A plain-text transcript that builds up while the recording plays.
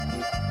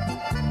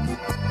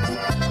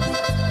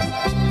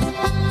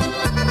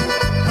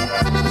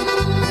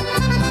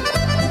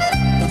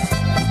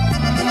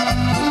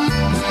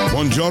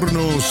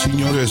Buongiorno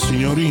signore e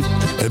signori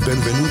e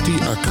benvenuti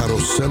a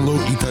Carosello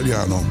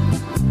Italiano.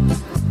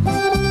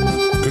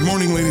 Good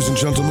morning ladies and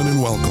gentlemen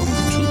and welcome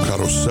to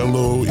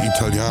Carosello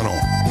Italiano,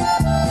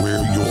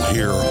 where you'll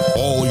hear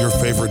all your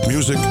favorite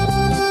music,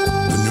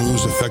 the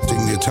news affecting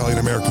the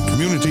Italian-American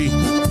community,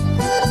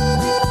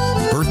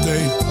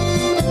 birthday,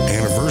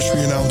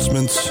 anniversary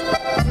announcements,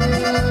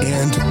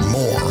 and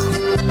more.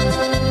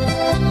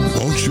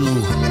 Won't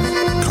you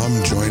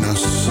come join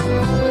us?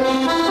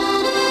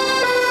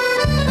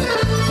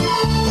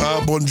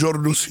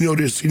 Buongiorno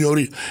signori e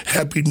signori,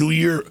 Happy New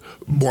Year,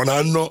 buon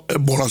anno e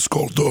buon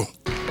ascolto.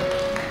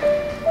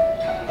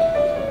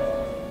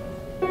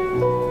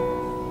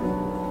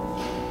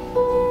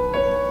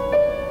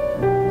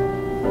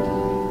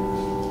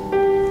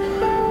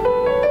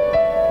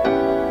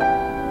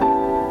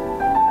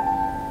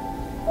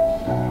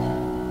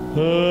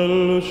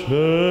 Al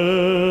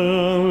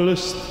cielo le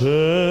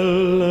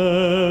stelle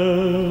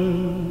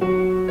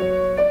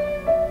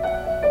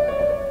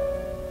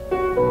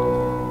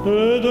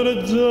ed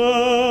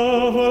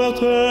oreggiava la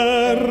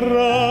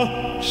terra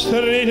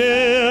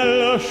strideva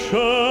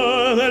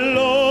l'ascia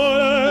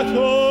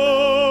dell'oleto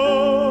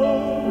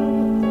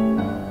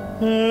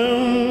e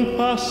un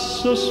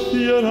passo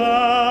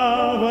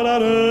sfiorava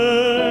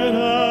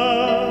l'arena.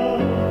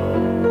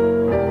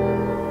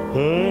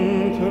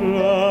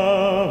 Entrava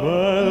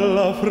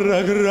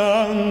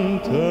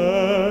fragrante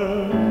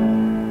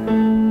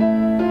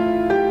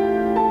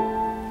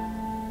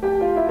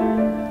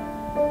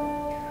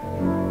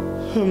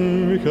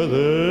mi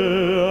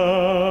cadea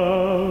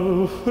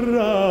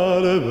fra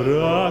le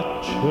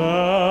braccia.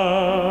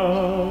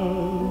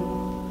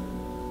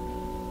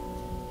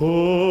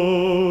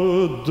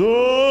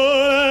 Odore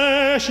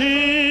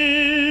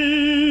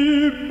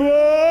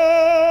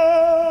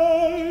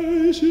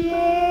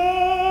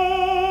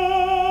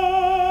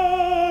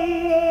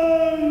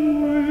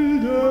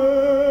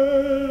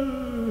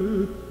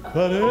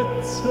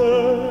carezze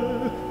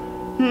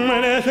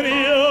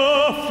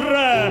menetrio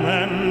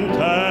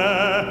fremente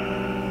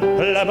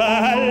la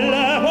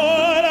bella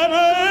buona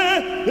me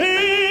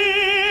dei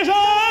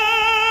veli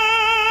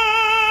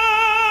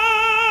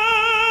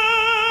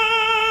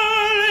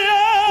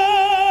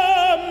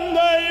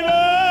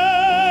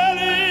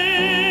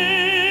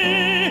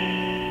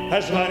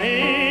e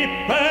svanì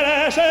per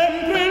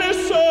sempre il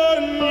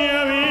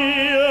sogno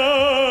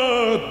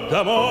mio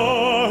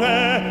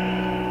d'amore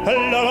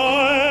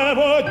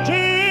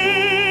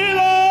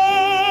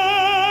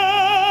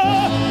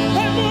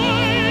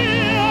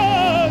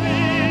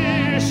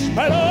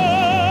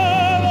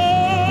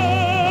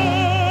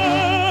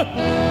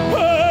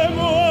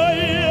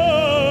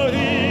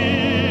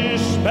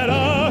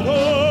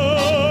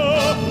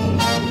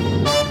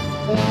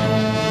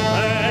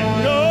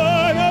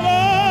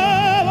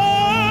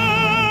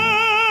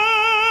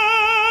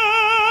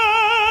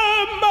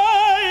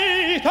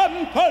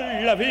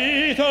la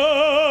vita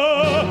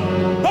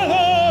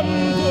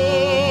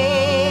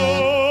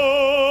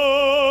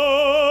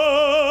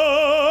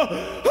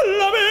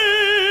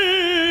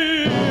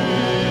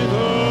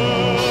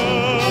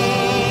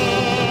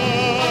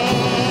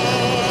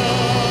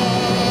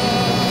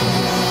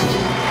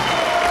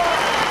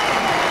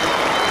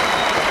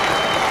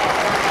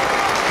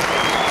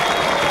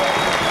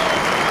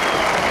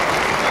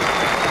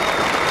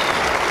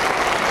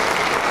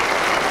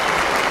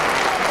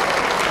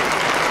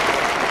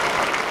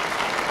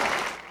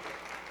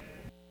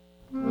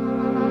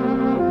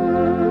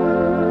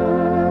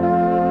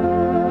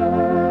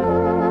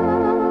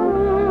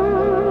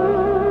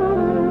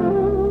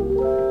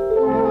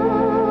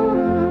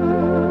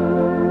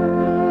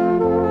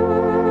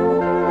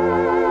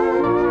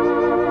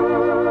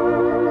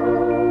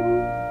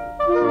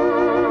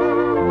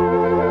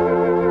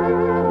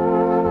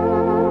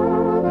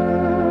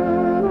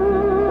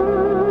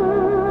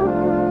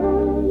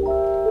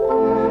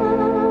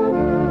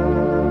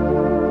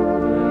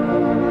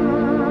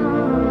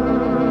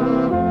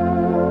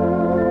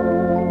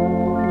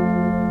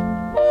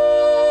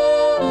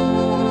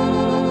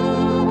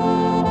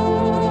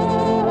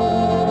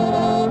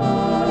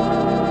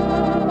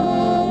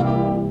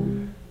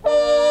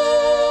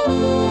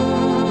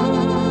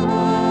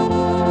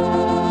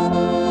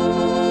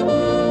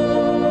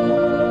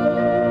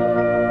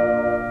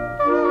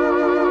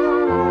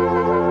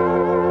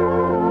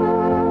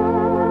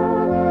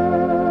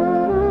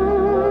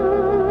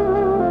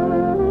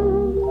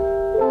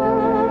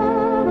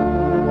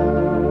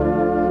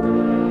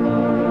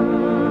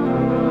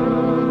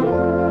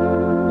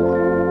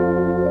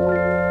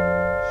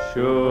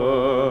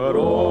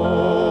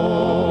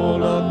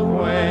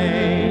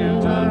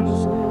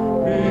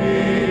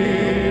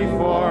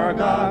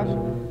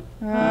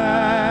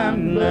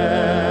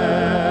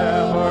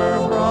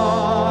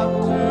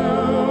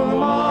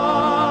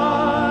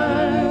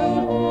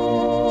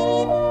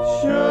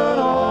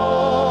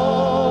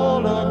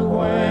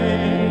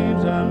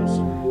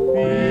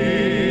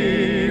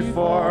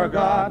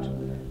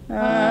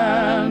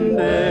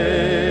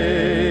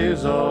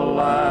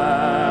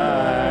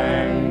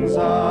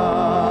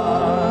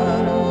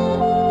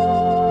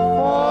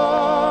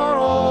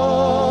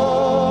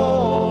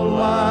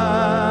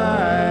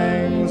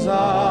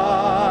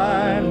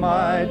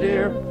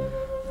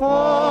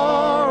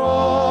for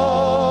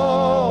old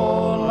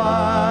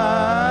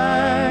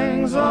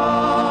lang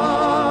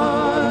syne.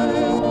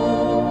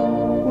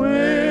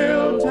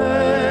 We'll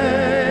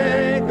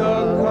take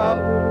a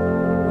cup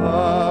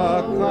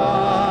of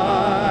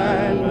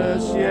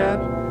kindness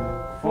yet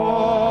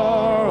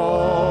for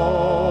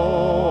old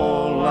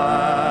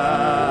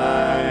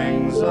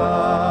lang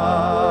syne.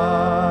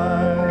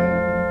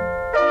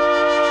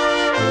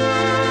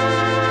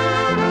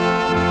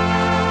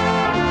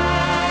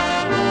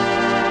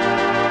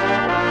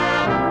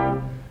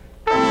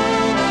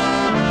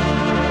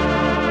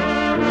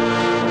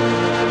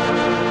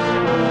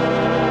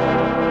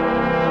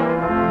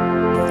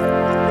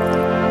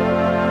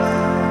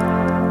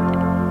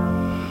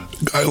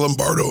 Guy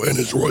Lombardo and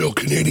his Royal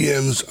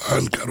Canadians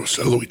on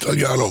Carosello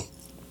Italiano.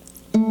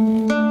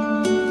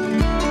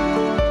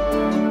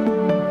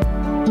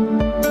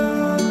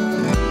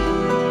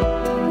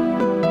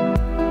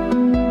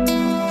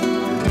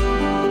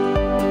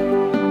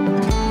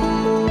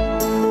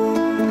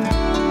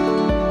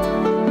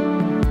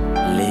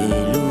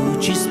 Le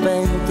luci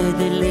spente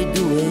delle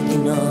 2 di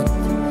notte,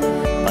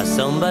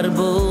 passa un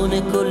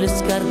barbone con le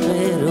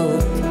scarpe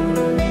rotte.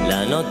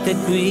 La notte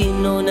qui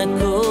non è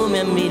come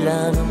a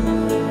Milano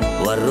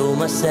o a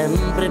Roma,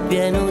 sempre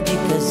pieno di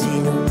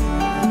casino.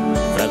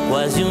 Fra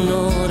quasi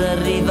un'ora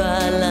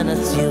arriva la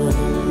nazione,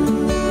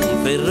 un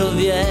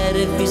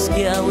ferroviere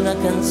fischia una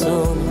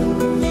canzone.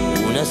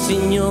 Una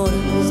signora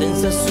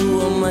senza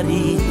suo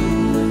marito,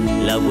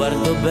 la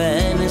guardo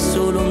bene,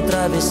 solo un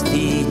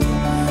travestito.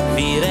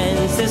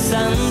 Firenze,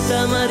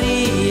 Santa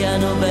Maria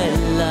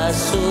Novella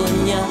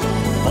sogna,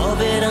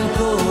 povera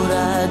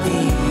ancora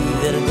di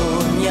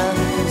vergogna,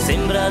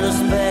 sembra lo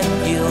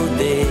specchio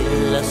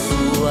della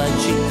sua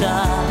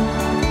città.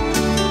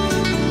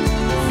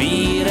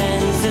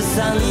 Firenze,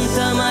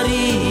 Santa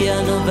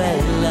Maria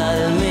Novella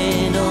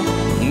almeno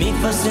mi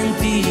fa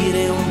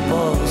sentire un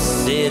po'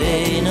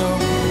 sereno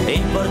e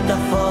il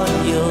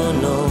portafoglio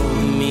non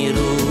mi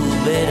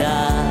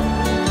ruberà.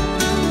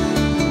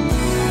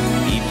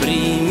 I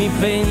primi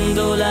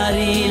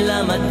pendolari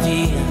la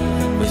mattina,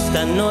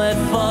 quest'anno è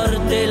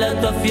forte la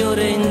tua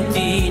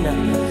Fiorentina,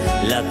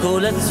 la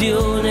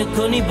colazione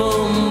con i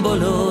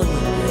bomboloni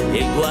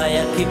e guai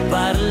a chi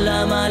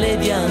parla male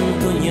di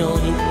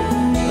Antonioni.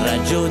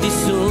 Raggio di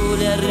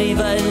sole,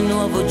 arriva il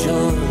nuovo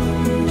giorno,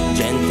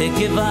 gente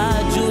che va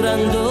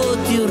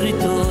giurandoti un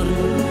ritorno,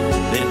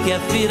 perché a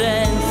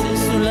Firenze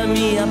sulla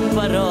mia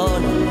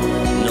parola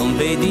non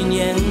vedi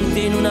niente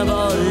in una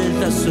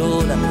volta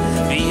sola.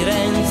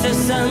 Firenze,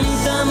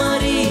 Santa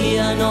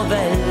Maria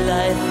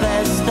Novella è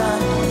festa,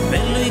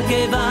 per lui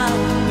che va,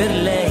 per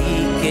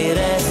lei che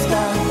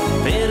resta,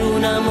 per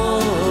un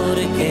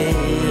amore che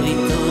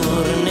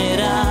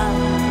ritornerà.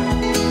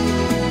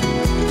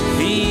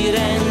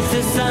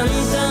 Firenze,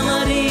 Santa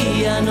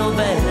Maria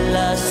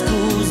Novella,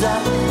 scusa,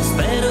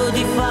 spero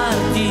di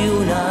farti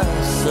una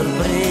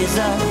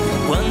sorpresa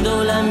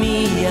quando la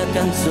mia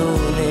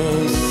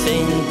canzone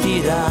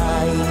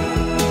sentirai.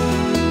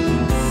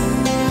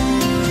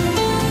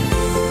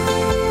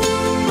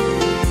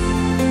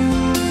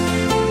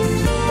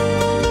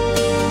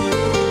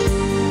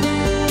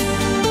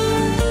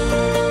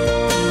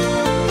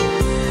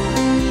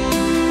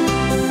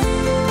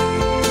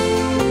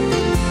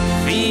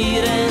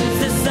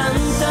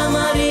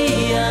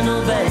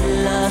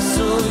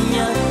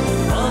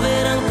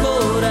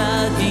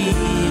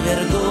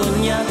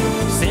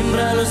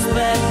 Sembra lo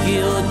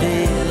specchio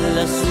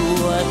della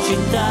sua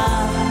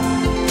città.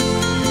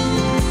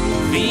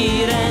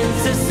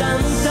 Firenze,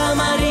 Santa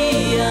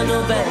Maria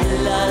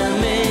Novella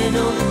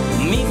almeno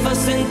mi fa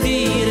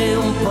sentire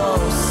un po'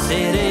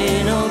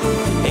 sereno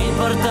e il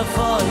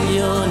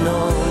portafoglio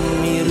non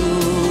mi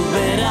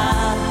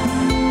ruberà.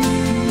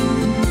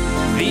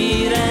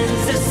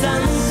 Firenze,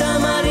 Santa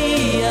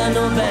Maria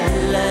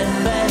Novella è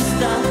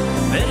festa,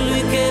 per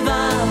lui che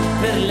va,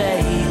 per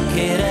lei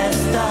che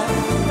resta,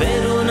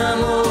 per un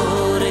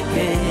amore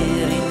che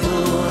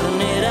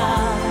ritornerà.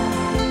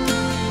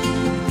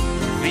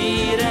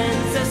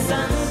 Firenze,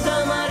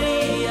 Santa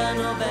Maria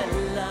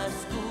Novella,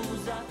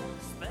 scusa,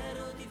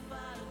 spero di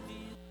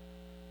farti.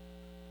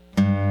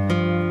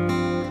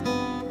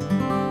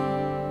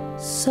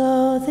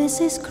 So this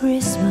is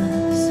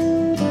Christmas,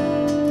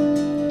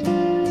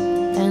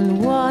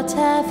 and what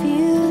have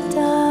you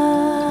done?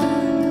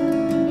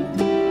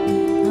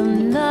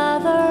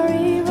 Another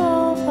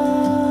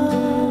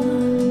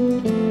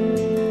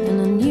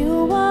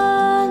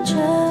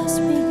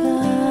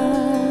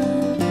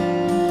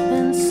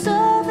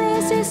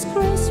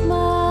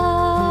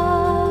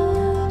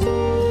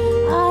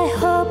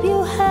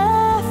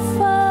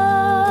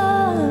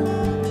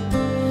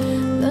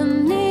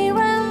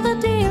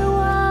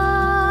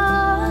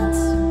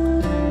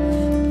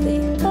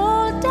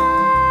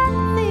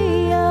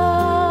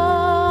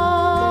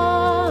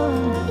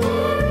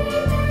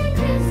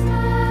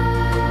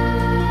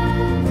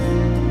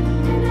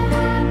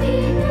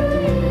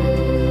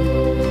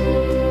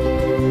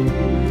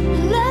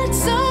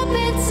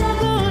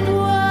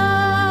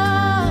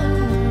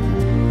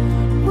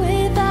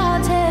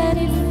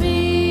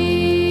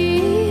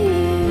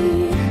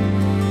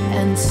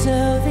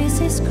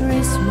is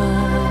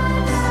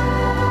Christmas.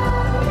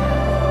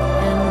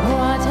 And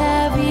what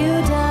have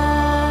you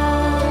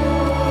done?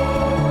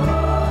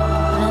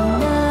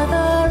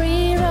 Another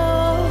year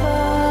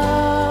over,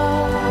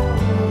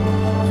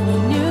 and a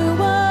new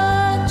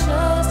one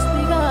just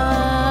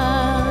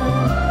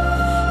begun.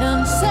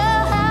 I'm so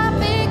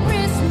happy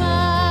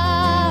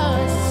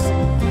Christmas.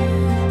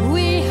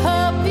 We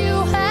hope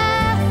you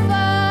have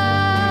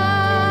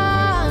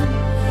fun.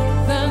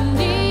 The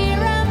near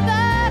and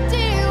the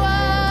dear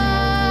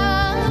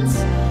ones,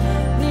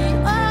 the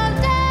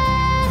old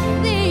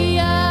and the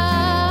young.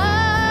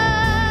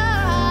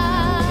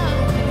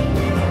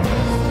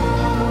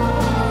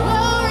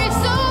 War is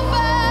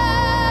over.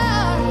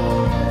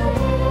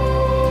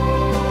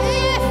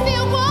 If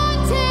you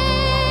want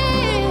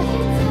it,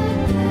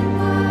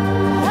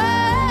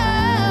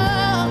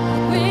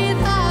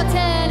 without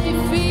any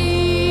fear.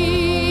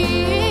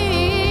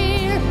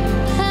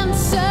 And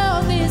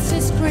so this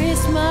is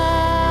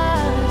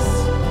Christmas,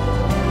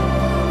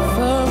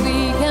 for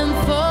weak and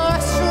for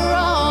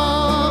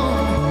strong,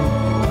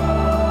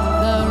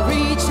 the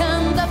rich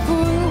and the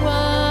poor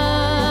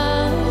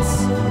ones.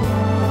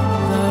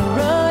 The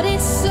road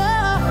is so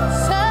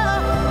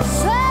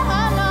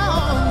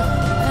long,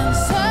 and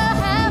so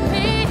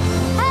happy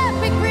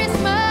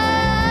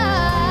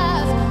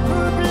Christmas,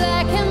 for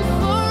black and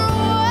for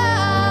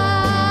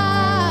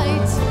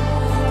white,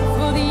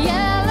 for the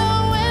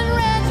yellow and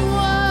red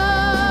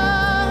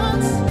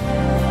ones.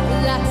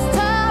 Let's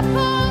stop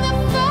all the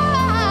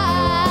fight.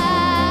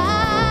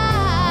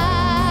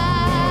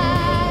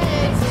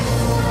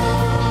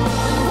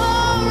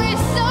 War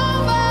is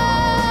over.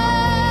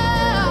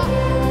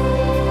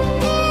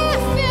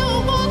 If you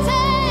want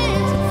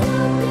it,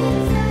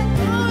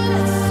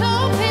 let's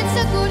hope it's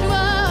a good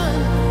one,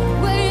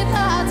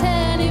 without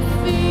any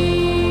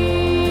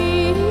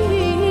fear.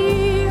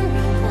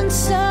 And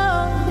so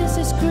this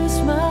is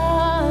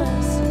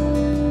Christmas.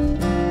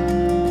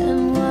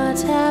 And what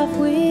have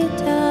we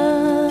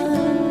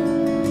done?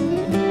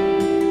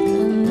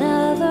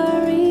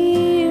 Another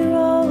year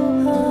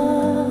over,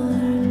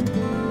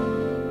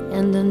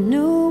 and a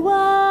new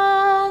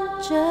one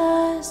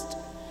just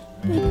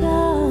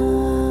begun.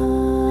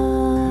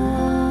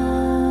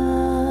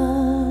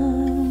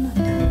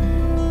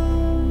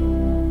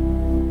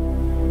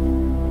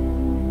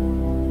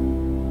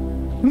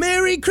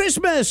 Merry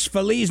Christmas,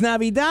 Feliz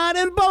Navidad,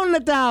 and Bon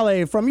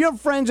Natale from your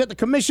friends at the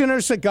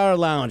Commissioner Cigar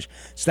Lounge.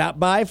 Stop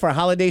by for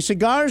holiday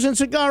cigars and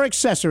cigar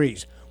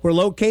accessories. We're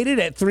located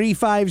at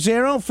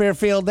 350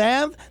 Fairfield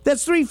Ave.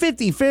 That's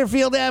 350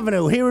 Fairfield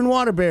Avenue here in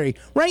Waterbury,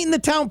 right in the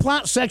town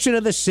plot section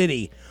of the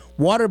city.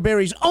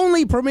 Waterbury's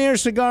only premier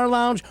cigar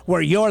lounge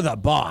where you're the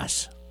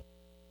boss.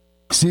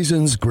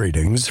 Season's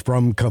greetings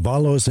from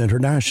Cavallo's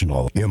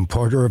International,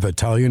 importer of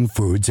Italian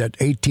foods at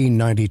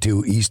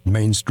 1892 East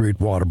Main Street,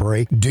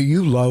 Waterbury. Do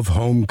you love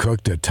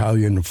home-cooked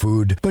Italian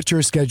food, but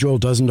your schedule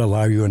doesn't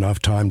allow you enough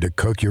time to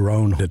cook your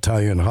own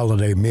Italian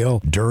holiday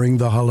meal during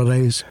the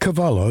holidays?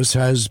 Cavallo's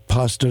has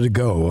pasta to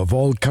go of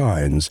all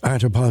kinds,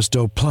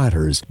 antipasto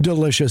platters,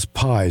 delicious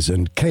pies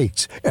and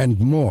cakes, and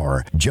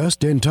more,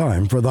 just in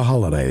time for the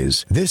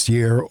holidays. This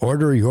year,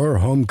 order your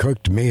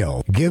home-cooked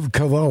meal. Give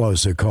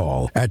Cavallo's a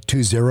call at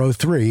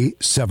 203-753-8425.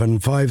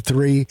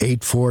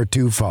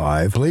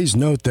 Please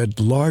note that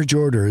large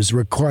orders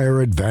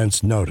require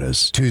advance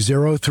notice.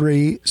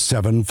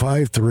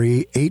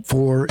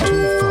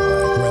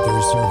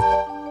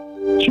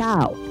 203-753-8425. Whether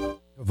Ciao.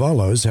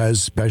 Cavallo's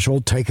has special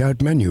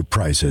takeout menu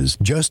prices.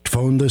 Just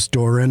phone the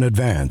store in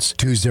advance.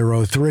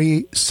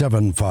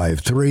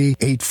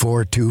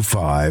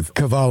 203-753-8425.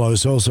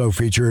 Cavallo's also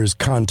features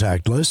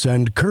contactless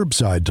and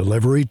curbside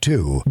delivery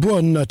too.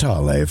 Buon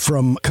Natale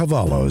from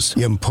Cavallo's,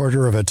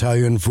 importer of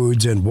Italian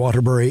foods in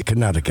Waterbury,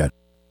 Connecticut.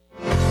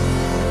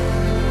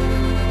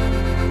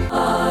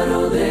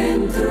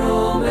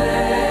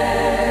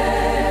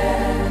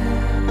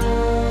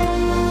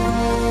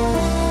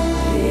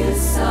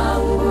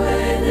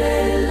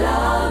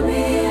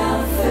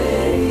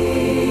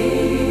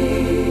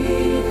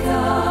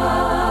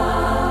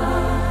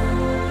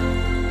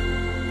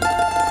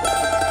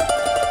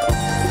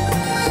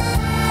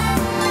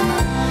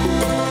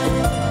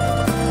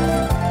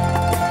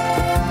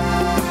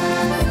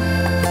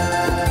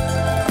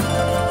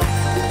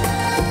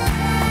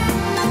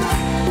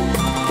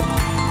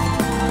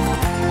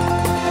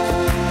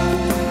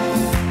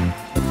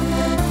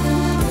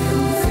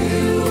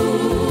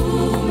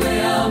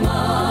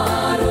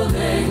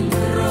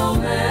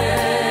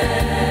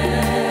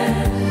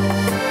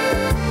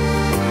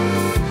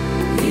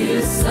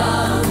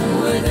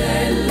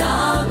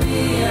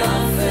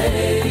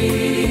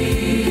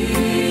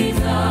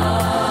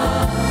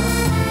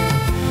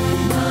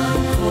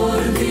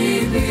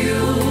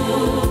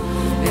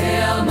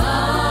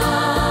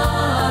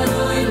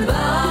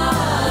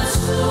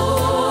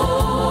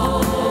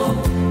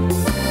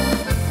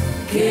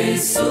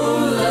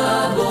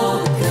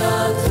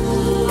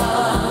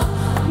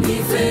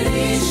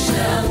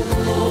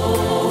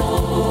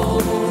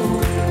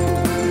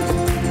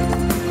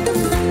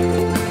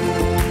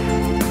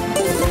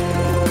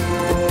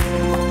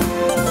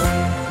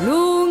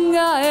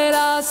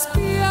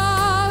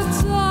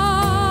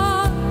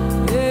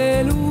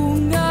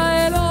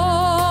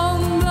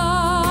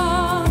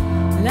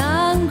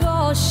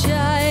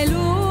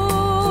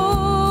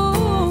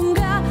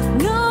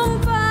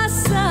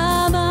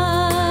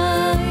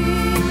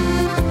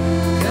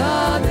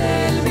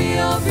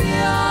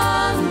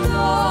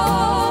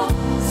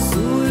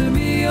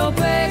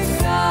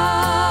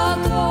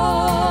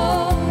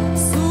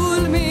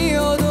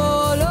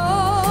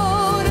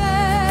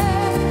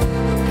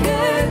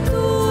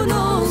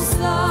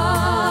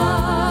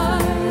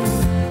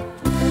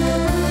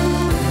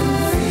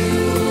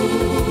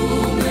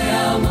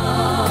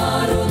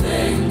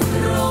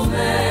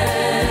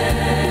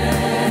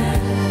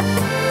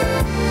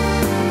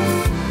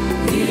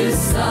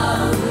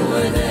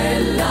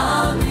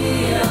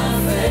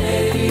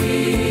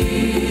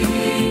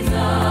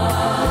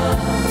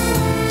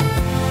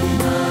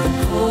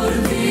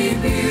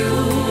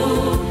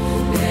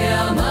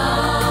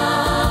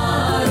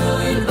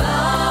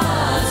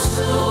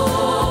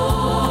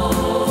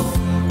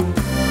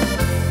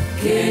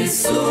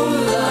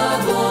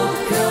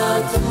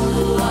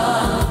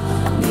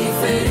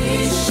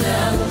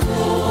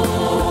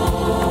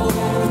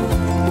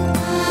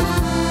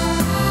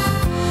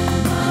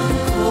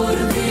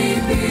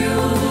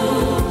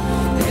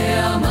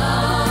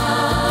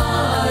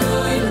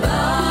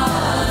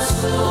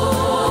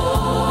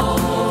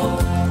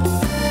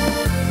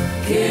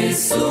 che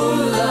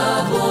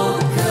sulla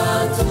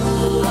bocca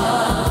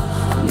tua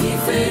mi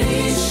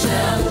ferisce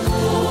ancora.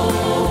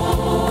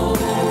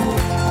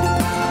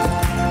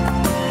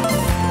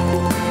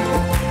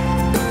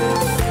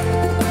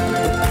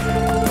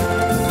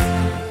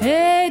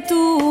 E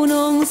tu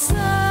non sai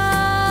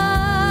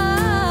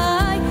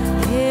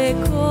che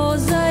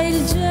cosa è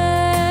il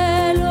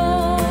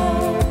gelo,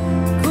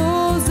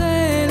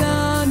 cos'è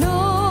la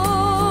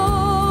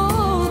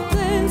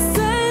notte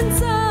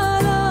senza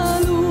la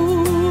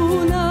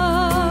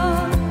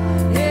luna,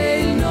 e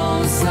il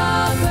non sapere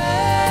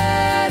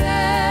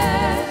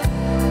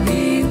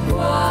in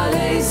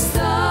quale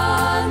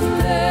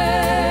istante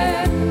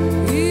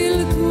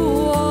il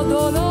tuo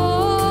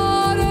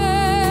dolore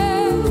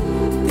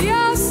ti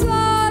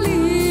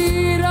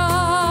assalirà.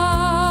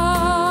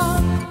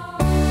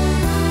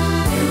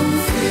 È un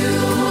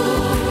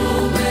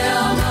fiume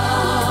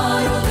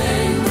amaro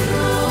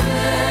dentro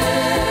me,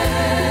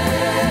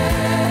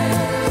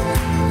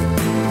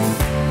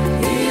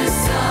 il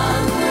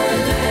sangue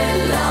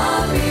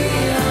della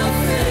mia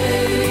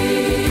ferita,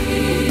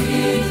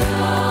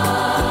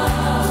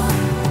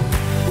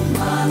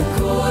 ma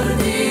ancor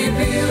di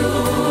più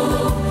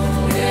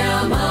è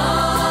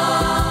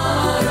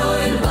amaro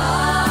il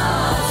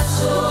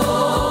bacio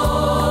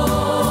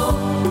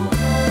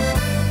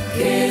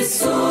che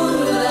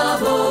sulla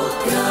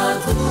bocca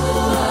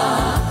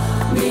tua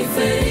mi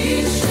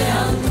ferisce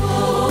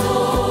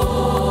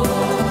ancora,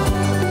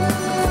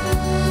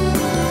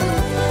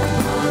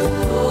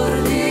 ancor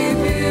di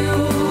più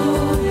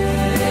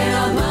è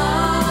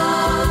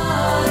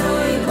amaro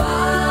il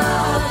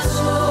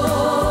bacio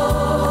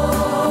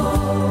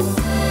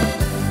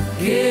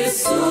che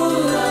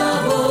sulla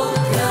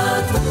bocca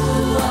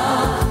tua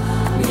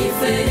mi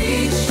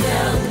ferisce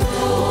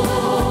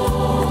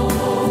ancora,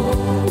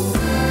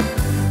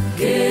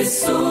 che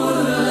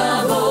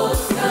sulla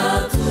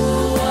bocca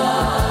tua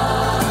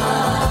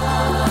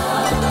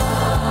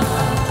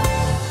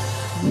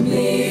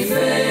mi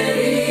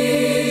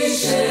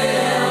ferisce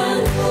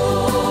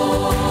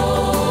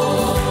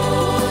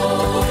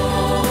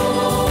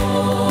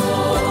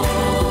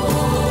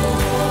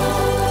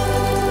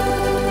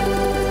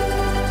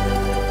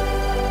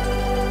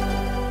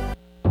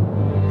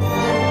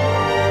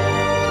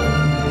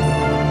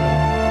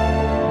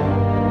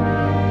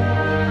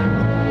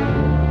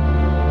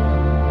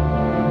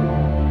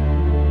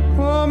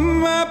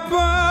Com'è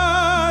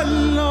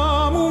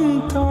bella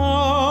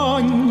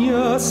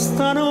montagna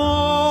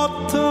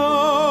stanotte,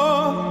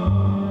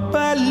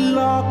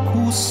 bella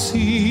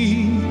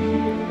così,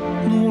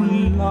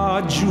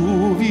 nulla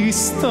giù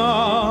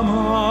vista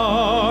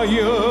mai.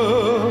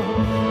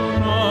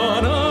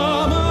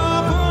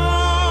 Anima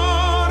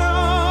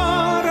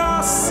pare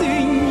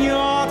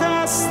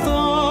rassegnata e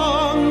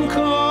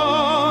stanca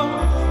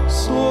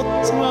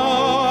sotto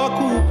la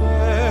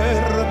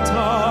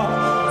coperta,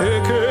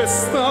 e che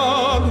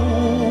sta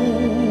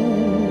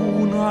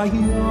luna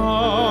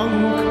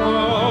bianca.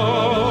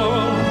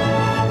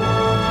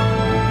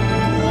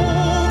 Tu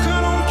che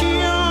non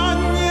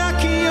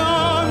chiagnerà,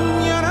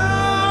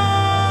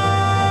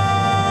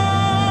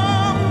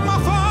 ma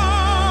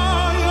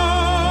fai,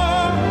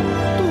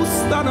 tu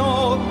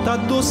stanotte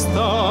dove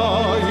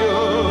stai?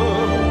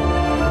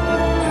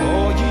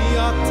 Oggi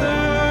a te,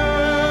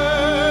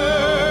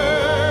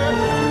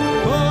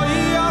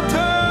 oggi a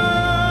te,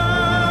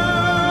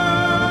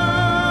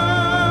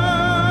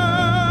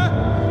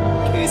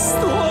 che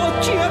sto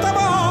chieda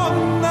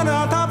donna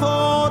nata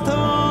vota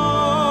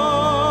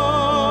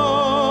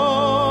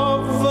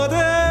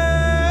vedere.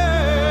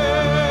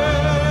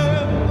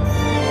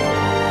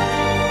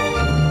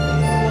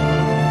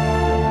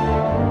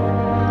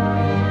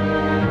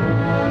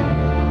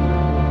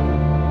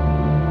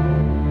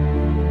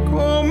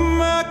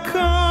 Come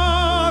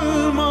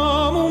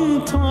calma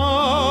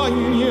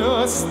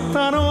montagna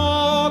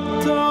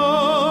stanotte,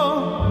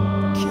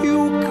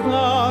 più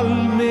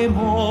calme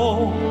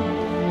mo,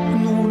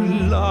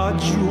 nulla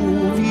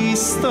giù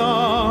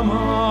vista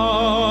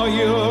mai.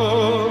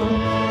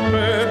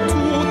 E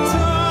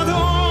tutta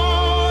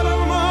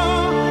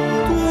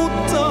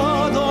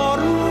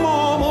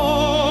dormo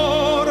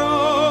mora,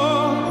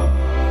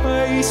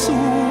 e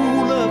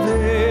sulla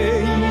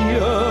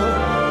veglia,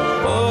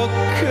 oh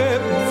che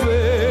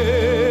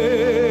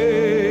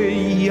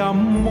veglia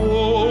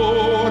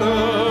amore.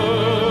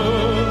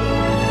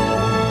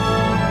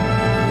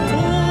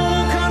 Tu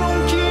che non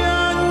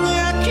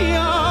chiagnerà,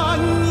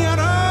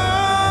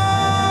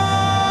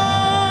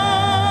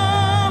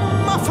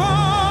 ma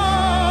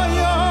fai,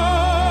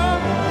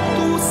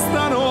 tu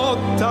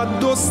stanotte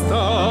dove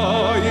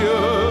stai?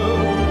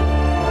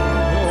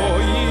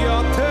 Oggi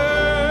a te,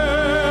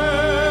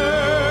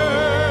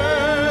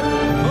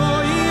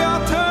 oggi a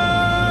te,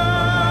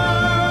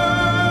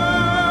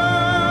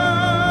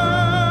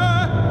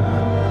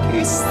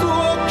 che sto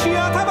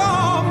chieda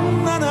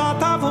donna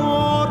nata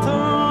vota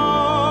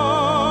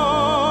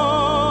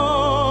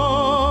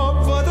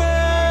vedere.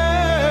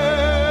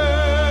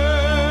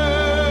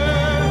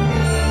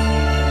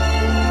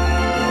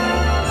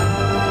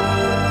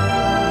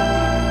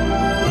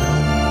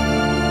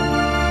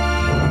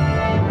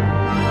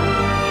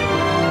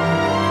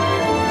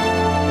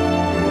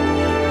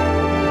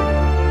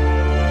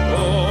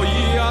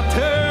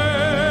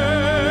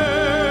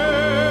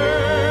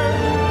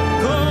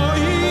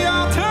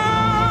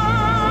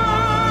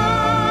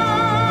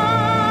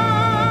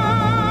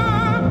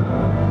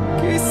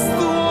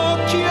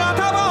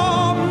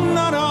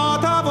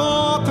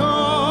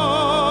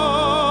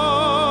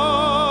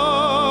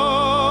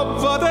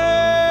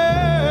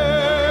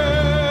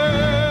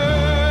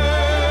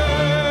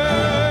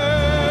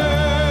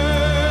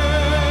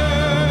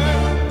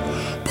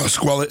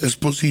 Pasquale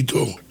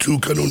Esposito,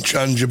 Tuca Non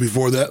Change.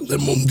 Before that, Le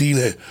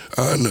Mondine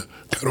on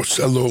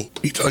Carosello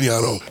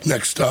Italiano.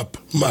 Next up,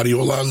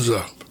 Mario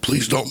Lanza.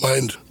 Please don't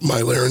mind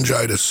my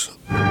laryngitis.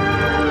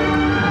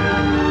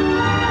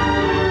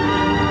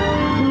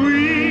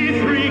 We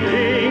three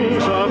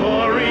kings of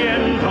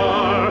Orient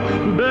are,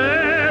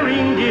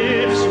 bearing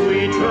gifts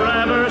we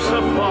traverse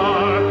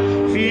afar,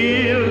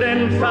 field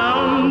and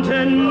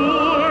fountain,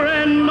 moor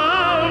and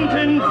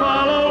mountain,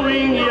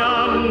 following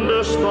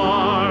yonder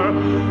star.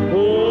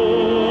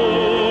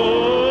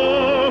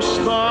 Oh,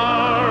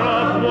 star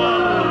of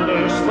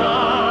wonder,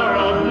 star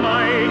of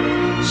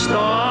might,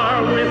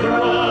 star with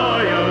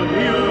royal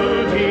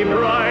beauty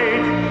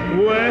bright,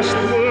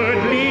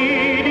 westward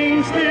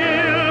leading,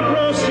 still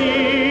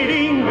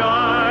proceeding,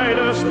 guide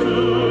us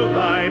to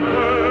thy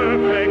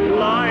perfect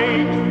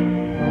light.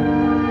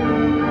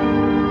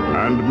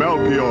 And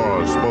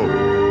Melchior spoke.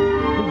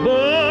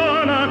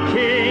 Born a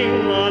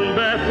king on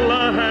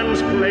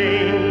Bethlehem's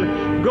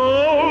plain,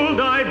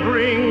 gold I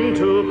bring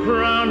to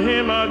crown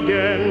him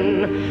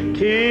again,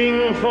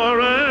 king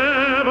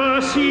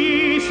forever,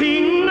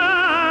 ceasing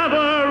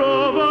never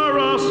over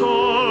us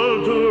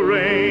all to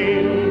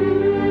reign.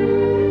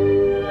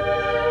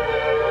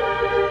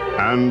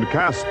 And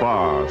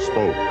Caspar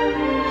spoke.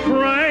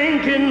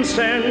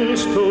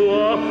 Frankincense to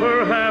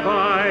offer have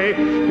I,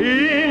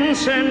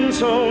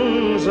 incense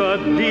owns a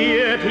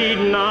deity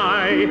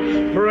nigh,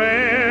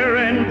 prayer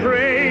and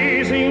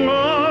praising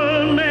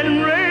all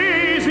men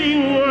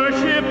raising,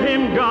 worship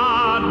him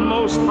God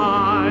most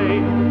high.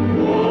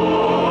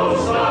 Oh,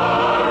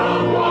 star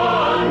of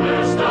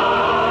wonder,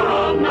 star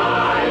of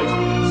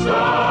night,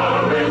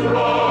 star with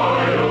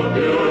royal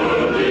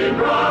beauty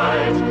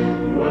bright,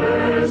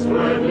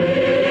 westward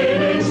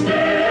leading,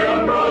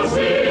 still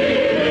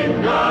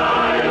proceeding,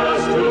 guide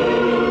us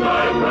to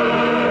thy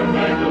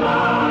perfect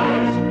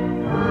light.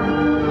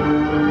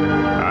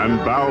 And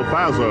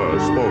Balthazar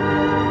spoke.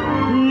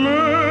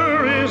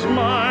 Myrrh is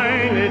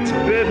mine, its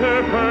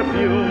bitter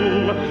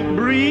perfume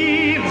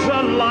breathes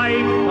a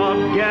life of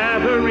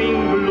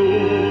gathering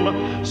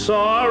bloom,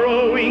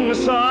 sorrowing,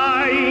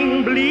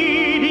 sighing,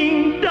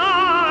 bleeding,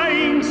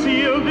 dying,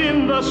 sealed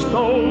in the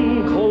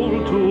stone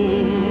cold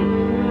tomb.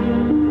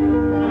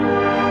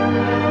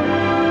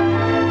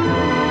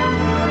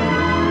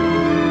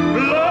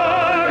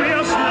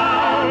 Glorious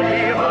now,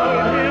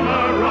 behold him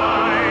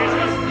arise,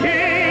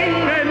 King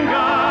and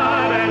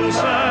God and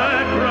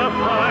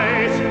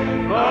sacrifice.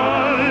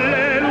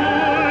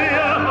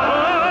 Alleluia,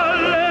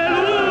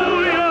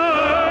 alleluia,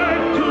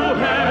 earth to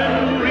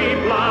heaven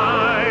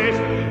replies.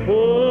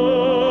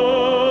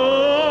 Oh,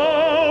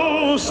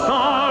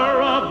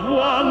 star of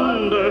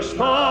wonder,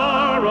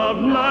 star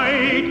of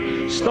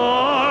night,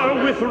 star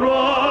with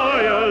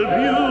royal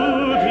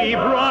beauty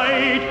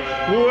bright,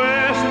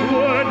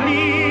 westward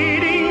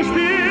leading,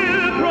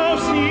 still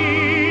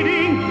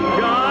proceeding,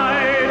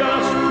 guide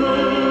us to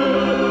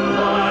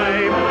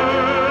thy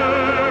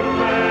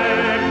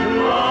perfect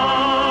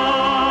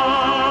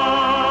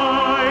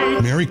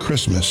light. Merry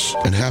Christmas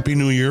and Happy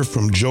New Year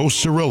from Joe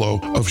Cirillo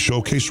of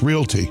Showcase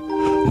Realty,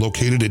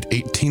 located at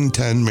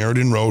 1810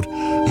 Meriden Road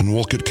in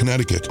Wolcott,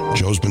 Connecticut.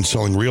 Joe's been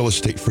selling real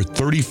estate for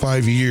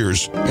 35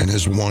 years and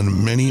has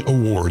won many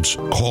awards.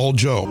 Call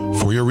Joe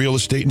for your real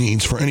estate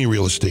needs, for any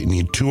real estate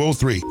need.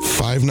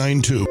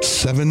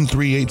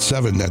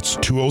 203-592-7387. That's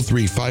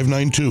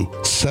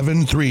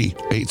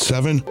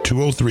 203-592-7387.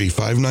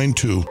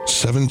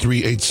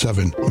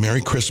 203-592-7387.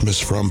 Merry Christmas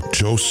from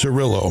Joe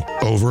Cirillo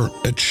over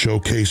at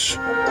Showcase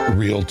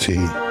Realty.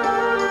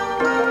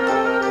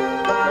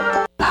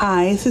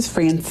 Hi, this is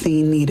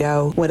Francine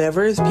Nito.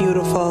 Whatever is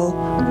beautiful,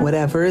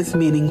 whatever is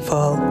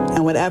meaningful,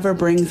 and whatever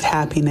brings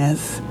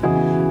happiness,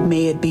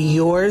 may it be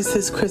yours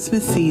this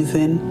Christmas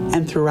season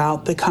and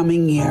throughout the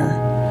coming year.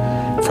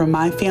 From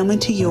my family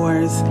to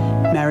yours,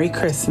 Merry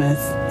Christmas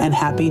and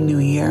Happy New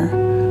Year.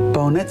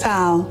 Bon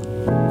Natal.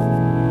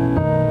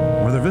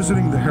 Whether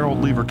visiting the Harold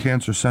Lever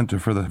Cancer Center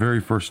for the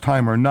very first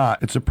time or not,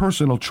 it's a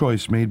personal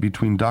choice made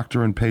between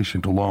doctor and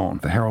patient alone.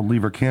 The Harold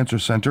Lever Cancer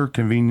Center,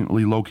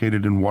 conveniently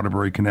located in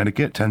Waterbury,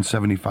 Connecticut,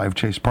 1075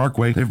 Chase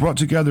Parkway, they've brought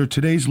together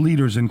today's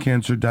leaders in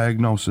cancer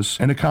diagnosis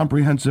and a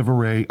comprehensive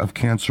array of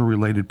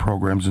cancer-related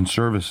programs and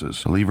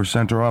services. The Lever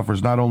Center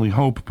offers not only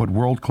hope, but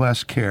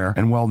world-class care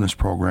and wellness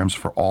programs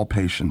for all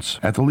patients.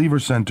 At the Lever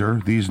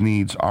Center, these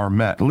needs are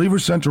met. The Lever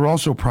Center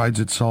also prides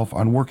itself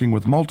on working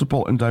with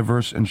multiple and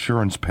diverse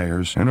insurance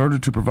payers in order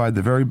to provide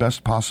the very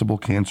best possible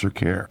cancer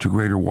care to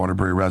Greater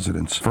Waterbury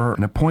residents. For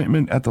an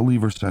appointment at the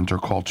Lever Center,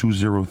 call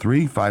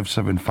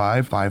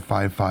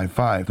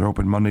 203-575-5555. They're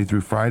open Monday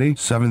through Friday,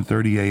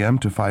 7:30 a.m.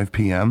 to 5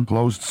 p.m.,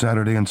 closed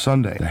Saturday and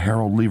Sunday. The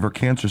Harold Lever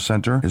Cancer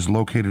Center is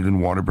located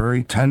in Waterbury,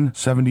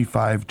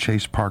 1075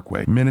 Chase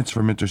Parkway, minutes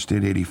from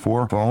Interstate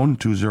 84. Phone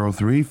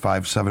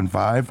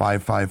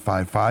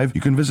 203-575-5555.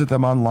 You can visit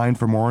them online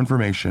for more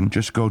information.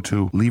 Just go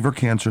to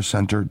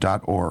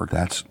levercancercenter.org.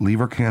 That's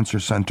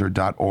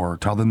levercancercenter.org.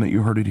 Tell them that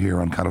you heard it here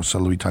on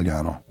Carosello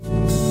Italiano.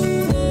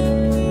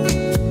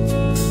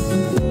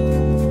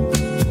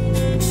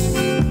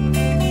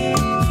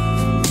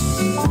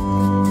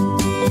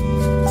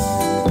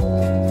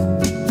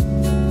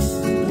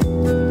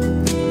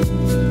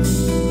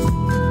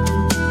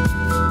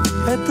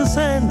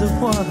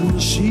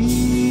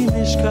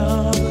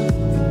 cinesca,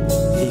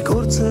 i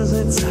corse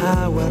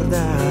senza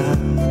guardare,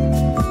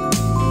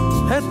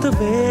 e te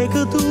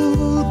vedo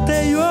tutte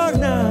le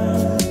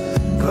giorni,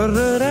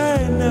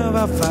 correre ne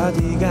va a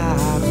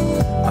faticare,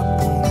 ma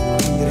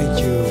pure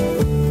più,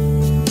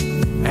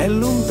 è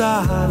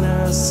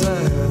lontana se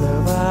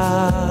ne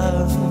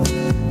va,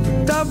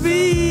 tutta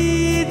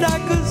vita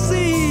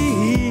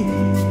così,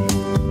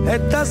 e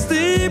da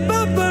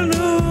stipa per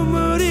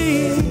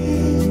numeri,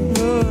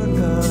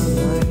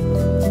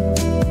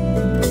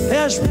 e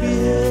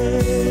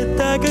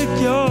aspetta che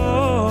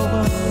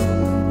piova,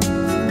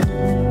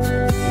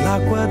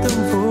 l'acqua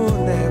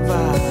tempo ne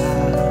va,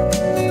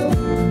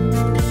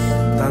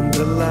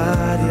 tanto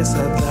l'aria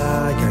sa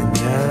da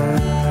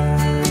cagnare.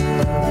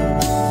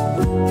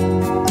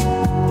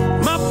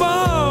 Ma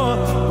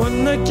poi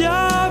quando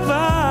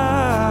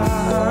chiava,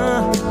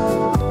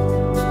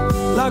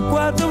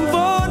 l'acqua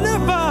tempo ne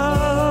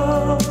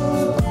va,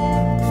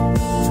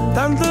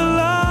 tanto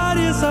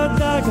l'aria sa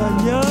da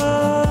cagnare.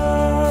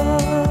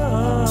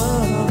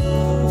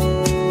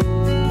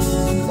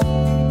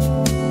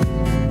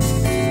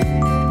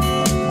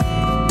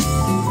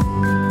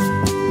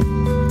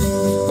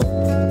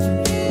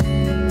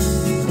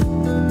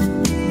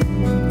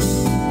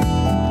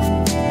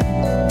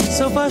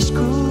 Fa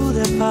scuro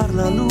e par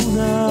la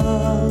luna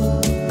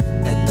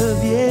e te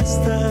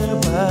viesta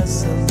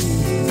passa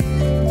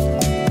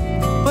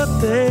per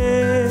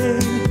te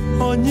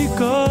ogni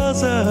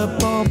cosa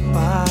può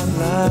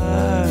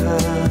parlare,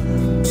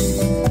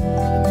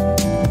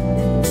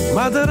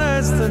 ma te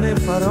resta ne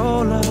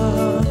parola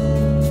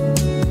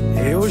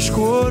e o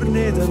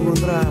scorne te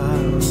mondrà,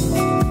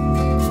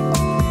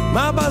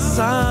 ma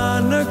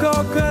passando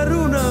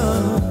coccaruna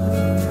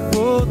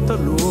tutta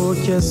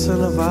luce se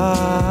ne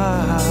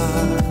va,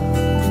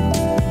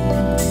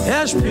 e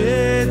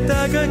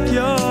aspetta che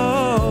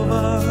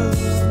piova,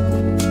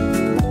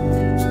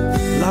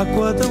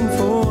 l'acqua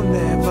tempo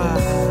ne va,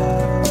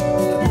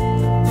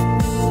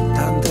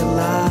 tanto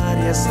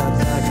l'aria sa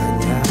da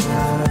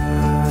cagnare.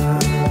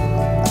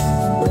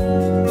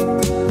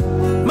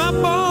 Ma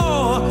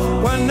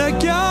poi quando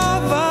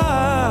piova,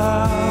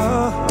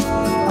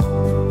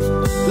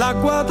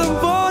 l'acqua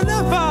tempo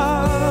ne va,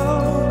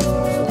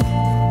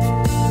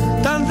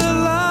 tanto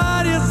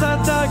l'aria sa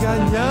da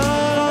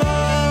cagnare.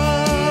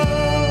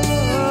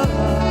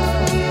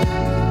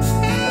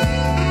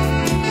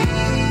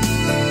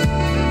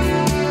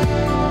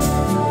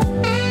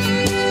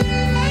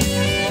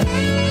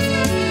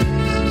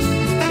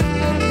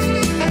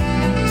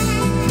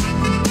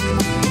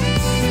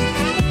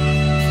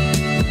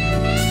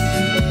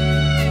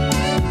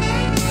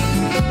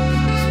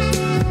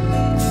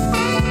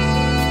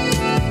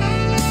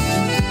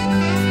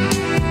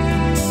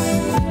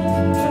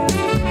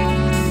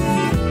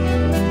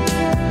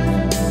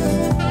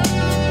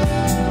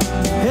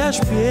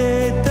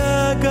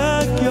 Aspetta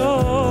che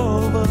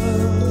piova,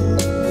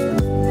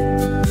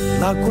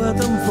 l'acqua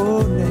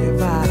tempo ne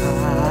va,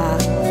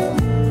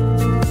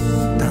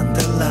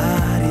 tanto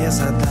l'aria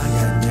sa da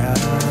cagnare.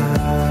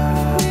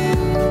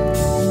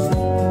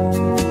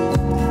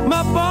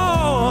 Ma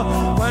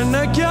poi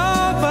quando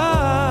piova,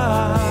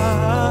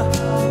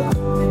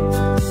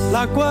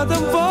 l'acqua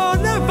tempo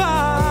ne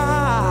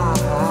va,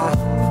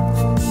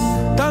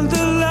 tanto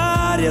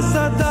l'aria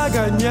sa da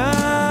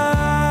cagnare.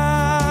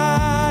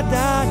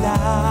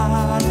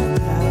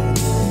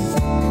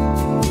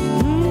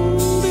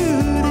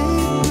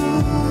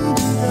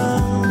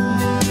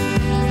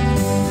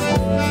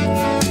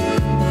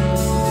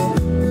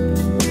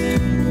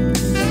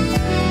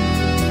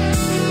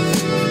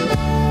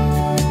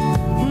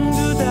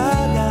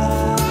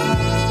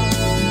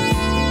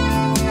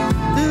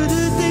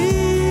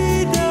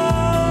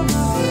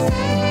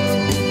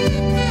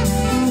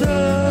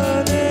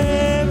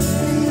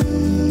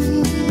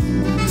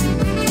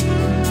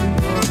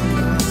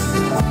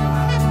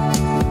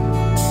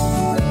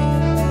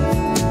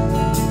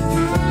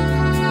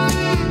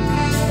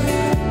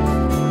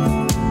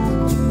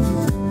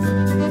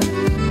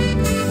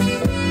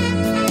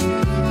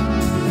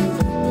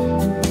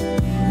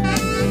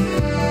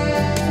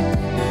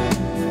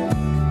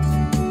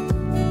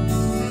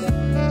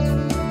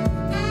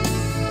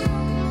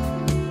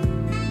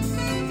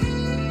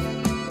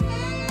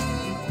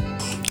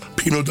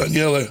 Pino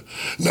Daniele.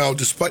 Now,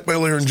 despite my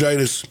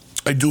laryngitis,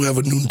 I do have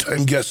a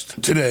noontime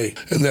guest today,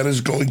 and that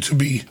is going to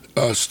be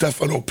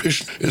Stefano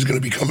Pichner is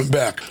going to be coming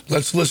back.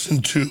 Let's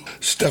listen to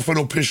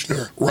Stefano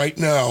Pichner right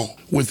now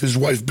with his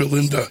wife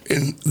Belinda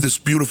in this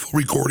beautiful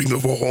recording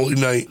of A Holy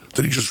Night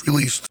that he just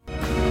released.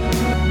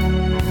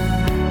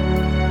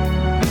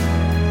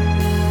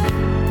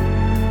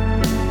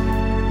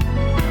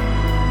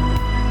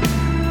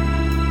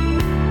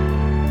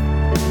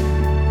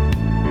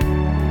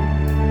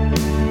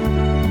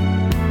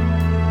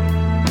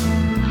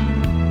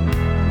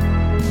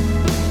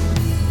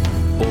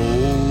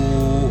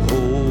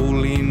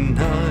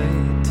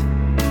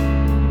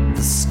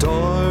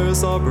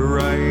 Are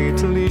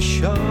brightly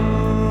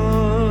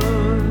shining.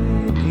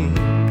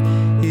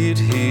 It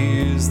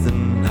is the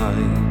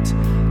night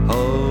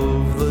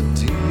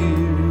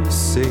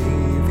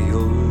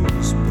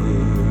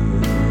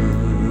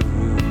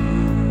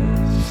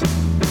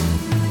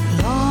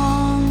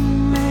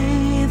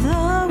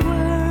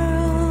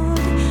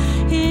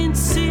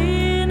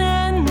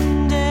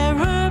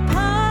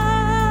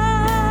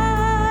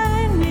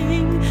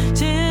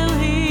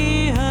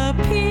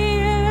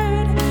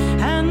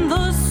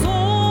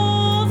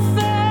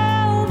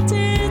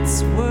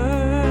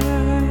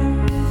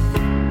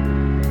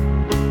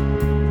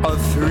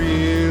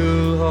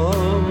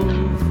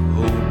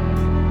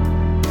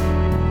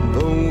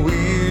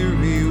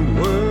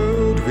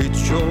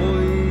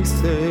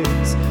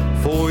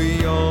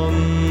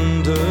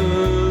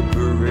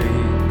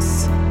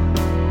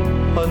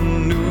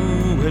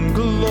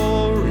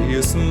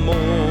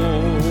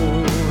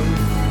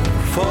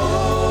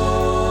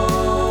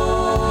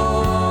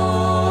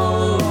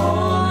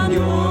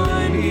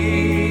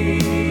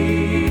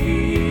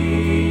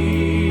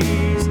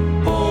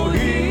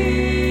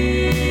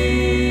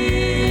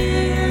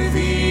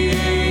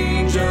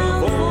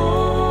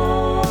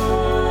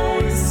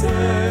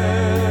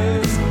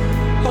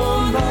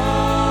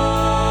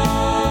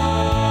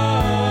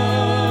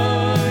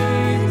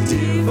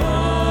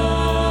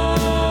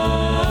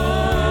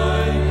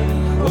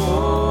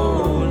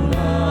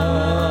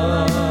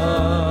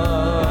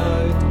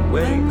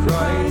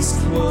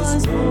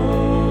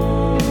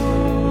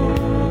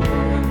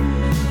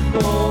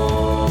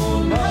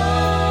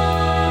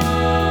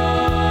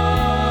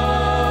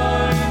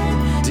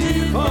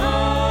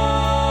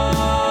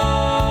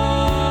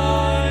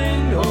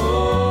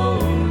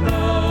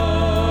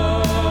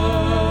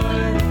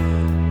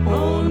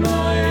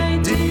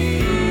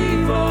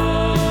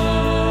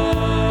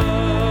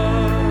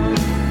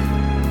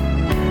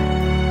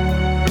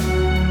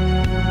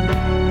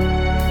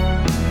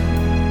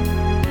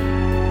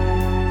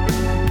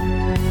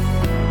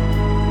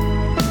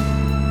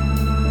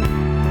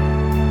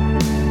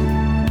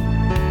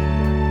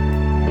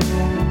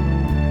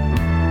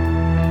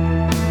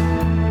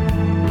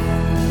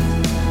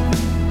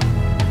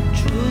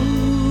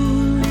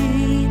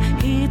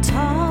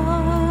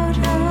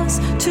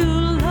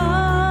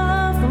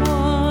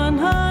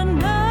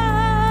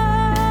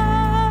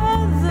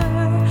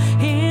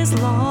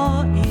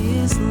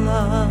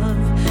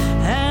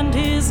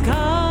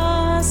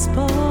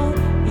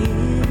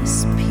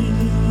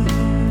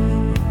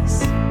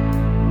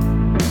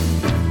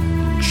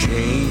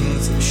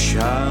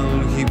shall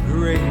he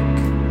break.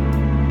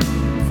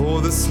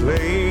 For the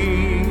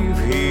slave,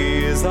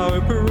 he is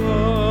our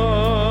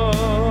brother,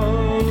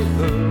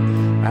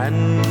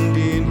 and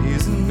in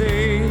his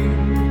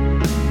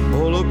name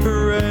all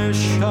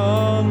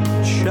oppression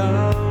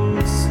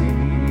shall cease.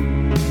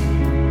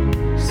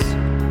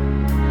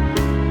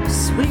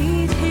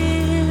 Sweet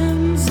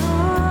hymns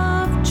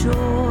of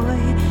joy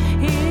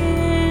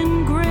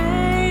in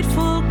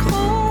grateful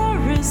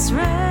chorus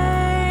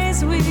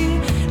raise we,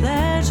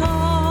 let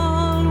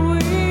all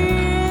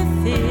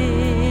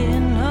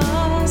within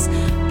us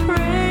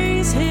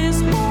praise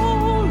his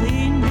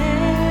holy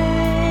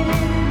name.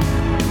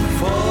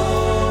 Fall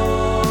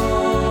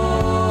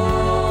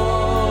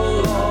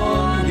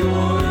on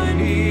your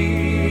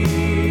knees,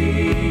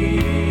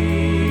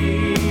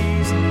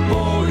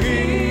 for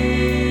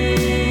hear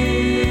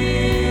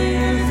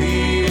the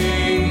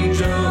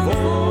angel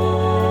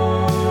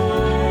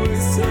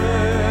voices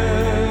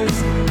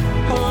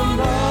on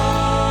night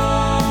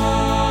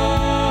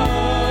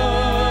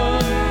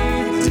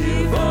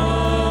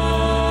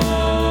divine,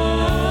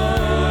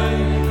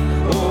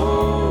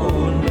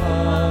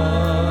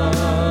 night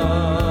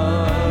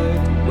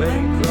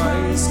when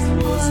Christ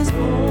was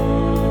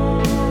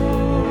born.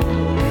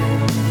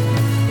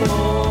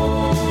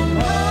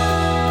 Night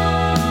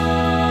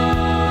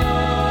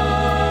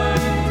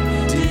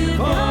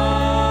divine,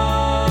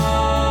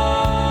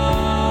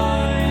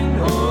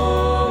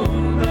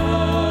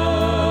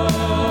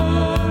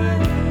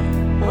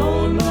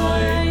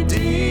 night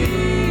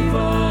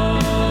divine.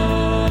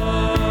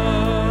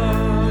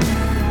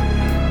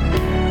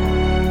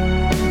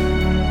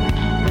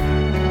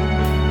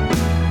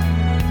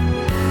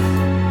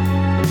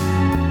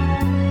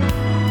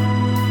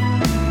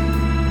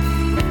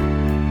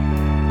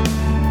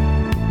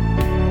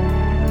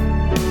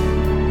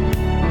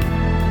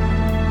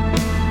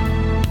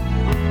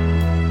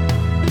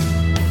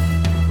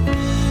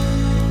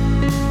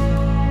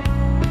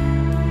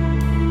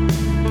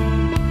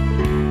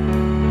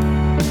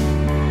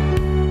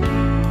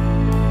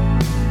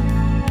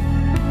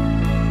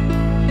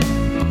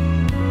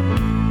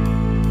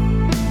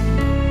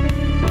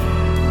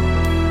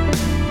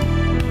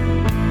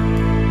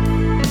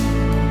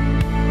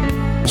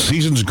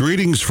 Season's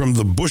greetings from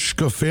the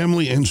Bushka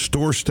family and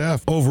store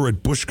staff over at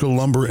Bushka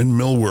Lumber and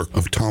Millwork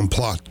of Town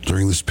Plot.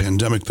 During this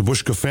pandemic, the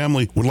Bushka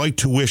family would like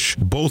to wish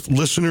both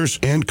listeners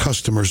and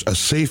customers a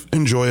safe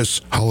and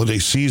joyous holiday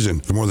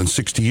season. For more than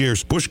 60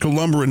 years, Bushka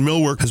Lumber and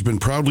Millwork has been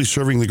proudly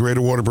serving the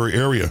greater Waterbury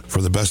area.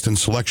 For the best in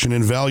selection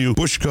and value,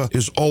 Bushka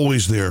is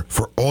always there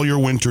for all your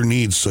winter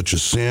needs, such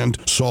as sand,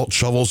 salt,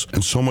 shovels,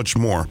 and so much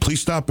more. Please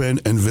stop in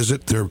and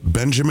visit their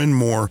Benjamin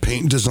Moore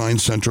Paint and Design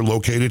Center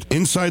located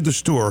inside the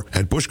store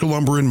at Bushka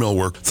Lumber and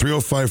Millwork,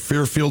 305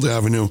 Fairfield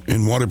Avenue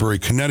in Waterbury,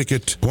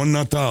 Connecticut. Buon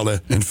Natale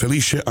and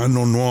Felice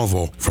Anno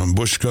Nuovo from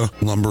Bushka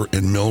Lumber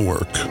and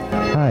Millwork.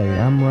 Hi,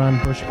 I'm Ron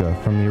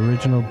Bushka from the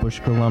original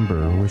Bushka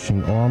Lumber,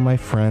 wishing all my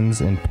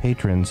friends and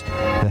patrons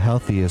the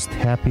healthiest,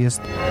 happiest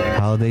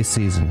holiday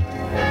season.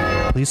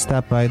 Please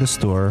stop by the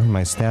store.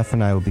 My staff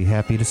and I will be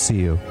happy to see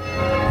you.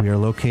 We are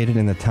located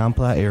in the Town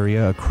Plot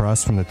area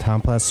across from the Town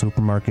Plot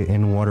Supermarket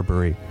in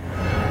Waterbury.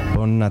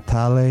 Buon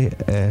Natale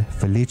e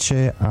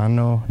Felice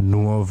Anno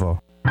Nuovo.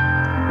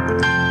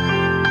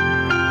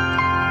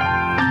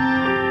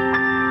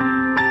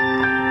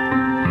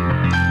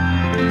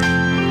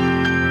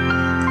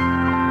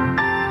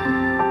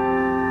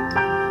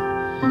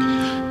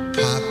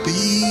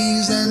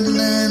 Poppies and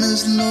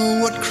lanterns know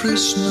what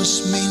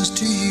Christmas means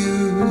to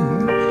you.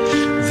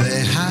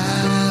 They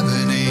have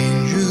an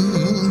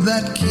angel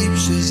that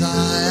keeps his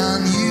eye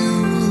on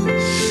you.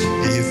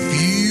 If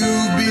you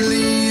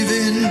believe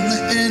in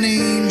an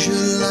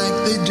angel like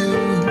they do,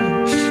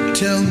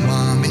 tell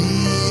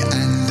mommy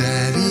and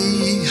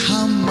daddy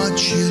how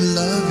much you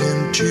love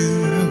him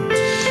too.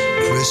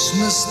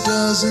 Christmas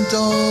doesn't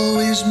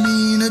always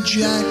mean a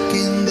jack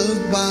in the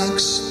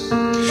box,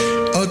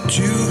 a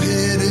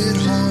two-headed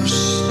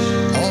horse,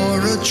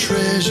 or a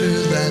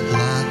treasure that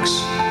locks.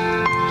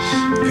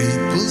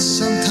 People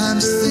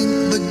sometimes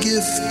think the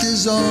gift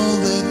is all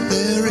that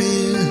there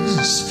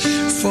is,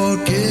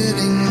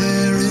 forgetting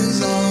there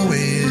is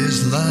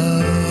always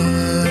love.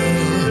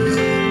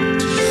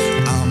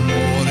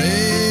 Amore,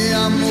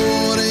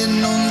 amore,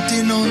 non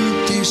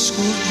ti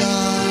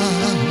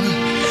scordar.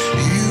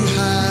 You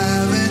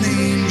have an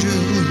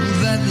angel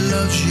that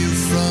loves you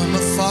from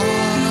afar.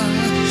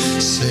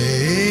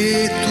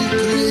 Se tu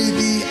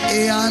credi e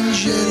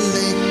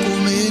angeli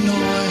come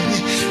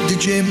noi,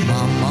 dice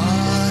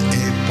mamma e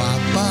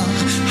papa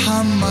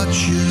how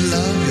much you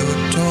love your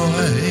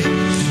toy.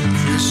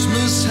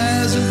 Christmas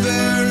has a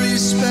very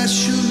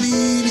special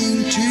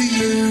meaning to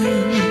you.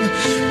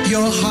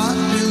 Your heart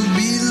will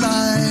be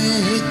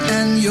light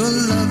and your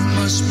love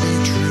must be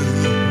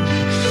true.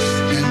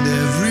 And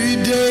every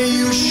day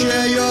you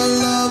share your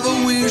love, a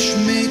wish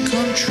may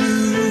come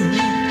true.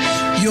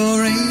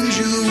 Your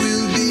angel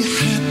will be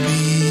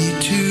happy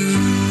too.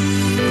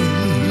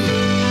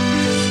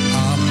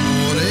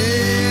 Amore,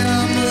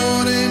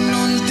 amore,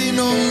 non ti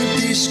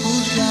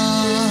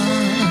scusar.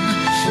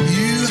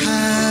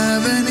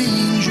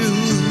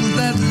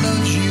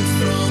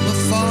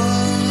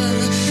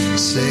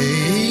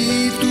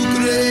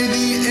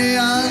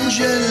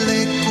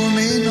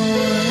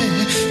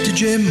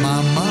 Gigi,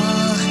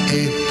 Mama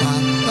e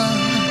Papa,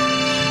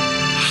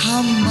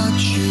 how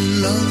much you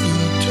love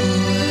your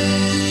toy.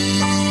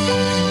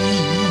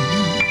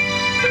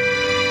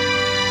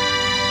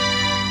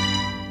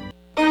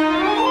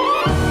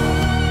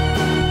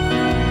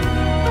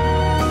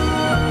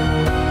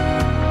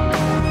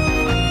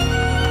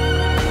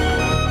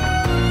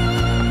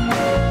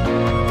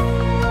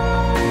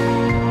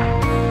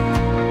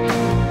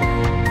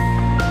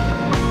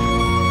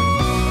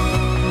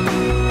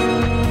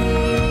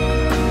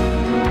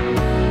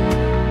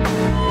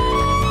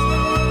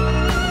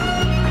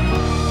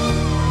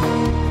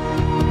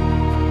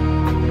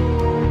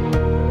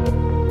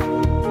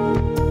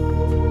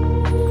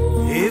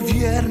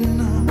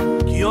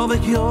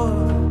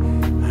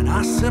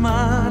 una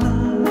settimana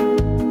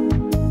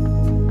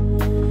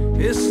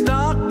e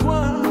sta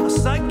qua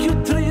assai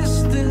più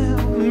triste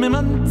mi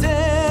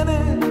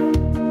mantiene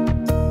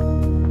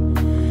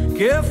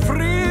che è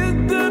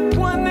freddo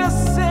quando è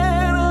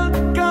sera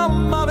che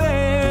mi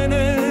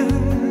viene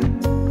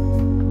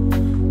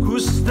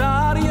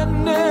quest'aria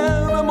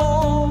neve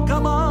mo che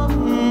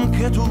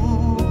manca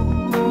tu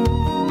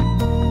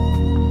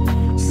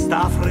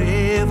sta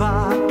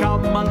freva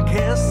che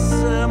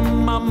manchesse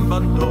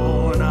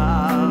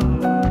m'abbandona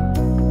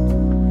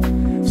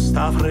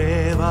sta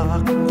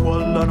freva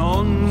quella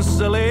non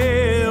se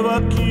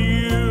leva più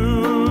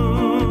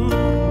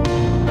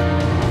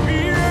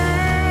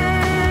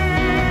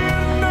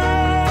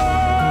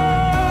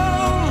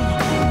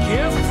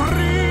che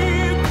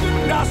freddo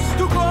da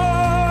sto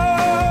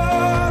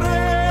cuore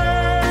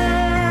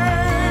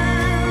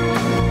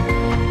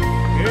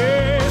e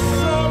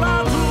sola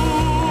tu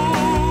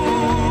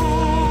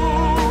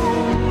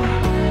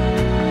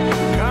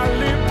che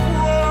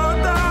può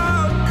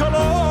dar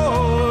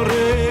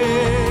calore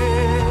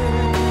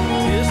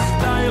ti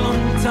stai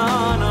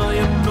lontana e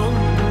non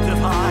ti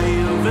fai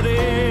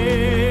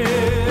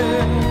vedere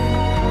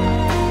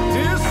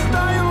ti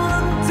stai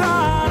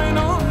lontana e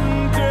non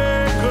ti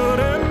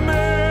cura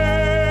me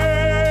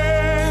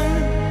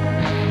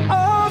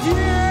oh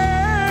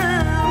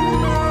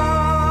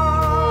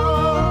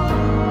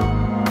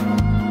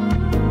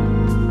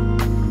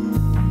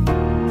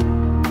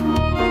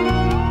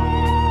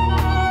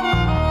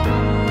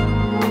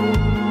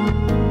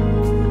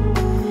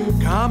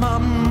che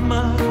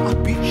mamma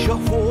appiccia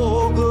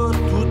fuoco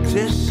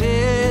tutte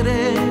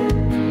sere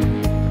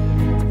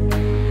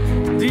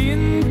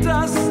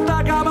dinta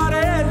sta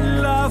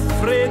camarella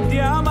fredda e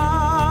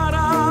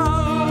amara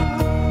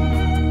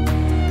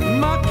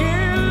ma che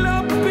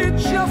la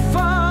piccia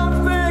fa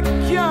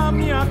vecchia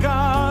mia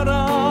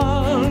cara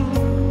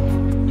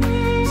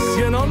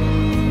se non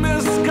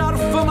mi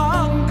scarfa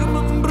manca mi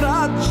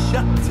abbraccia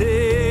a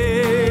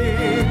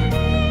te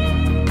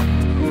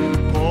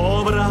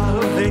povera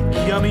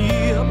vecchia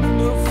mia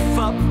mi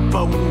fa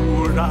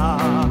paura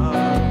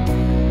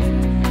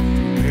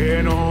e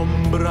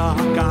un'ombra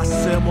che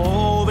si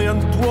muove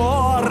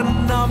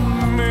intorno a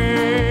me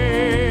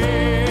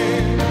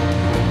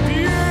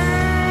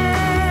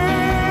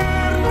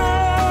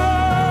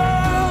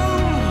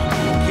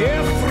che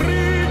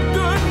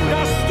freddo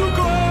da sto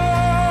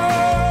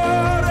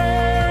cuore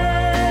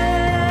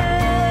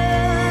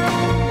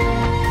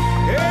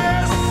e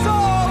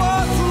solo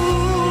tu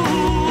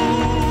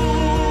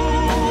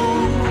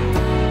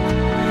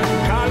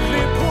che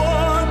le può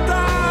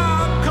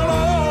dar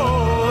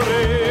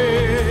calore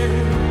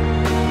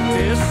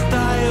ti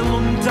stai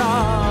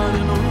lontano e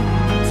non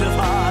ti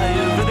fai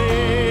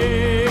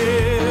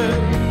vedere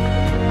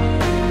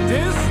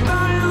ti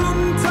stai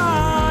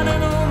lontano e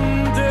non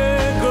ti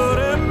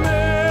cura me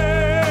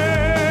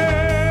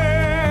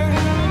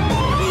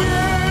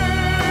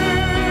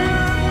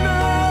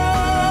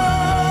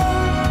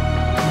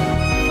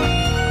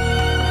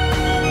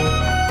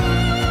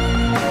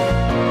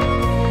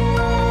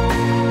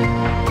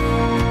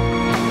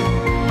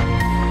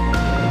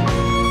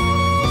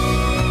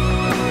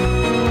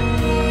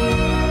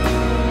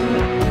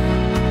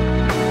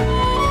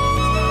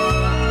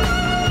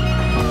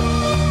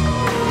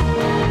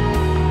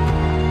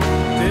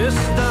ti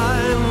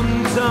stai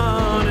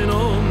lontano e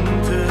non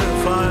ti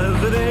fai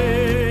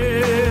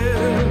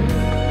vedere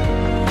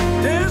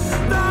ti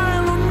stai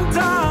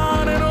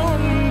lontano e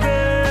non ti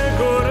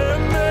cura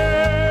me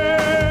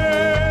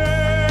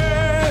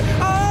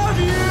oh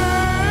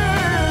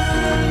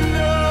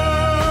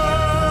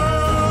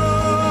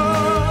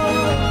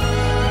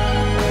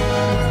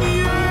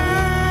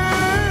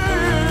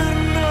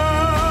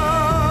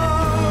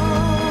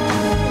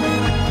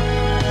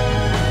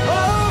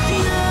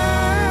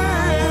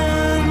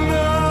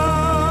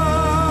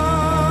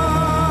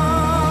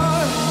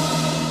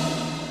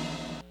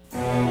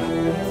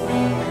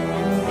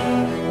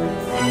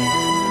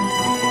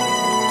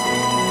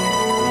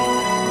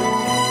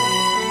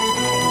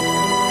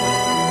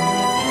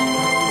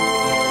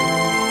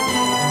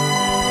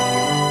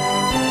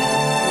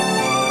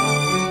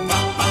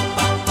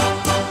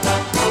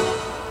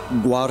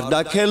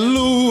Guarda che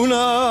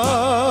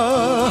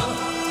luna,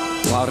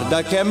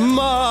 guarda che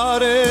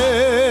mare,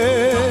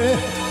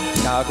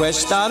 che da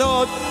questa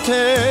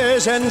notte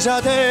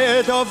senza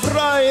te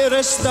dovrai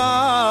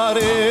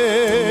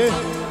restare.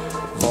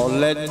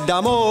 Folle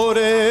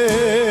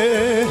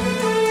d'amore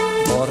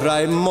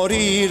vorrai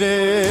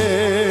morire,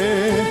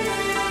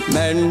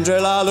 mentre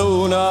la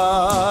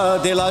luna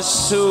di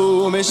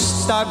lassù mi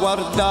sta a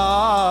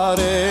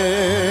guardare.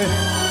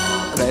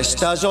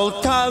 Resta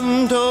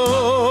soltanto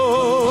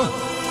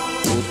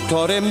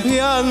tutto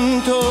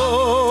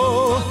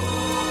rimpianto,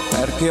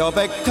 perché ho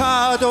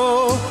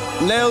peccato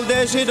nel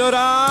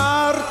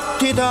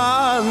desiderarti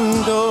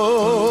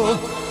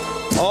tanto.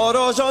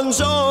 Ora son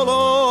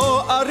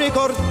solo a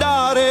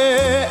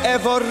ricordare e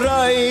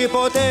vorrei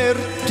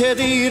poterti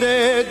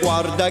dire: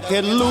 guarda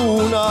che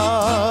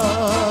luna,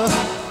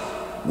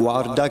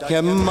 guarda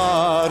che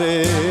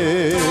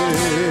mare.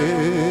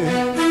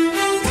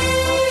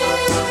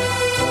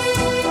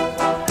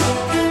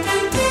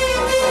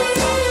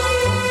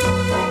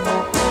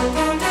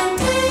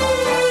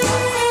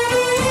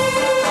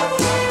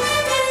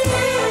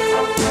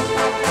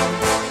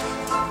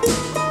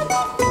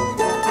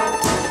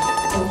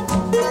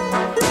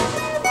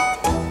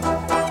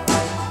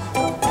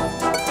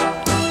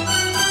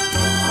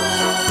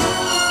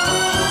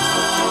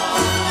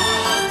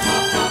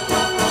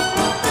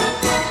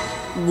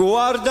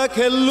 Guarda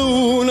che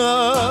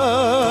luna,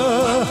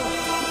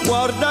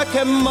 guarda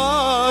che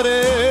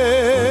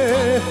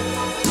mare,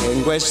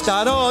 in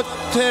questa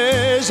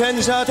notte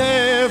senza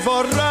te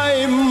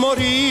vorrei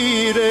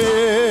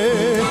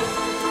morire,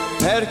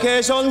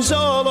 perché son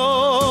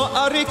solo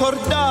a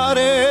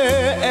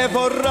ricordare e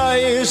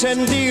vorrei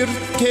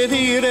sentirti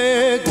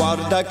dire: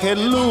 guarda che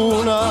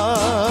luna,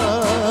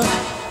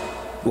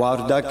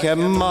 guarda che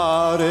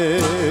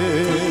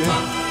mare.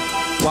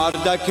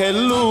 Guarda che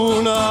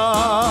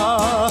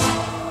luna,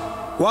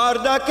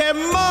 guarda che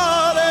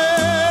mare,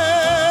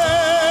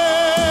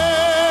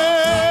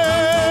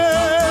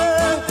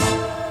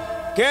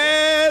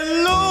 che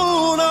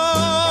luna.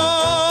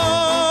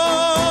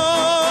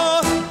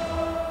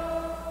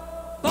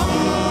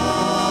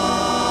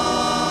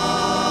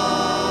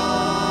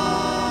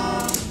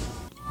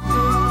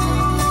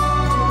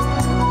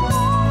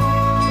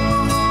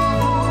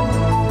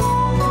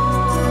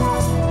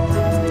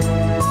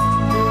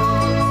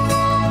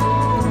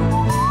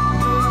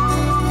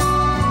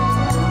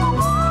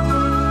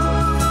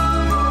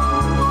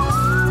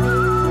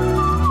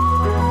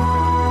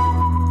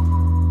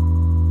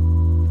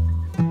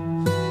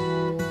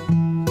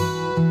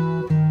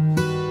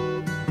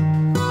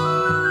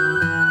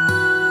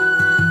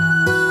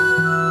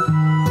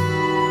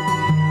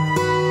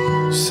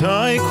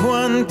 Sai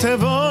quante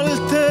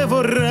volte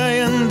vorrei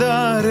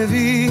andare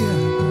via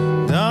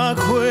da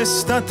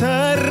questa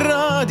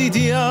terra di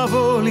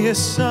diavoli e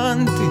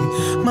santi,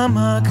 ma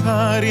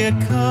magari è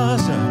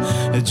casa,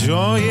 è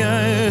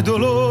gioia e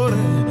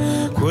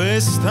dolore,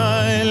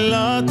 questa è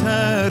la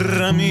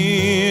terra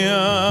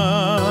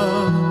mia.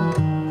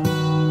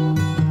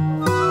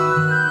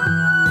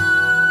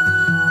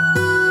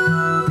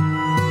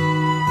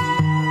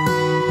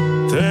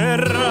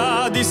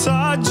 Terra di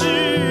saggi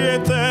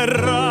e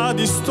terra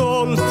di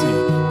stolti,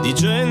 di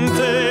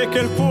gente che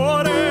il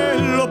cuore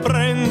lo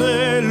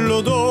prende e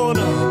lo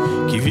dona.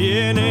 Chi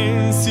viene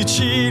in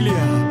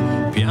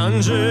Sicilia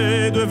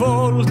piange 2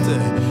 volte,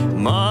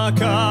 ma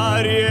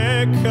cari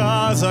è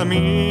casa mia.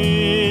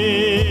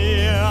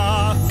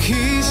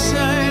 Chi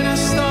sei una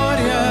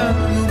storia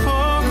un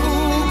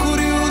poco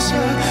curiosa,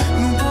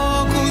 un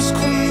poco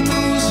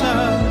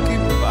scontrusa, che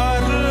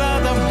parla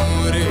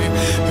d'amore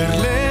per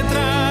le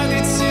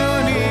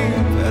tradizioni,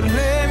 per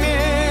le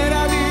mie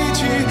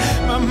radici,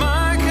 ma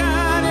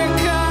magari a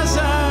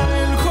casa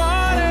il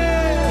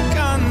cuore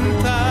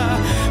canta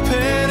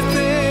per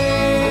te.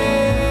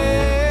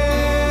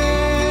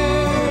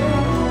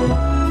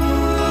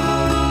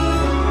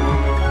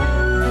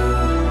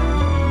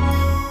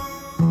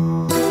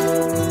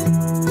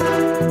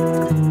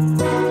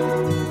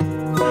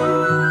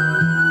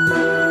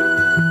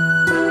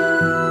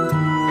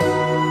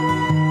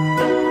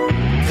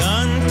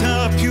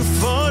 Canta più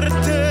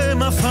forte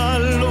ma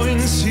fallo in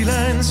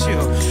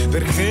silenzio,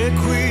 perché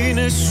qui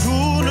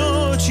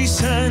nessuno ci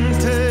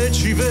sente,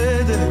 ci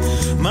vede,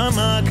 ma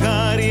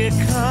magari è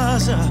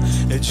casa,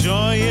 è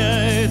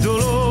gioia e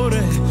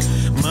dolore,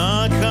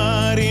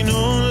 magari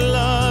non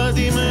la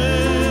dimentico,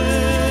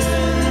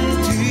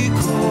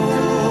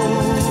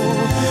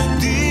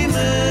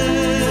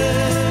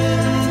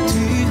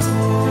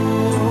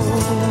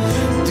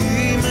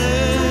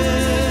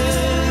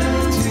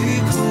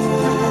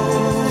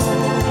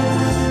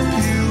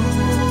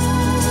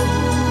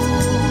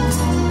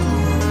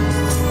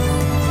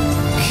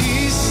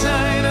 Chi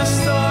sei una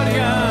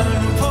storia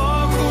un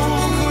poco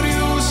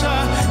curiosa,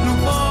 un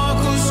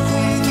poco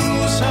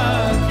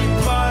scontrusa, chi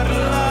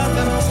parla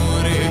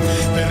d'amore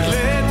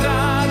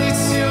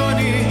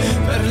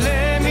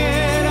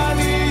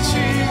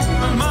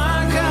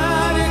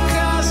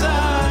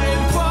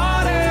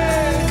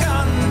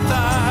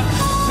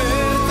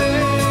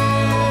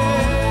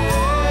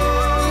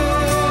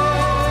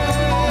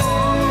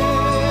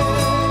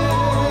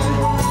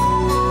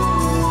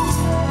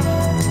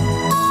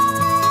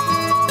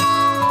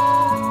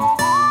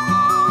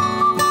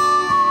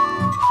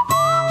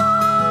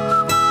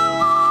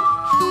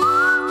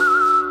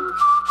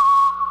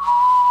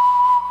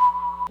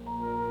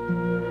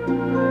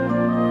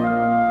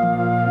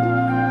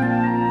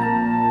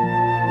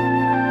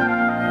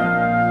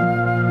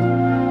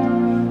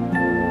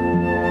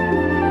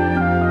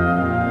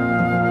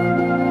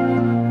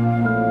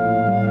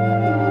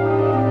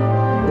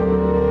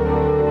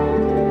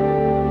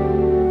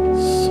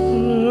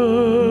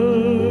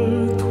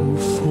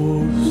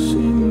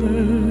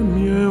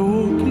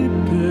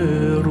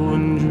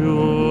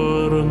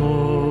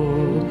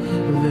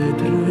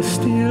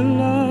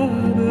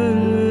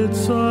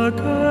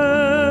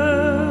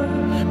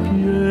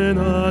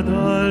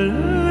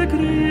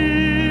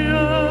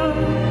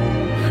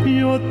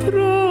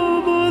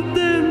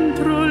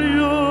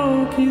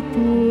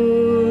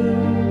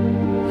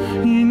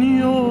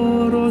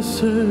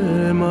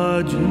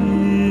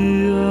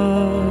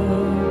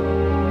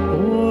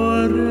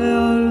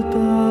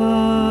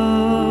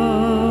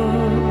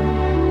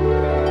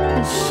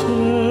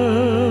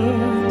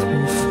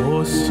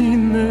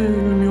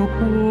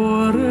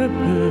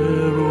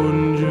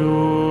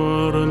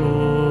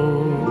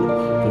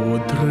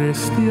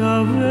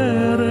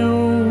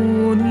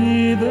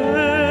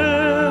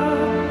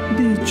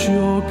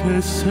che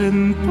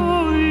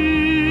sento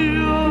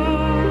io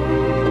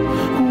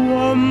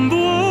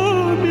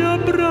quando mi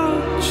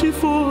abbracci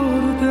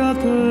forte a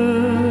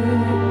te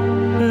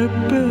e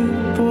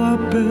petto a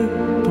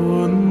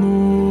petto a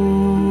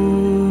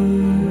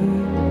noi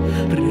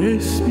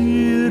respiriamo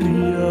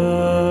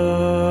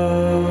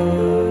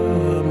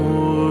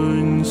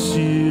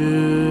insieme.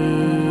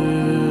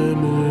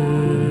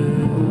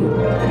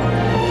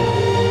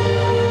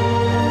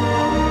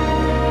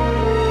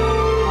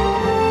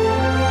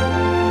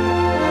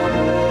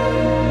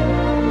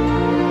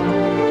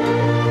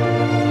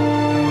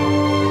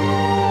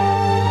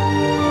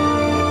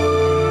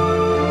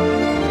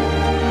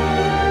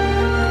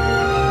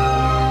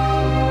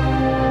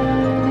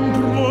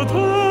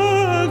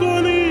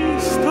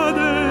 Protagonista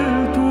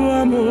del tuo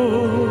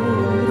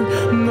amor,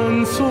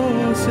 non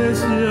so se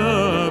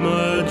sia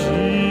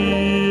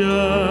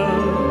magia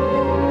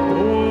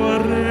o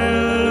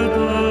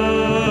realtà.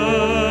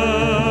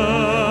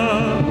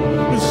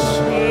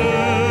 Se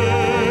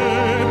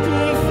tu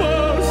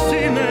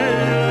fossi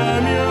nella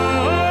mia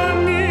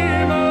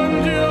anima un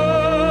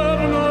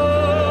giorno,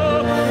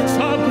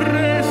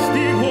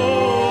 sapresti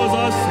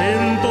cosa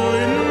sento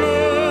in me,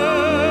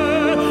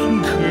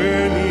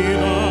 che mi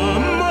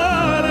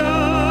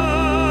amerai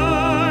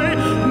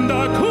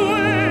da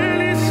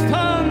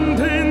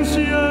quell'istante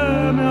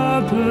insieme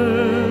a te,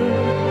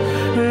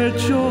 e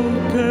ciò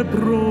che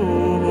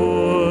provo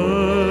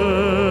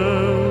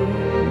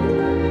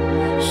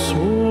è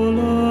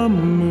solamente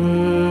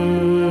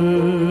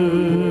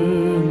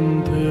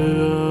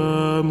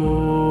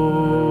amore.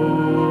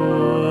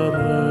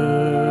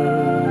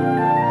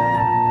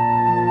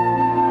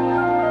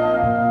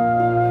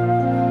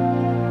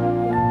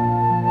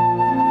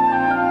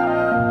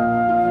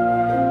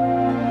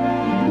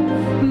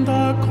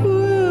 Da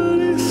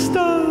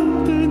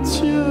quell'istante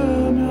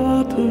insieme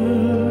a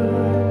te,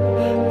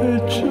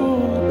 e ciò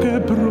che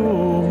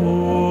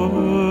provo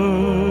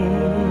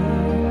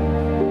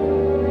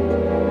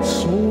è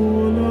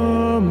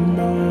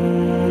solamente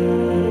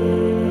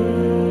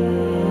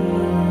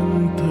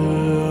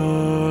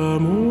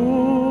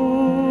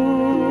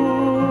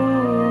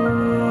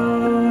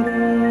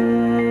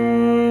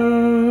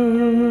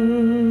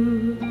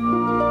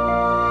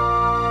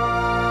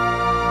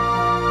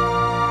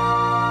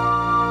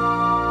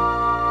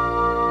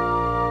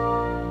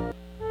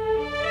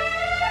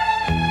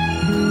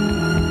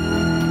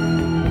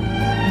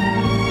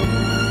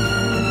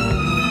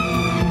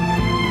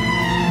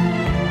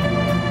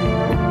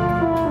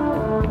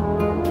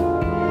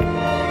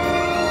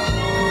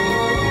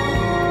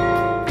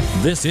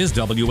This is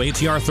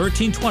WATR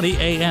 1320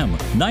 AM,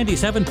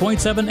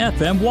 97.7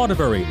 FM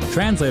Waterbury,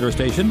 translator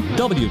station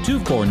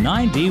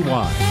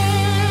W249DY.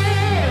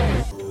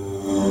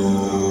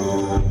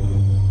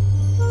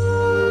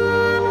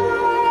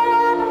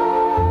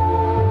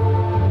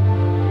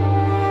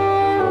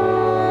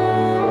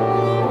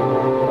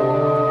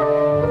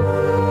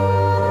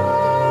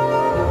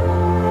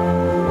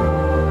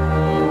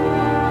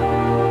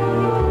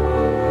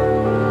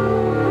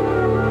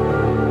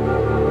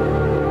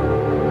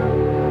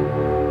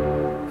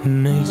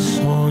 nei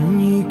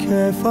sogni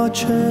che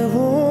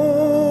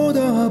facevo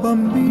da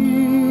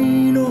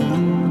bambino,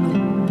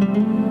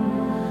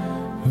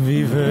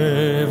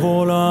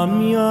 vivevo la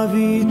mia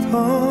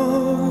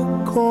vita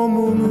come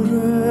un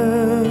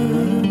re,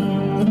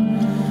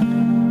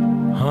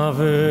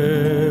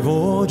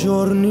 avevo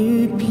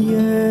giorni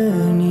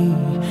pieni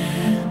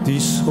di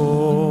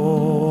sole,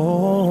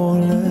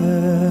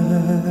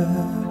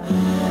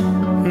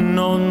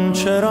 non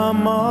c'era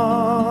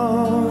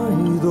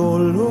mai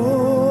dolore.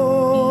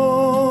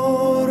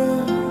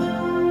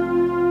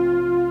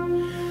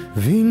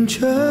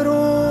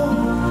 Vincerò,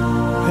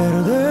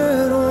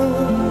 perderò,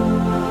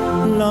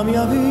 la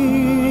mia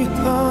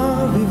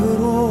vita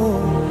vivrò,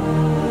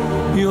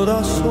 io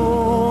da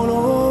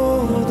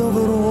solo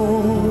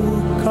dovrò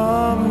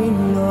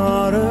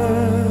camminare.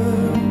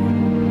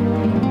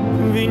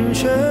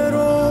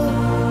 Vincerò,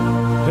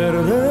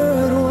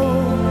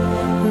 perderò,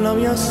 la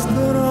mia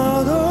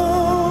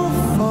strada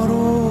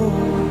farò,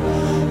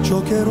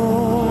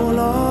 giocherò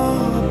la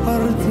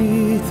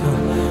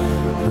partita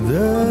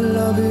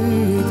della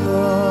vita.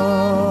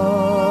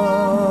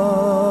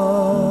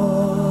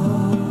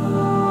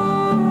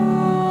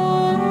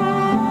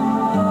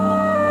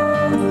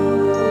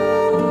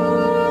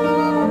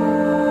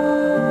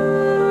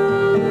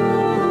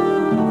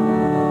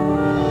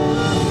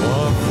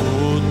 Ho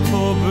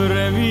avuto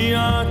brevi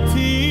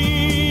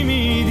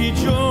attimi di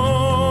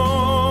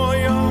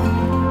gioia,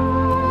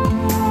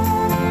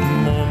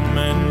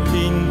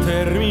 momenti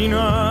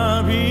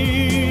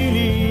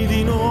interminabili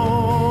di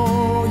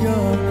noia.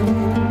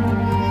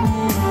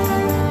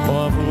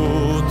 Ho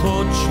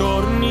avuto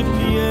giorni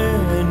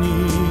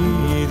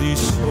pieni di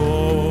sole.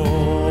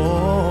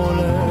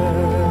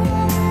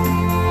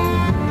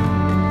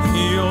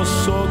 Io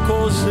so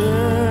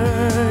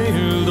cos'è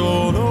il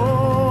dolore.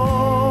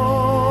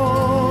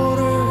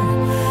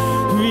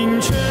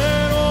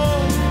 Vincerò,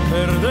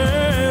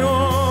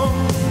 perderò,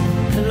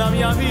 la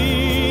mia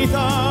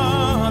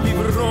vita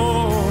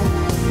vivrò,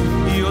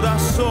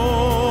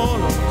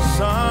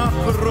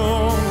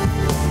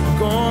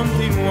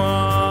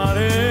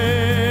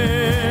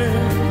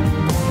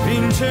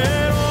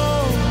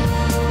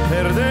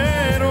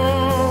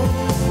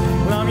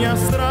 mia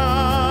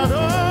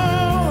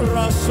strada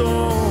ora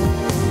so,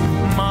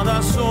 ma da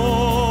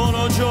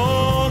solo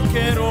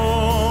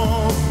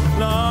giocherò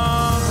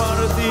la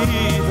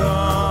partita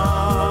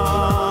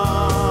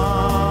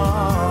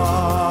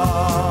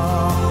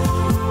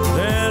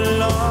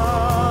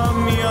della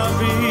mia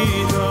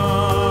vita.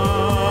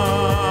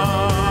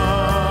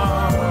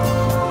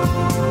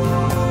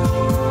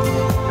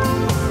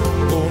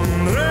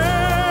 Un re,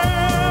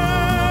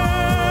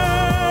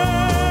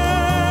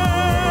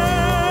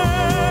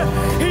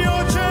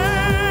 io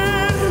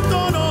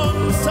certo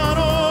non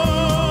sarò,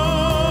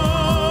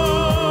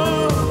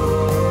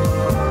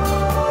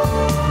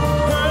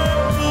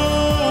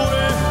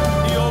 eppure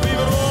io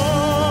vivrò.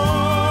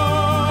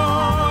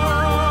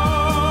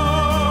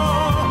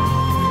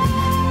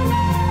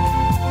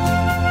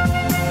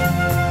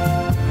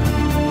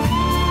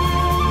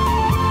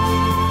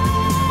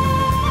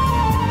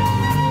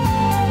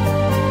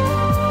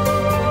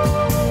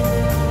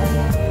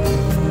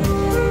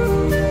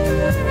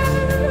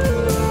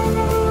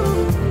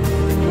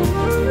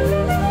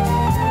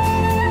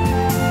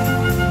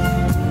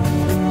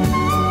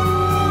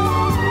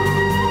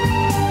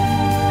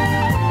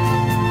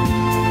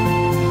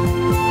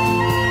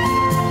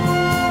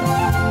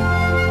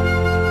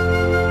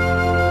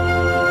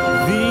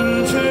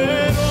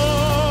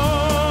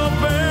 Vincerò,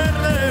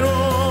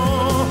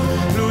 perderò,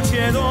 luci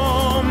ed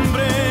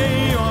ombre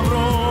io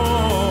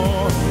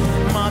avrò,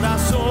 ma da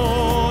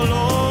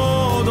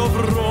solo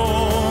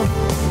dovrò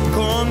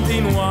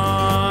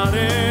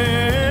continuare.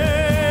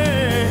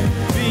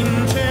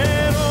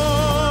 Vincerò,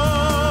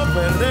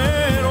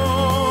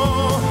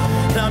 perderò,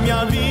 la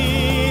mia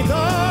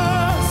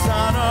vita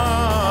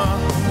sarà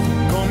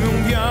come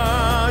un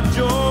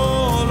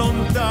viaggio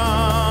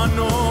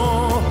lontano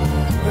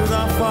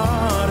da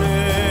fare.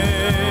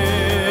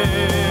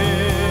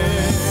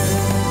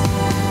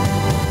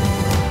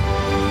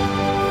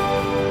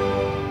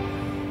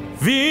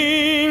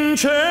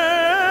 Vincerò,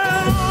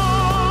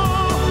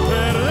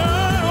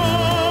 perderò,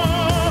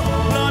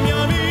 la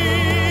mia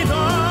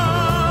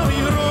vita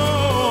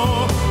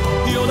vivrò,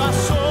 io da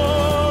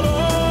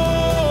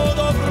solo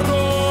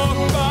dovrò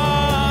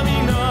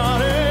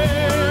camminare.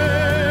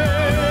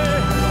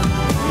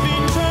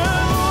 Vincerò,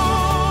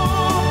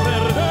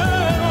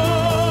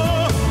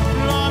 perderò,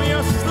 la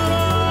mia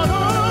strada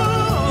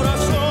ora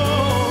so,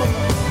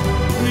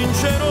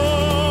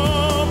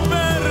 vincerò,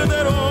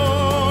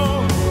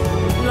 perderò,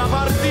 la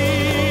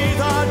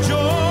partita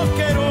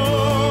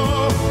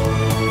giocherò,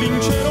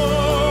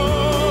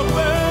 vincerò,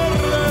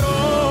 perderò,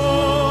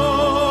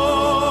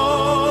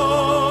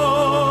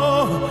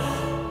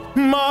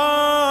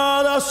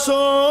 ma da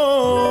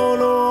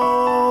solo.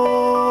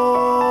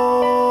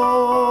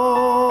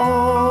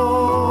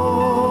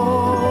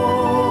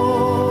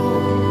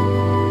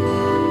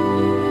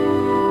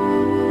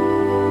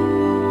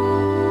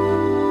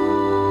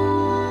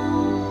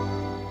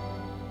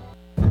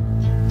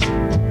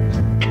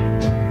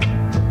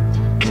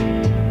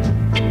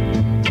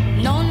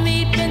 Non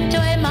mi pento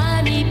e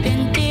mai mi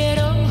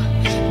pentirò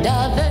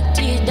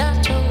d'averti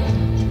dato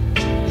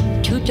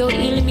tutto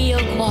il mio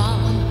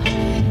cuore.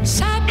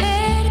 Sai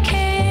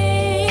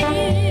perché?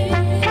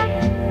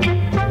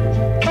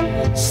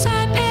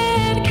 Sai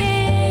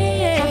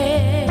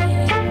perché?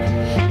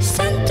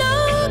 Sento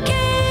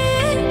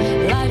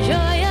che la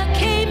gioia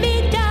che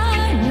mi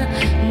danno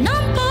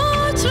non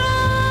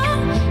potrà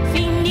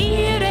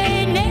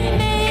finire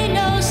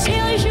nemmeno se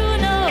un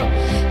giorno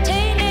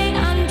te ne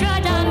andrà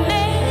da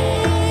me.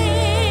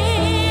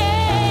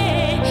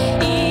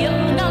 Io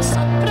non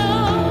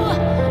saprò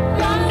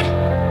mai,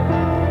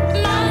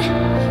 mai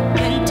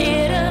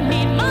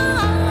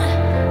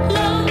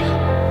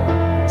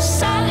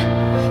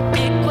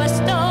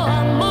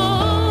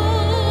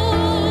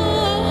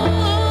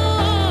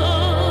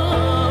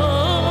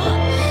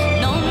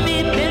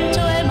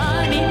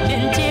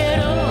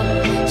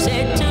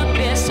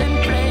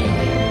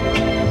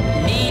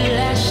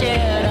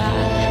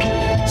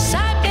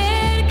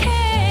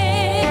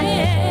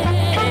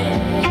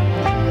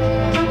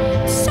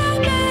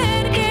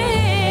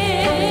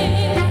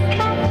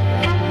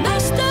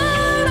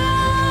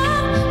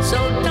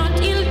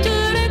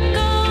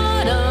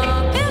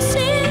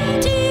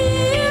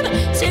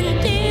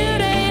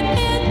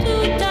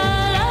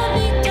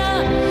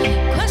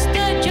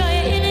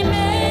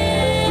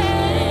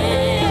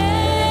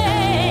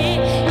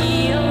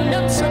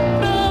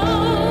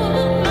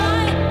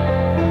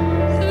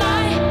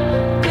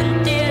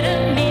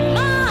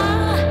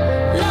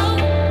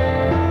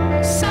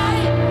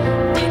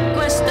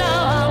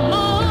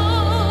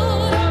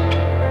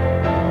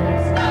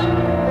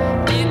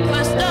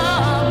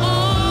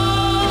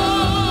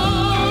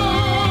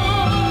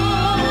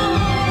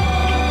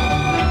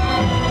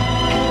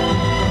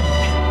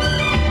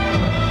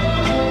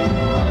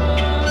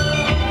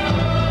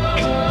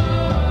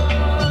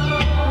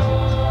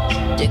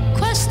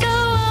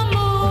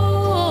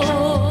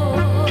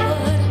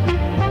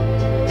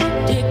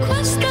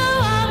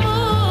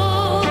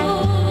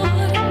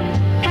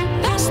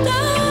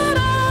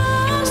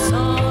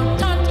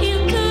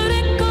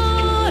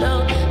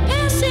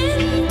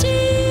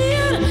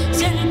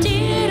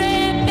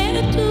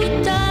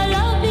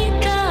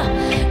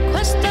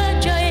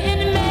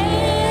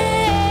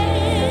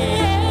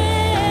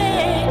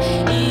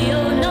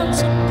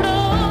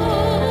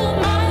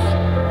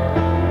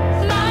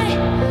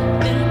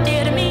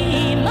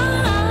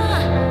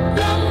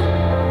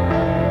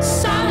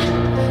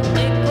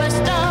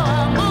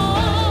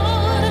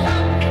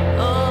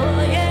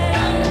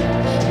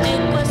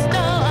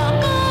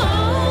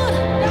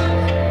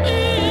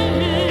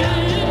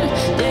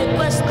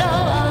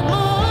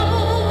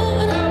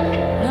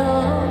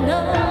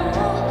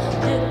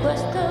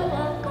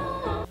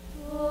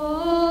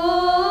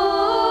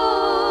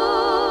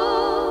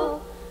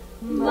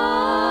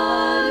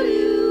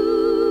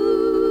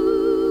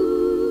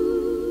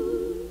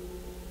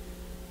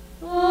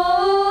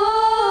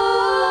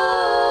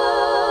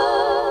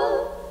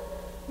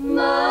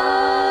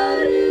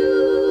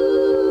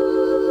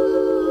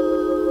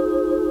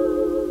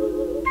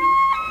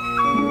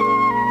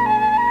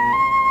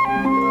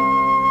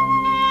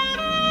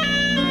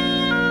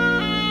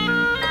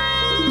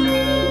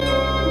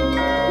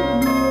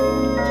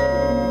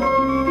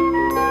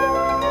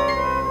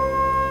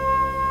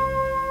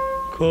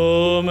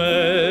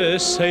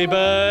sei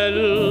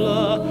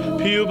bella,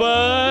 più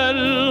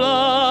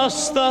bella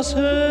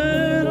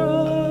stasera,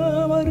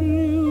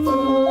 Maria.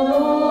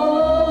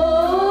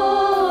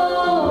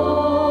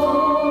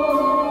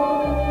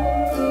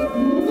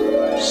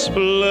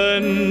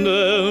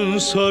 Splende un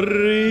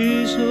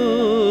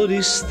sorriso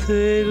di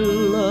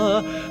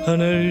stella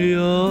negli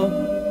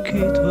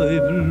occhi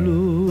tuoi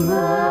blu.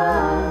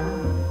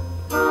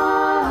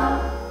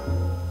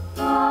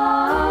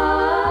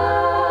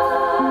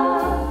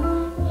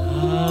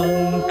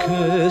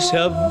 Anche se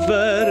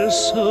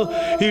avverso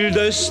il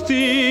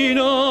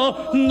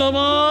destino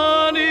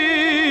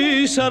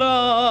domani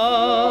sarà.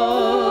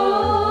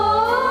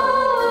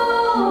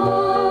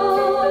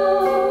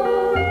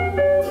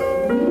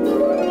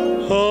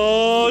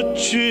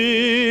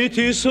 Oggi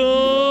ti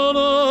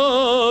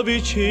sono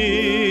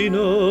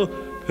vicino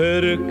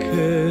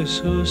perché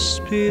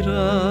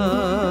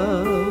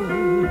sospira,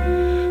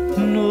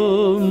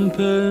 non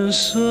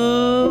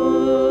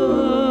pensare.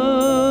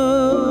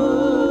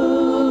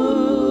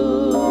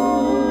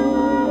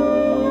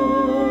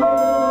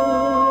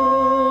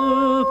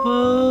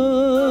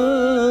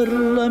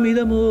 Parlami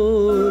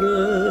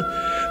d'amore,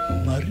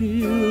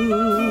 Maria.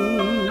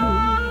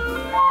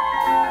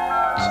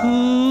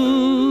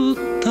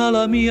 Tutta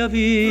la mia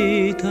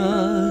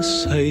vita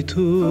sei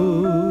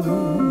tu.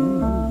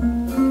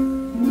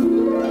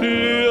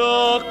 Gli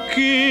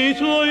occhi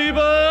tuoi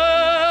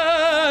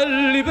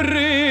belli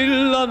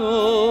brillano,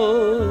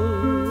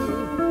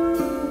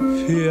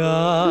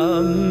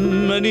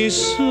 fiamme di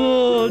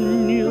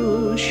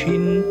sogno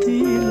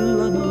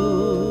scintillano.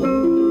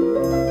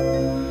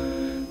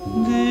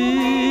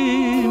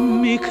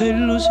 Dimmi che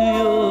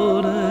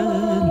illusione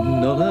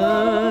non è,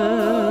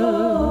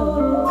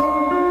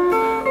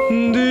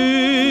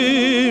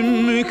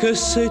 dimmi che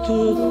sei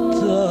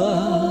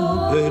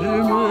tutta per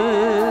me.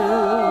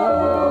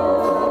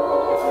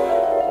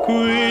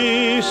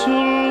 Qui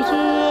sul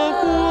tuo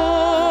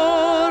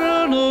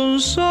cuore non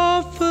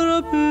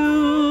soffro più.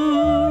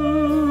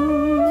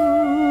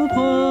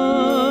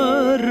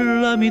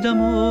 Parlami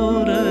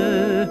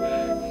d'amore,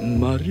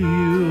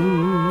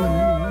 Maria.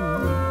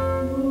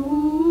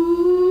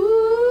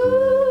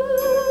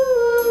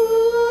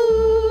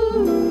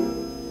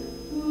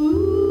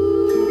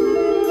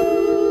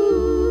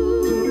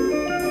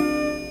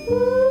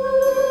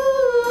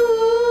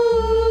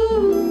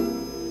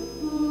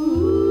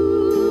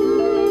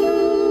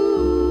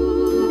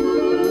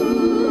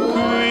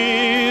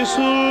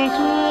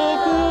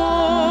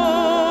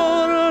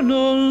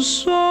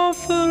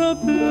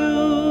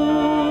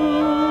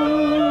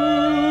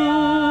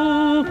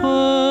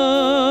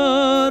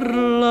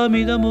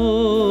 Parlami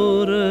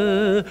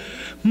d'amore,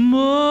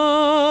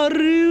 Mario.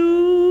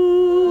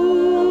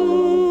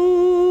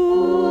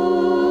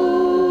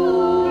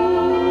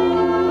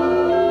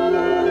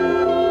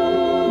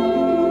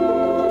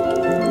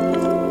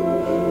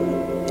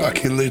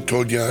 Achille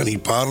Togliani,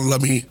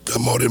 Parlami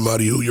d'amore,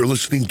 Mario. You're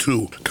listening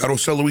to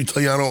Carosello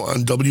Italiano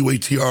on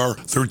WATR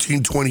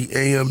 1320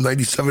 AM,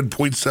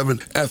 97.7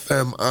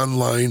 FM,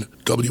 online,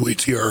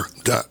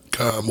 WATR.com.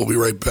 We'll be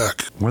right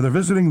back. Whether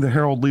visiting the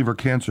Harold Lever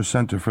Cancer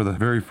Center for the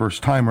very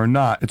first time or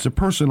not, it's a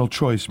personal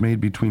choice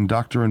made between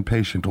doctor and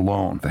patient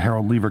alone. The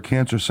Harold Lever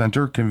Cancer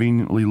Center,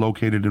 conveniently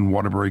located in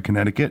Waterbury,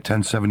 Connecticut,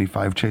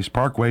 1075 Chase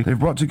Parkway, they've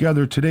brought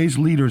together today's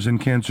leaders in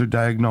cancer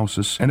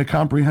diagnosis and a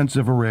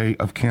comprehensive array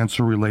of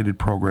cancer-related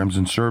programs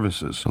and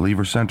services. The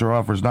Lever Center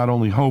offers not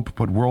only hope,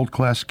 but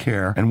world-class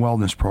care and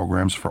wellness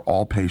programs for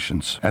all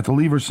patients. At the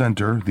Lever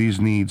Center,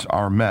 these needs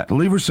are met. The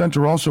Lever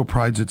Center also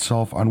prides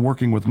itself on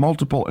working with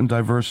multiple and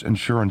diverse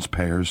insurance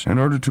payers in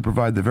order to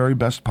provide the very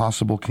best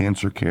possible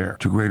cancer care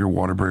to Greater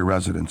Waterbury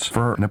residents.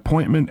 For an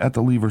appointment at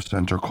the Lever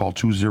Center, call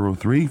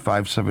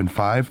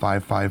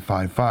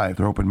 203-575-5555.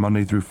 They're open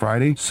Monday through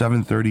Friday,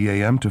 7:30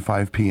 a.m. to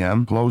 5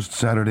 p.m., closed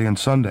Saturday and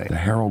Sunday. The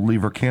Harold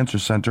Lever Cancer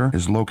Center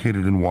is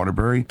located in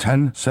Waterbury,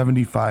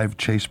 1075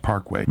 Chase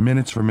Parkway,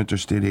 minutes from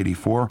Interstate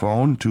 84.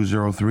 Phone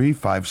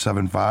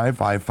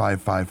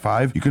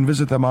 203-575-5555. You can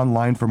visit them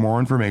online for more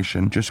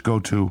information. Just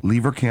go to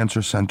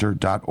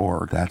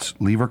levercancercenter.org. That's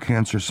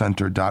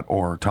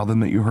levercancercenter.org. Tell them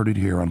that you heard it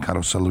here on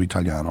Carosello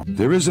Italiano.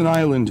 There is an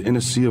island in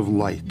a sea of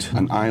light,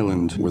 an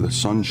island where the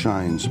sun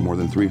shines more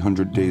than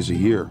 300 days a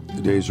year.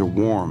 The days are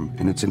warm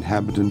and its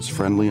inhabitants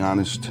friendly,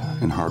 honest,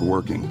 and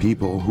hardworking.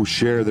 People who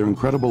share their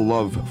incredible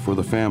love for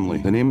the family.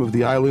 The name of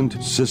the island,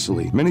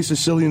 Sicily. Many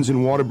Sicilians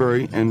in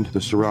Waterbury and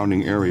the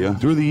surrounding area,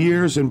 through the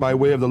years and by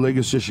way of the Lega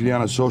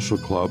Siciliana Social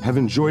Club, have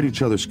enjoyed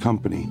each other's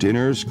company.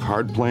 Dinners,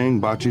 card playing,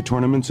 bocce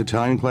tournaments,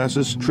 Italian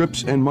classes,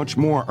 trips, and much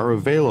more are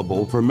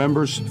available for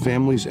members,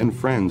 families, and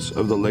friends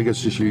of the Lega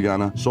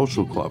Siciliana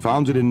Social Club.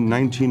 Founded in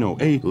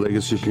 1908, the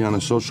Lega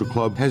Siciliana Social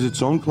Club has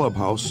its own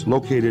clubhouse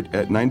located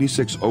at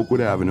 96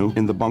 Oakwood Avenue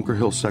in the Bunker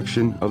Hill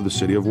section of the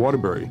city of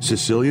Waterbury.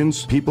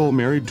 Sicilians, people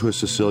married to a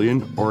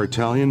Sicilian, or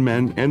Italian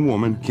men and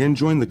women can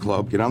join the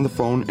club. Get on the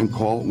phone and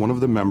call one of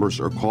the members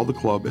or call the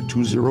club at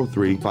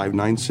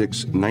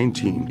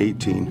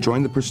 203-596-1918.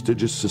 Join the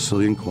prestigious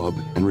Sicilian Club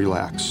and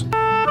relax.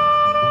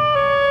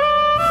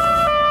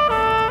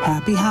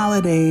 Happy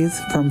holidays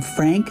from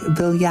Frank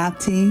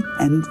Vigliatti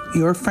and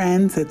your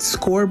friends at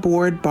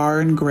Scoreboard Bar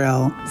and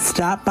Grill.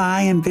 Stop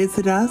by and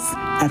visit us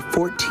at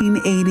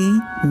 1480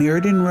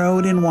 Meriden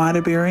Road in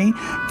Waterbury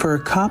for a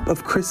cup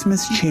of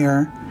Christmas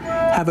cheer.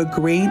 Have a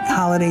great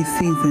holiday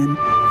season.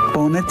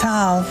 Bon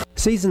Natal.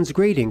 Season's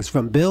greetings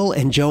from Bill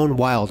and Joan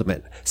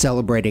Wildman,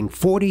 celebrating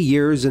 40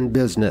 years in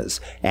business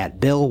at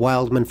Bill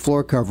Wildman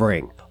Floor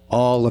Covering.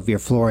 All of your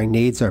flooring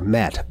needs are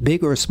met,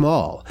 big or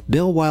small.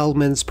 Bill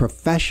Wildman's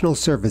professional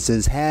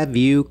services have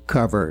you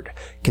covered.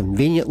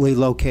 Conveniently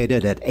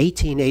located at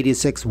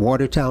 1886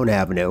 Watertown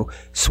Avenue,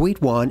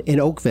 Suite 1 in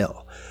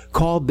Oakville.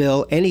 Call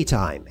Bill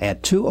anytime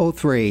at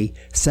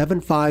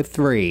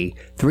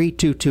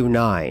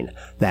 203-753-3229.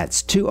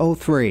 That's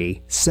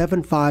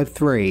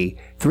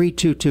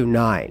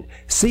 203-753-3229.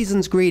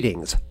 Season's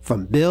greetings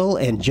from Bill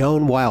and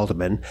Joan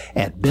Wildman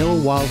at Bill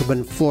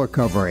Wildman Floor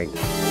Covering.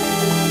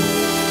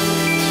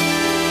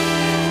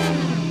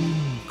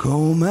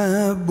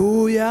 Com'è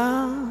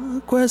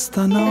buia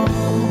questa notte,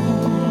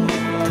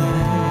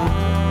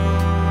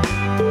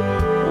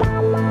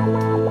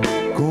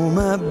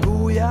 com'è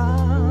buia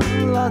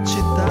la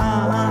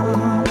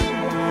città,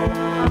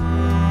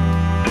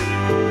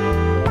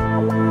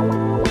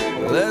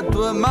 le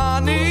tue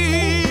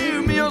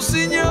mani, mio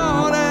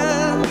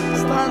Signore,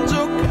 stanno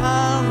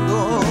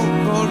giocando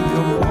col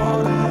mio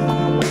cuore,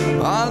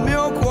 al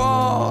mio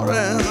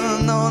cuore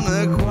non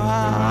è qua.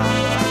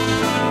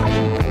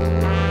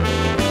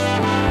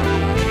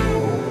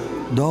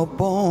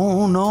 Dopo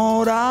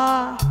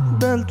un'ora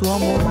del tuo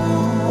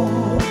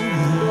amore,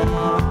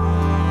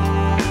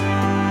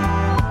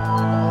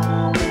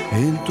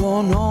 il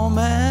tuo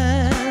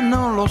nome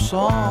non lo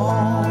so,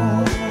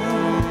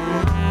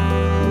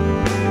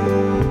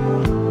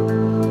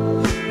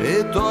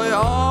 i tuoi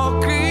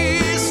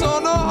occhi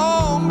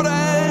sono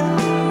ombre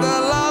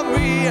della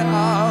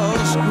mia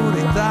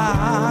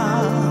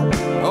oscurità,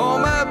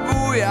 com'è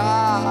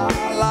buia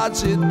la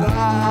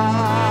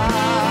città.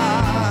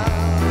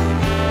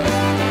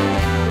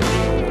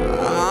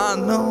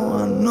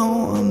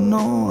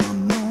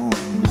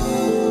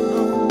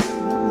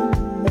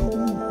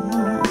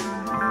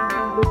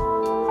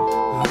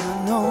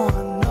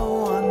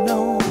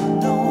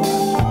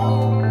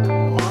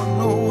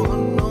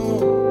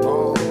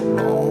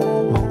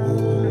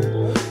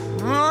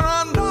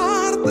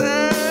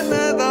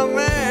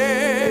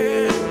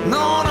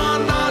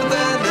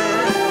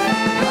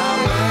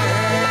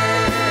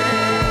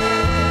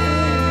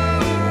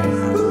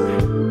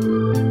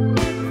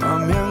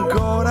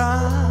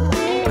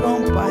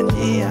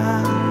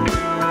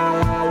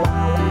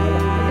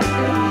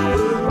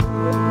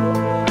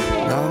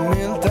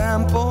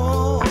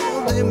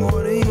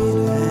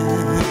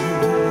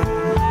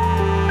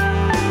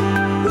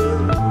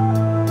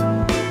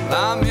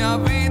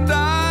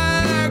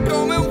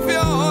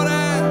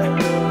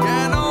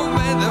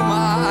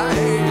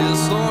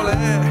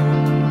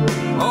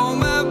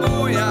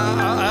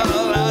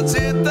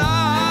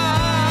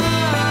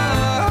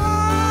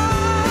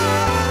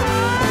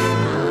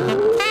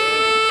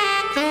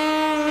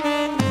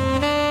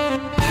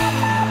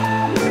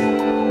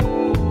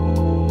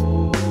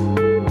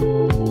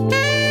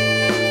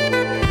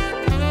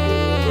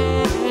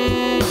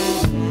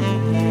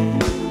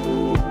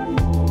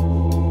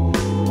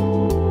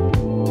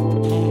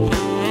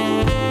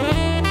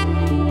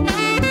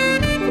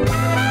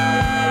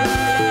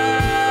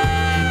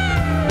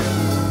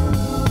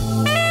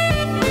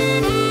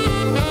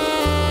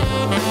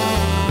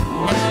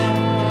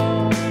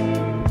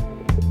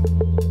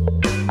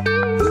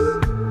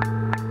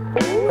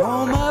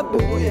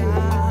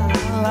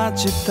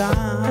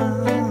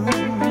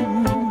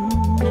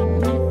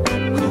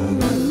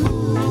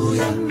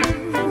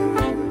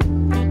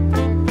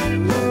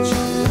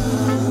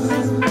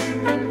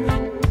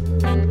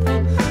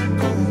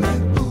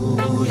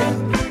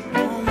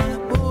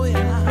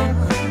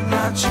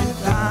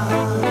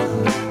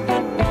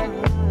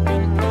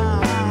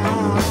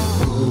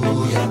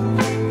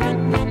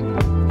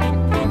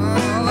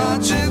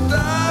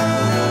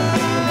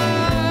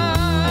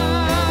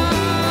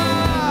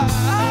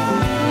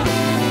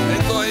 I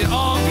tuoi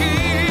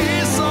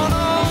occhi sono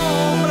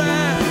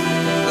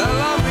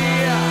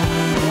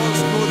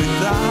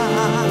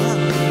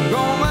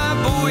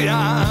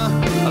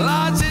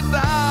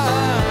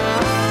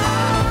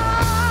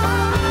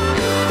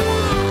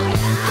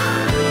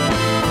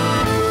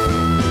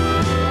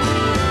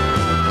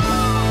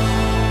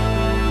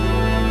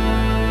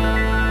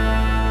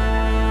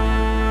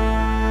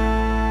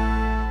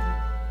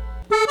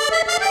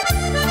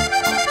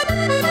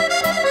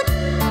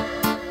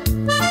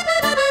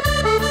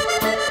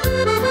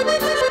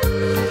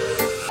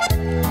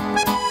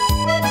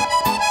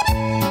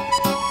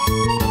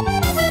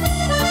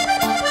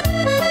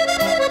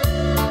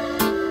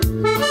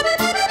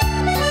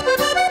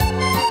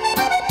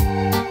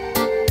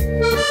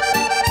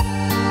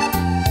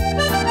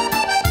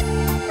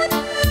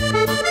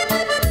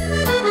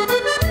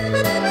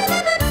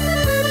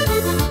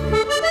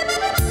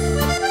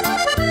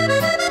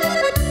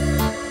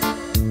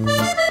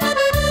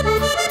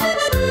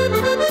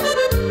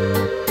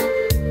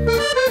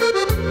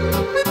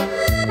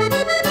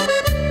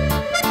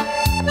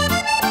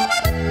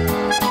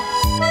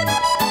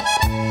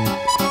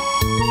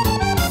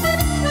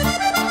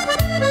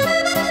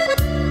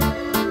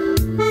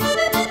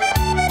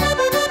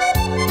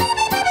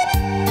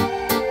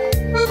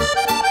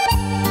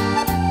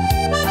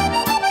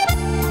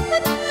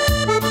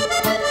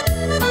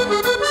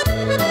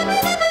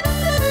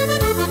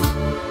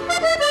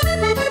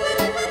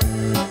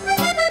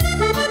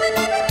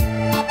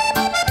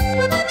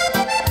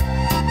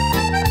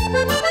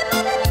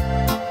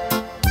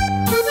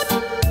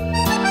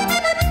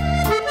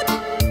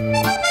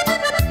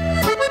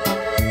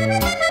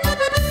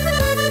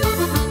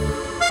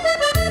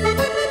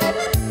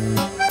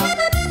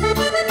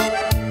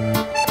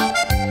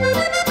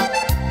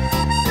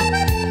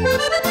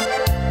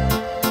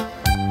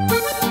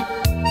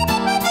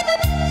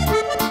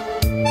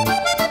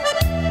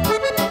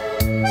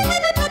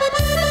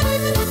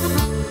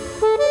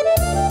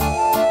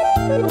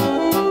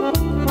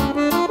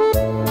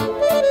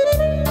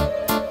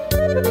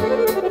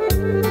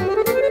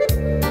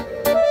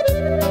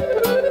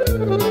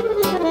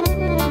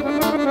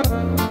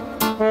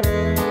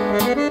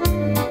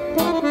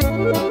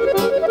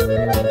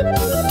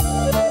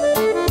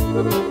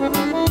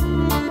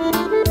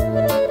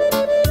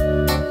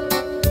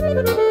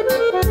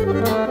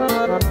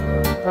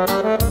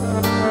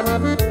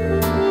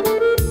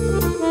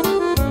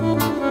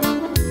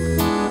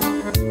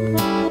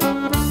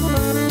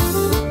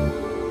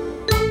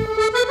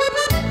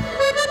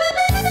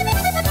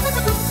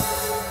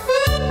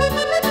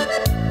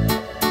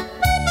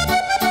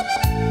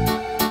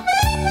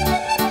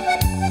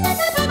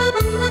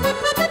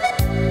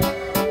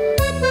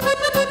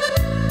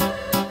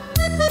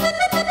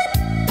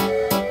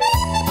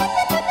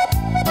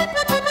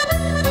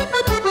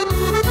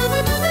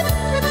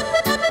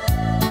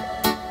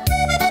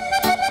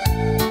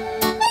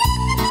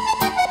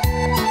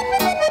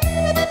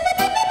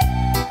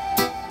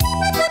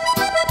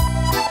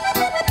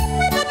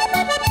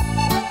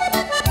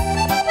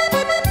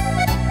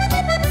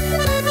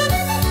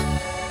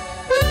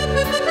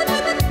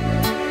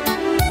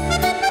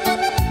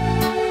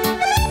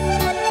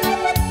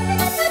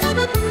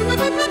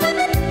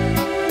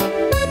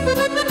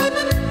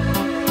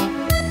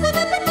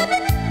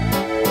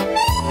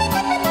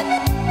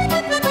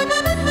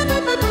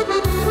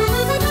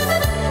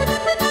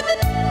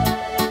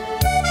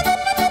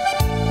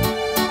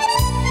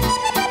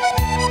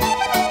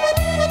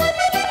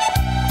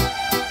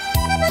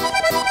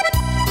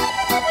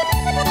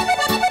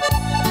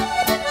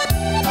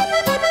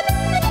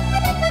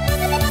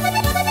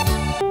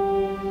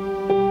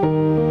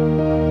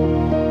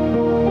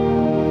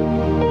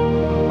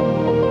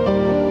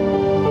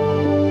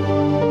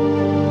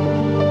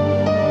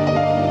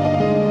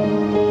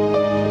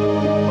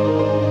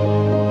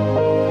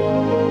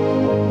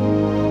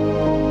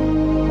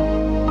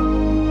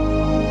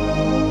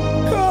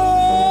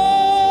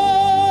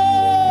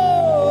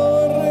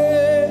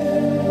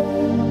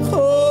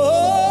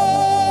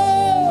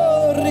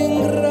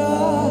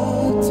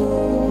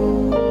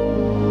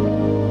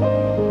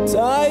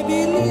sai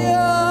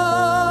Biglia,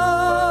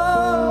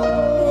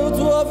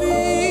 tua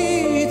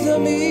vita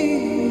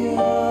mia,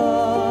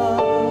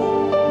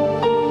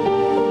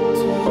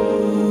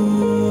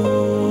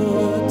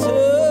 tutto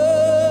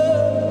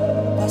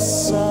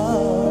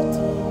passato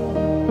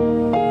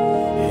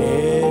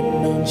e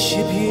non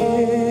ci pensi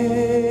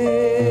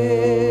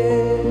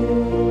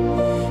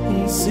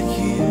più.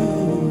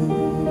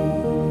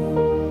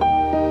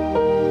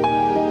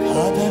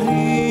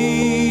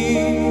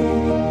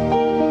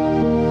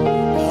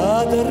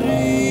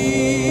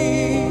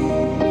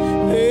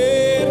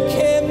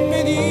 Perché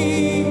mi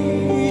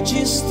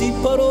dici sti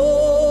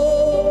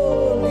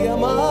parole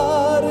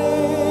amare,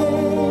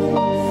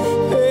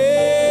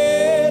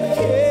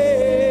 perché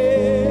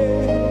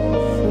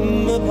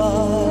mi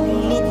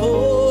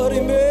parlo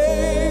per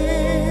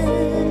me,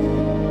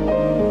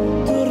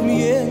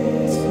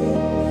 dormiente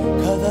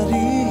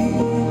cadari,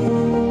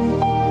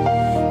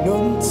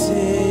 non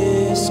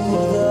ti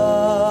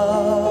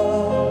scordare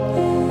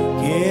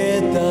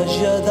che t'ha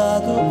già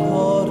dato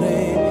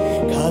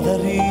cuore,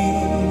 cadari,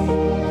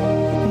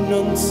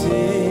 non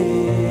ti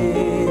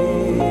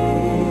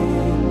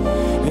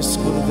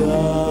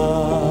scordare.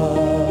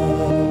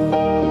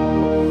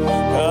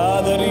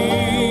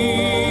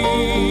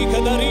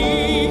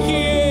 Cadari,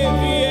 che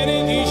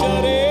viene di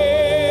giare,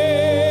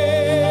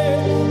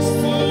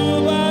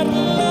 stu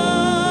parlar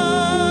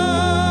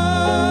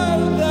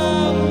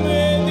da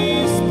me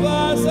di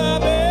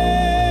spasare.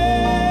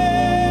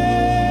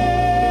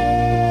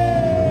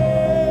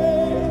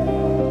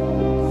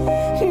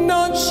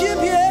 Non ci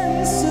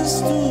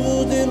pensi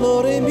tu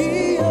dell'ore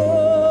mio,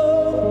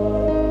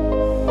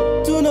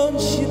 tu non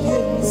ci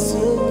pensi che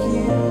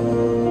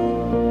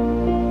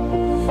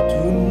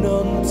tu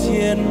non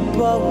tien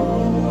paura.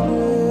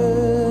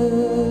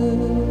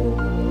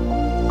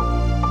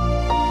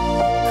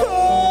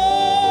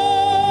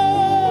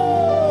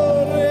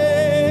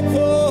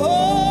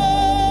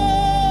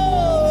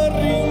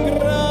 Corri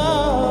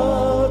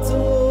ingrato,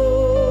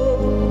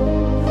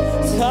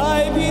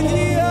 sai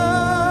Biglia,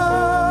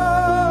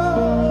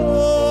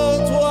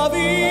 tua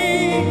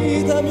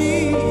vita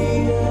mia,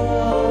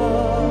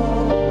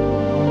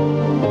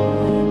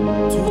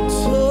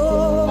 tutto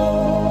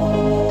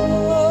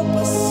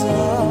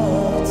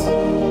passato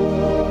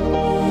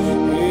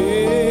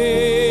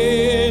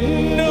e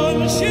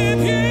non ci pensi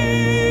più.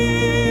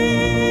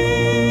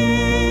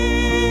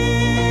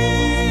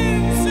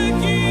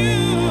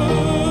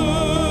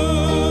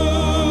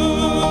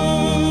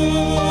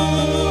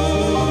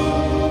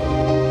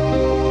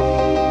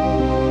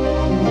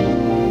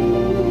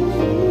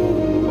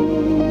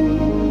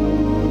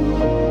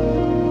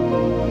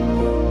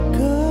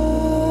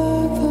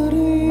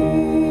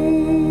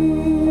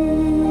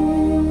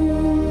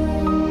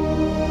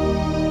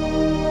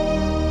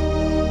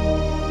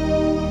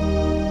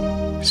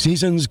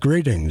 Season's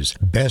greetings,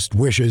 best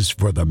wishes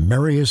for the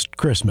merriest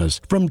Christmas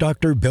from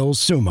Dr. Bill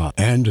Suma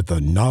and the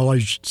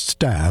knowledge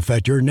staff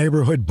at your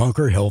neighborhood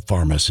Bunker Hill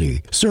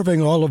Pharmacy,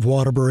 serving all of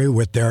Waterbury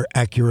with their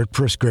accurate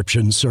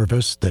prescription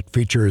service that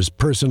features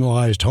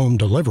personalized home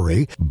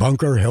delivery.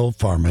 Bunker Hill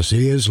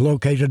Pharmacy is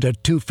located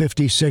at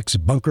 256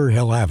 Bunker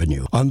Hill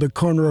Avenue on the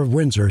corner of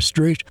Windsor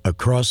Street,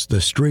 across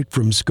the street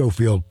from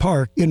Schofield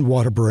Park in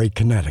Waterbury,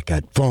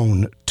 Connecticut.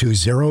 Phone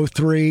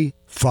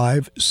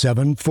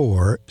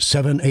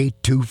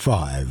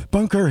 203-574-7825.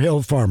 Bunker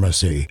Hill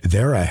Pharmacy.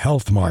 They're a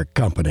Healthmark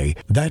company.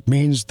 That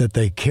means that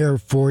they care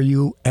for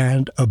you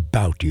and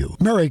about you.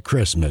 Merry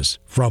Christmas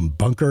from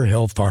Bunker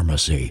Hill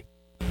Pharmacy.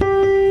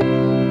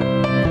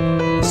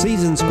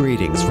 Season's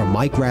greetings from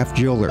Mike Raff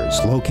Jewelers,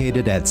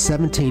 located at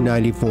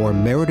 1794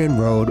 Meriden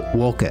Road,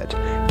 Wolcott.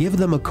 Give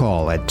them a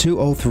call at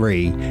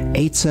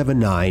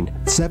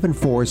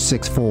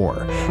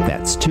 203-879-7464.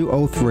 That's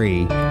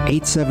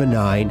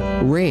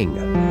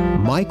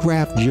 203-879-RING. Mike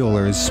Raff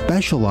Jewelers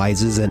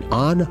specializes in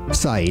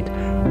on-site,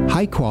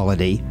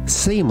 high-quality,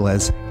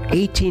 seamless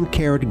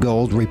 18-karat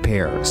gold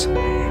repairs.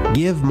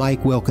 Give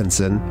Mike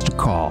Wilkinson a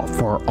call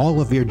for all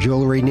of your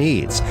jewelry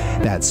needs.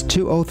 That's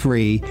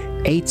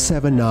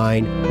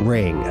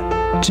 203-879-RING.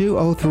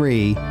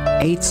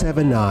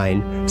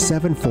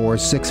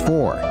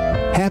 203-879-7464.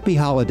 Happy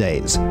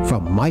holidays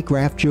from Mike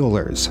Raff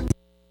Jewelers.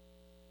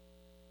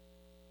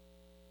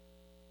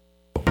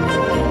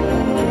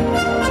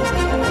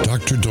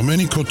 Dr.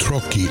 Domenico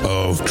Trocchi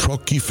of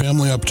Trocchi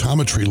Family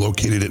Optometry,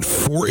 located at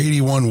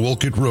 481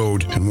 Wolcott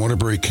Road in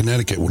Waterbury,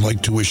 Connecticut, would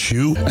like to wish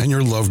you and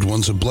your loved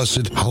ones a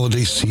blessed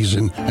holiday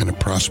season and a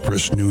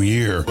prosperous new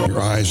year. Your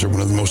eyes are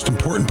one of the most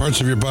important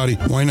parts of your body.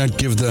 Why not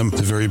give them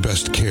the very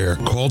best care?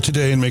 Call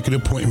today and make an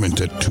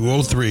appointment at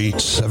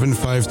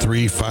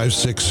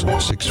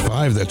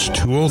 203-753-5665. That's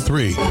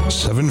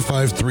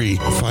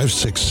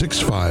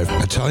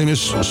 203-753-5665. Italian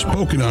is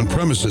spoken on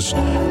premises.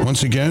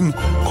 Once again,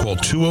 call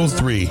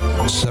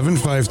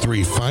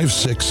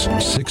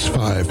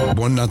 203-753-5665.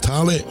 Buon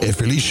Natale e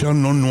Felice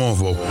Anno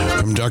Nuovo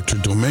from Dr.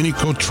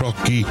 Domenico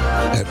Trocchi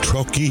at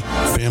Trocchi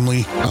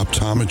Family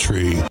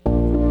Optometry.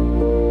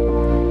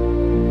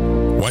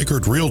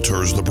 Weichert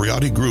Realtors, the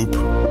Briati Group,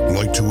 would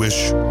like to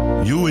wish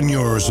you and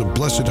yours a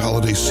blessed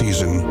holiday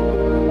season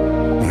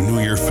and a new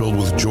year filled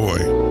with joy.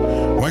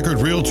 Weikert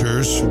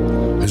Realtors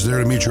is there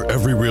to meet your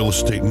every real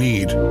estate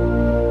need.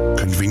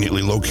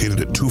 Conveniently located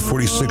at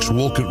 246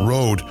 Wolcott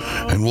Road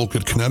in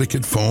Wolcott,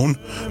 Connecticut. Phone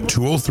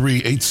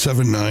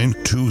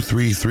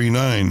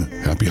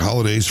 203-879-2339. Happy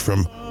holidays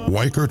from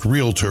Weikert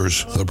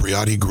Realtors, the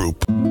Briati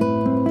Group.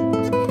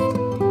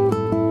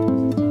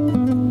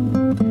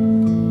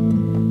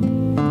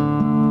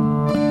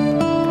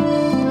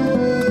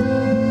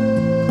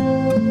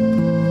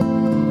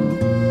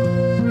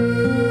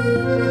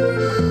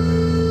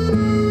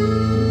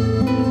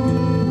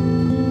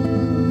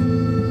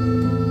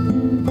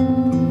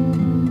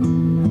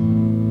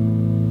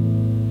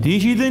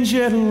 Dici in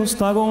cielo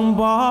sta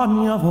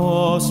compagna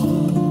vostra,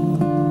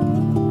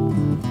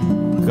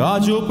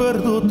 che ho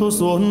perduto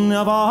sonno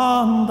e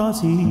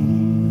fantasia,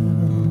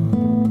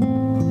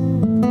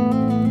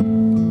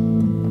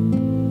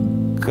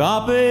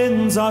 che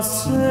pensa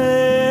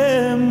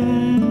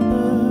sempre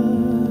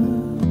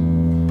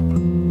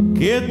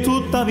che è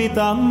tutta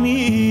vita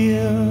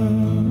mia,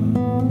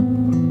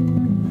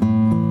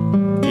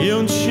 io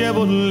non c'è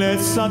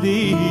volessa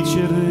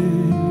dicere,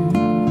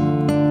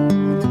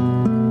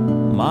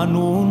 ma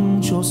non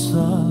ci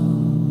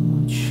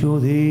saccio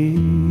dire.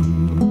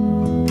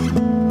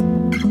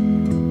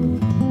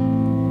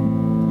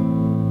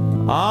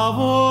 A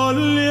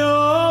voglio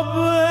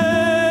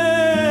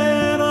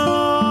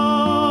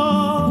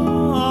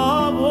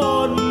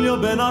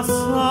bene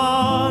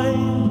assai,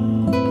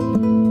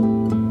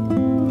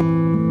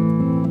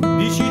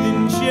 dici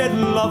in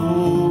cielo a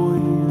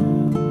voi,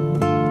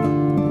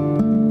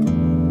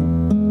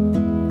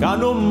 che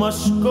non mi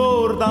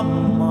scorda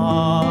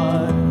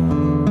mai.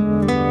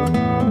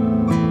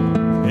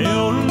 È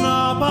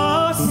una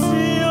passione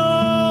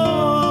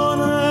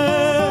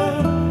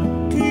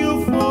più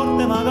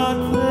forte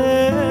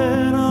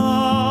magazzina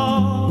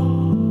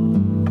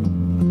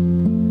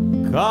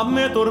che a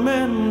me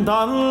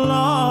tormenta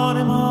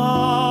l'anima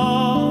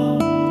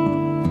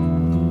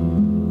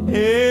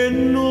e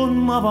non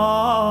mi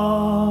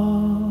va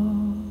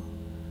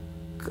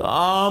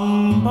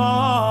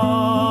campare.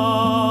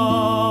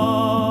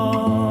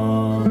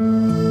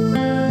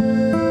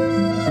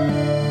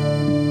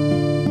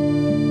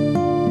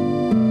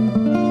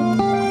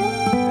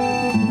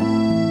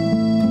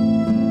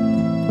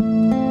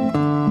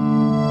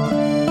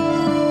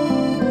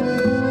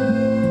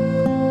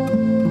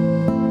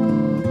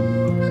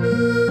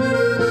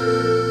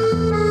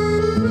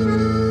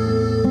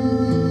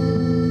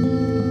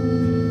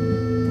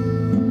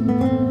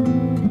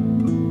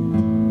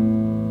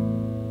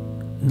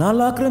 Una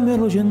lacrima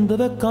lucente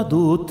è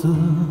caduta,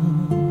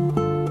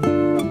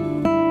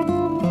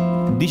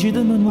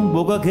 decidimi un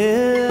po'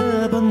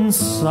 che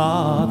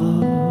pensate,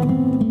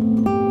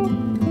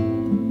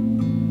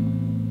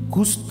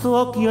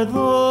 quest'occhio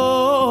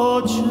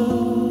dolce,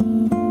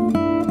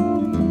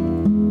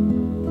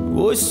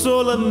 voi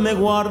solo mi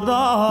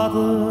guardate,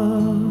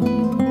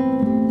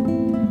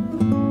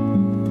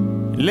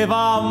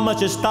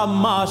 levammoci sta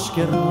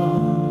maschera,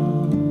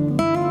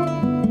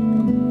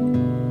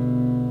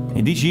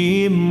 e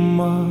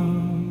dicimmo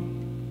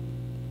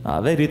la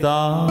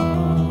verità.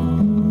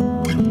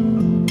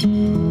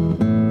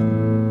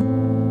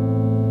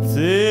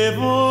 Te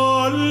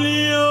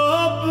voglio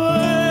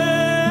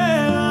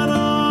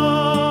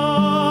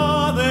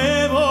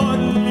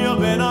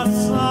bene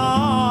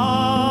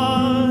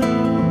assai,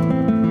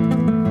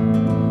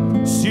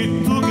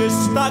 se tu che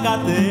sta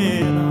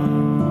catena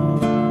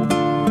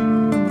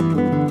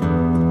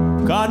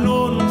che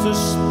non si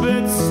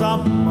spezza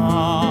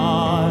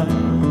mai.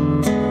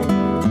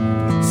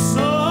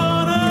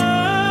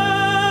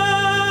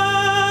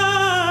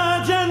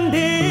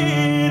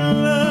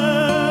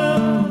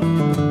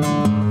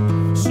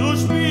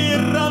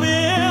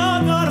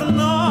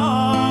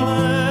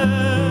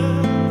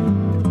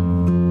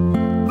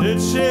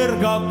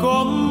 Cerca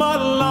come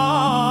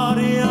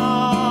l'aria,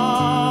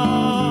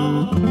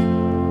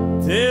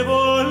 te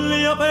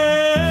voglio bene,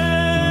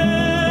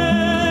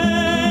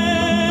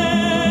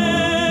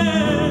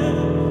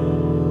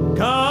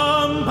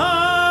 campare.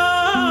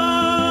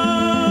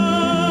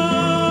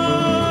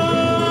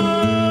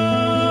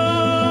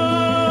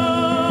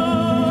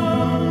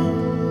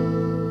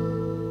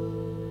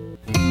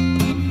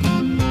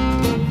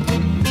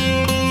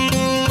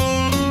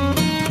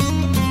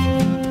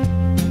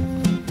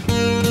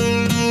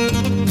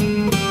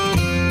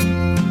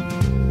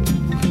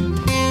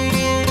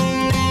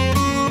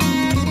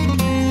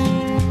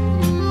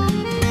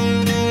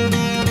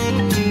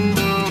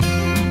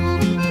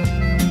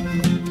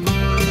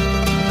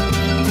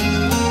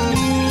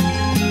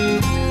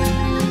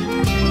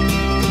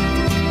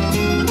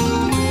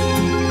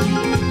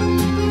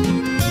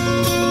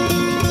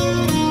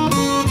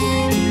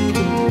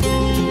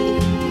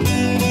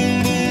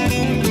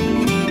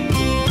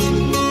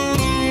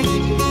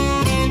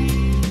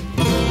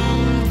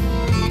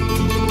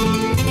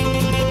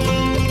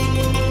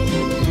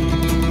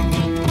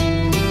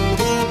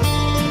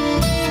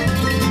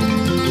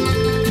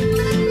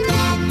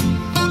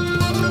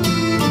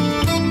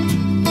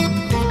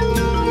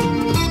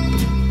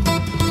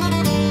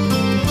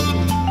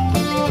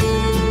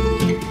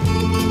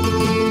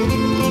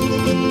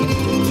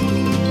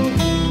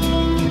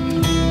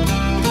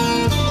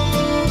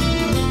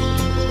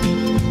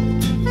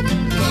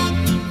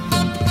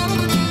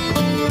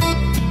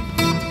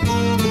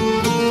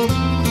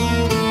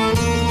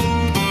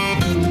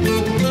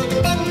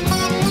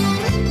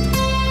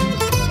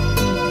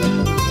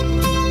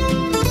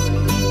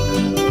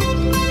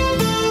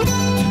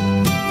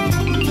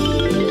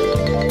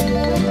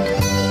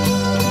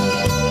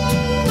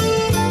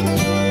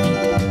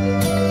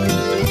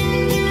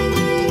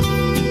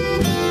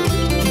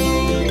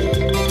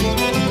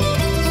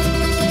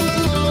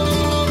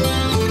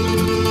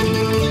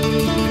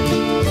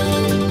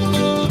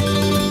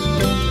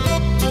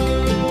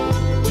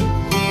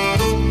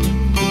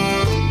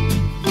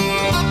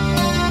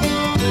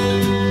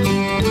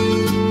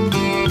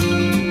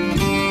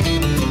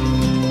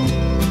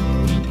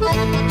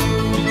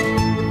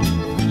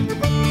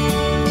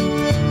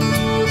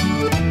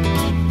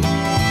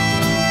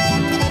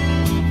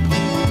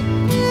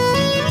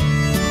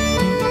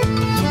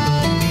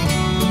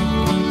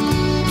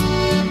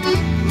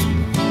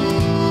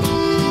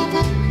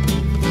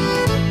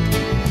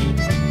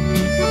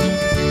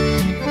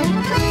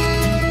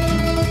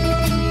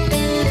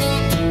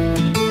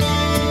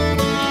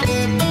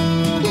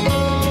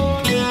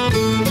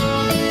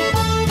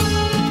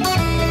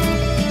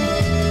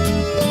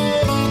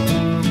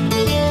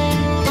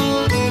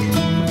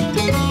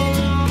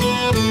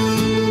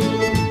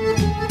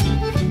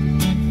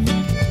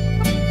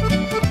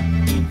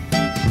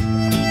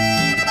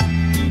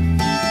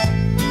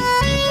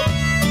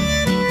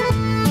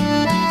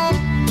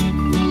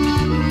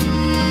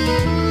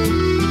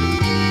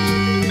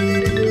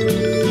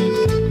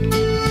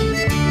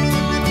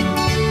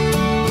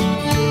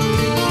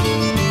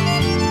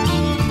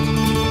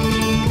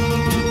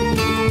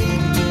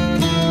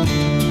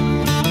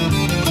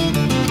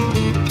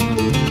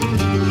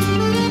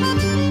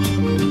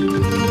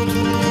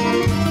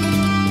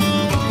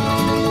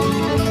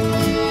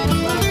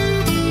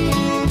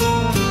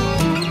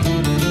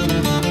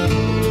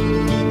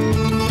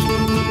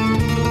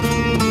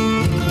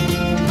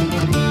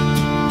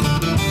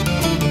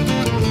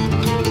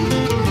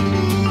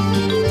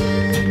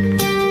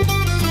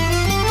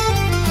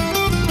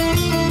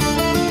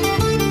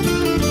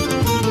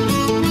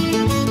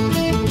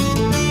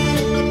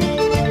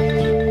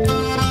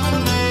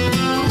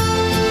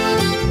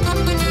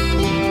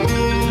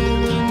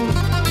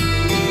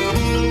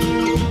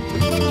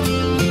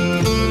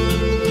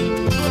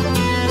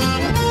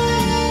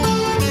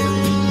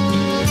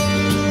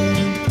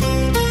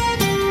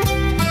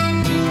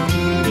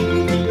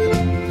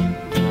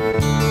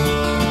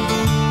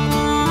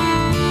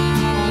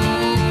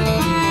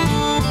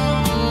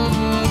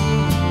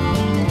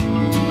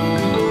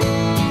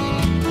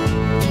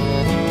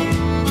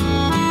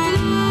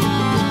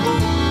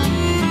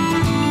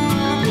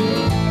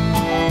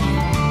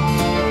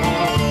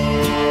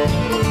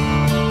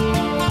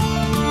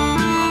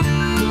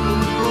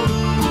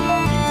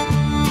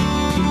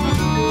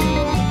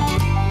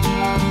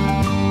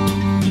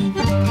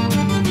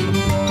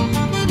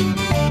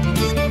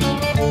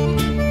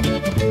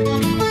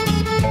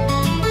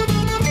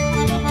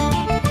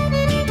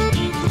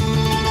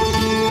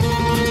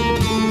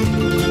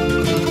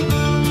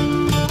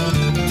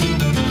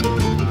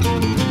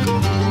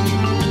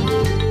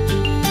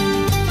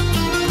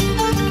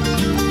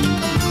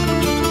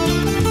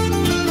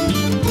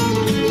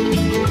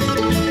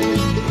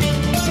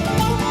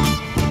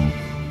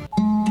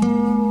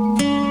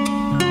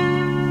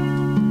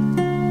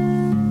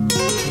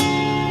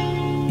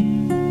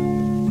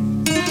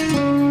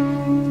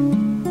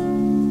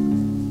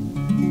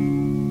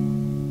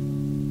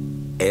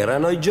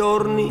 Erano i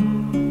giorni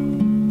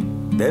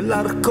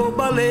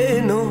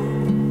dell'arcobaleno,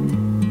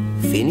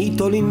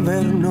 finito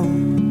l'inverno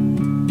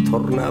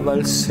tornava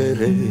il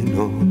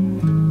sereno.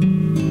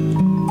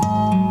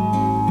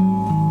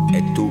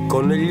 E tu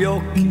con negli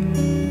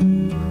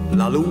occhi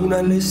la luna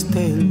e le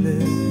stelle,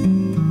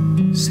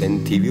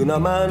 sentivi una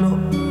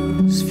mano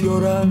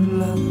sfiorar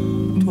la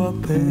tua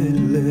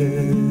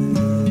pelle.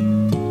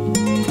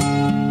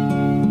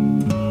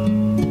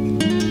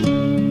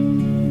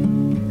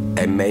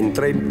 E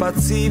mentre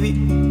impazzivi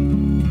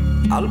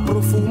al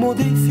profumo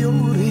dei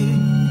fiori,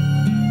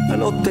 la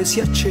notte si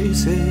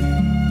accese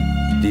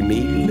di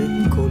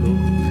 1000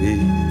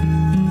 colori.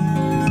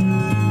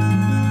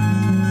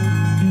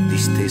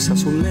 Distesa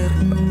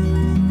sull'erba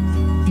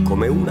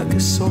come una che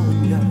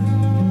sogna,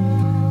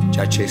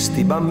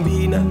 giacesti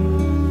bambina,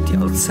 ti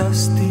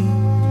alzasti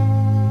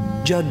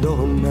già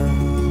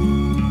donna.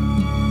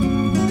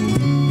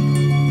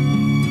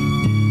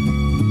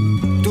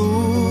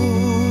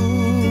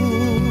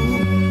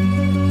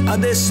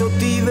 Adesso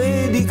ti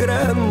vedi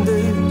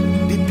grande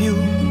di più,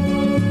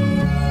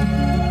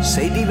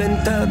 sei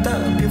diventata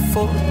più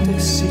forte e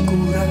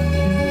sicura,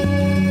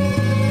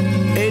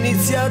 è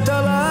iniziata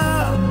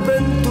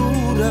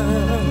l'avventura.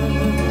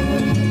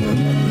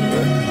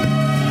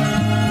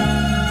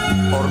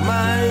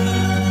 Ormai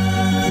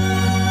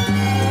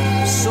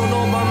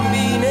sono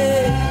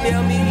bambine e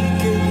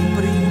amiche di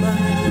prima,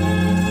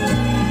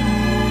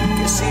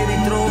 che si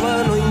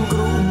ritrovano in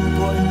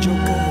gruppo a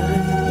giocare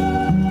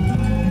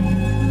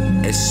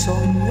e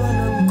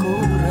sognano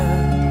ancora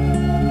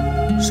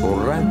su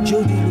un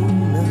raggio di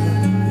luna.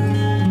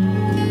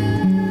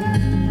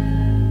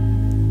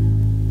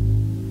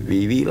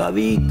 Vivi la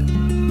vita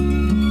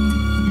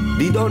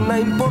di donna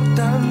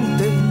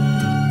importante,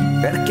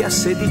 perché a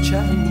 16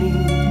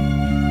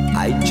 anni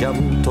hai già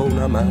avuto un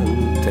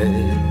amante.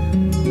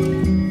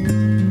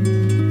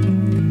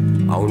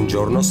 Ma un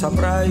giorno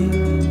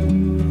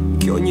saprai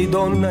che ogni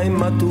donna è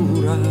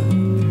matura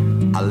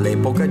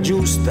all'epoca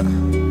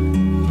giusta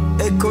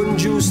e con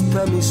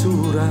giusta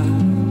misura,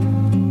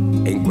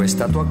 e in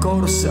questa tua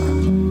corsa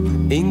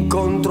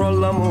incontro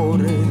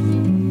all'amore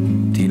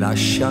ti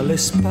lascia alle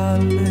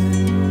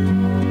spalle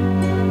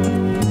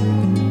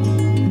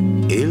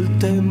il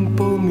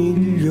tempo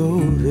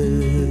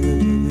migliore.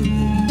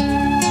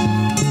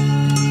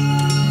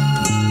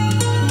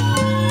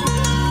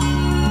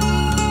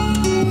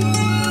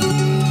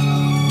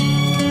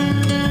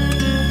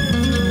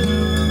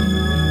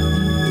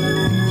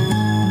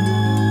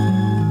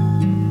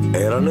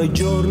 Erano i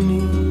giorni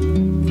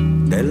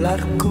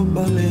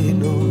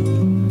dell'arcobaleno,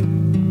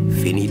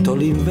 finito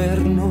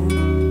l'inverno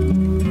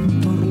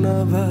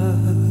tornava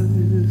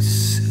il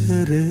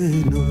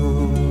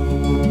sereno.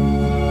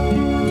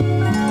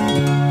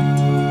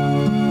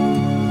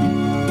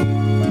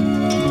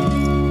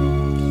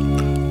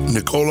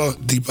 Nicola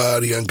Di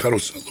Bari on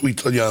Carosello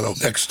Italiano.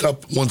 Next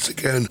up, once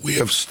again, we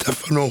have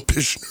Stefano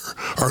Pischner,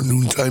 our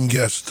noontime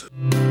guest.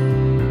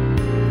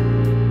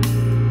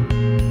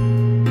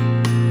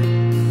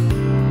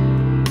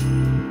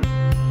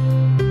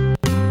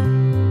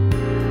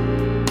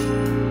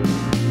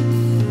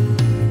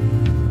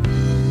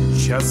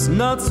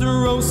 Chestnuts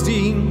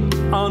roasting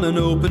on an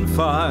open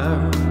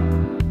fire,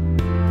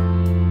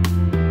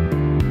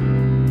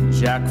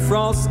 Jack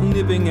Frost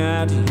nipping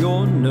at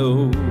your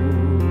nose,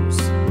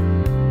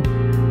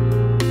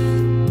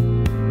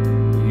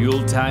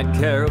 Yuletide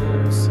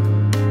carols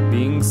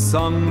being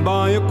sung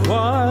by a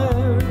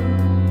choir,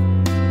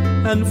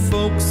 and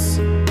folks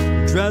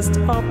dressed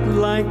up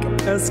like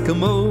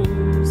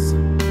Eskimos.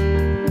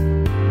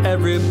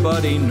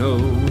 Everybody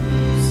knows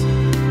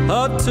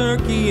a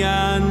turkey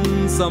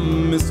and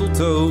some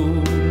mistletoe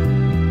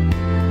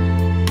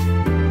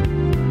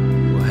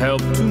will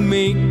help to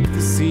make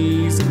the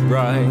season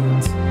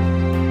bright.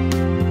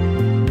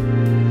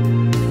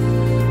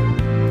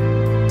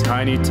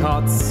 Tiny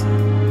tots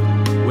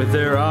with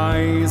their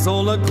eyes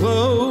all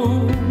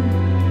aglow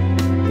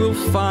will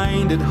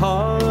find it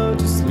hard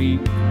to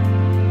sleep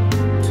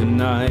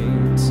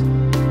tonight.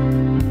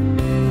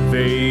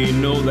 They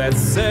know that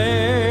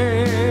Santa's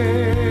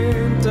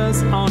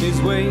on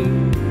his way.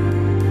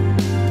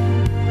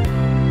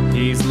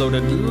 He's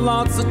loaded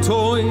lots of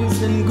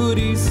toys and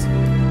goodies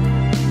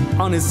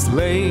on his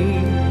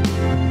sleigh,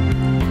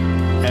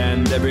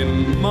 and every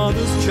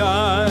mother's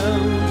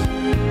child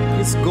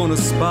is gonna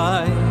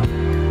spy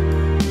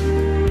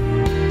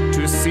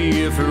to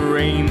see if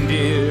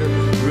reindeer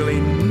really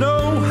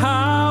know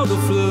how to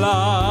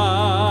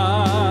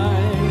fly.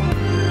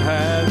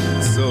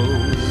 And so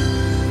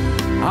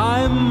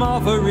I'm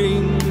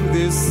offering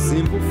this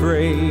simple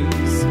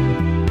phrase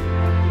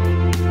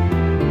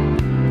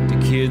to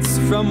kids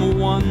from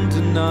 1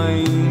 to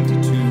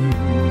 92.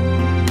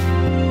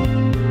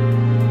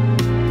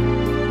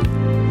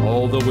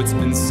 Although it's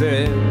been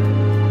said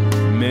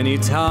many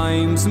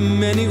times,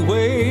 many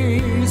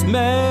ways,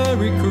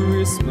 Merry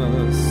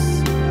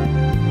Christmas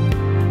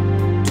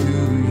to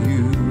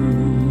you.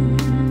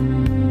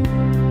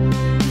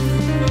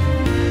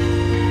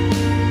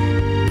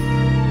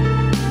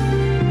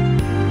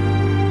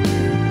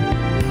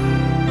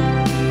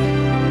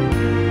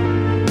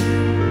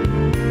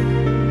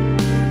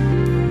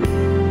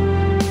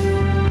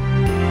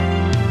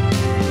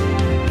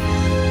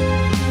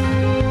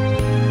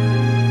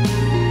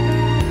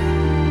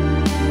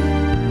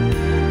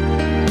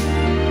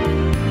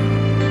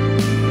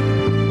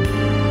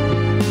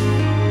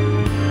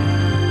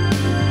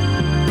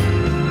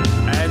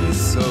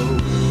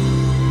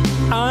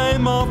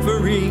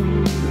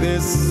 scream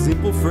this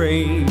simple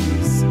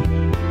phrase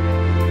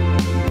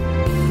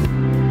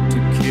to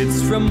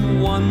kids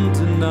from 1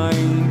 to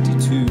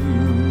 92.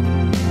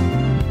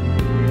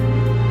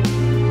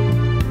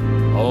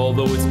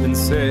 Although it's been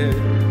said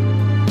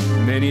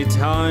many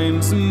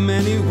times,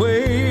 many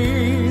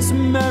ways,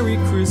 Merry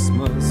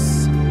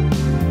Christmas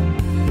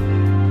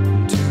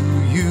to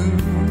you.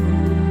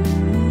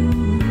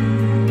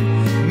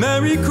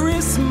 Merry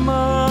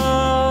Christmas.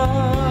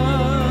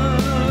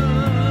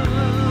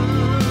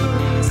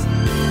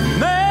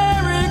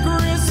 Merry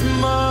Christmas.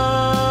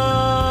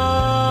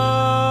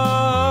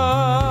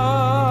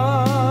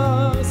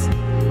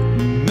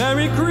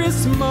 Merry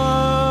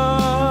Christmas.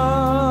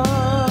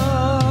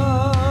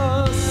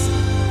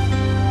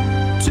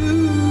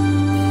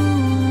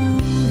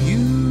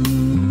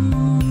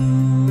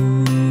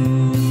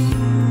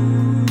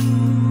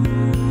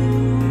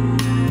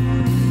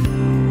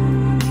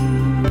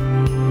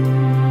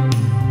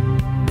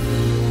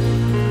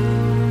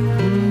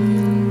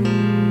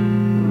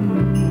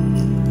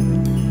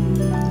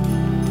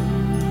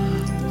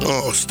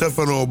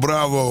 Stefano,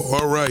 bravo.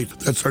 All right,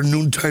 that's our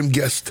noontime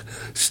guest,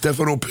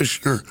 Stefano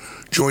Pichner,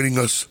 joining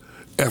us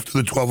after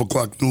the 12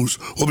 o'clock news.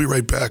 We'll be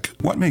right back.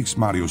 What makes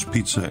Mario's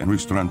Pizza and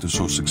Ristorante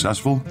so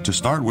successful? To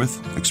start with,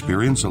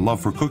 experience, a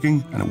love for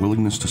cooking, and a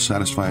willingness to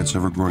satisfy its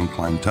ever-growing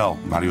clientele.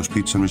 Mario's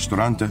Pizza and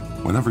Ristorante,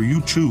 whatever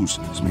you choose,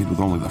 is made with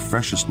only the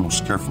freshest,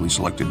 most carefully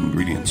selected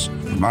ingredients.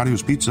 With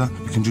Mario's Pizza,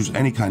 you can choose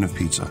any kind of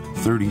pizza.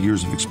 30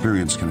 years of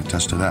experience can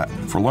attest to that.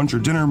 For lunch or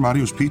dinner,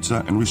 Mario's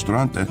Pizza and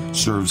Ristorante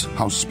serves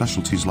house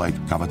specialties like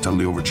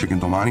cavatelli over chicken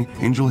domani,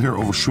 angel hair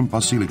over shrimp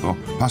basilico,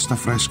 pasta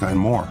fresca, and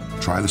more.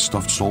 Try the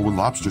stuffed sole with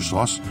lobster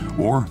sauce,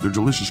 or their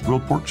delicious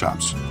grilled pork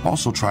chops.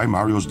 Also try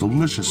Mario's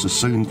delicious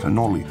Sicilian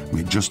cannoli,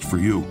 made just for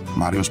you.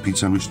 Mario's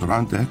Pizza and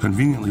Ristorante,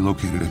 conveniently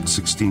located at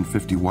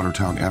 1650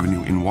 Watertown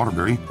Avenue in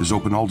Waterbury, is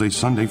open all day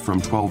Sunday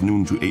from 12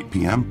 noon to 8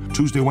 p.m.,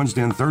 Tuesday,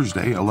 Wednesday, and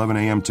Thursday, 11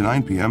 a.m. to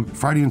 9 p.m.,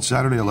 Friday and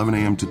Saturday, 11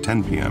 a.m. to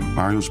 10 p.m.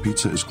 Mario's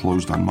Pizza is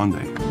closed on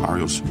Monday.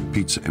 Mario's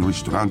Pizza and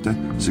Ristorante,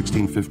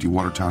 1650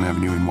 Watertown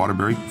Avenue in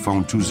Waterbury,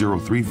 phone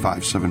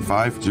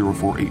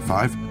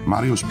 203-575-0485.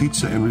 Mario's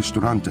Pizza and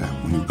Ristorante.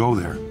 When you go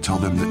there, tell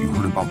them that you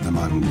heard about them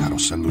on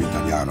Carosello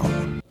Italiano.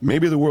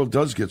 Maybe the world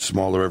does get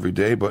smaller every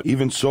day, but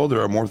even so,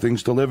 there are more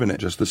things to live in it,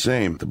 just the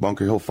same. The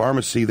Bunker Hill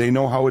Pharmacy, they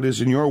know how it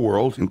is in your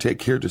world and take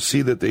care to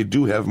see that they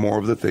do have more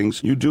of the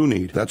things you do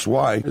need. That's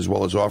why, as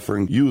well as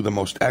offering you the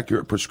most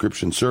accurate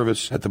prescription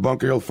service, at the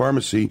Bunker Hill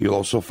Pharmacy, you'll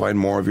also find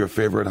more of your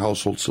favorite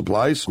household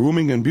supplies,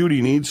 grooming and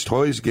beauty needs,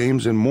 toys,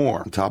 games, and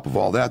more. On top of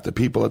all that, the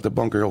people at the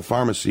Bunker Hill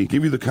Pharmacy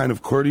give you the kind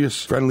of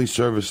courteous, friendly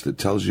service that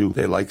tells you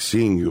they like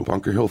seeing you.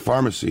 Bunker Hill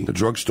Pharmacy, the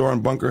drugstore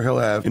on Bunker Hill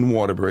Ave in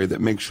Waterbury that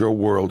makes your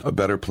world a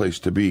better place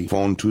to be.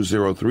 Phone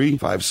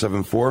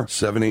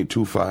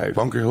 203-574-7825.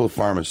 Bunker Hill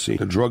Pharmacy,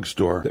 the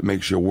drugstore that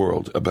makes your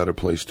world a better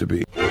place to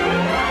be.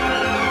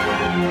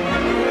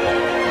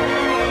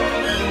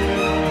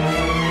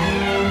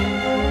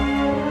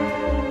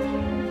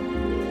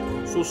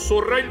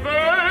 Sussurra il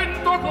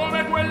vento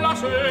come quella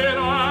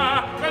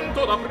sera,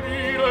 vento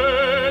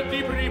d'aprile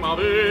di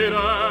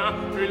primavera,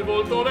 il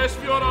volto le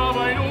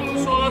sfiorava in un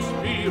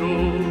sospiro,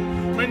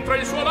 mentre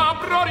il suo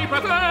labbro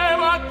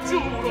ripeteva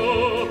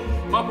giuro,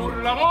 ma pur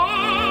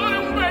l'amore è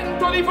un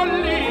vento di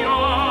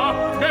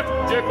follia che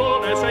fugge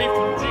come sei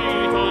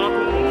fuggita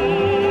tu.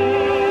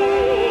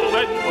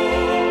 Vento,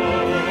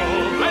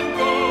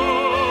 vento,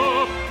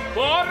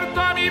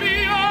 portami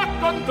via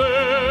con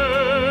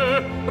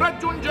te,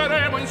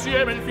 raggiungeremo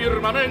insieme il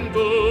firmamento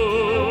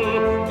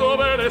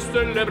dove le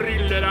stelle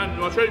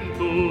brilleranno a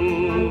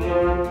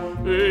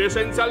 100 e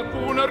senza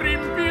alcun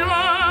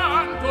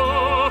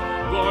rimpianto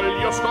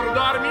voglio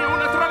scordarmi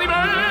un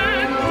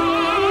tradimento.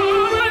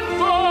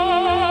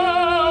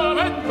 Vento,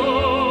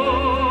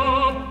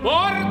 vento,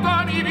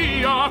 portami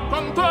via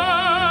con te.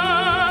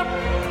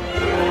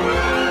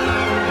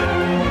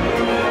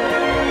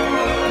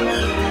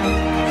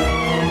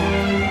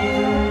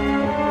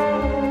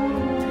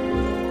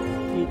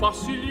 Tu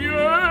passi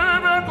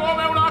lieve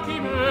come una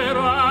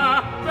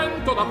chimera,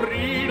 vento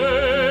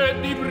d'aprile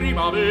di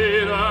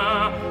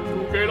primavera,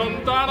 tu che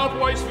lontano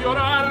puoi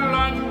sfiorarla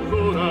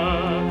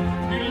ancora.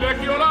 Dille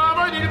che io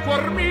l'amo ed il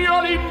cuor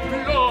mio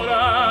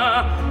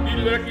l'implora,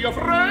 dille che io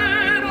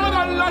fremo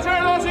dalla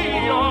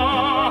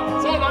gelosia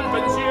solo al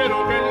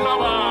pensiero che la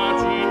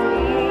baci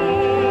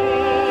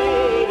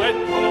tu.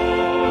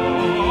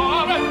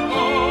 Vento,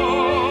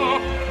 vento,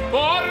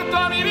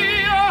 portami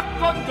via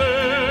con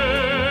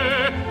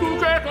te, tu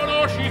che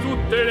conosci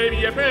tutte le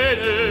mie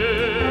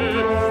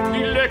pene,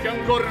 dille che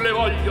ancor le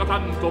voglio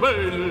tanto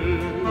bene.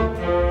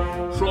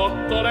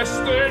 Sotto le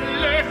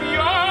stelle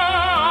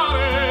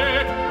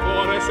chiare,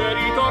 cuore se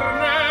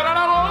ritornerà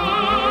l'amore.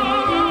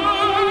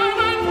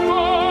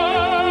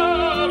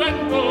 Vento,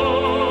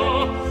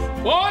 vento,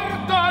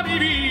 portami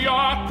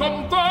via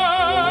con te.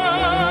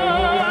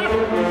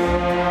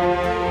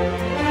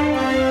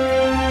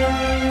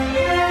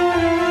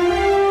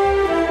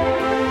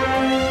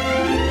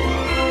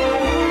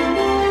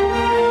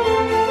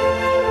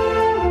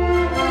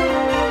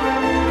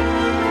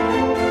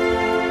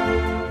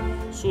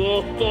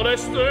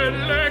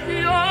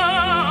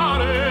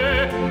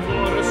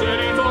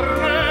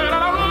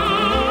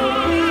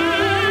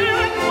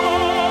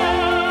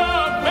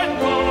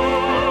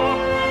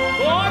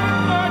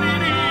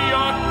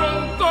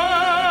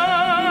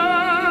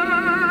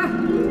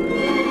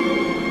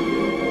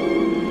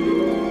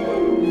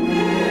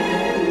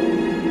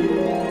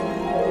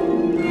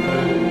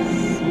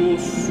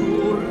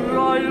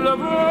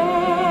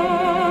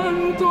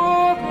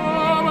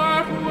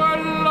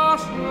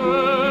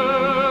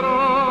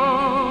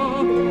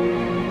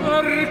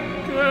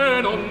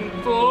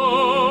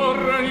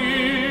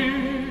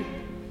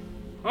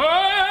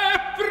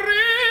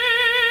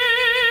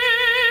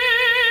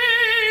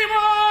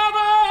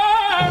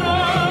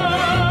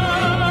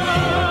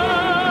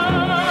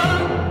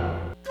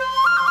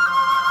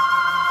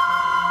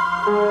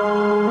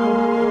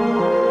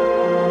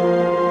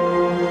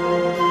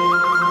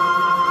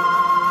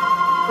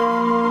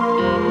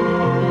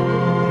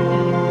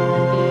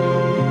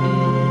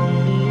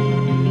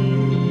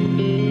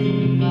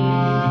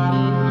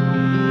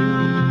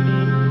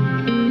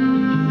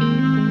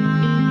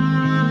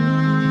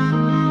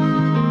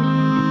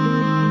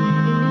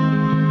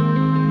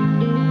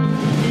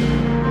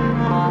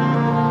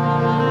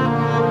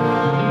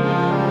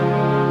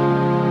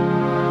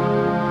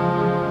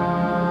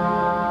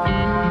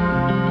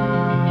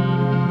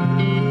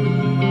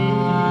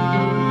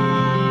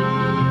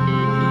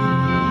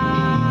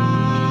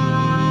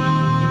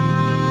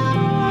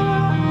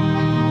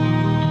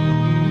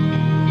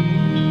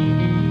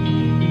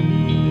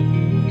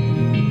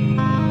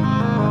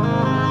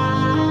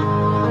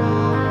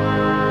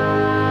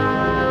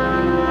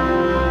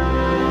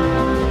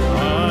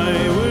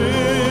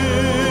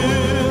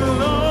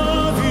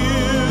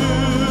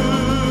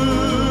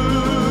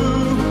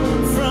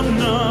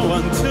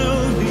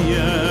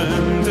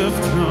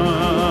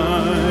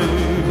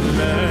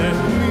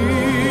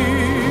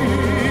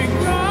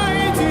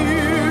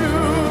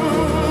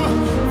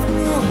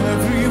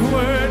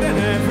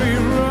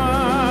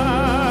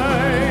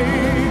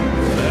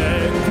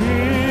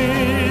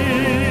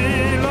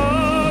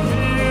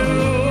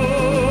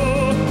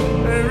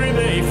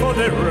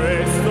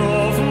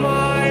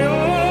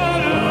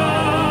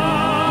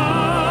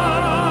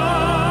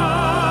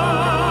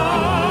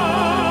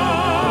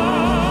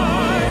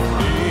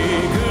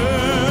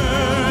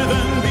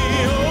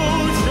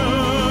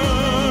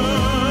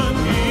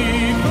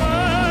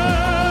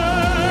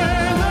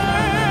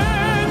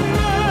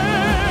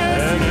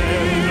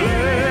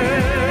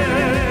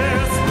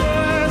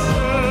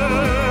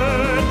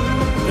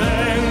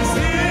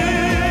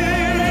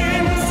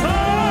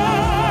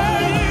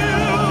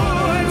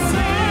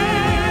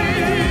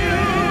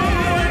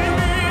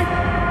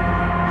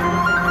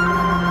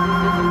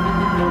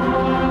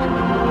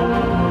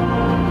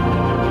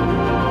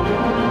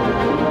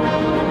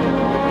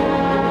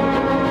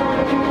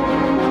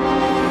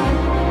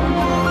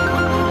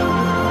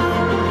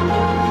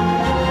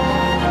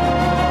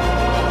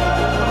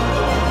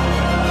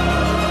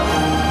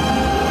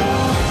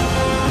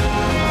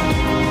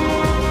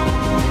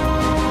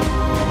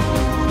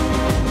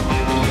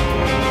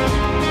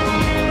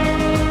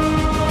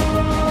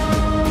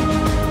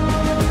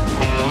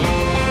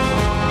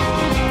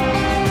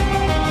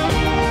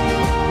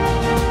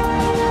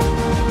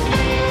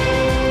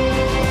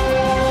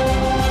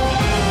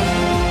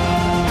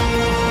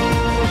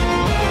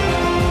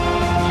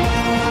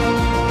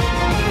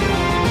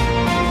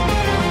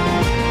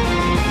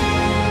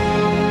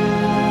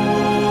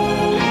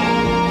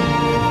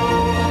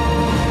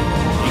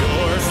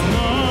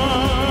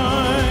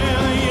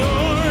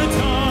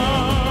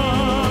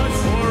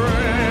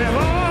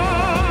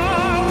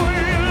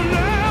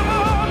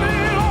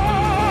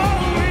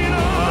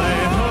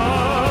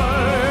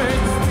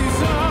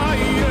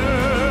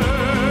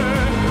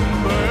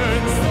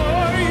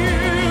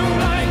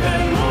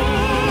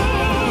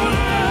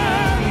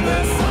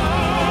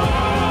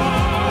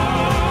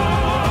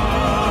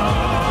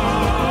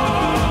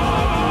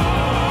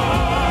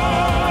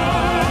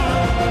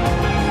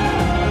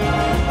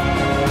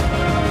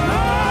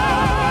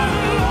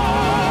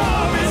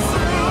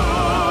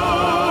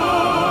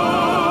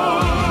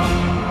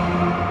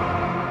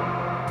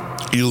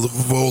 Il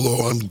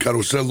Volo on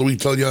Carosello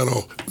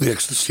Italiano. The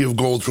Ecstasy of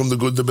Gold from The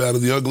Good, the Bad,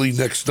 and the Ugly.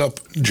 Next up,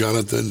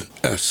 Jonathan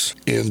S.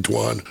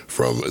 Antoine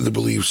from the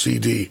Believe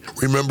CD.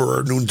 Remember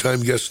our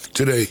noontime guest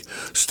today,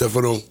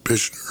 Stefano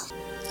Pischner.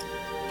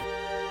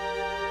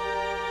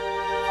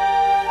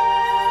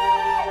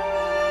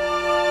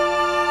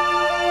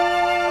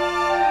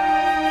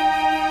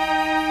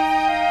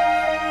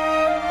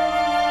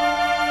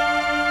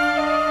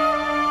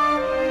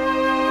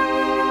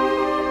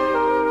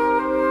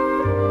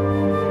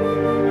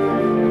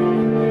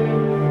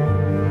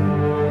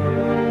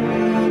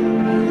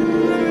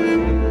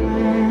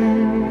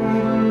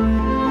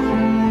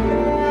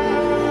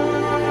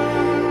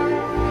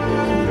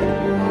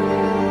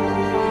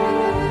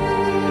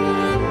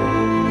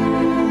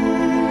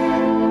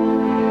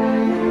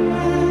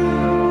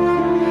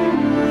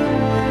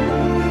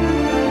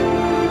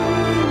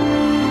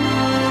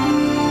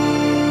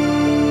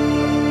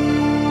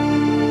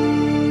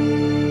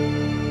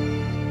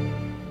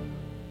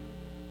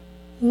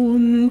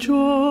 Un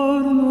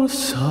giorno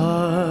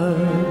sai,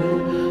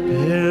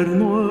 per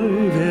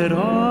noi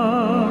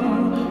verrà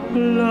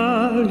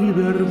la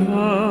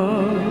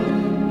libertà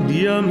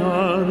di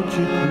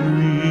amarci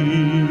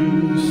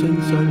qui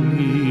senza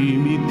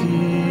limiti.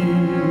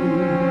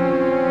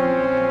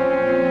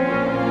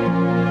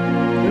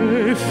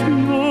 E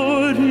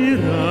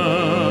fiorirà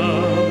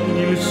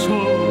il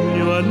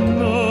sogno a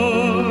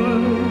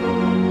noi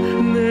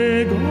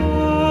negato.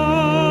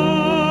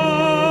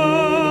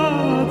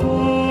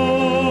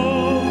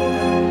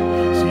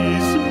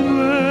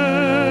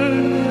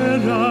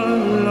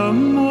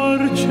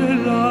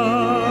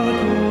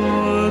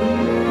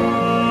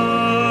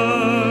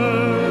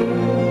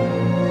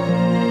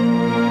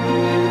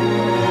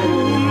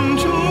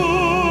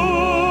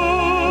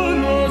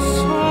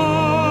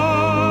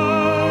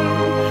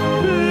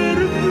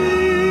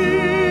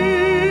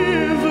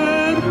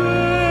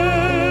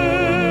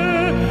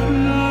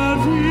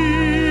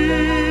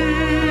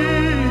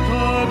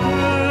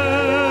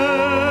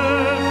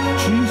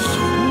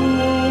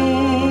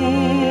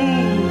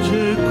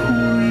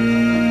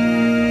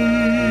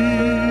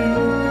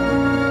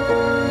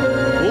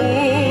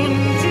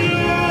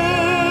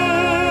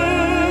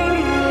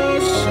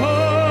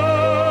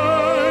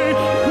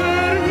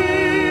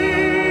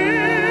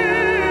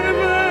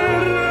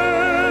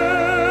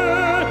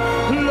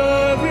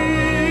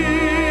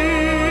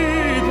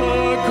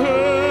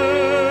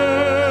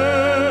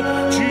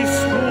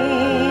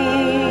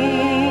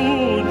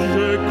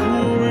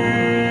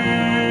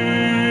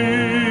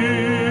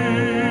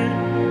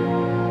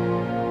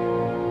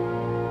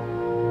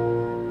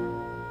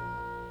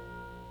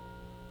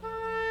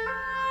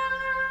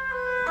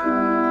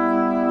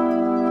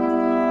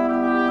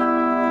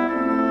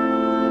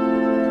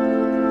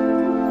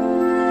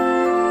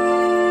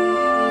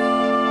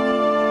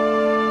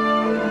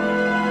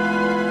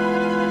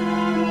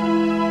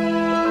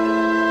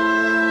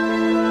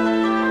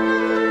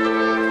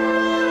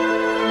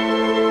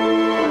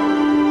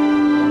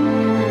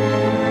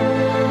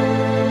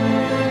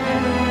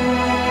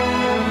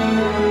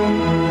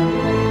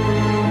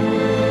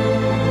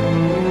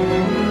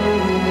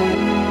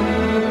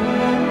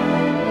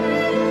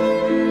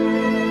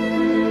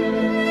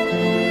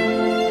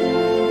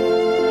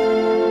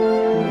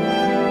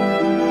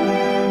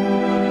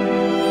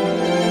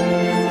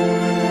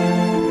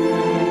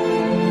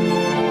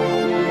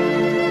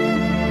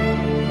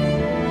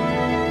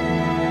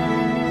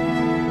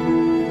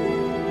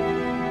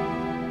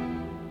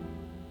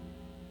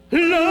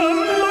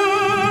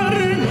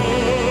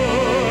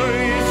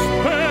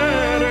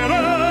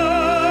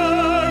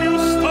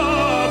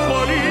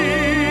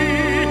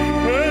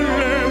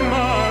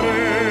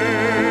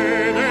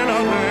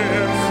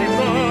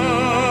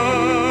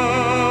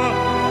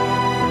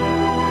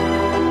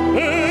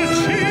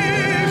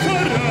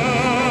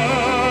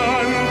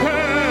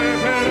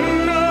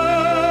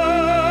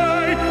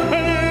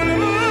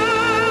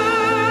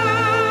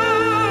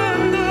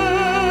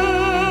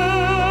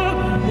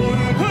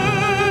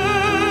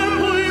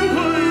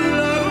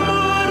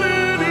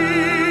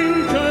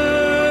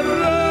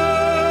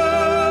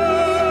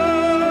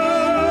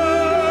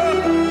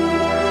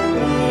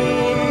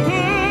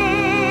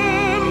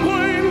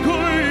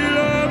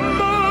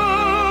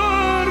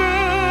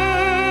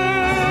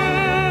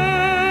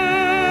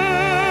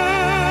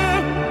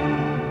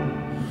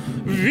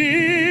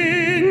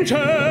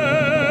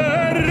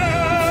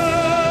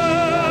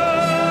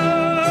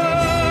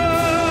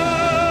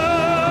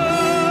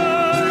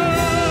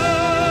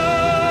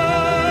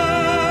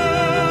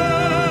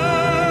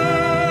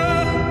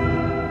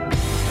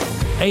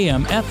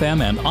 AM,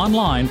 FM, and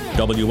online,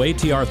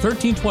 WATR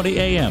 1320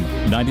 AM,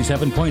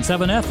 97.7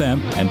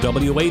 FM, and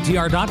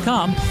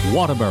WATR.com,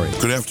 Waterbury.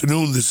 Good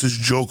afternoon. This is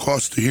Joe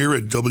Costa here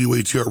at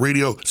WATR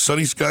Radio.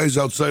 Sunny skies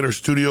outside our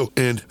studio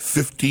and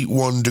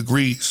 51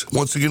 degrees.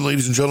 Once again,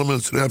 ladies and gentlemen,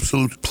 it's an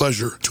absolute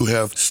pleasure to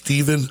have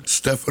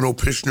Stefano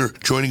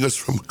Pishner joining us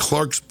from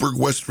Clarksburg,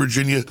 West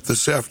Virginia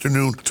this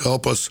afternoon to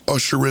help us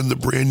usher in the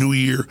brand new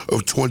year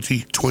of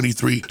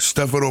 2023.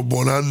 Stefano,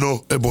 buon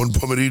anno e buon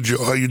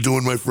pomeriggio. How you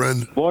doing, my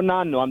friend? Buon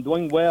anno. I'm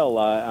doing well.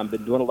 I've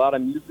been doing a lot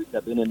of music.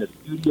 I've been in the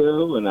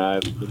studio, and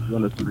I've been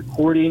doing some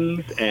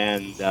recordings,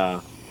 and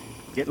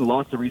getting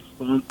lots of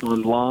response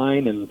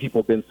online, and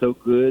people have been so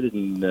good.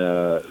 And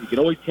you can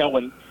always tell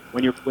when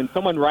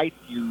someone writes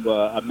you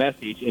a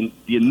message, and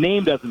the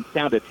name doesn't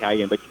sound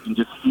Italian, but you can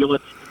just feel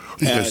it.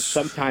 Yes.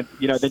 Sometimes,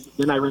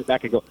 then I write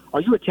back and go, "Are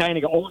you Italian?"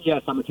 I go, "Oh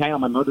yes, I'm Italian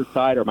on my mother's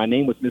side," or my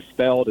name was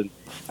misspelled, and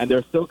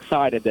they're so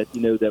excited that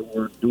that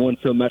we're doing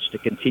so much to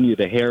continue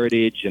the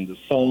heritage and the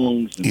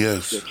songs and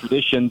the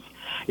traditions.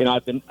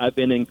 I've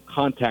been in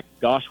contact,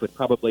 with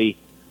probably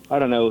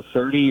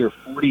 30 or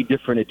 40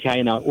 different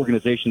Italian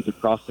organizations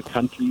across the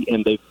country,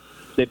 and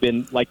they've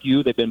been like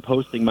you. They've been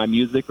posting my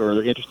music, or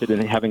they're interested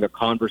in having a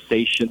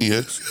conversation.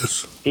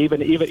 Yes.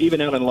 Even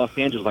out in Los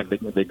Angeles, like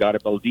they got a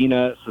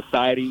Baldina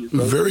Society.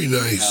 Very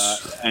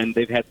nice. And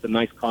they've had some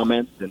nice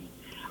comments. And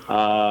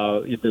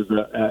there's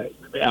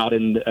out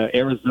in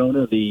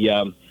Arizona, they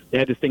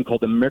had this thing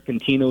called the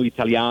Mercantino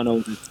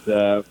Italiano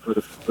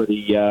for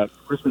the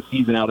Christmas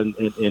season out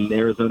in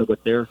Arizona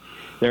with their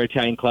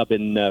Italian club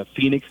in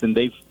Phoenix, and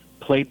they've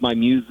played my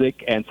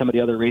music and some of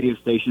the other radio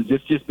stations.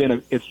 It's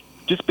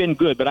just been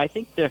good. But I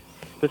think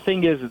the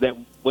thing is that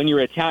when you're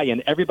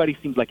Italian, everybody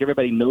seems like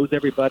everybody knows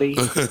everybody.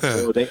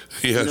 So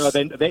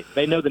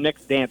they know the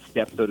next dance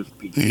step, so to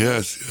speak.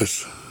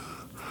 Yes.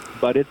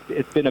 But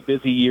it's been a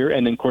busy year,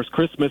 and then, of course,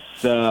 Christmas.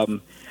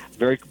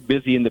 Very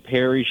busy in the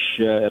parish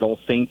at All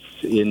Saints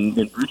in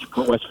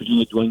Bridgeport, West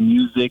Virginia, doing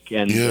music,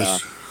 and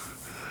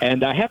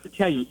and I have to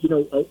tell you,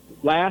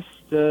 last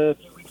few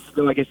weeks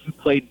ago, I guess you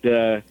played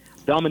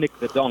Dominic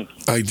the Donkey.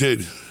 I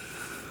did.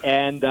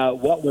 And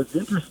what was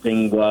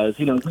interesting was,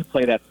 we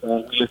play that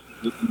song, we listen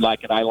to it, you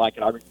like it, I like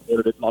it, I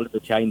recorded it, a lot of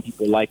Italian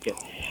people like it.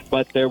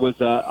 But there was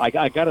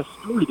I got a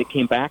story that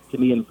came back to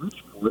me in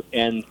Bridgeport,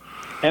 and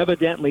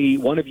evidently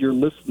one of your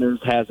listeners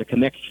has a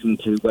connection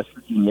to West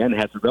Virginia and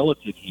has a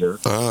relative here.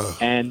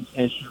 And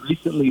she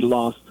recently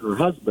lost her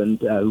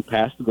husband, who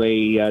passed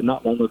away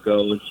not long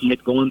ago, and she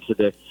had gone to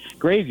the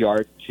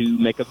graveyard to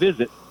make a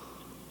visit.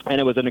 And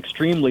it was an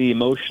extremely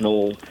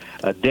emotional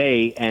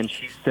day, and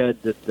she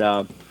said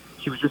that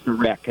she was just a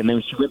wreck. And then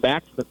when she went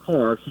back to the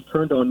car, she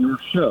turned on your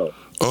show.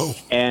 Oh.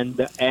 And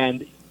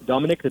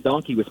Dominic the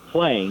Donkey was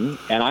playing,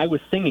 and I was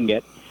singing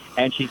it.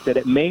 And she said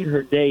it made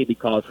her day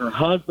because her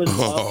husband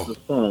loved the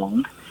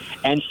song,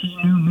 and she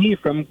knew me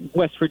from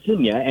West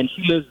Virginia, and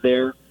she lives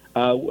there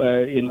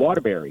in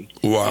Waterbury.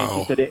 Wow!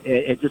 And she said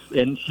it just,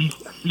 and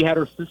she had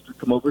her sister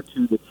come over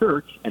to the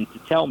church and to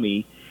tell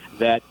me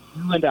that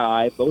you and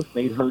I both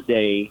made her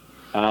day,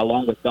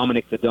 along with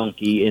Dominic the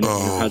Donkey, in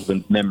her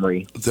husband's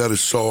memory. That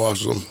is so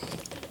awesome.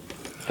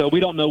 So we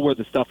don't know where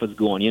the stuff is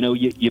going.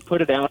 You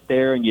put it out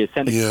there, and you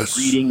send a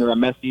greeting or a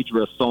message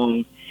or a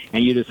song,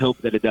 and you just hope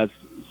that it does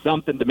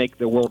something to make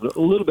the world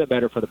a little bit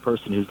better for the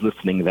person who's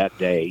listening that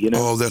day.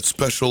 Oh, that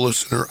special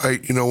listener.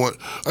 You know what?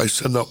 I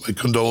send out my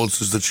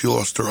condolences that she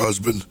lost her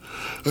husband.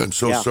 I'm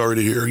so sorry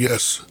to hear.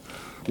 Yes.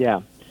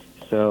 Yeah.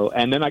 So,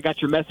 and then I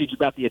got your message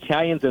about the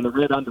Italians and the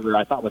red underwear.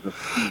 I thought was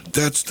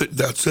that's it.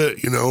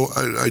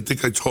 I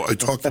think I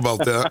talked about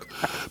that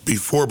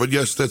before, but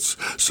yes, that's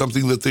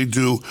something that they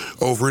do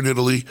over in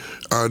Italy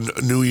on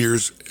New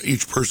Year's.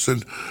 Each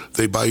person,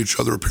 they buy each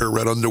other a pair of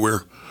red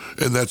underwear.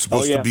 And that's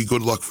supposed to be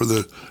good luck for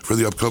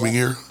the upcoming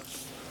year.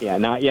 Yeah,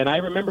 and I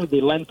remember the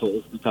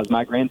lentils because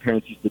my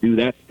grandparents used to do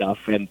that stuff,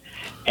 and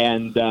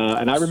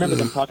I remember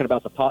them talking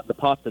about the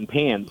pots and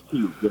pans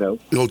too.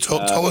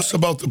 Tell us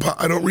about the pot.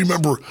 I don't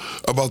remember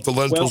about the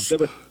lentils.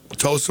 Well,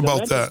 tell us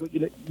about lentils,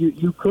 that.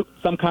 You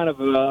cooked some kind of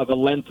a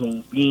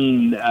lentil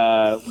bean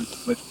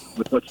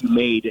with what you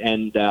made,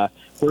 and of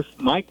course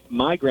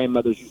my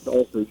grandmothers used to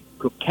also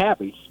cook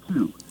cabbage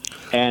too.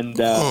 And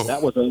that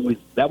was always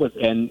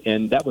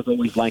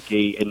like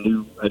a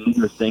New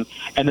Year's thing.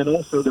 And then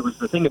also there was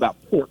the thing about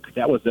pork.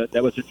 That was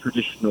a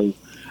traditional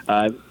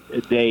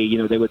day.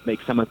 They would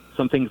make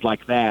some things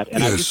like that.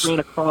 And I just ran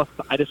across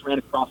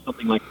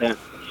something like that.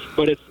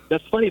 But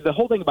that's funny. The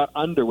whole thing about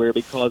underwear,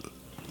 because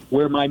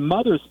where my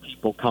mother's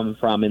people come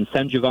from in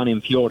San Giovanni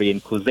in Fiore in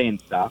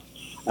Cosenza,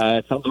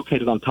 it's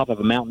located on top of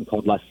a mountain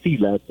called La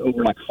Sila. It's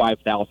over like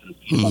 5,000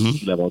 feet above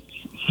sea level.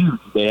 It's huge.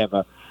 They have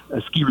a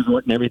ski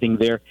resort and everything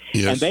there,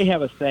 and they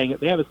have a saying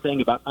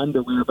about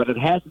underwear, but it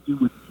has to do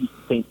with the Feast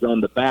of St.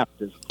 John the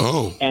Baptist.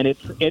 And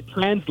it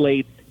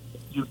translates: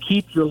 you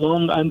keep your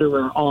long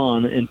underwear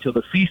on until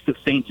the Feast of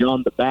St.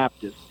 John the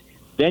Baptist.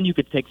 Then you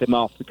could take them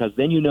off, because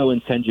then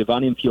in San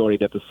Giovanni in Fiore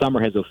that the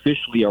summer has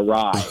officially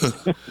arrived.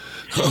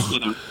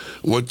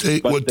 What day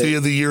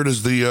of the year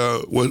does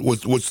the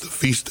what's the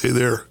feast day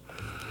there?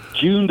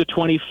 June the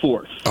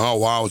 24th. Oh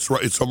wow, it's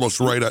right. It's almost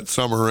right at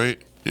summer, right?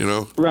 You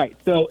know. Right.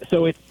 So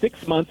it's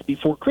 6 months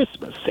before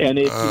Christmas, and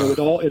it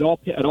it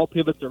all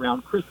pivots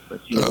around Christmas.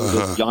 You know,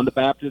 with John the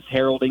Baptist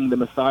heralding the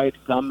Messiah to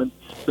come, and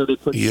so they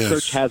put the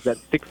church has that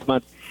 6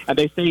 months, and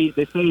they say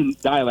in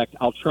dialect.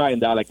 I'll try in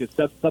dialect. It's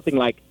something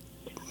like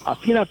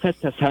 "Fino a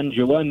festa San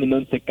Giovanni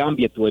non si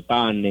cambia tue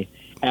panni,"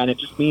 and it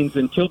just means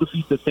until the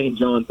feast of Saint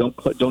John,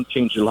 don't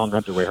change your long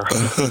underwear.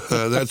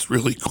 That's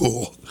really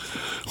cool.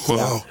 Wow.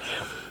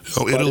 Yeah.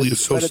 Oh, Italy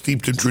is so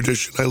steeped in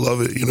tradition. I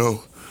love it. You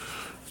know.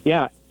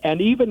 Yeah. And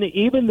even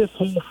this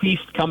whole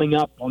feast coming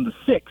up on the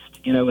 6th,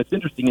 you know, it's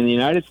interesting. In the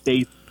United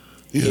States,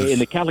 in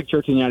the Catholic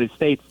Church in the United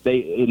States,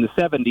 in the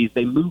 70s,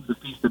 they moved the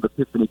Feast of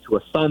Epiphany to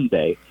a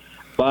Sunday.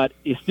 But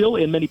it's still,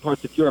 in many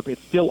parts of Europe,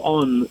 it's still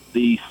on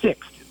the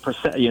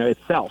 6th, you know,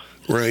 itself.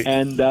 Right.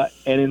 And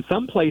in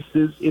some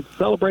places, it's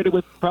celebrated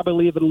with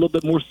probably even a little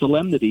bit more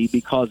solemnity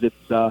because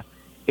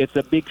it's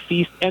a big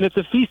feast, and it's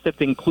a feast that's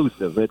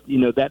inclusive. When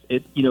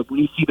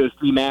you see those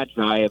three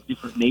magi of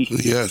different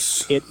nations,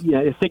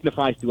 it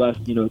signifies to us,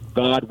 you know,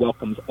 God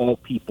welcomes all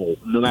people,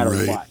 no matter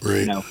what.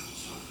 Right. You know,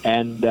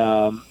 and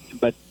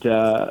but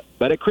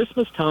at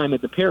Christmas time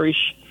at the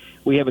parish,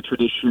 we have a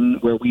tradition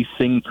where we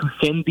sing "Tu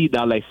scendi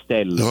dalle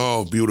stelle."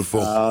 Oh,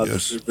 beautiful!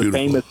 Yes, the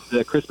famous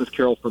Christmas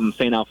carol from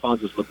St.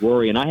 Alphonsus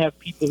Liguori, and I have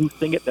people who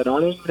sing it that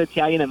aren't even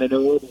Italian and they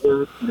know all the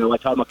words. You know, I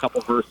taught them a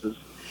couple verses.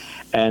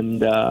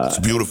 And it's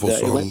a beautiful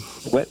song.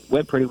 It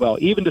went pretty well.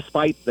 Even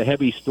despite the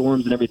heavy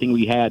storms and everything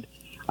we had,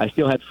 I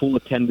still had full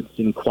attendance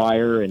in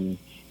choir and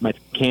my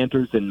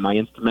cantors and my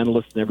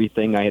instrumentalists and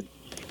everything. I had,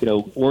 you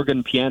know,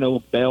 organ, piano,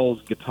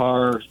 bells,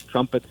 guitar,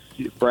 trumpets,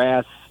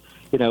 brass,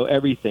 you know,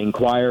 everything,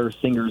 choir,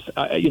 singers,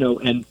 you know,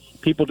 and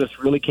people just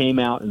really came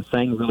out and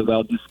sang really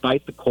well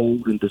despite the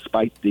cold and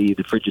despite the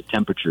frigid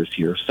temperatures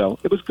here. So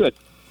it was good.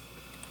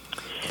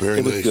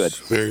 Very nice. It was good.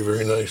 Very,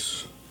 very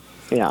nice.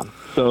 Yeah.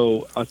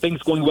 So are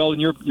things going well in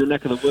your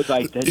neck of the woods?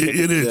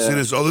 It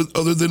is.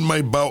 Other than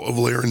my bout of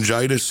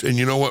laryngitis, and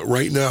you know what?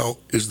 Right now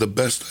is the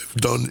best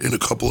I've done in a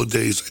couple of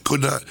days. I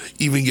could not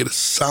even get a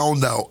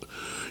sound out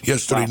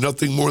yesterday. Wow.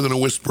 Nothing more than a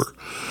whisper.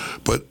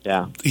 But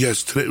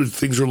yes, today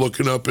things are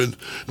looking up, and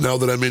now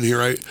that I'm in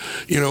here,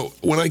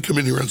 when I come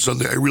in here on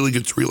Sunday, I really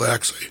get to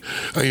relax.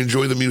 I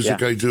enjoy the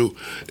music I do,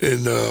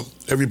 and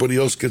everybody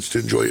else gets to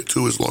enjoy it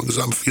too, as long as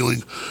I'm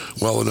feeling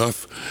well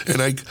enough.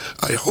 And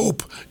I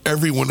hope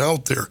everyone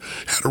out there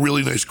had a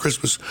really nice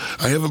Christmas.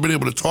 I haven't been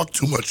able to talk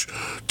too much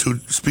to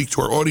speak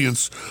to our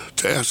audience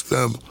to ask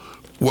them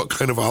what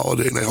kind of a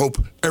holiday, and I hope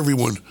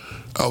everyone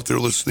out there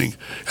listening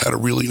had a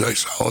really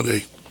nice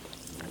holiday,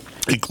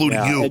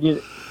 including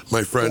you.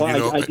 My friend,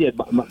 well, I did.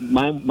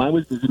 Mine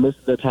was busy most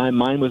of the time.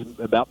 Mine was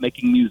about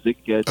making music.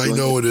 I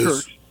know it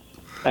is.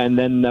 And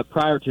then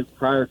prior to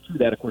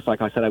that, of course,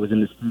 like I said, I was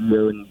in the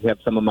studio and you have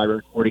some of my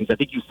recordings. I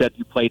think you said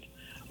you played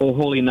 "Oh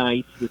Holy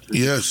Night," which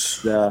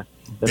was that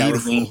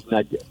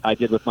I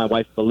did with my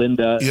wife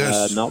Belinda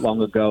not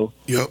long ago.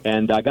 Yep.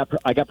 And I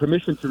got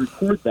permission to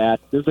record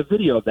that. There's a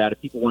video of that if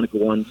people want to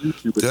go on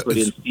YouTube and put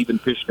in Stephen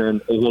Pishner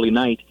and "Oh Holy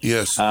Night."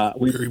 Yes.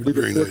 We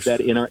recorded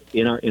that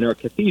in our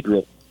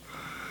cathedral.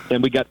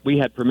 And we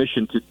had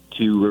permission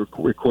to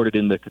record it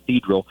in the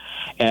cathedral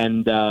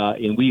and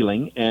in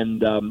Wheeling,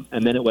 and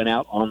then it went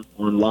out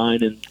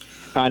online, and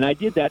I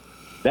did that.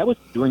 That was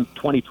during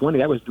 2020.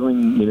 That was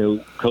during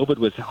COVID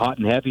was hot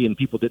and heavy, and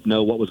people didn't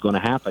know what was going to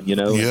happen.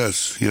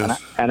 Yes.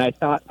 And I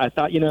thought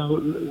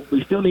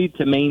we still need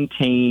to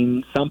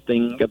maintain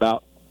something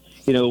about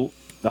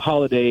the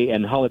holiday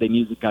and holiday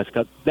music, guys,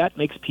 because that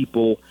makes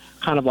people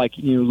kind of like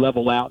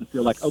level out and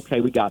feel like, okay,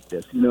 we got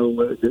this.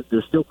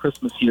 There's still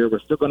Christmas here. We're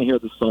still going to hear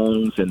the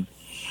songs, and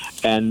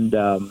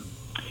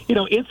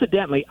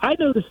incidentally, I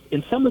noticed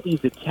in some of these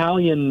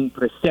Italian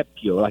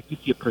presepio, like you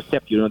see a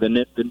presepio, the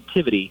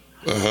nativity.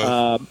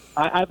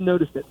 I've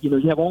noticed that you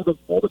have all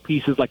the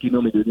pieces like you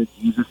normally do.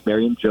 Jesus,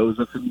 Mary, and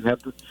Joseph, and you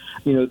have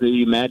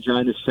the Magi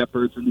and the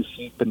shepherds and the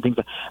sheep and things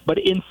like. But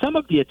in some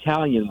of the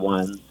Italian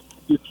ones,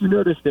 if you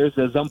notice, there's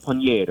a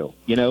zamponiero,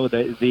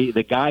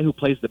 the guy who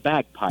plays the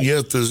bagpipe.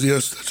 Yes,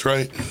 that's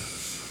right.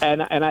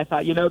 And I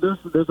thought,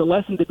 there's a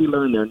lesson to be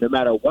learned there. No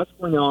matter what's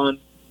going on,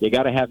 you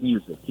got to have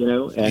music,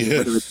 and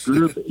whether it's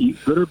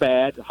good or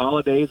bad,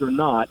 holidays or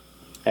not.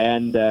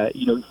 And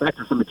you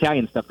factor some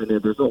Italian stuff in there.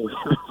 There's always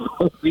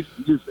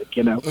music,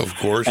 Of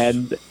course.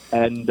 And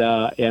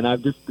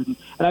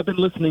I've been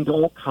listening to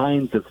all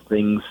kinds of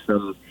things,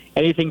 from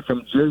anything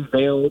from Jerry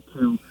Vale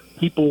to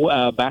people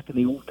back in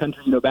the old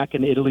country, back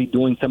in Italy,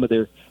 doing some of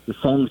the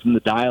songs in the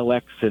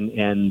dialects, and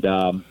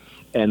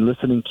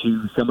listening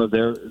to some of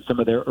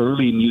their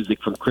early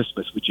music from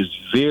Christmas, which is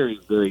very,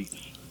 very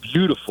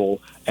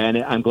beautiful. And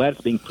I'm glad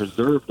it's being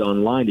preserved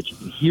online that you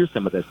can hear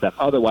some of this stuff.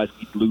 Otherwise,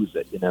 we'd lose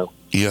it,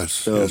 Yes.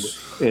 So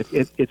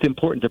it's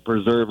important to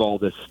preserve all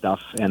this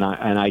stuff, and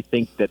I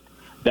think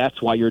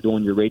that's why you're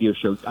doing your radio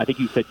show. I think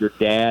you said your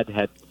dad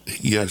had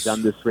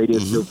done this radio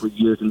show for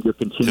years, and you're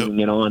continuing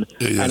it on.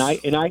 Yes.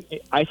 And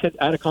I said,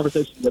 I had a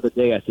conversation the other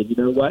day. I said, you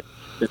know what?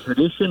 The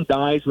tradition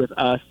dies with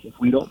us if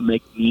we don't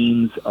make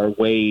means or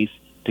ways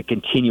to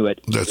continue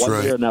it That's one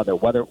right. way or another,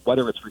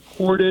 whether it's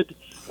recorded,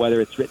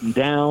 whether it's written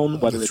down,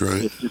 whether That's it's,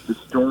 right. it's just a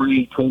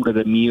story told at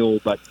a meal.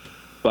 But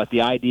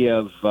the idea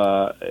of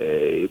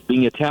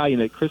being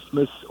Italian at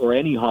Christmas or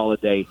any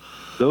holiday,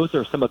 those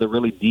are some of the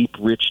really deep,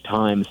 rich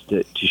times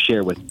to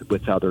share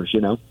with others,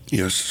 you know?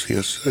 Yes.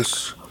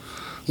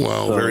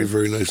 Wow, So- very,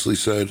 very nicely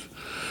said.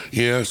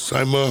 Yes,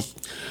 I'm,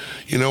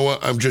 you know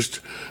what, I'm just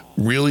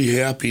really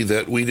happy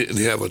that we didn't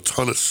have a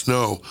ton of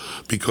snow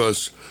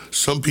because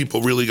some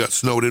people really got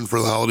snowed in for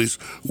the holidays.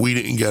 We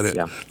didn't get it.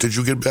 Did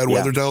you get bad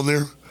weather down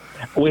there?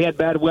 We had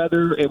bad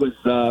weather. It was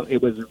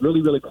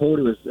really, really cold.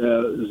 It was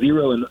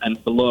 0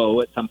 and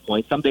below at some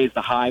point. Some days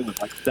the high was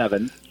like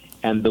 7,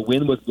 and the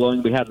wind was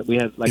blowing. We had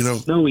like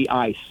snowy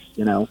ice,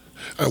 you know.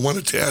 I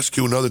wanted to ask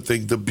you another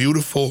thing. The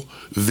beautiful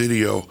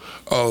video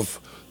of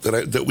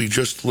that we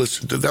just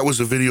listened to. That was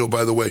a video,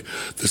 by the way.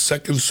 The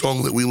second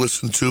song that we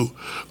listened to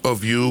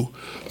of you,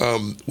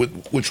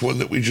 with which one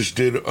that we just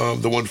did,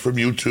 the one from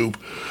YouTube.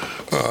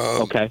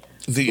 Okay.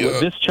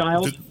 This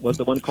Child was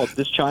the one called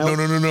This Child.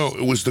 No.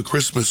 It was the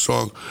Christmas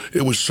song.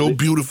 It was so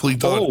beautifully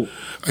done.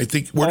 I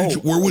think where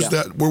was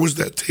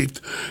that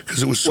taped?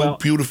 Because it was so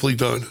beautifully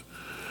done.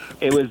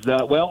 It was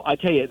I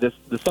tell you,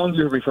 the song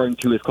you're referring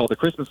to is called the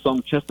Christmas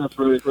song, "Chestnuts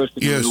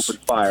Roasting in an Open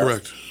Fire."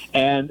 Correct.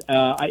 And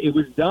it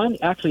was done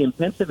actually in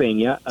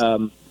Pennsylvania.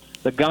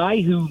 The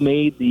guy who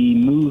made the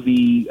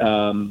movie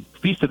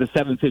Feast of the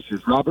Seven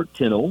Fishes, Robert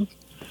Tinnell,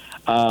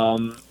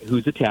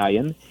 who's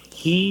Italian,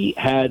 he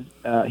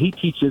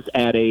teaches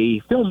at a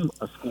film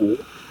school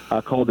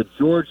called the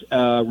George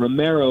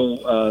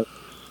Romero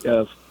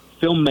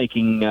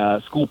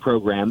filmmaking school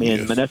program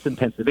in Monessen,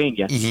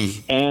 Pennsylvania.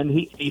 And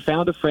he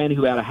found a friend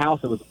who had a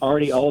house that was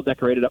already all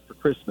decorated up for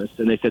Christmas,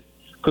 and they said,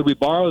 could we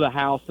borrow the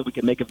house so we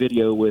could make a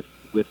video with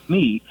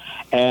me?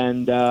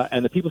 And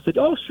the people said,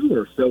 oh,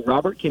 sure. So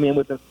Robert came in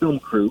with a film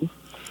crew,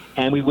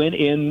 and we went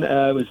in.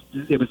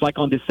 It was like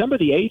on December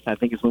the 8th, I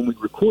think, is when we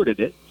recorded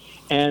it.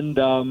 And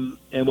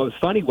what was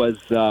funny was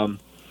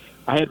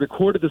I had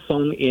recorded the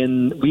song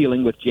in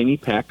Wheeling with Jamie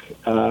Peck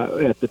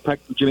at the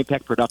Jimmy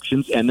Peck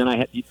Productions, and then I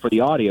had for the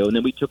audio, and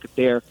then we took it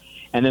there,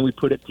 and then we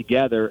put it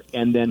together,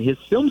 and then his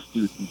film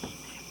students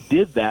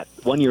did that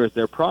one year as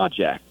their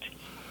project.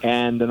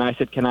 And then I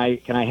said, can I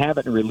have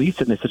it and release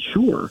it? And they said,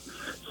 sure.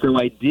 So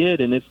I did,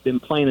 and it's been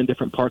playing in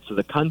different parts of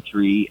the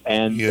country.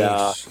 And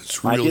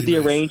it's I really did the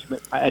nice.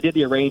 arrangement. I did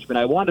the arrangement.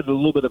 I wanted a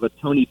little bit of a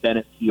Tony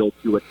Bennett feel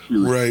to it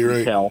too.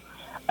 Right. Tell.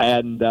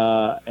 And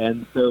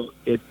so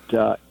it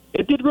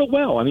did real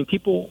well. I mean,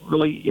 people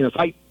really, if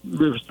I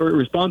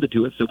responded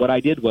to it. So what I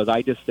did was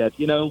I just said,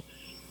 I'm going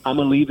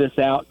to leave this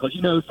out because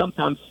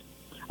sometimes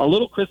a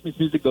little Christmas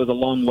music goes a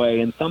long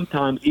way, and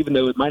sometimes even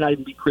though it might not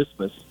even be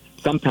Christmas.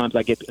 Sometimes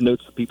I get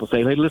notes from people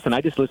saying, hey, listen,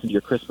 I just listened to your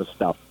Christmas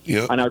stuff,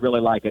 and I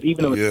really like it,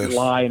 even though it's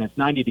July and it's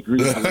 90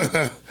 degrees.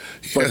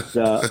 But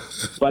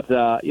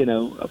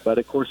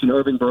of course,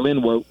 Irving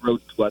Berlin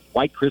wrote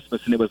White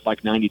Christmas, and it was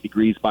like 90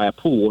 degrees by a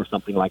pool or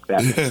something like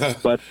that.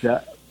 But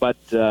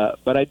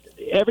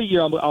every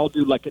year I'll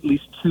do like at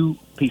least 2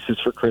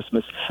 pieces for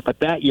Christmas. But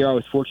that year I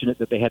was fortunate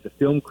that they had the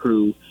film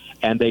crew,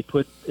 and they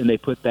put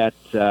that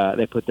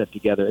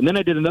together. And then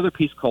I did another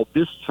piece called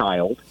This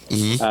Child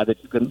that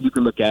you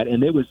can look at,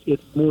 and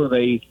it's more of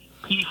a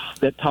piece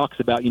that talks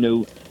about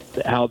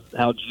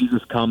how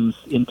Jesus comes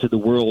into the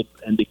world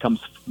and becomes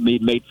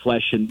made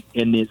flesh and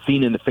is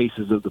seen in the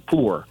faces of the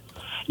poor.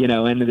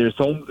 And there's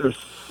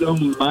so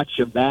much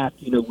of that,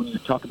 when you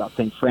talk about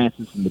St.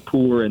 Francis and the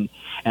poor and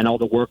all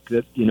the work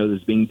that,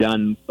 is being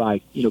done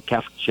by,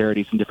 Catholic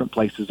charities in different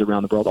places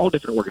around the world, all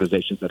different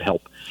organizations that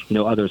help,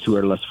 others who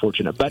are less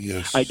fortunate. But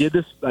I did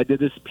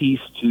this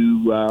piece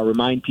to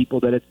remind people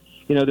that it's,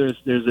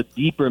 there's a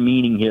deeper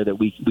meaning here that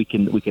we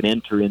can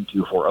enter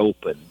into if we're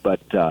open. But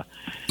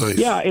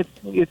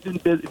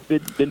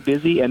it's been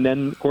busy. And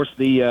then, of course,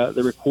 the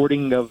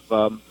recording of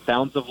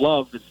Sounds of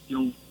Love is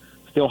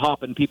still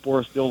hopping. People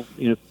are still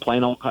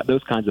playing all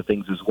those kinds of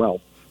things as well.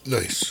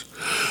 Nice.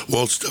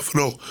 Well,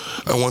 Stefano,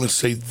 I want to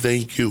say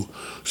thank you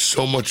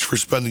so much for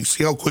spending.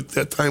 See how quick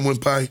that time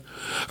went by?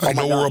 I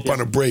know we're up on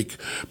a break,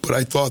 but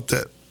I thought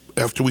that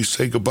after we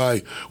say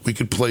goodbye, we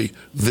could play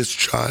This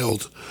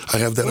Child. I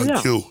have that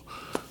on cue.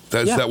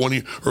 Is that one of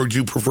you, or do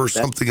you prefer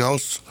something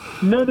else?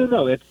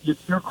 No. It's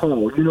your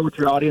call. You know what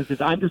your audience is.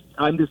 I'm just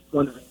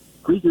want to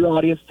greet your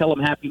audience, tell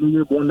them Happy New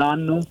Year, buon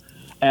anno.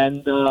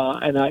 And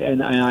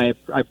I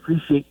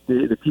appreciate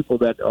the people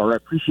that are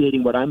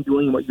appreciating what I'm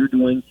doing, what you're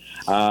doing.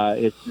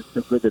 It's just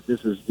so good that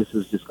this is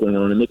just going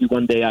on, and maybe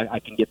one day I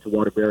can get to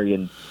Waterbury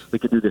and we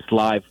can do this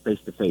live face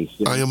to face.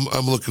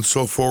 I'm looking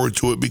so forward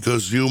to it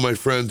because you, my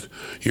friend,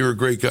 you're a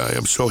great guy.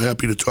 I'm so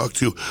happy to talk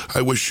to you.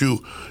 I wish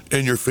you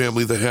and your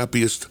family the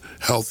happiest,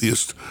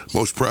 healthiest,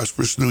 most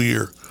prosperous New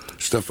Year.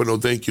 Stefano,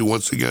 thank you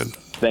once again.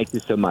 Thank you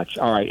so much.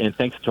 All right, and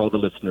thanks to all the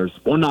listeners.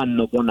 Buon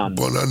anno. Buon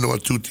anno a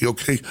tutti.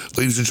 Okay,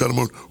 ladies and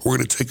gentlemen, we're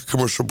going to take a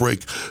commercial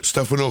break.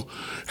 Stefano,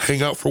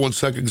 hang out for 1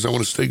 second because I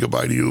want to say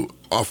goodbye to you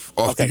off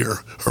the air.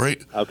 All right?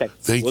 Okay.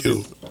 Thank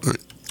you. All right.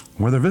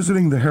 Whether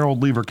visiting the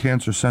Harold Lever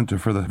Cancer Center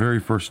for the very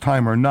first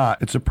time or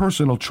not, it's a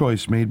personal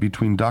choice made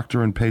between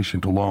doctor and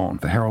patient alone.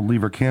 The Harold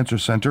Lever Cancer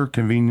Center,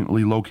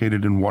 conveniently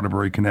located in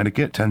Waterbury,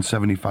 Connecticut,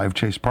 1075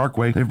 Chase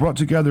Parkway, they've brought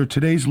together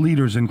today's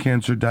leaders in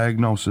cancer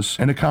diagnosis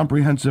and a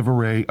comprehensive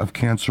array of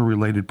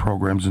cancer-related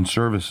programs and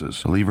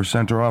services. The Lever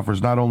Center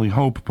offers not only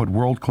hope, but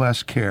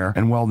world-class care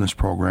and wellness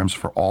programs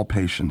for all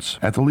patients.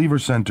 At the Lever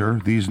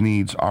Center, these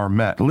needs are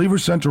met. The Lever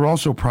Center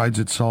also prides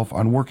itself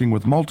on working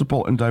with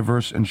multiple and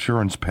diverse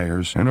insurance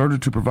payers in order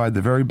to provide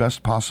the very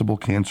best possible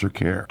cancer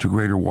care to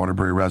Greater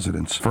Waterbury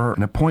residents. For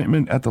an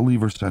appointment at the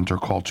Lever Center,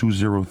 call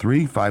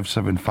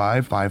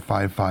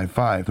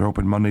 203-575-5555. They're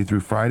open Monday through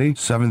Friday,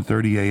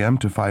 7:30 a.m.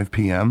 to 5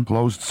 p.m.,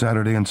 closed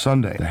Saturday and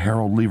Sunday. The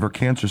Harold Lever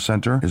Cancer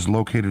Center is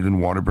located in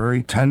Waterbury,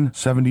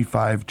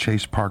 1075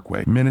 Chase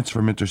Parkway, minutes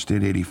from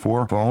Interstate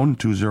 84. Phone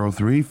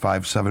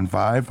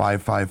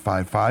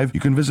 203-575-5555.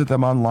 You can visit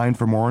them online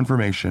for more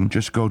information.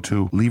 Just go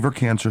to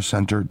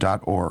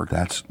levercancercenter.org.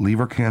 That's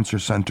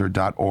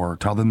levercancercenter.org.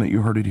 Tell them that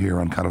you heard it here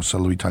on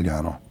Carosello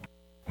Italiano.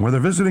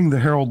 Whether visiting the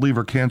Harold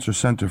Lever Cancer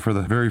Center for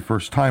the very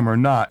first time or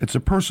not, it's a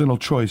personal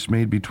choice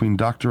made between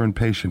doctor and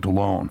patient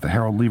alone. The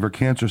Harold Lever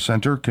Cancer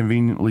Center,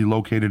 conveniently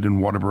located in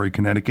Waterbury,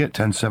 Connecticut,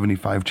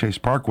 1075 Chase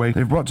Parkway,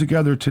 they've brought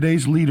together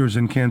today's leaders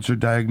in cancer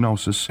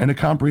diagnosis and a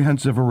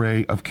comprehensive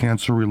array of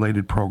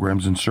cancer-related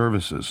programs and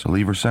services. The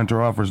Lever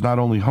Center offers not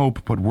only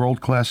hope, but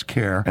world-class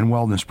care and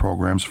wellness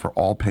programs for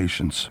all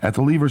patients. At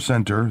the Lever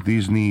Center,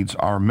 these needs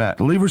are met.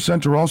 The Lever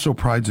Center also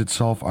prides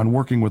itself on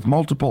working with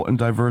multiple and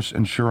diverse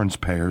insurance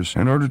payers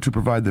in order to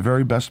provide the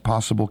very best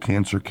possible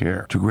cancer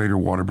care to Greater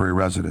Waterbury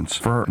residents.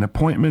 For an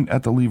appointment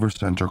at the Lever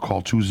Center,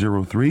 call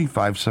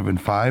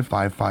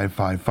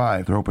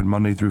 203-575-5555. They're open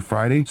Monday through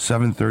Friday,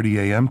 7:30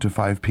 a.m. to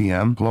 5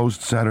 p.m.,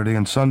 closed Saturday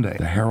and Sunday.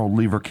 The Harold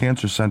Lever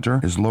Cancer Center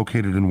is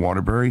located in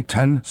Waterbury,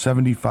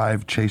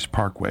 1075 Chase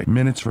Parkway,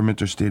 minutes from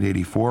Interstate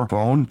 84.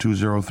 Phone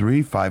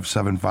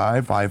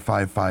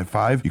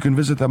 203-575-5555. You can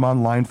visit them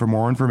online for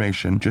more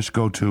information. Just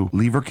go to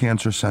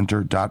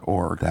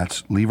levercancercenter.org.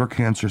 That's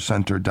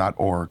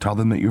levercancercenter.org. Tell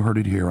them that you heard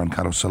it here on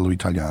Carosello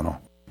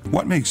Italiano.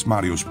 What makes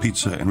Mario's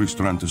Pizza and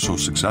Ristorante so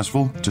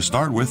successful? To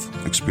start with,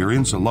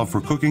 experience, a love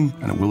for cooking,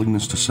 and a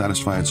willingness to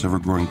satisfy its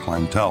ever-growing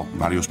clientele.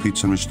 Mario's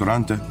Pizza and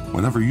Ristorante,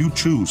 whatever you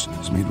choose,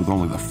 is made with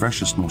only the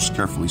freshest, most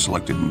carefully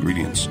selected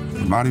ingredients.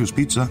 With Mario's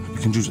Pizza, you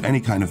can choose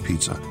any kind of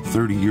pizza.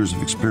 30 years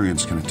of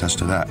experience can attest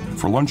to that.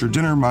 For lunch or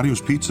dinner,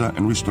 Mario's Pizza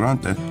and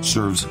Ristorante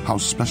serves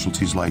house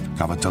specialties like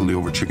cavatelli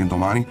over chicken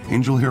domani,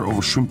 angel hair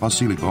over shrimp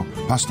basilico,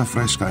 pasta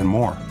fresca, and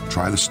more.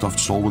 Try the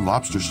stuffed sole with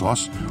lobster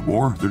sauce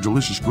or their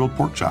delicious grilled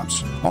pork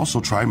chops.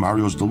 Also try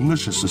Mario's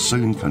delicious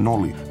Sicilian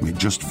cannoli, made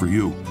just for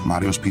you.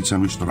 Mario's Pizza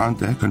and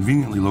Ristorante,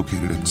 conveniently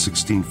located at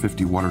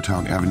 1650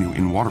 Watertown Avenue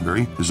in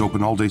Waterbury, is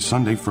open all day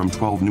Sunday from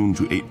 12 noon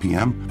to 8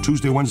 p.m.,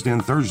 Tuesday, Wednesday,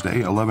 and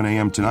Thursday, 11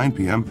 a.m. to 9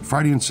 p.m.,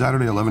 Friday and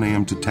Saturday, 11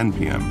 a.m. to 10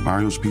 p.m.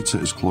 Mario's Pizza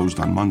is closed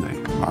on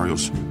Monday.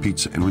 Mario's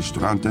Pizza and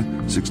Ristorante,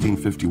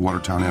 1650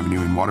 Watertown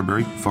Avenue in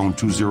Waterbury, phone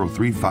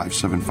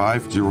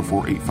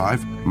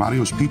 203-575-0485.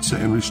 Mario's Pizza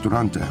and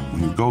Ristorante.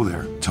 When you go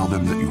there, tell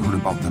them that you heard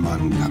about them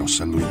on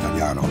Carosello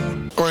Italiano.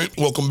 All right,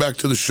 welcome back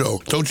to the show.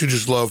 Don't you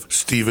just love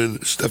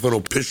Stefano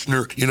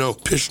Pichner? You know,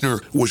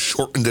 Pichner was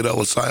shortened at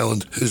Ellis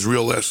Island. His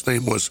real last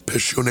name was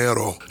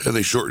Piscionero, and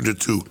they shortened it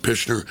to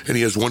Pichner. And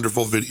he has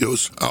wonderful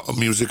videos,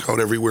 music out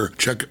everywhere.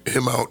 Check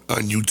him out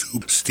on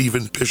YouTube.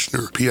 Stephen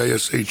Pichner,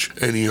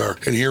 P-I-S-H-N-E-R.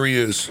 And here he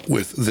is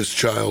with this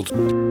child.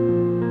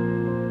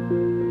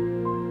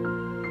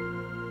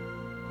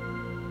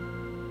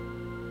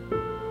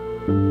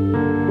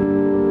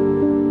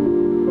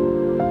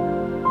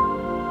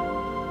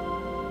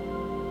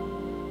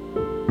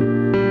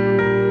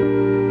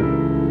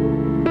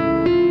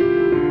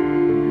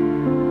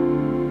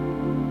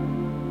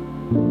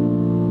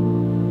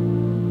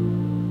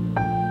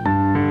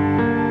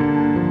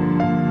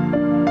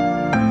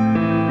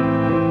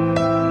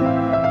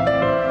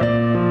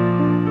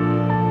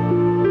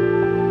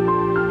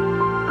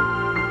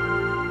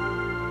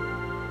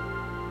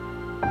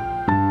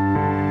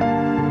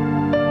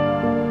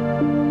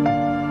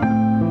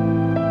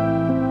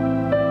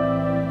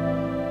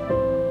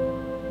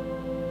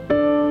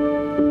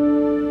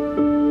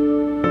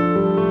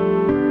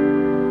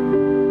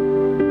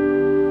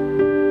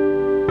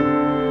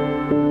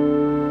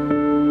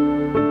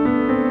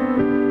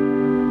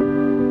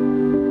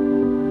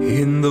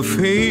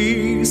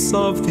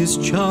 Of this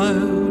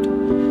child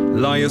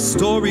lie a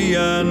story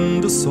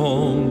and a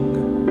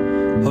song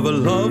of a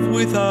love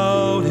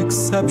without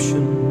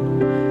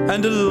exception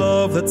and a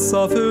love that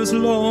suffers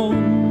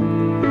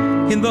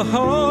long. In the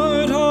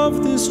heart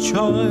of this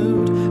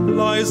child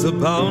lies a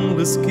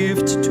boundless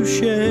gift to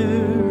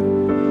share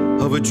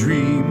of a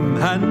dream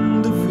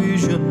and a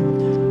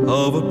vision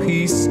of a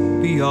peace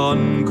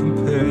beyond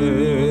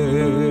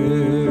compare.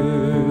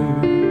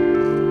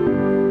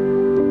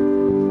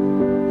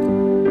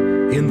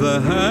 In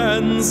the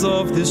hands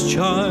of this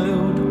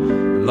child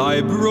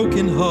lie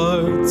broken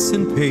hearts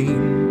in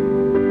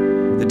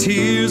pain, the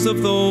tears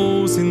of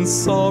those in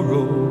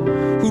sorrow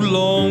who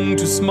long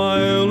to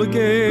smile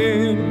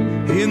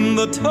again. In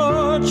the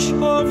touch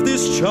of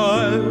this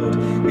child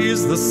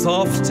is the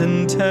soft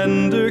and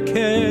tender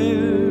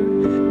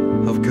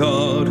care of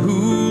God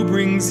who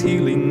brings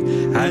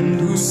healing and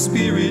whose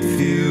spirit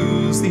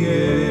fills the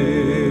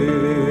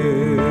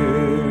air.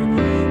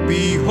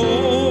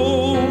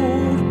 Behold,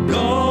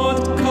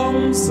 God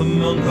comes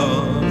among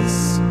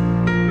us.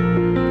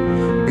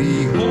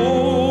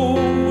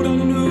 Behold, a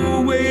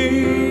new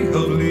way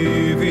of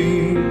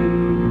living,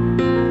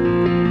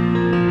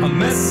 a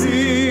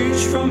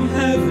message from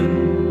heaven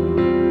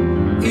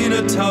in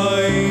a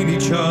tiny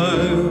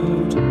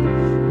child.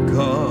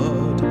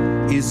 God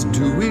is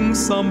doing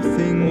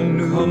something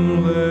new.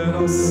 Come, let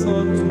us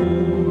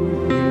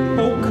adore Him.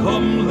 Oh,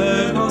 come,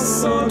 let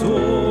us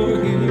adore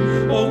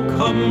Him. Oh,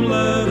 come,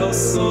 let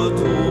us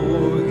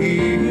adore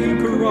Him,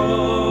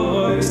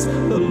 Christ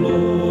the Lord.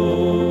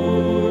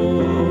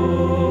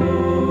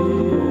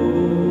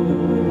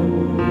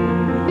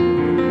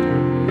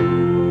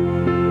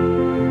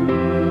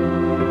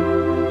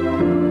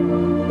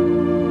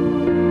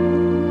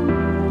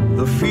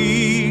 The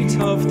feet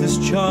of this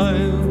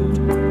child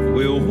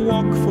will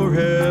walk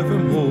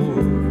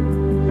forevermore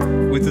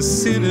with the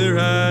sinner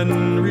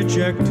and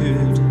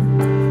rejected,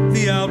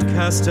 the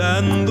outcast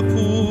and the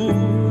poor.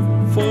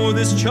 For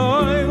this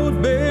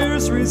child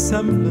bears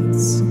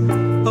resemblance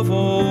of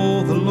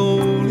all the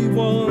lowly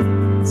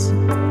ones.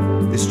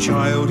 This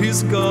child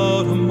is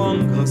God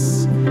among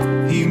us,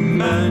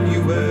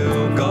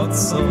 Emmanuel, God's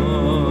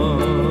Son.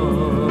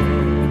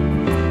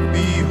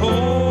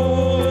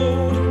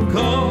 Behold,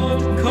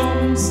 God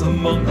comes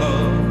among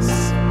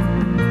us.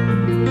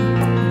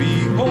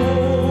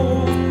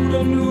 Behold,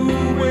 a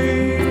new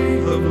way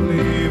of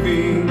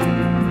living,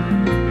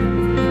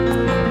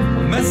 a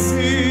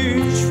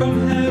message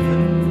from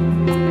heaven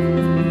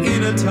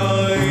in a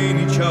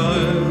tiny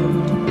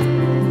child.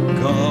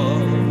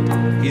 God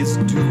is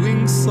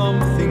doing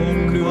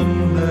something new.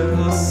 Come, let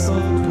us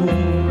adore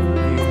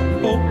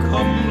Him. Oh,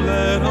 come,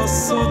 let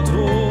us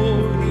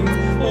adore Him.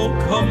 Oh,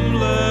 come,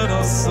 let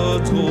us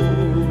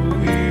adore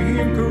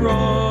Him,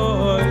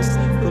 Christ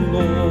the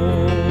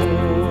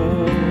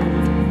Lord.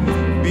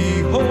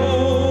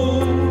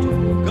 Behold,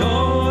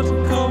 God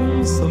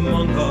comes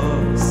among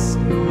us.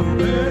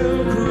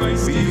 Well,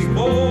 Christ,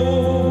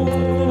 behold, a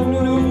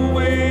new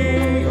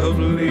way of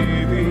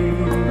living.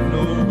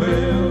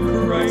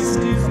 Noel, Christ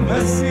is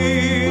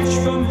message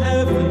from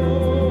heaven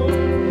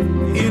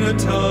in a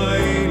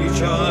tiny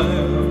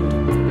child.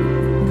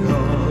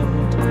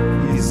 God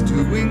is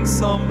doing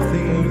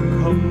something new.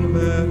 Come,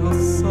 let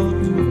us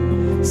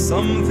adore.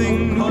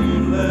 Something,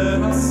 come,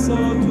 let us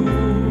adore.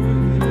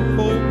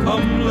 Oh,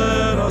 come,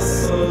 let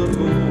us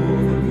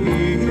adore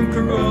Him,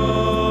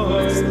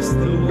 Christ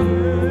the Lord.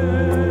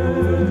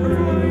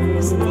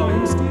 Christ is Lord.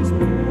 Christ is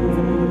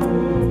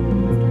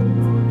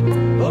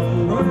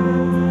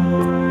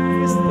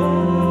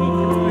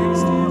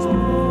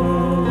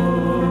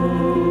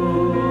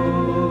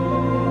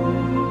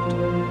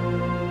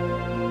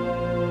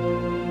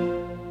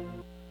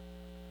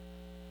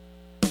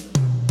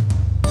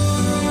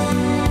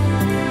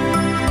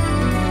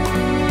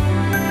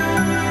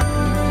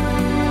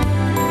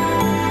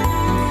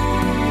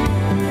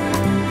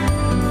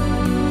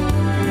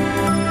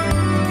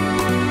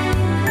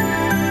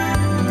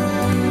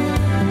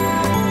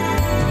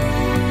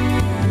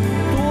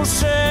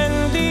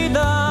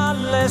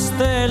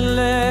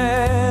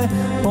stelle,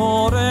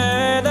 o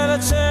Re del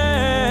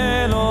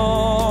cielo,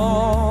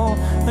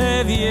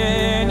 e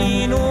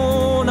vieni in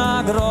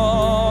una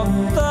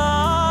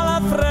grotta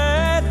al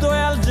freddo e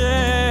al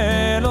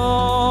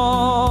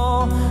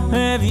gelo,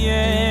 e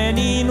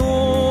vieni in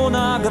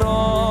una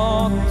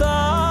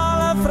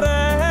grotta al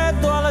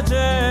freddo e al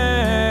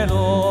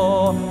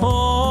gelo.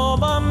 Oh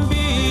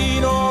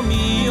bambino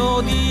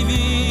mio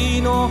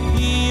divino,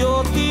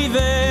 io ti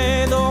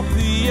vedo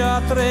qui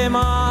a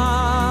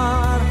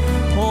tremare.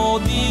 Oh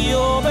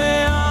Dio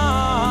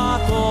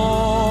beato,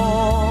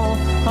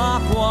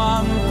 a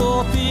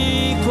quanto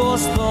ti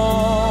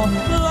costò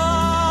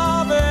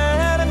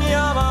l'avermi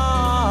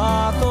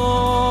amato,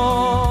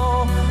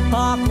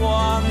 a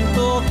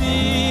quanto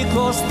ti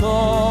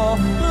costò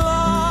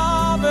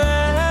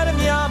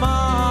l'avermi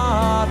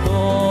amato.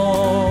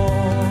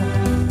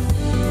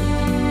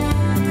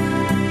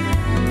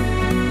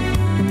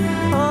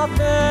 A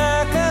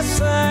te che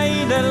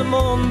sei del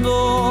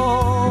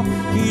mondo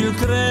il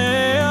creatore,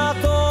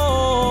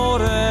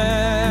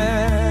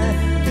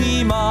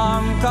 ti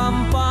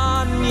mancan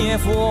panni e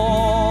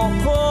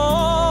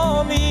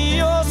fuoco,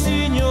 mio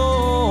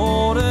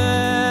Signore,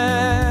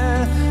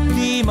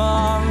 ti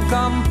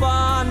mancan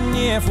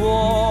panni e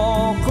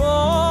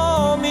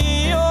fuoco,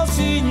 mio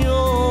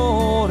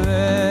Signore.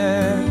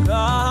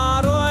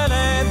 Caro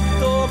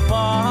eletto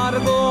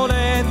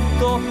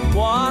pargoletto,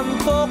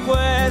 quanto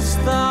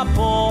questa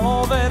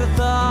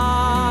povertà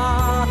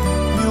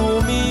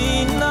più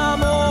mi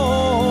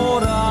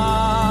innamora,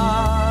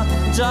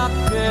 già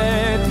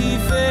che ti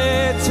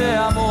fece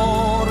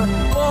amor.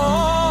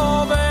 Oh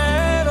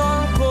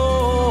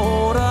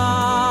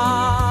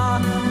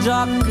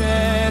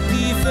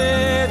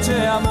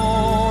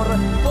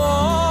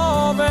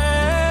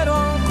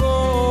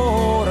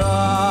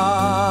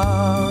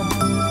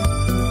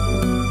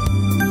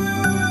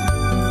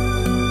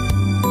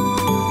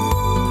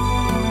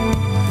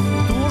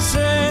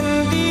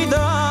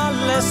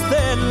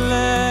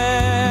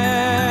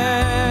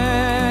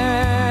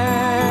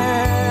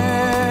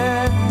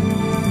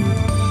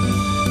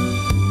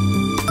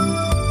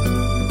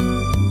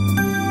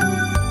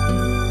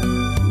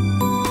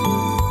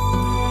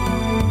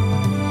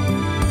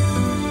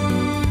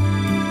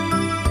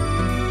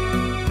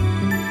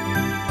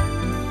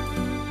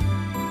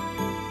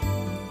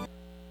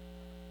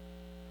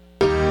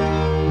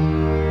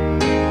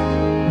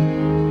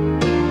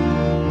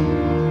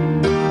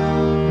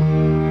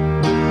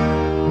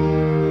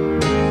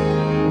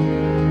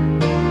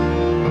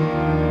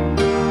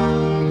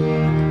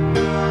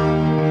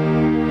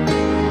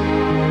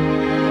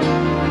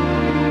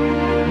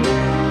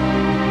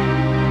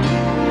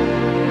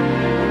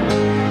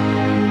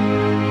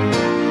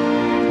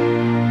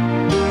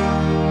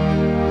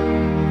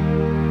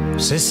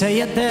Se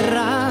sei a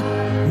terra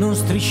non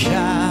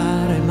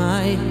strisciare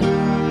mai.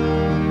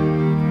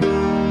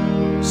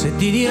 Se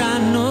ti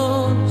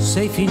diranno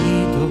sei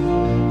finito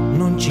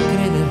non ci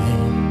credere.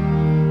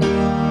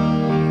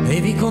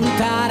 Devi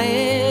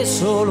contare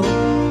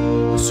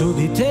solo su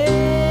di te.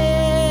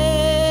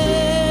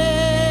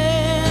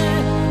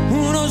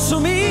 Uno su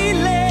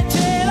 1000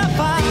 ce la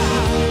fa.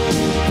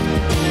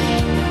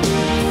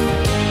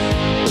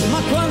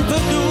 Ma quanto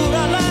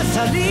dura la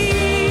salita?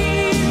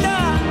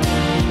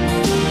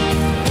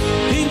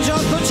 In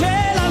gioco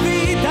c'è la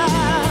vita.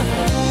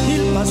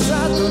 Il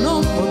passato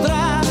non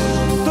potrà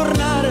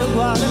tornare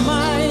uguale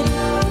mai.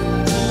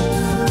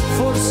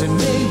 Forse è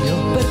meglio,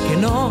 perché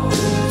no?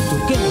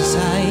 Tu che ne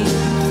sai?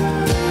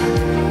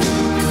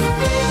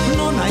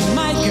 Non hai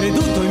mai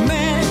creduto in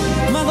me,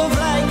 ma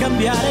dovrai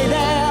cambiare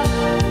idea.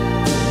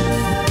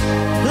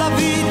 La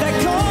vita è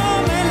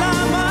come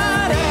la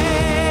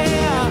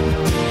marea,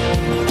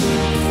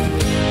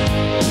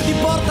 ti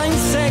porta in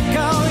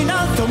secca o in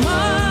alto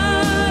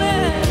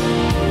mare,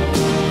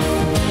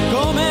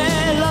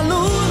 come la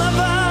luna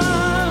va.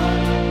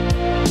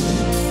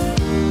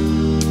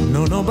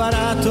 Non ho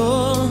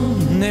barato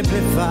né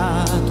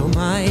bleffato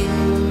mai,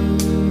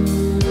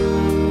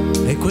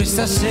 e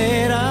questa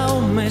sera ho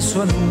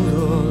messo a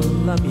nudo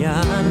la mia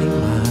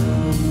anima.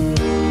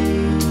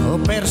 Ho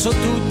perso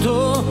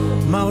tutto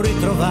ma ho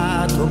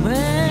ritrovato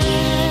me.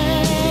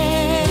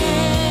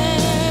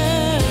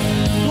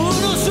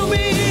 Uno su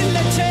 1000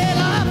 ce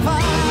la fa.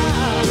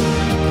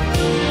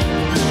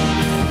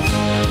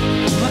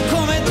 Ma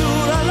come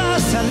dura la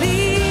salita?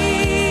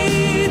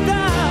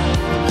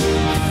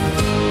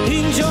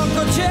 In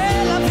gioco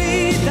c'è la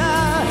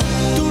vita.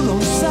 Tu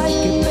non sai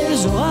che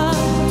peso ha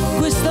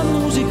questa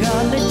musica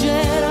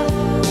leggera.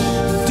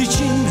 Ti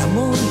ci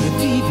innamori e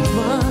vivi,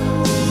 ma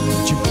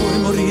ci puoi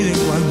morire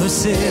quando è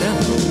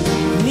sera.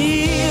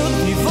 Io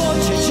di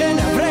voce ce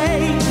ne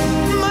avrei,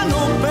 ma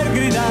non per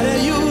gridare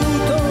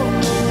aiuto.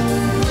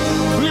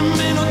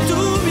 Nemmeno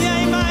tu mi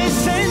hai mai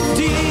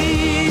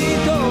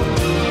sentito.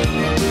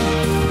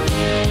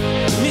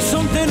 Mi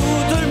son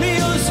tenuto il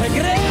mio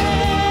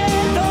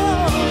segreto.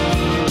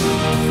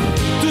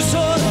 Tu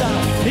sorda,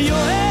 io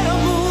ero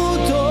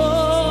muto.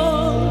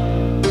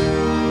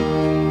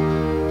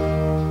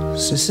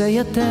 Se sei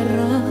a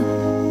terra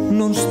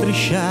non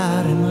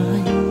strisciare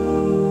mai.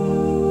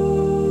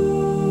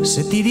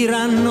 Se ti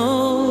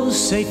diranno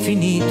sei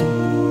finito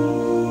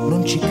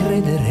non ci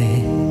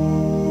credere,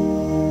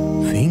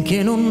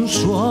 finché non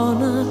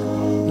suona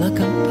la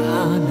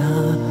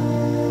campana.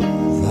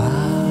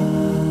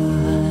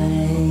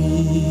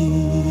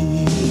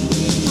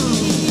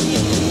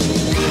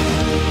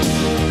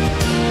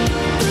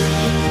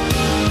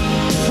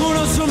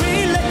 Uno su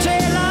 1000 ce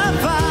la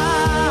fa.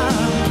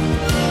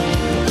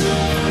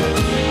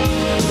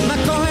 Ma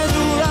come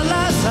dura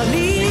la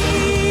salita?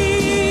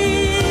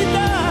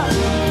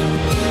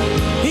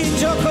 In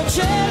gioco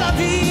c'è la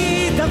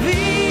vita,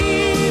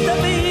 vita,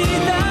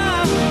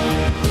 vita.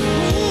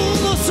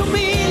 Uno su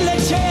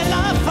 1000 ce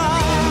la fa.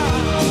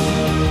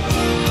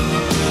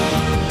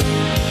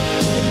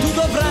 E tu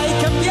dovrai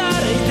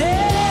cambiare idea.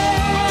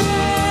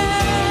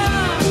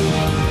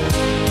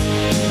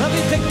 La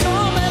vita è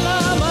come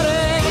la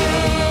marea.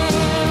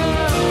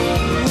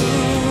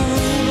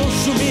 Uno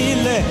su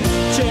 1000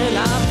 ce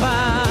la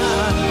fa.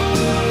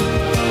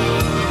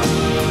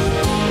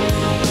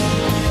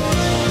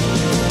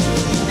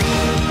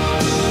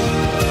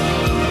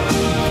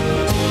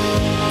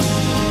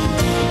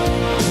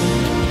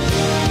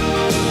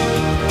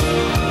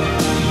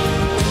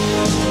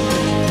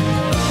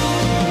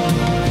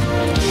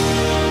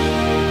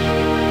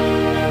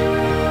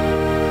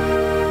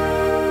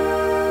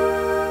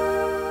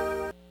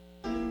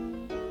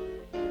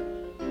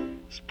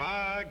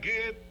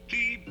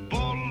 Spaghetti,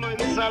 pollo,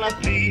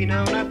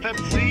 insalatina, una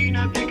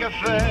tazzina di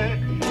caffè.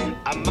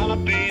 A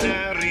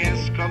malapena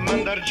riesco a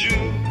mandar giù.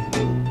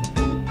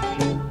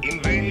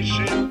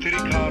 Invece ti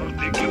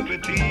ricordi che ho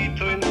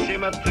petito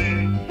insieme a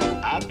te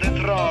a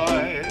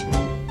Detroit.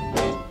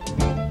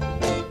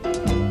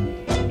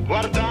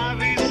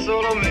 Guardavi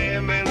solo me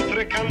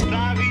mentre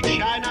cantavi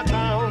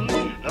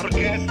Chinatown.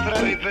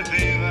 L'orchestra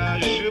ripeteva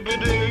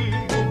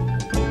Shubidoo.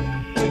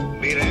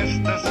 Mi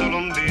resta solo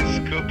un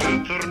disco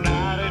per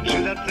tornare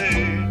giù da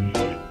te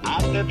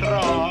a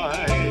Detroit.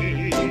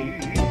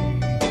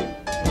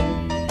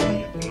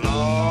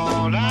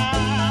 Lola,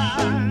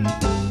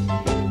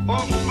 ho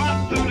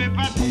fatto le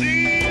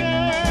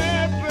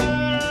pazzie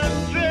per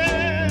te.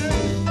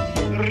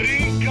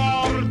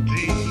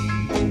 Ricordi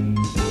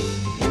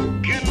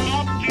che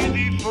notti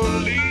di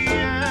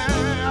follia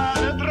a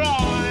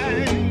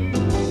Detroit.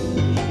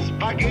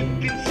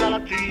 Spaghetti,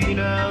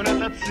 insalatina, una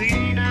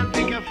tazzina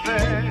di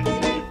caffè.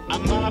 A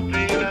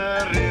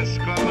malapena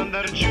riesco a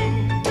mandar giù.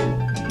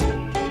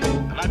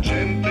 La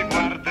gente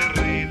guarda e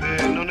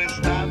ride, non è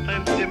stata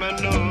insieme a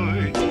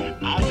noi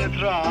a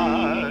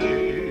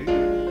Detroit.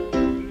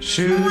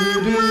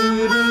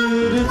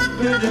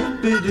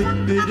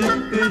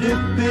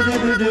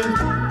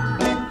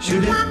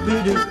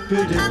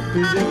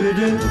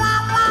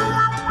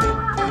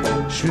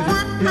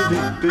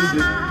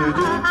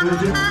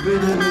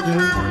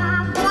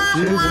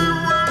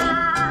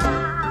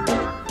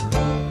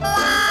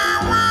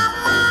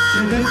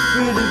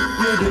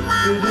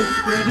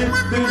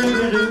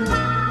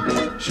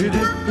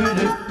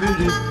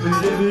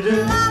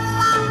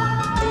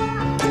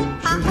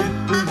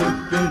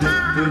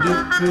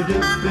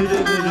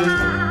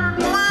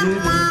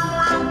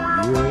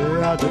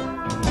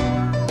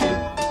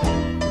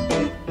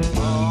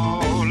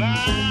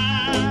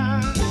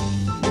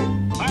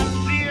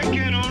 Pazzie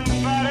che non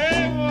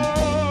farevo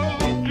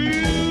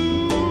più,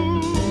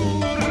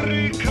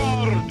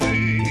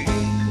 ricordi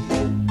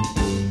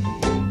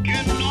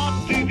che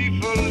notti di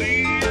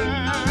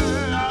follia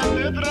a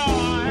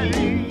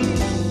Detroit,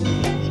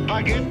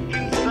 spaghetti,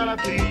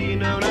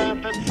 insalatina, una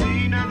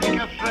tazzina di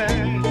caffè,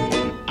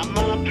 a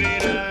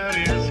malapena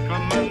riesco a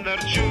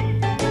mandar giù,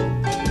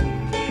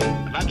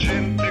 la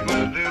gente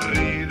guarda e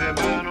ride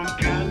ma non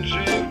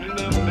piange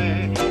da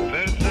me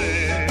per te.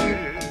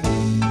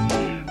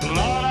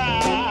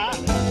 L'ora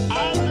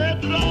a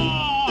Detroit.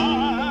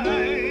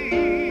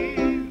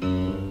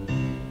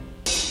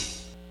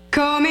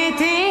 Come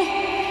te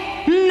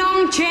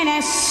non c'è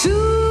nessuno,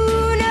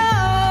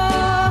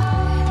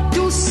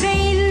 tu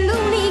sei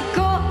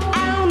l'unico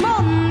al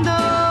mondo,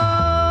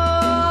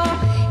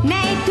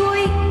 nei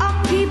tuoi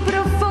occhi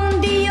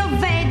profondi io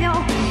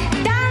vedo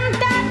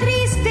tanta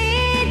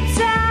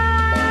tristezza,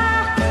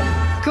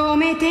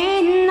 come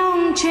te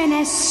non c'è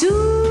nessuno,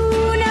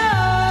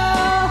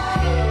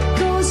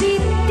 così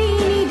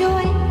timido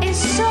e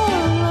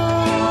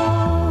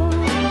solo,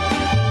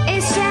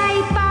 e se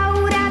hai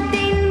paura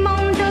del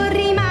mondo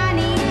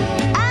rimani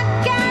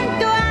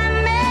accanto a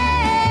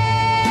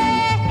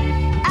me,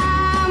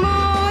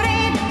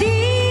 amore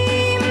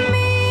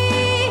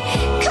dimmi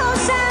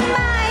cosa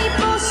mai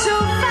posso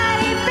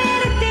fare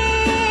per te,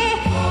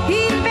 i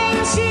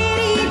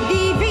pensieri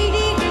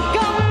dividi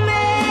con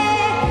me,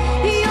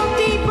 io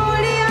ti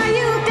voglio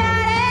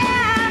aiutare,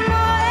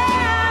 amore,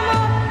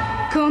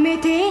 amore, come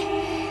te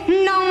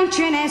non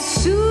c'è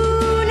nessuno,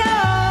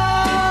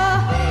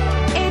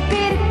 è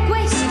per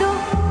questo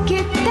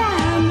che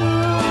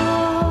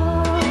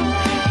t'amo,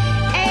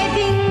 ed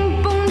in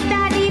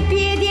punta di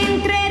piedi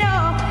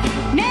entrerò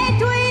nei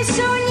tuoi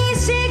sogni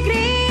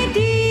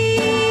segreti.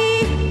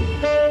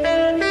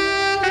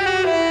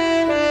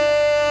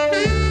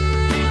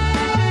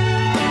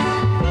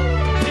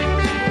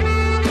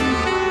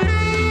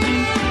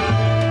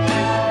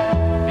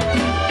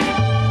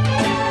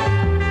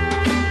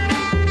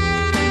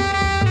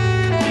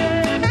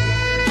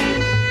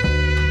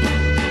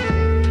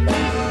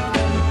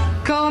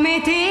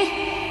 Come te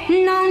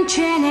non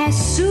c'è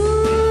nessuno,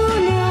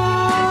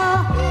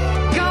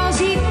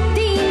 così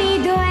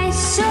timido e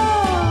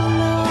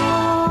solo,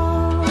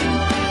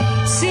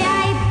 se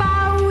hai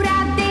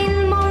paura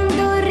del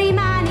mondo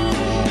rimani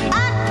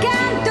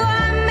accanto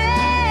a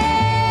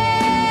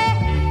me,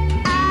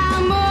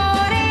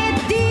 amore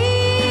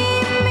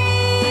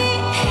dimmi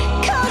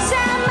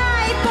cosa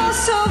mai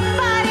posso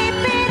fare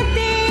per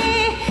te,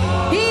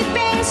 i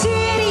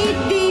pensieri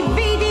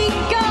dividi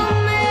con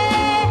me,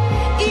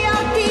 io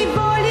ti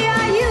voglio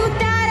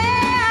aiutare,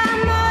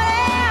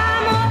 amore,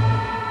 amore,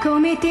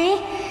 come te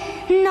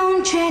non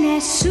c'è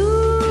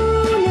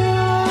nessuno,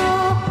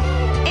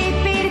 è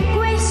per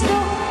questo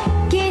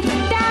che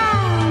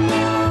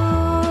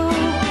t'amo,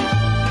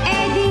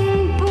 ed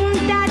in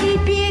punta di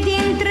piedi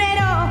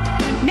entrerò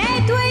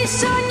nei tuoi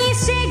sogni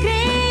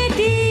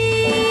segreti,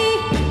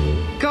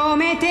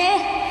 come te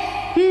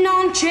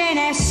non c'è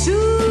nessuno,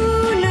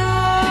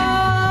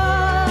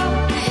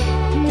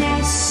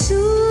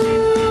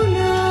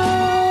 nessuno,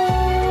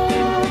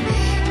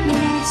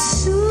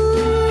 nessuno.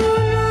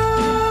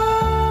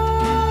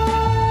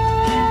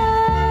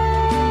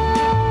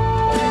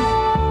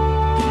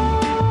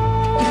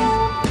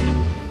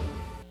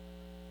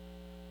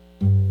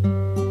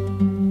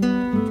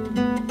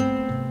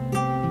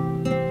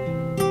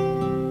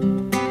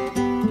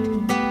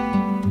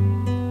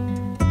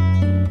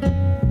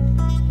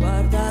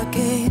 Guarda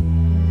che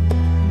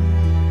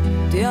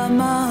ti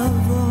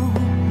amavo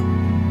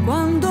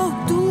quando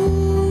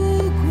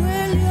tu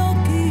quegli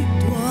occhi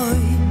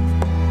tuoi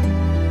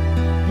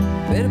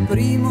per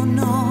primo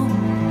no,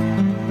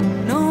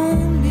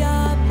 non li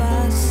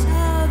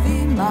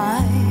abbassavi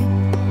mai.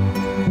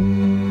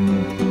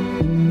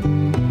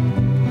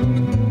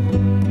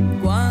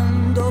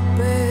 Quando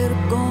per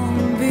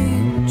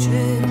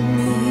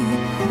convincermi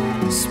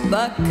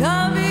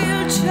spaccavi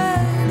il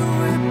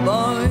cielo e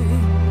poi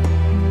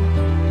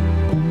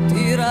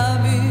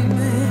tiravi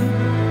me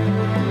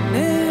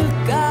nel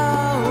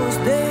caos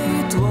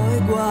dei tuoi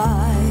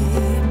guai.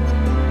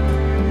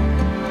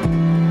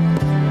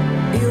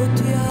 Io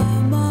ti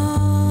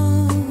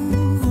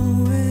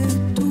amavo e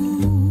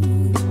tu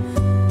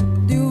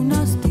di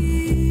una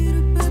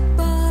stirpe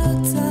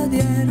pazza di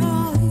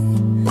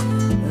eroi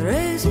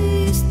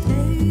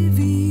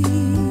resistevi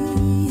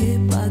e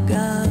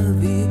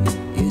pagavi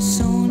i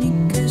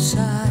sogni che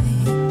sai.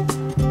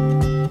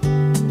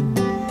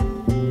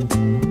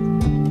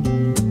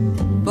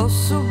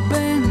 Posso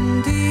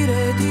ben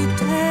dire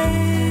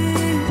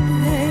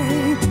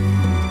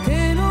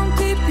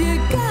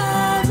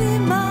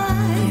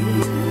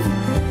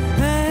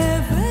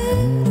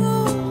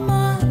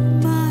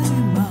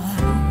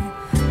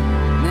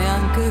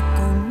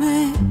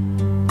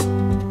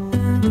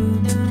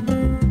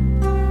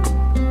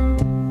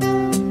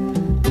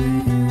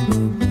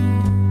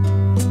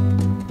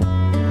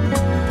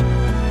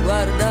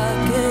guarda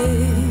che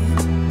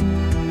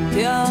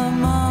ti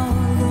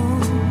amavo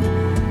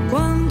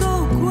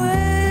quando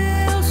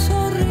quel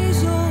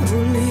sorriso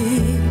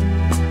lì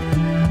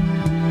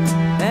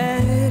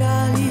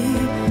era lì,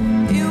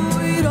 più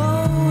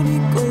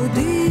ironico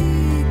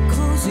di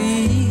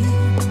così.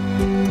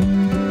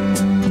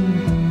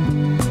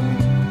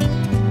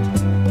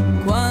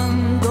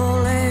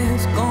 Quando le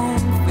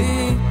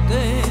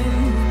sconfitte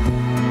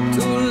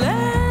tu le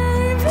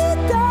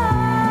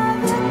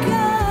invitavi a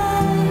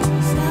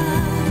casa,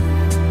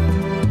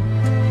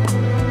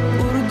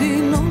 pur di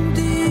non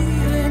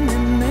dire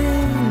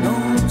nemmeno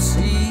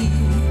sì.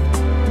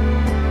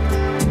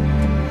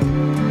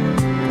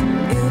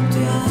 Io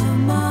ti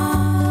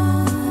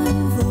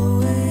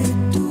amavo e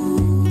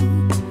tu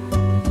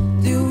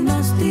di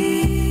una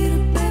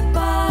stirpe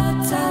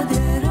pazza di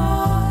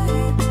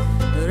eroi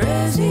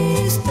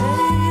resistevi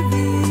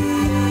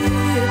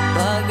e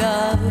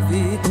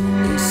pagavi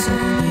i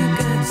sogni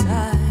che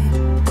sai.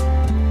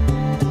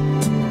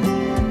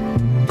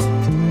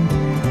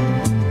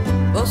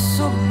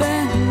 Posso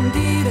ben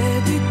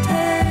dire di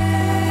te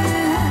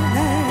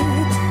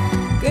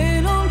che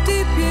non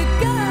ti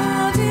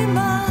piegavi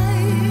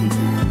mai,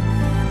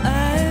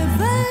 è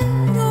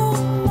vero,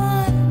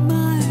 mai,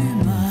 mai,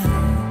 mai.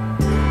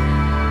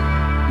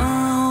 Ma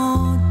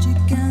oggi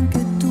che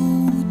anche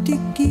tu ti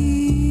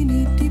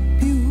chini di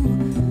più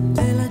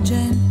e la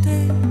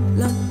gente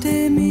la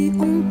temi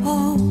un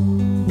po',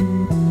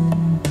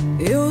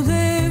 io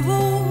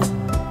devo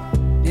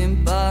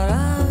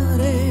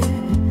imparare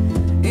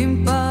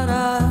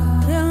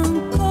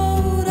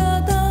ancora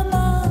ad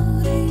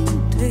amare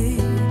in te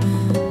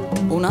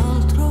un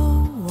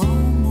altro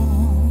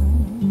uomo.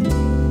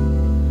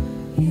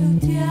 Io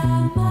ti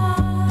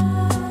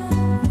amavo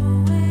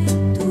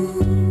e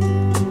tu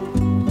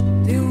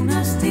di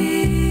una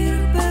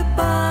stirpe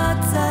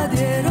pazza di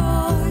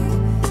eroi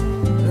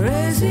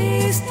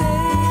resistevi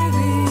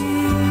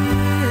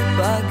e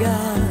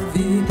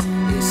pagavi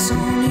i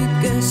sogni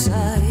che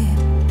sai.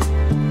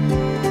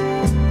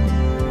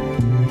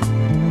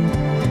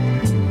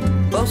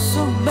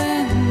 Posso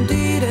ben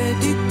dire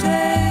di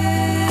te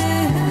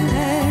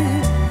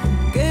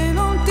che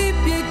non ti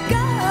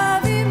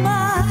piegavi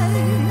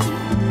mai,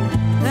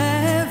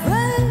 è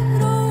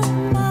vero,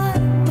 mai,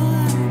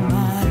 mai,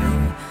 mai,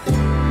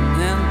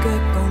 neanche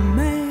con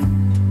me.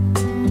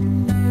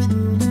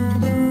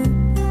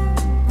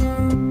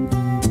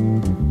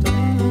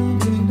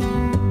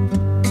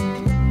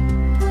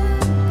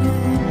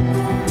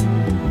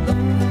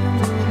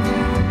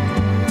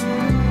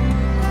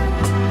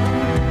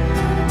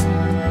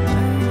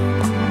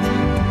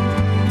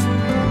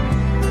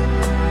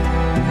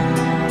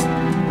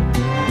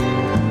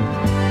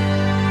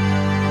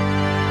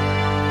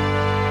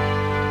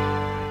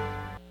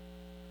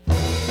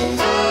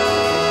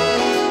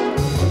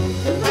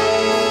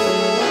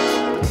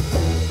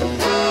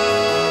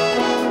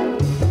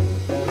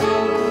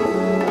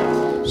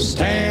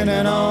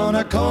 Standing on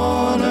a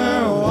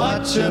corner,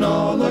 watching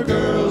all the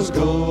girls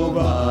go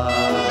by.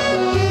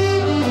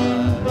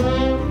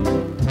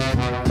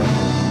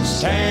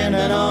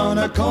 Standing on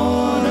a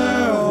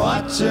corner,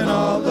 watching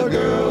all the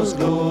girls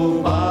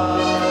go by.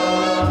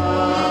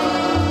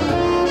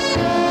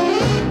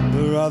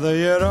 Brother,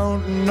 you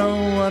don't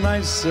know a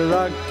nicer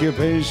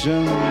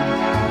occupation.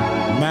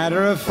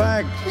 Matter of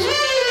fact,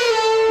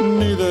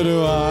 neither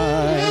do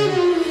I.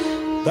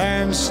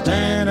 Than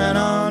standing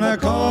on a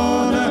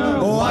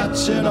corner,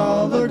 watching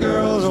all the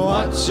girls,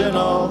 watching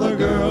all the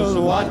girls,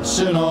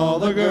 watching all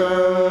the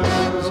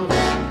girls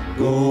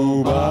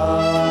go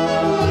by.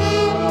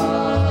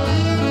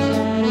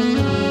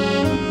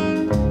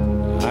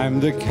 I'm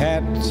the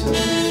cat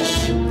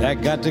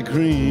that got the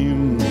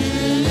cream.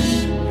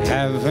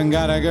 Haven't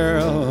got a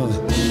girl,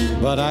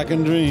 but I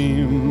can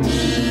dream.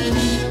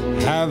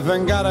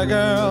 Haven't got a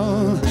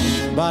girl,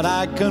 but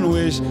I can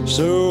wish.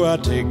 So I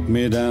take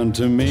me down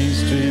to Main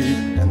Street,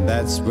 and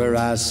that's where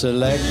I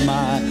select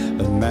my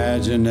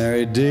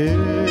imaginary dear.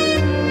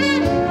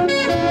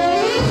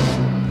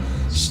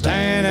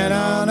 Standing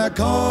on a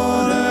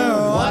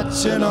corner,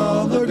 watching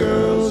all the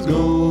girls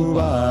go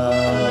by.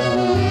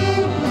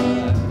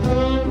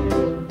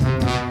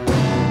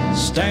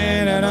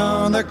 Standing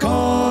on the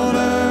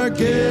corner,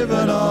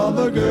 giving all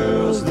the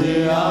girls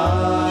the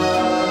eye.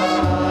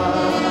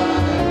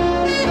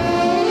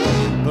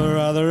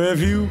 Brother, if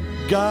you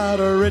got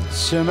a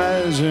rich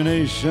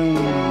imagination,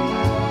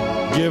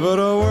 give it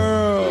a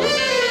whirl,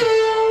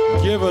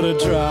 give it a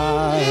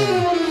try.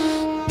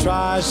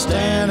 Try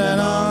standing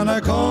on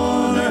a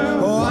corner,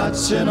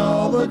 watching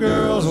all the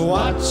girls,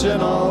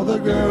 watching all the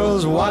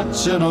girls,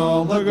 watching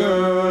all the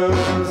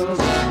girls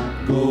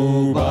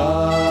go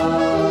by.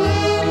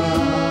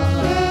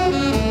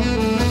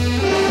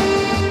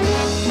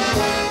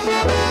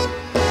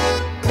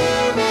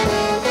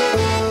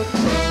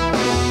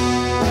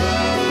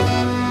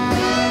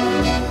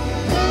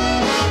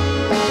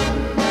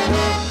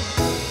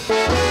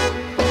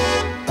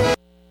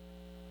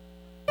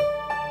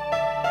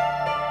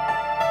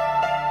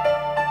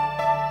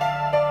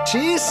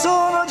 Ci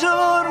sono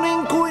giorni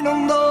in cui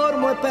non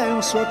dormo e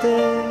penso penso a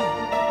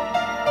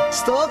te.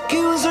 Sto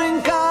chiuso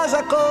in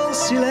casa col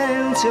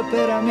silenzio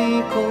per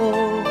amico,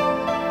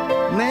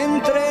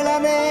 mentre la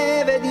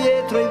neve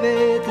dietro i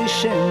vetri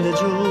scende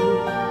giù.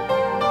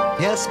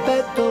 Ti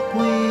aspetto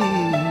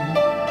qui,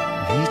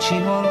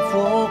 vicino al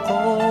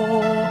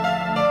fuoco.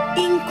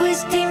 In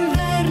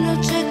quest'inverno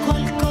c'è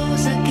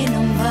qualcosa che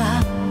non va.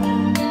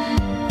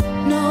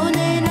 Non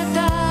è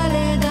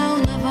Natale da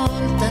una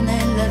volta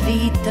nella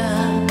vita,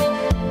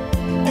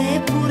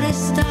 eppure è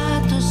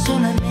stato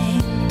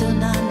solamente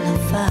un anno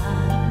fa.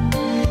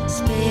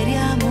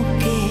 Speriamo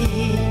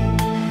che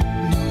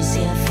non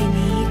sia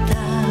finita.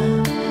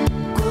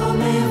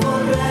 Come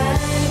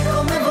vorrei,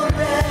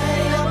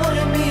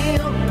 amore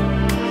mio,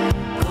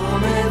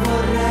 come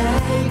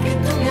vorrei che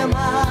tu mi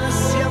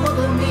amassi a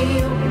modo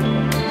mio,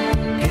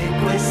 che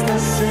questa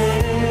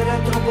sera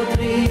troppo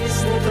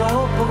triste,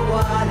 troppo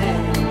uguale,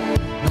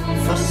 non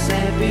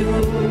fosse più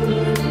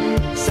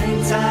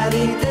senza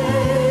di te.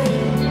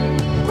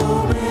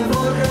 Come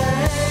vorrei,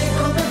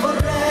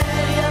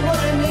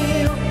 amore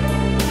mio,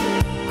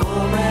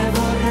 come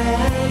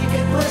vorrei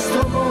che questo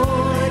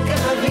amore che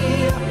va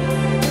via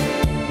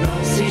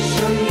non si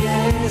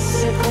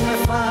sciogliesse come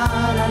fa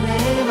la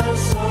neve al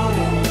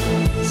sole,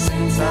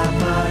 senza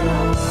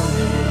parole.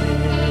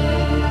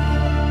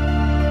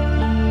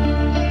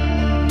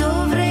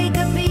 Dovrei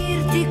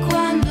capirti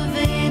quando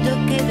vedo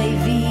che vai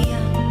via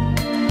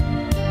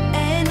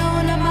e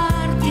non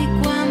amarti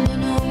quando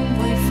non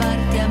vuoi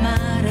farti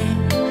amare,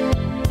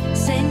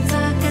 senza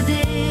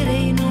cadere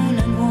in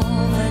una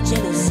nuova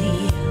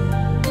gelosia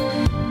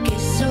che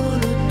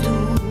solo tu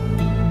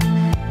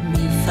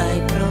mi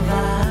fai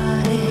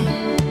provare.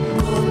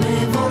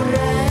 Come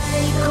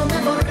vorrei,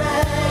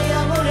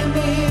 amore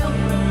mio,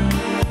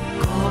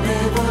 come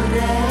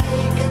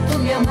vorrei che tu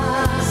mi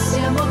amassi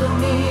a modo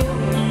mio,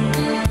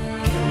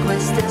 che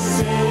questa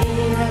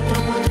sera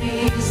troppo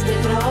triste,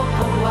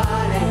 troppo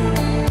uguale,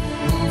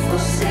 non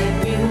fosse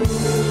più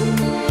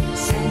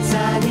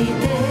senza di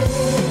te.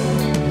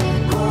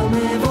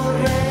 Come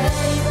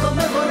vorrei,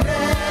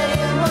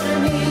 amore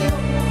mio,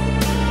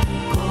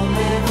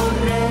 come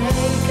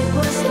vorrei che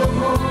questo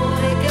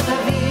amore che va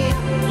via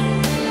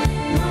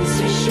non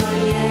si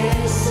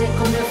sciogliesse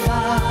come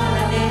fa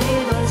la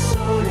neve al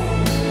sole,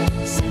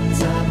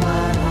 senza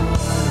parole.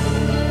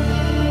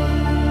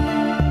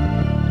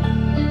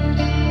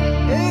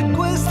 E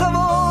questa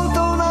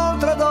volta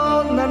un'altra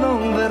donna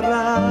non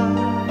verrà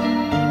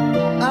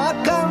a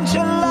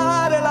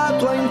cancellare la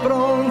tua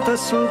impronta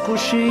sul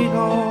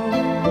cuscino.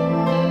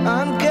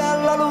 Anche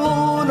alla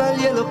luna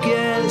gliel'ho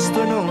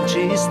chiesto e non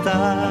ci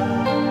sta,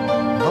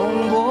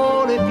 non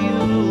vuole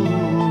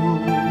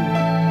più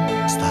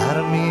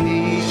starmi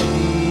vicino.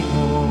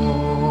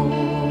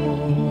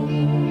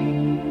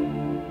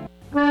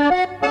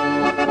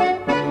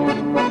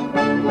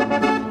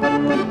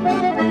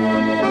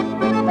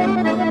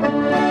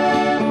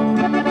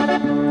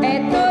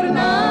 È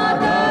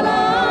tornata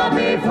la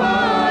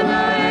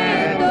Befana,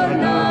 è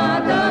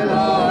tornata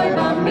coi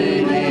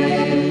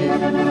bambini,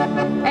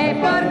 è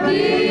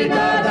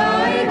partita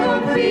dai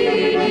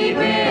confini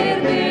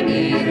per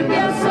venirvi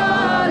a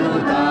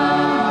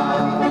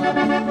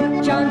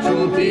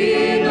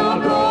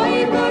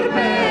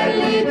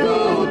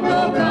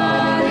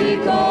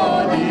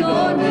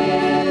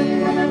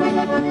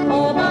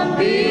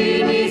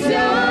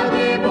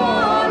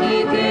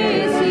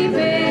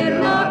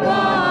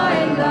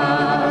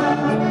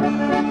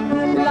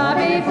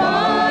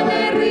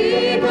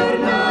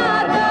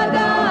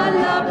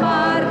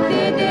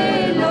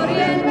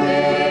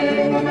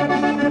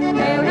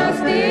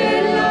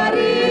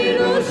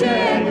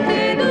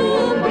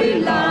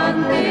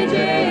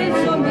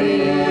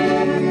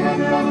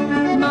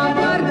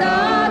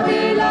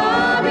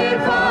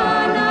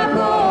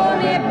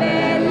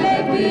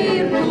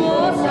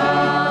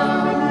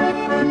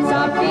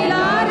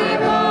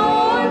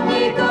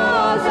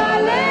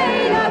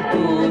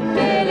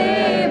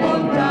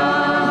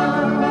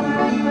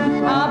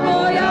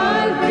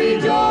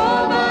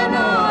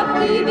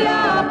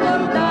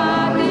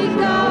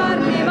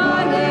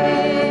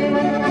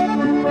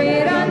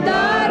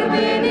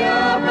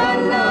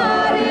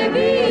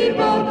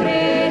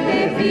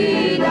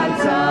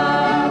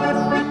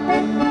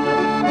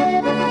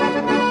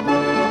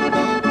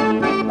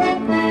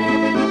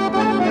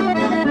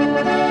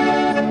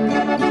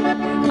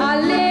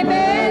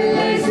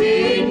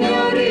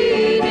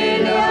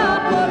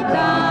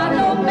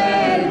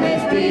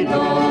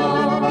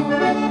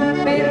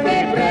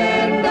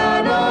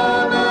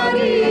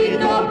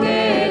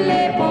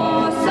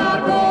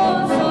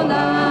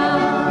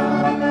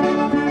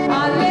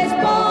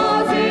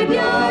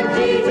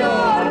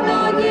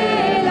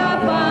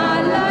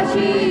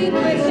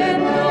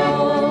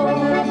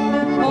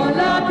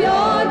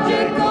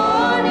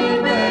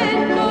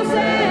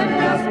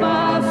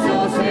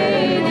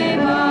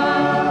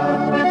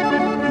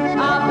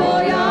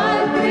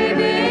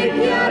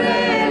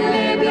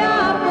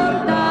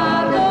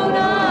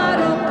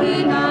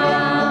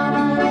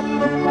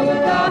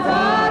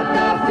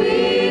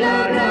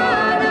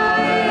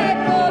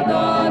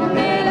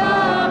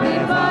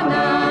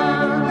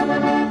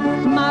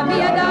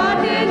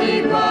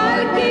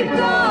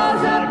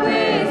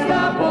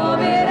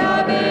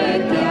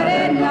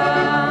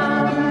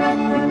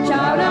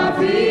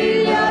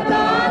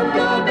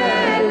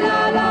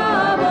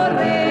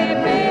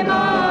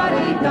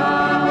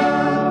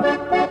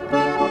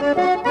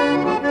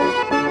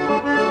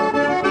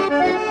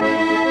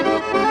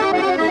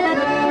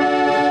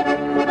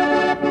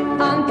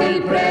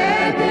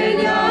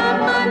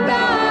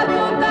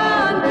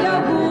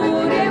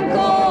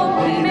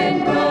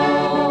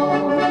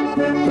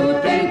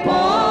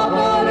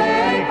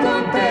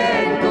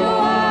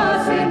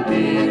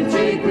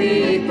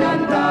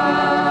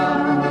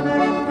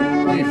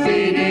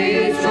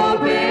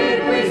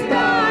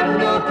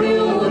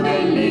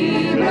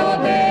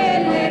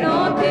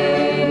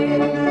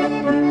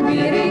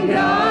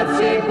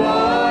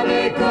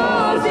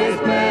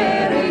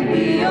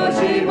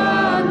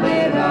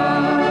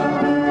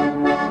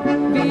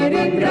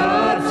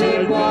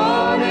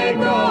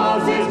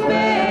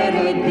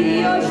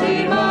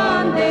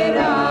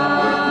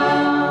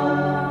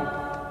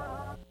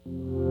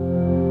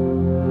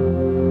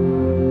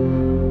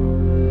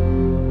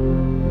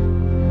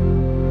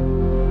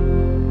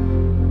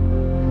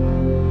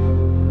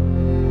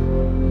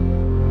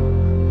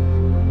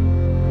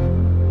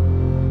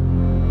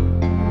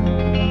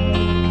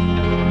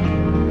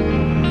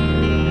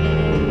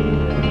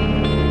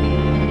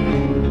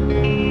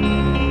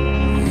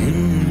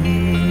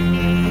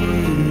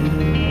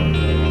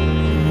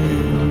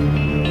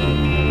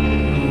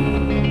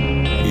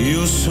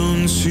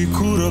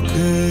sicuro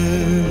che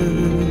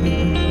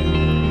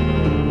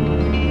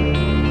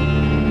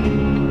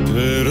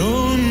per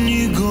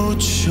ogni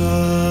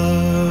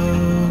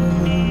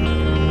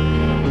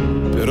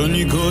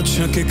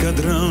goccia che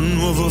cadrà un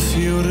nuovo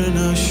fiore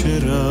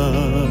nascerà,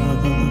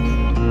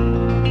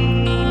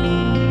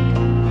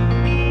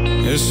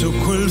 e su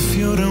quel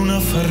fiore una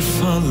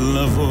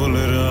farfalla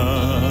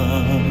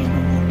volerà.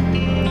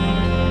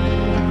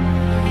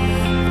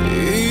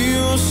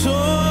 Io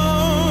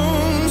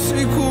sono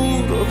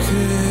sicuro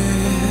che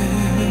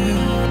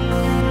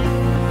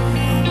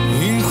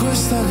in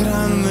questa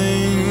grande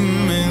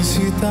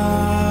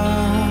immensità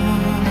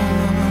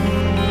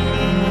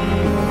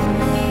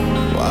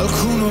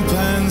qualcuno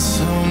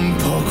pensa un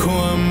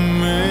poco a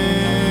me.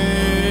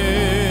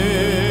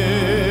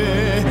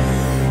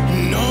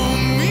 Non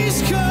mi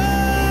scorderà.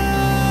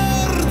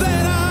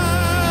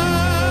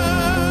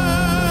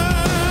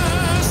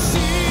 Sì,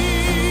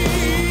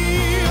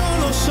 io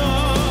lo so,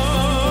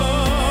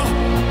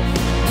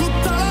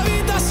 tutta la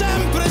vita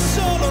sempre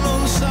solo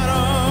non sarò.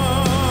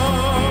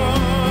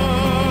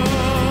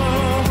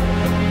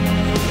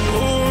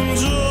 Un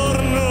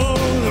giorno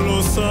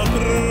lo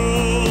saprò.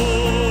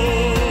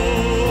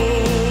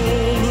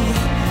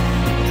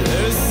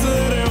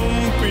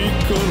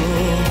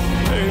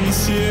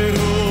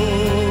 Pensiero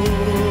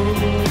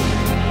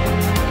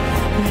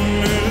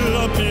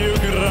nella più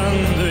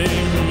grande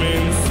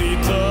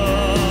immensità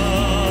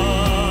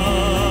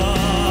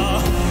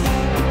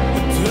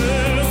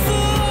del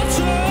suo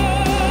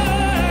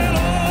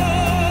cielo.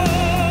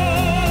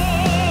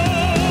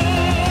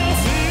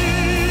 Sì,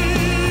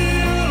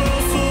 io lo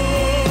so,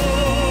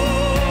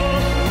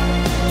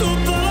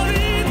 tutta la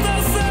vita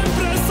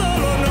sempre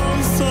solo non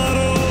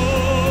sarò.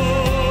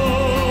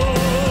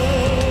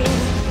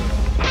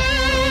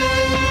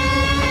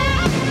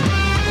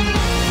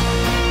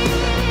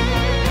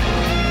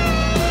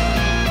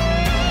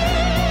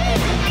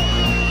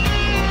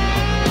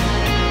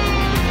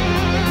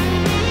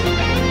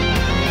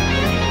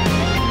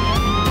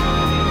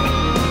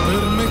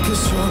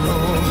 Sono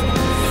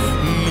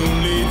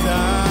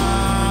nullità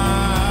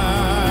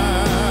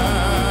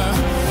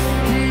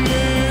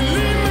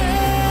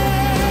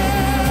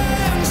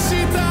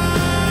nell'immensità.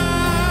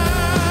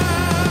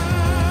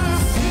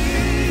 Sì,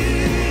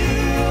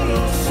 io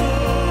lo so,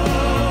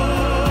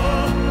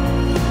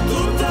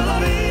 tutta la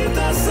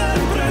vita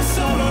sempre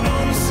solo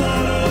non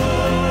sarò.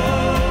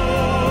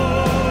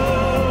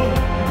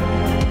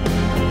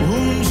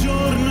 Un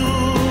giorno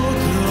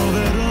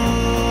troverò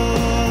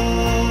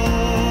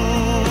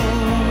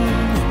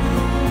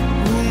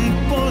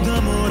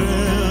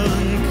d'amore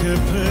anche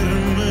per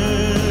me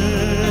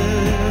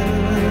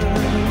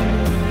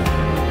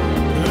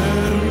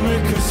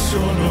che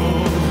sono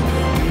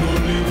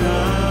nullità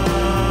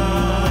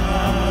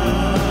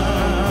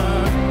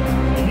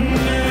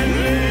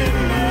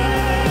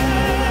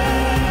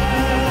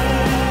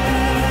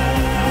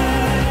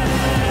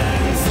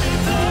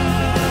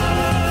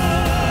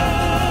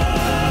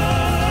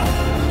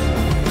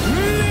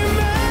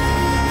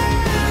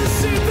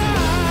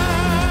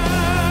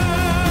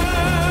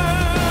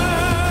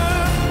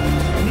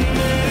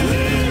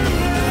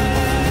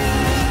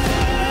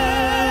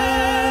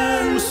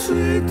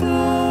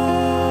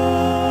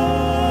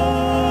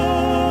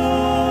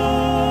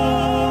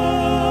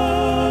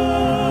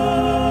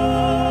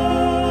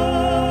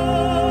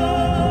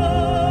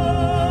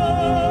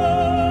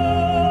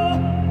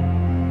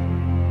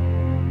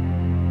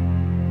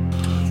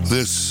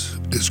This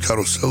is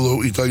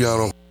Carosello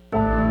Italiano.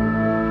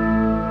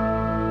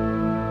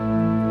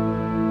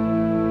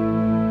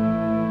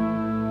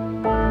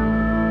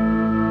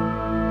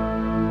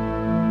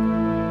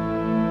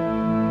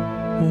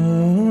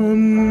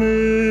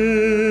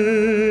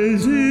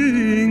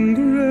 Amazing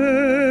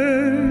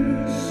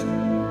grace,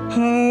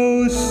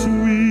 how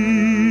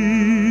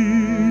sweet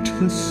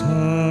the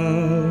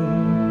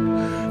sound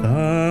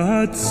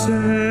that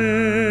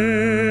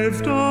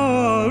saved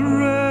a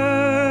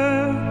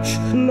wretch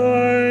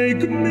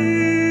like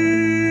me.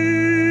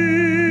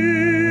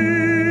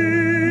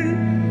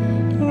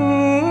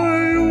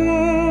 I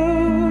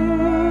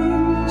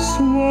once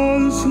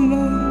was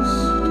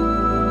lost,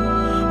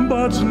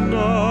 but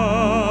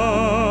now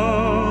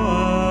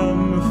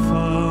I'm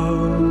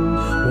found.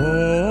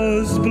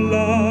 Was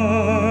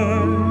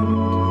blind,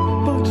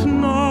 but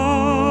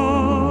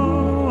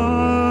now I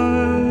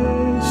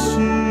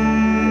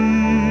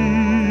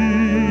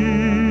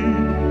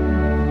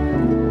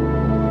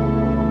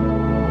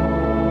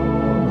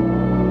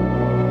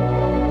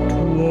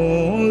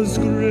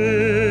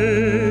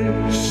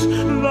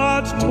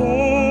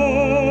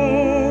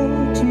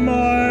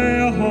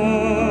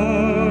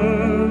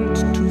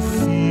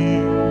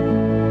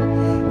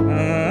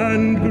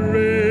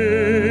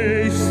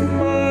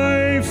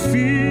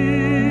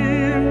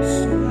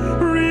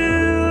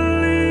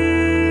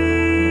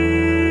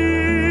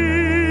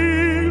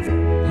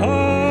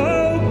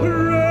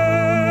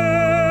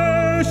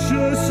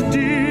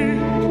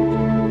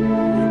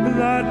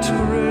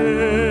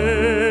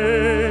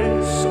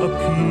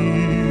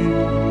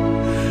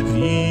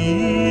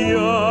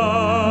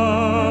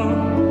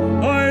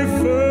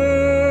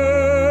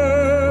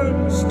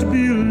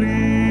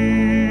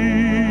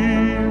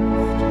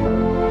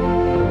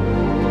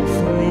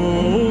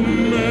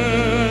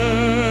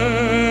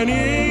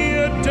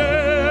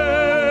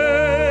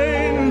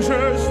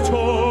nature's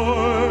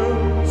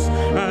toys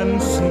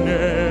and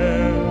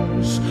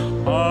snares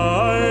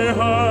I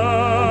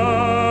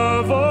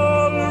have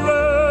already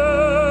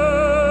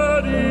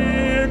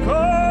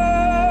come.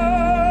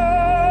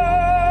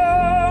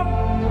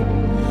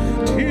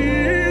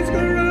 'Tis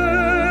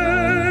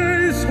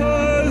grace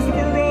has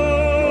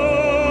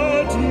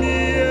brought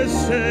me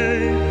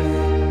safe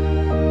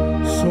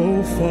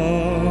so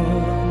far,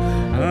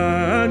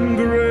 and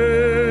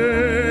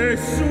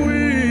grace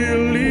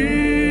will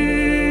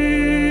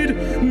lead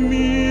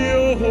me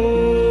home.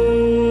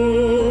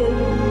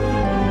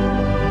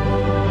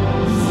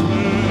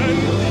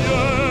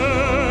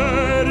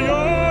 Sentieri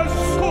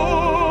oscure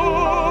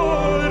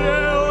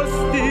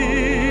ostilità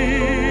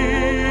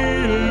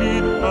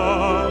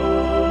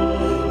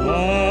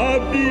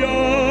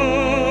abbiamo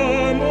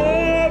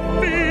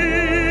vinto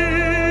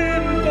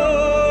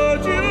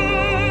già.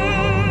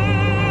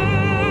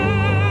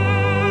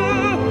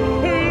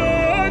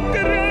 La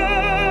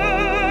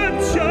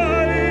grazia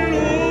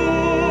illumina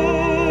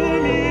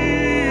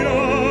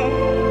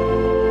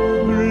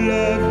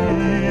la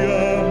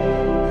via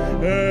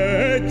e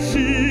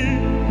ci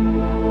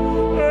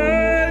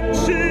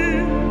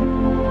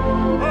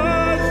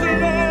as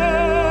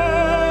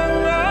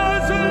long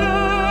as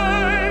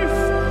life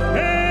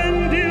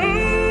endures.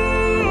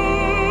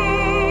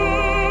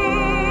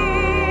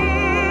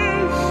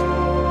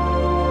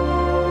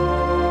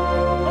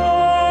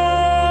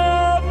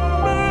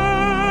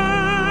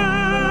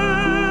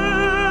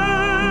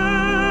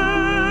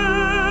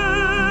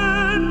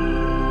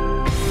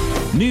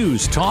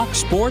 News, talk,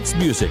 sports,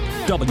 music.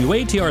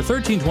 WATR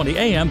 1320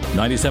 AM,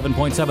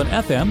 97.7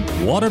 FM,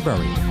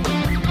 Waterbury.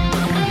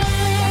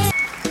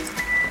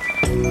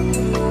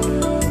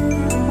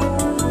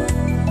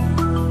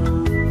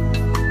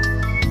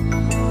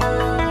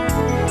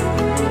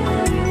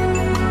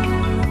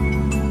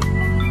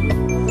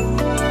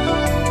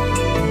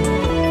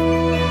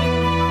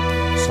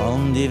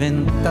 Sono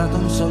diventato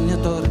un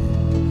sognatore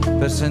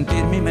per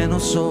sentirmi meno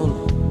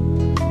solo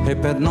e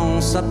per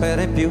non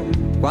sapere più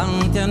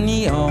quanti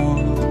anni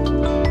ho.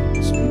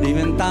 Sono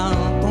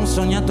diventato un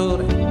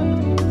sognatore,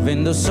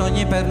 vendo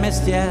sogni per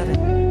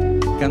mestiere,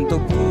 canto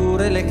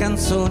pure le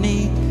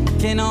canzoni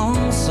che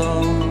non so.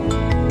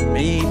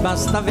 Mi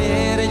basta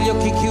avere gli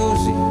occhi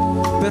chiusi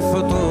per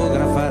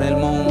fotografare il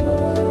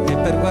mondo e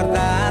per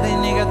guardare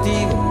in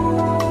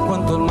negativo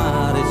quanto il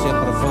mare sia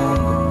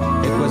profondo.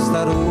 E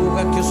questa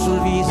ruga che ho sul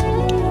viso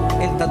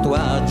è il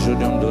tatuaggio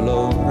di un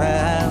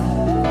dolore.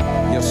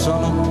 Io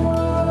sono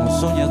un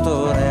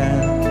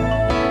sognatore.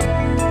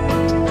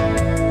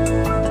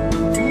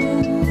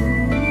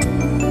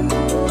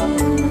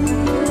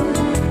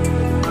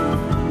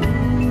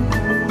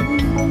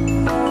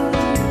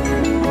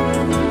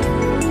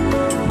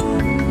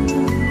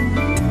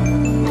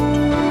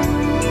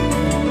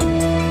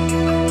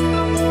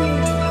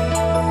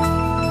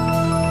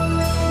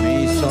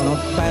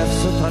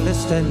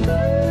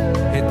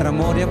 E tra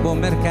amori a buon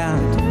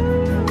mercato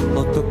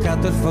ho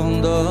toccato il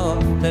fondo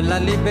della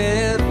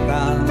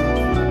libertà.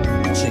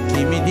 C'è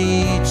chi mi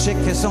dice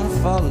che son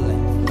folle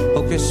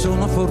o che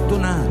sono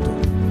fortunato,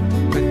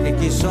 perché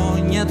chi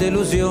sogna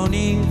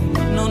delusioni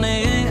non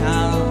ne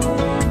ha.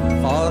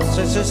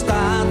 Forse sei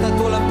stata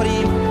tu la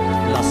prima,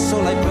 la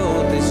sola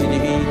ipotesi di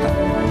vita.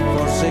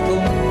 Forse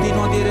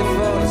continuo a dire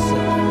forse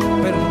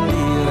per non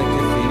dire che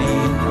è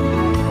finita.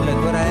 Le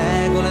tue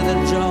regole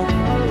del gioco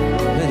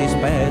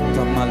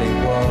rispetto a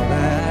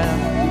malincuore.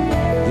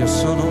 Io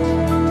sono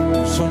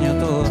un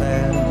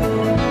sognatore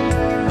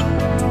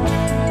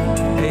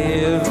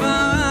e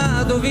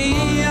vado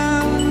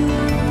via,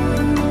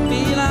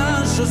 ti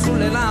lascio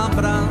sulle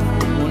labbra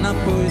una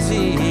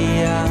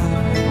poesia.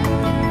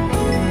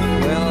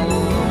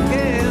 Quello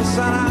che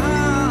sarà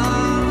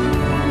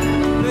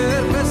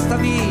per questa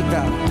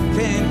vita,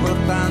 che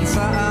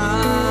importanza ha?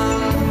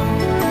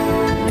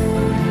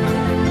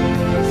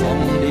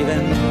 Sono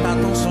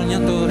diventato un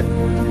sognatore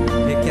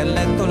e chi ha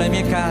letto le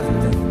mie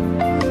carte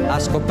ha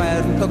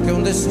scoperto che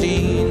un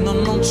destino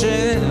non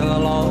ce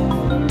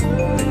l'ho.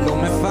 E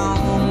come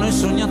fanno i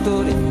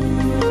sognatori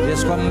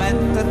riesco a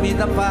mettermi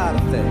da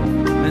parte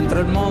mentre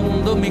il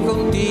mondo mi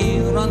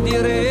continua a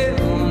dire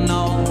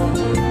no.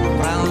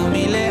 Tra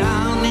 1000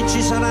 anni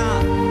ci sarà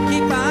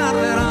chi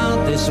parlerà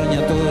dei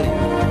sognatori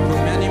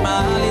come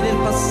animali del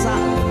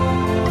passato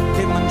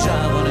che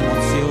mangiavano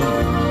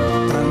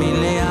emozioni. Tra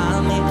 1000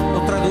 anni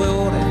o tra 2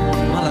 ore,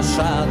 ma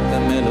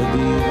lasciatemelo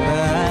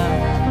dire,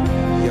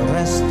 io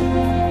resto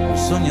un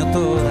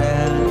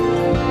sognatore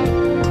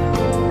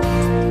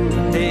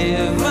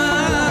e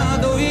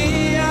vado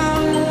via,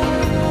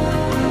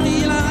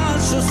 ti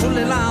lascio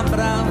sulle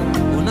labbra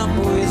una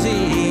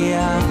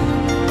poesia.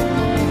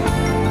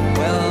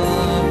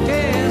 Quel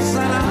che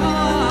sarà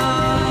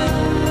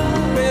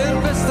per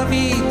questa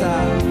vita,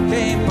 che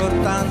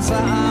importanza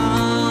ha?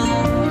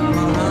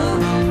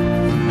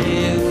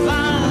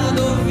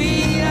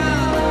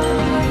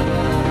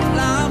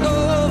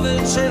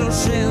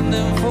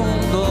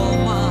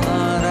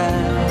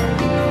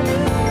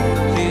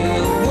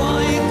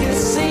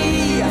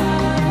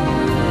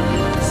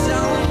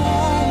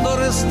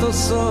 ero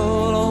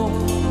solo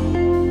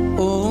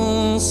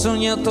un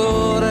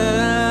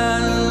sognatore.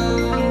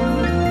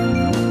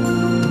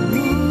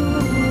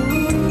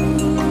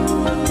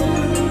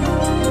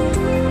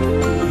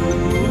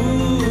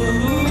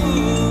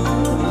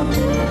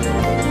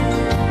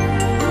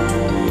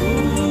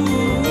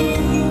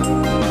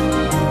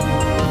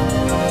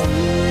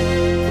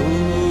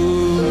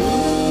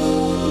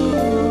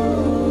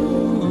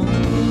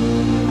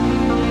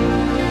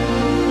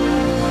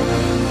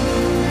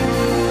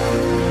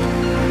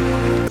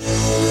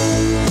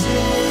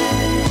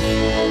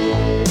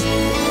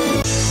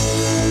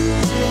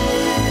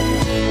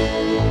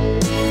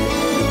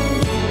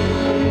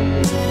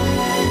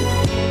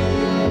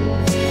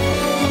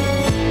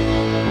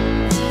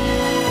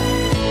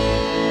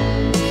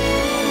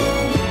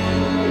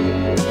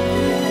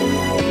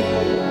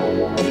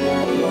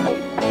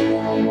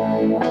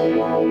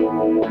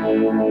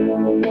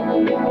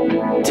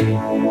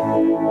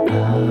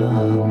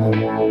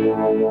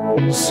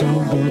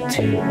 Solo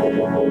ti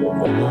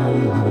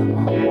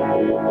amo,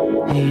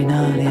 in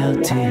aria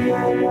ti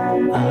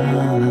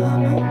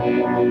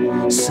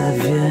amo. Se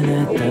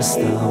viene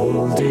testa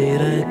vuol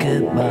dire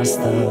che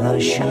basta,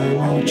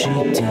 lasciamoci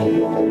ti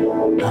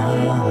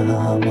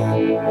amo.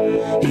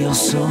 Io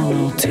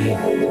sono ti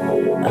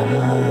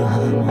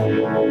amo,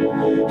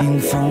 in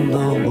fondo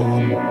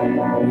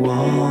un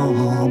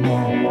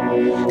uomo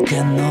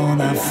che non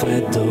ha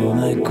freddo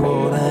né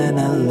cuore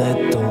né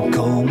letto,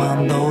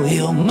 comando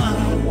io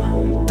ma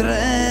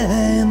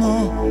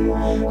tremo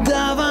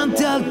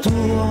davanti al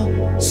tuo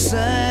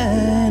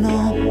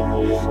seno,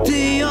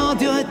 ti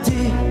odio e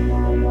ti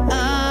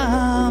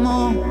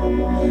amo,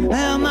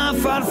 è una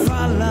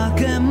farfalla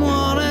che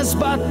muore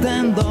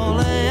sbattendo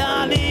le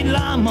ali,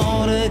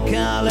 l'amore che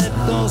a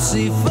letto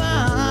si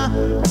fa,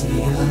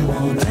 ti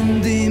amo,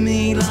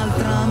 prendimi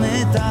l'altra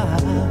metà,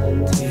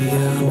 ti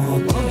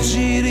amo,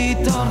 oggi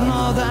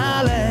ritorno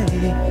da lei,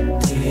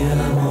 ti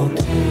amo,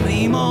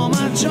 primo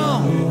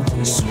maggio,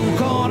 su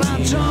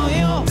coraggio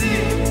io ti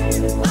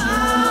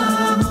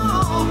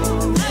amo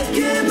e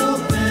chiedo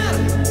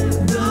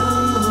perdono,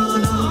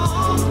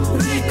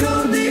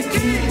 ricordi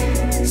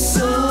chi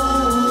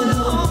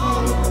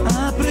sono,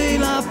 apri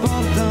la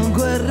porta un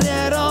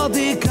guerriero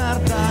di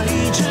carta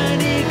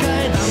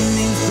igienica e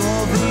dammi il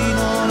tuo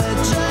vino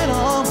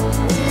leggero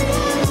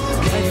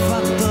che hai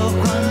fatto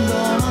quando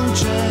non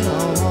c'ero,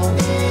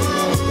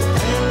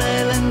 e le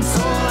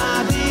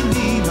lenzuola di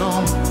lino,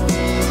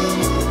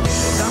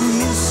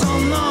 dammi il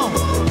sonno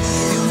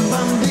di un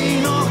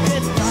bambino che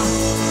t'ha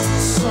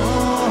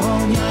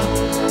sogna,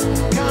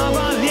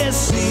 cavalli e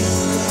si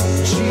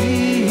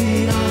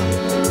gira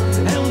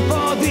e un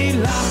po' di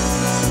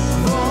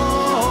lavoro,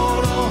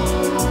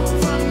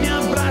 fammi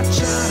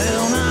abbracciare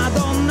una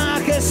donna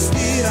che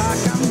stira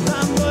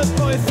cantando e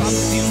poi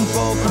fatti un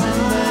po'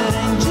 prendere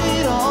in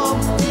giro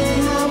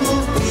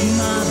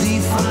prima di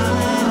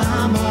fare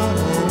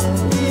l'amore,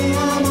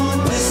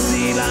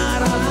 vesti la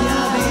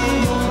rabbia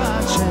di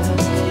pace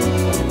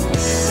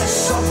e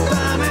sotto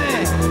a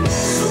me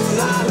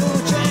sulla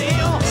luce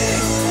io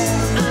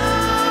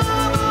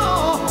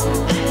amo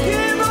e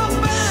chiedo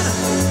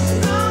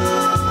perdono,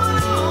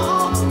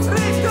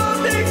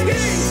 ricordi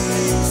chi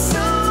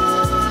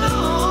sono,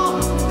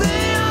 ti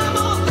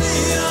amo, ti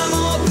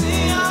amo, ti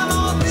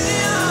amo, ti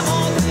amo,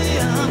 ti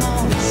amo,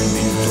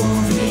 dammi il tuo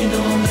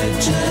vino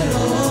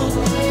leggero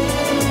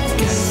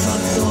che hai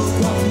fatto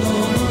quando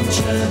non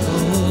c'ero,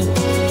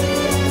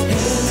 e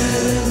le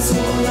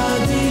lenzuola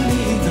di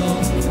lino,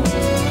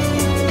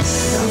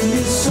 dammi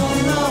il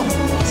sonno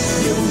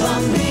di un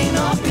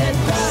bambino che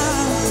t'ha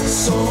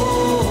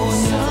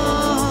sogna,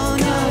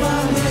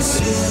 cavalli e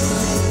si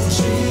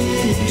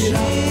gira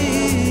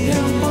e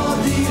un po'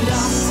 di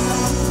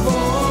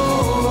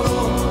lavoro,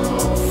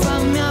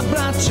 fammi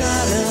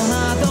abbracciare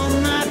una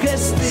donna che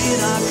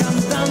stira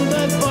cantando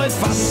e poi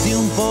fatti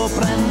un po'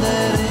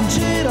 prendere in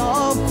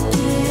giro, ti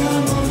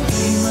amo,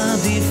 prima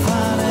di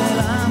fare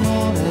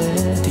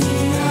l'amore, ti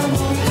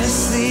amo,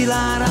 vesti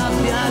la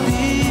rabbia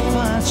di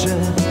pace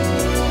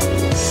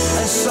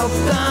e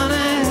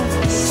sottane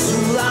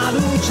sulla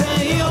luce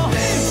io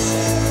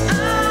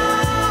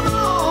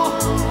amo,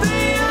 ti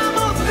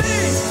amo, ti amo,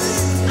 ti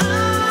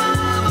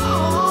amo,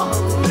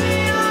 ti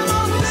amo,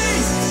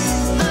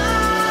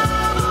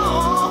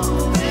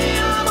 ti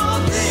amo,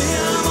 ti amo, ti amo, ti amo, ti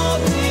amo,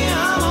 ti amo, ti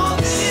amo,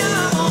 ti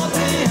amo,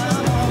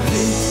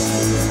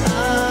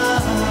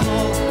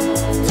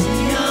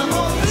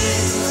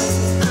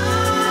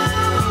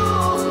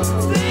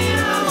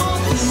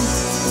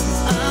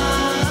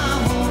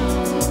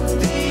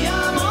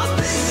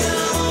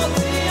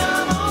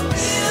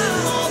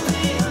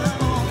 ti amo,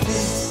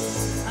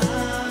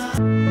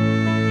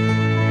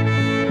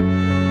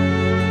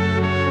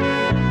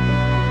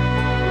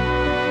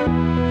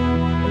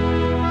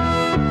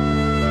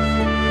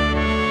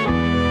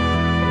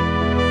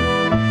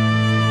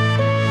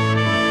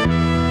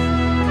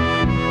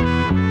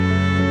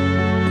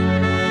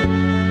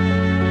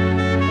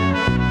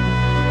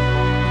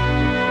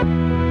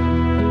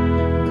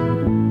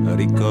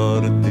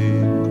 ricordi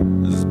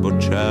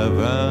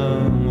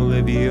sbocciavano le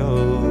le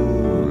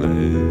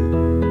viole,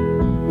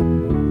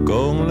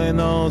 con le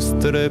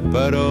nostre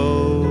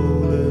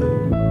parole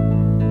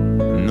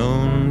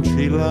non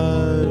ci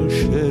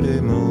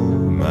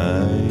lasceremo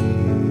mai,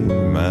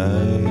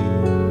 mai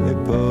e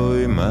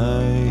poi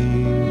mai.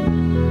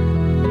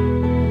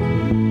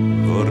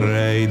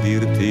 Vorrei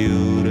dirti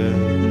ora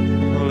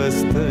le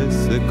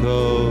stesse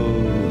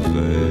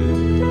cose,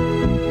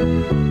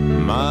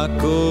 ma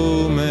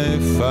come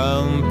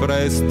fan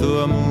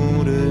presto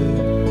amore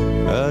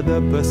ad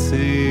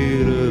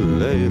appassire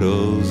le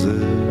rose,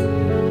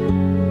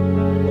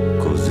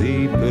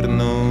 così per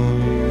noi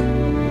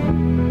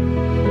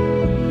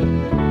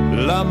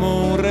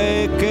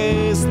l'amore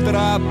che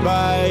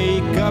strappa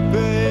i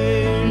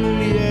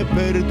capelli è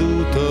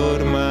perduto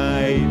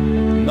ormai,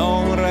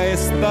 non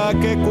resta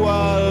che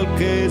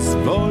qualche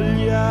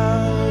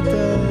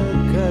svogliata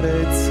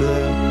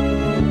carezza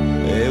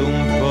e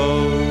un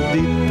po'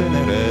 di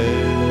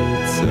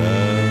tenerezza.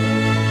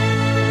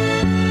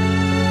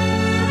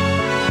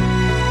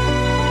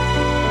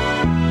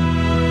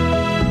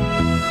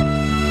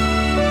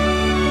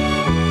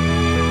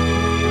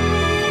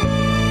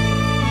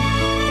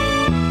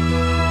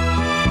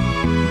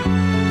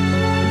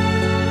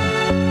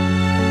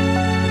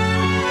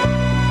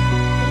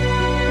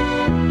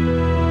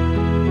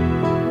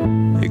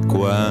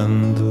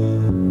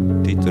 Quando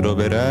ti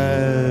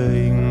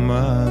troverai in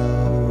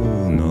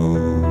mano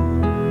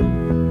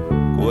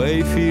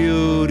quei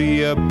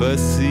fiori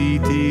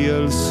appassiti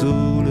al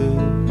sole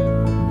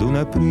d'un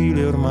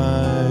aprile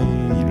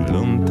ormai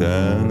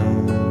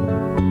lontano,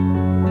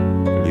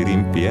 li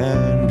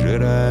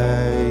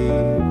rimpiangerai,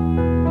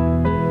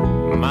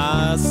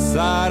 ma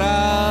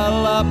sarà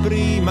la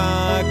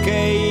prima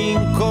che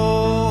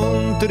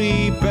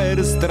incontri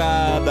per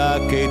strada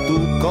che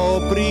tu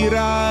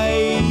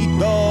coprirai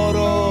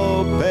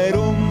d'oro per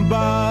un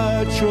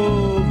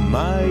bacio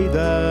mai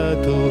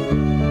dato,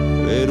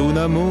 per un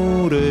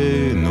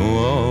amore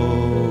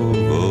nuovo.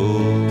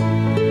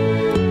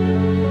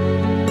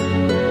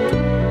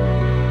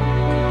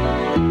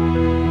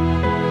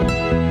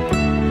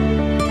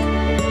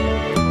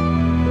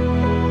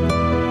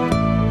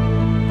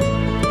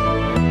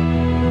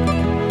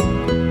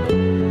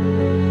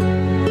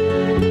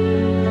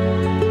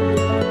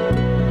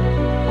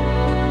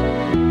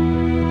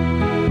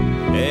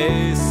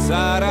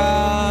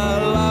 Sarà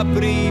la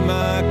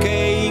prima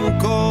che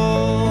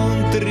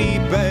incontri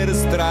per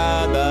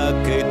strada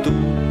che tu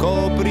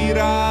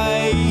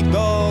coprirai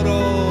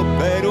d'oro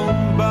per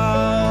un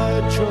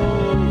bacio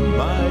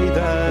mai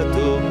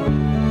dato,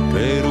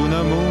 per un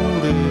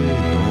amore nuovo.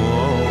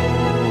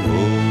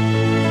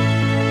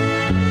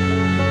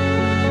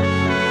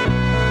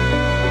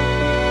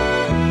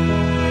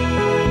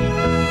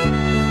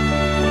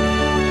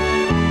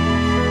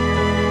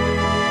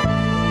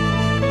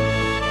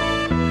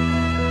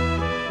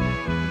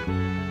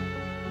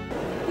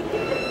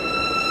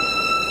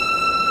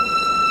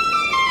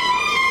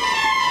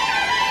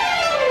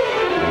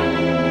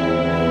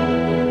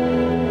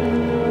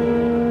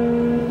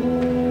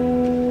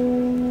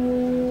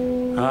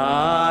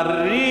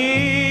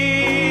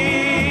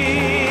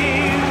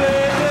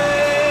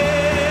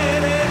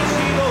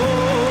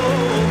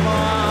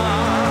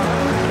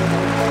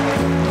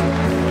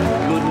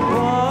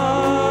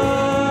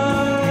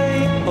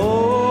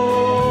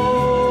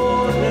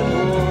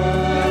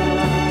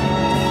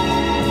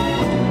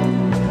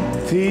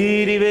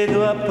 Ti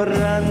rivedo a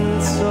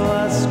pranzo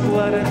a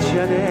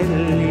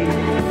Squarcianelli,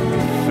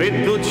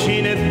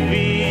 fettuccine e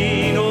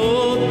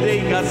vino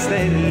dei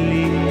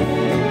castelli,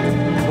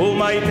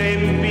 come ai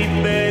tempi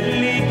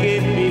belli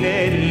che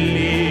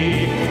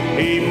Pinelli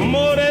in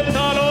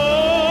Moretano.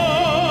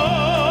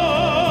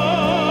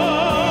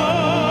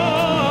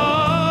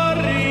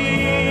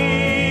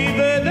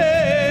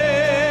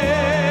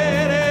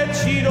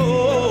 Arrivederci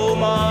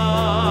Roma,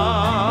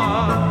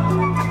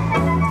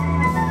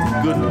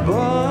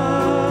 goodbye.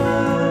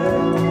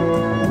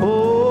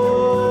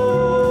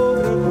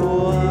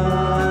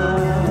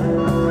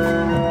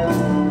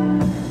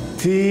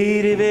 Ti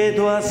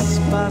rivedo a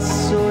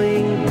spasso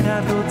in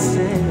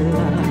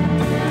carrozzella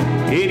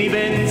e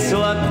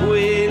ripenso a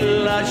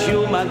quella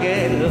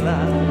ciumaghella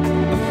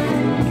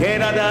che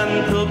era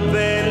tanto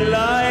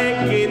bella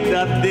e che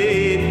t'ha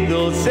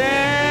detto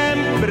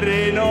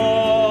sempre no.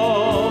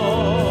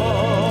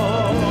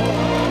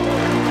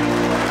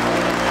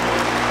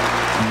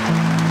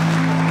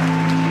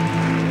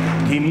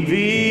 Ti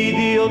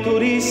invidio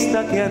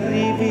turista che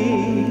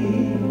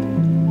arrivi,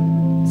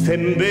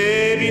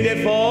 sembevi de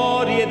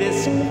fuori e de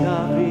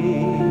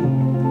scavi,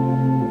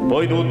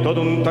 poi tutto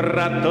d'un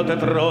tratto te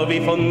trovi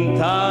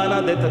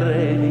Fontana de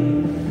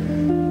Trevi,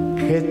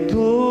 che è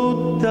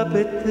tutta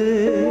per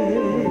te.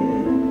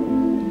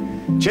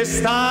 C'è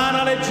sta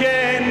una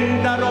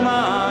leggenda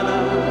romana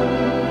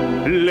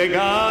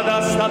legata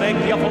a sta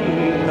vecchia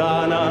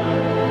fontana,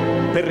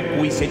 per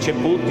cui se ci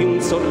butti un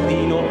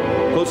sordino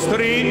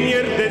costringe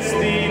il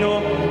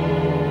destino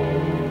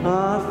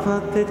a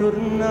fatte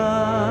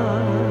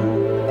tornare.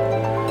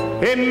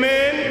 E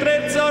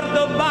mentre il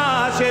sordo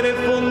bacia nel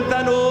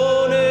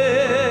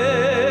fontanone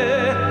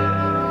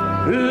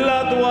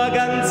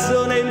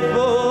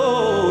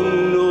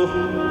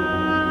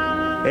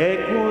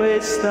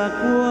sta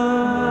qua.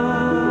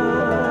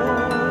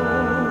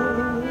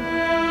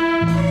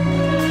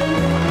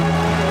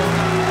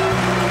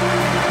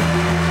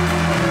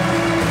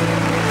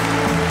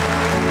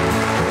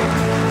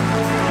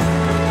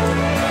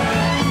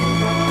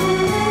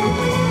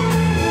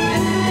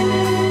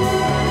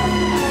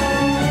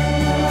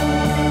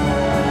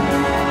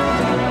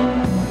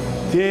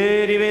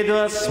 Ti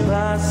rivedo a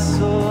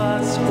spasso a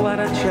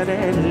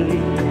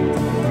Squarciarelli,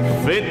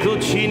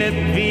 fettuccine e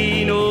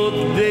vino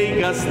dei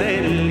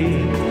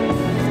castelli,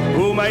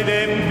 come ai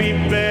tempi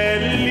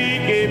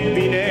belli che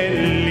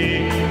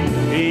Pinelli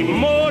in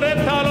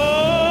Morettalò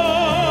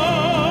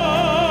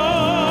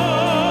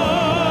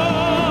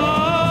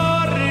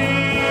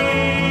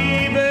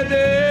rivederci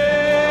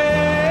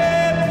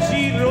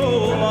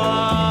Roma.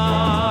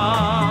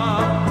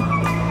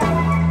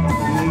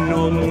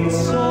 Non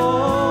so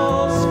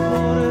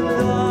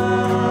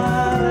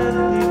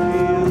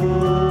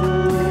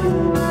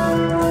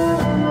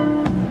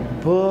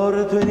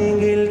porto in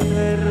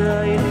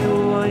Inghilterra i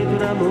tuoi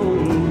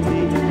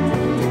tramonti,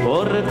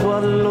 porto a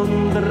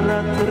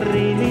Londra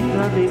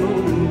Trinità dei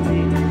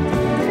monti,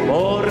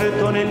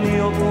 porto nel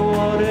mio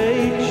cuore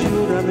i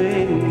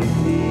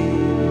giuramenti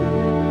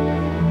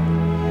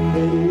e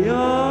gli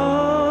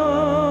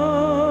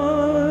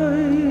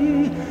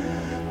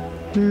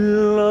I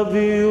love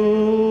you.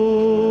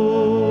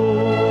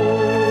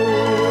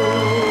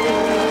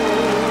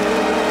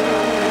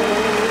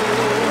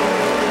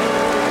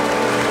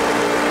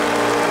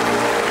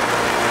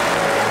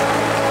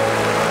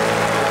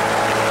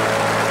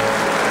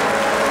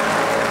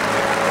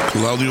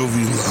 Claudio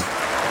Villa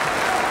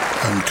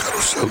and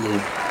Carosello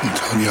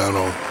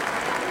Italiano.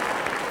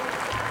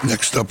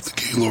 Next up, the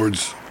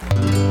Gaylords.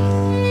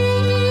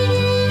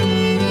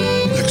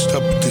 Next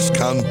up,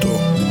 Discanto,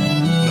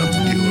 not the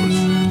Gaylords.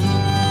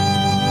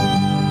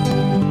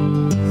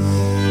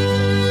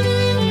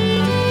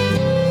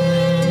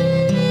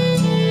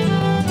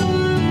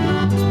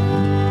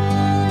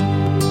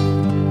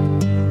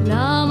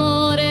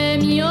 L'amore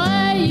mio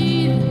è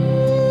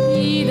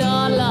gli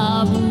dà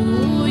la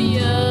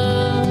buia,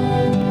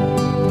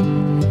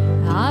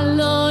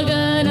 allo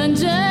che non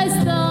c'è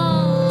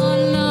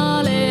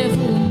stanno le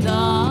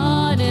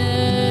fontane,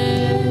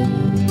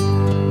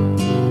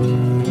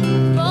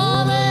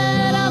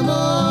 come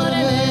l'amore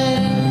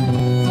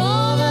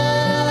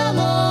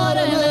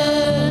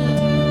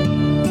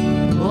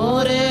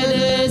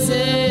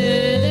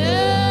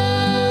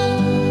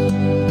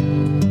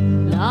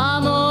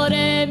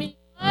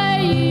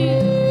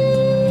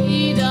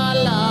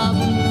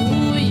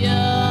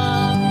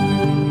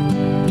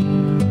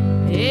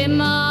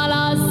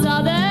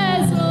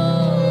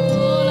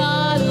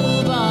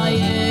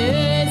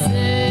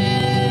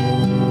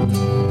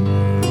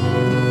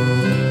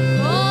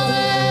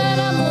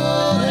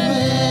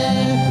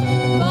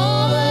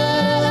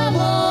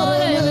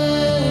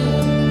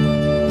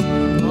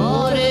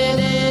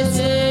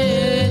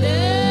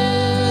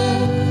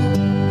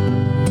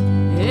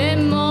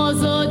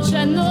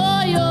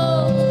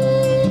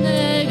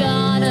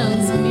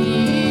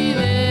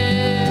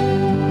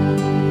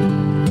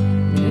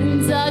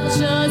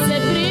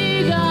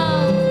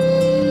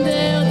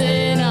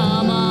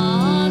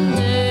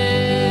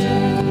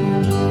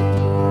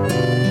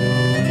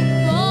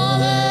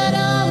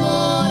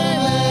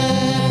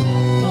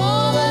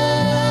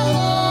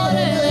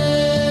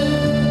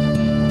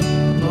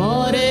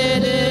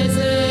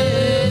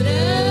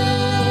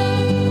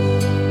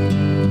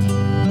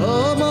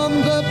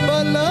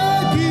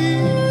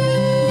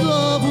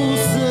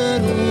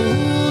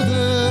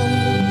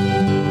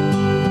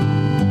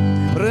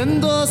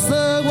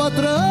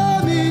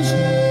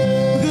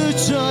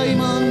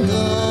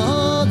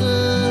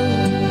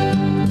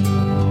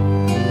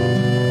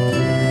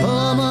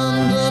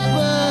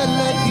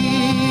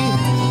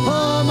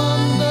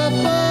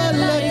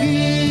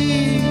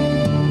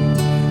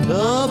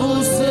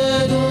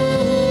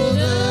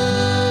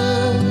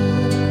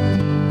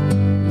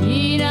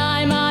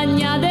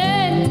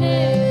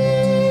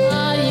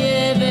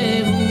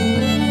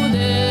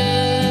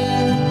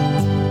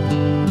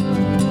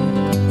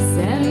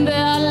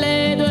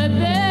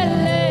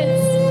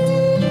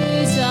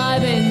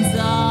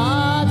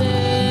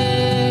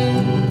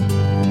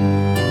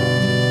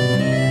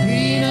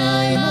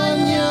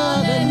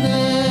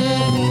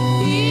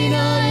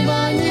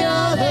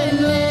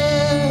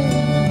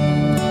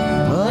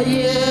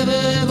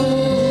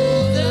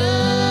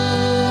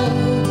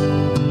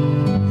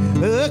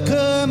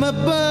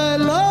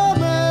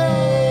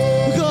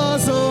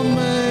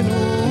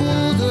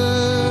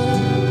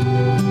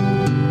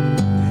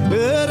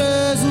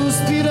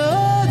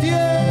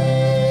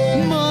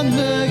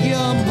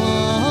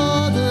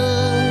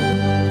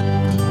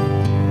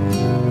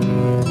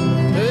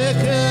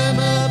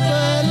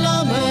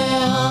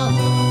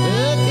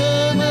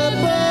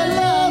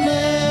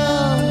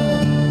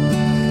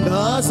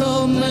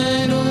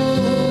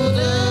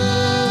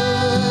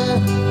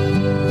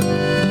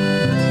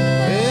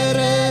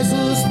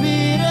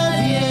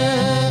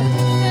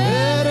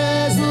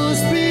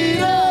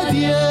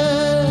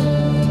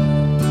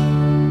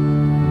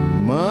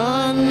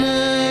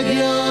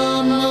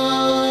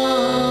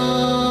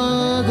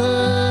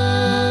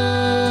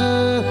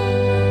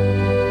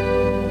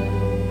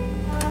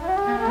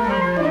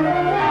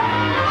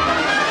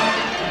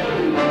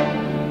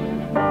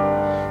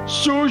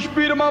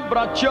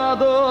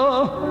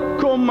abbracciato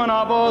come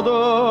una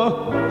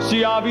foto,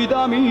 sia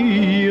vita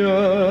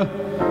mia,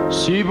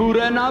 si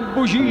pure una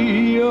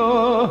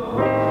bugia,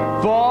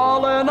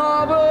 vuole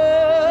una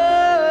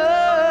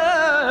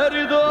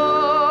verità.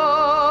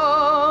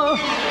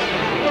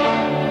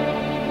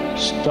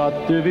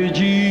 State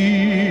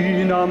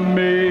vicino a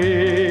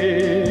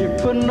me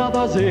per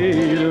una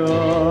sera,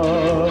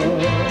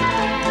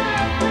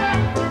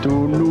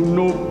 tu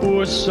non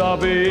puoi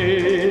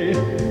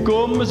sapere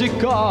come si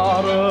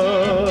cara,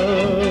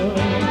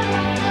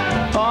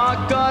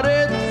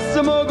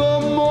 accarezzami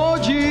come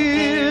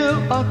oggi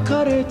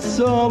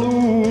accarezza la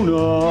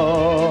luna,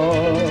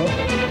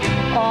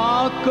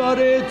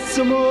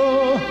 accarezzami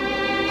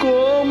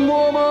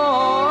come mare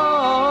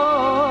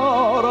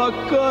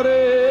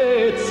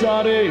accarezza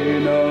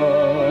arena,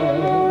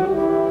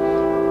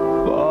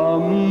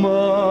 fammi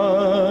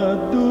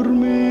dormire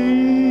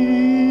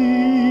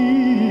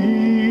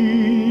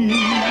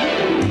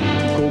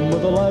come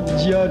te l'ha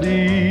già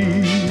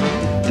detto,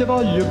 ti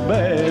voglio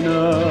bene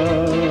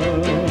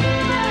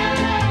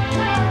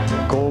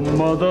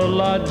come te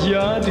l'ha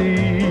già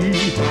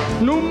detto,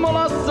 non me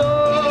la so.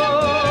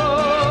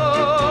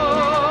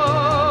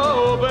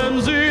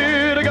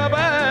 Pensiero che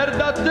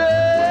perda a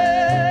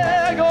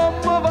te come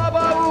fa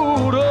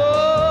paura,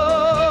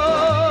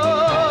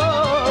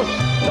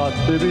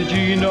 state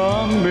vicino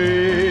a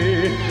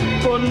me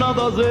per una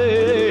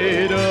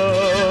sera,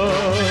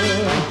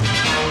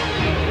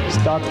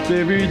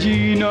 state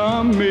vicino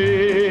a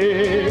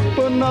me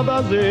per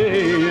una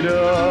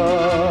sera,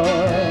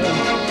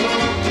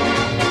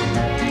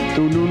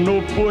 tu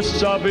non puoi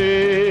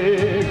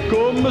sapere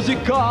come si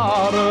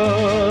cara,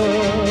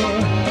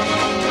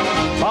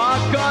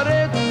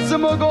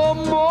 accarezzami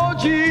come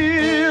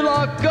oggi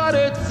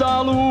l'accarezza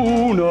la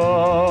luna,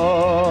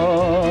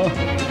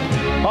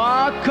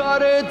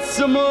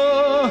 accarezzami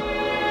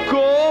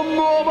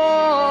come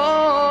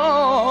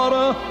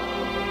mare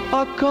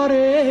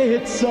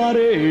accarezza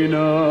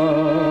arena,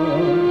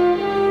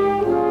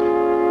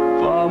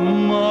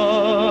 fammi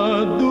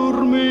dormire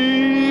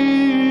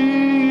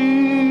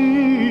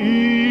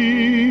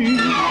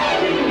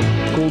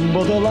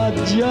come te l'ha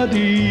già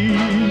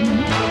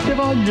detto, ti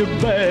voglio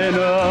bene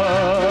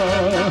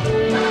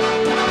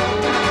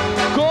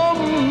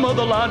come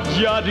te l'ha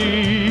già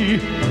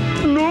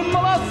detto, non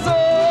me la so.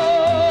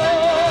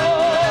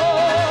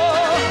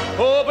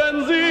 Oh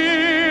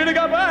pensiero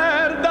che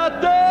perda a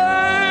te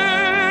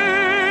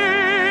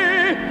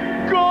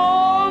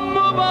come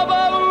fa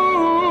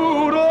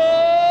paura,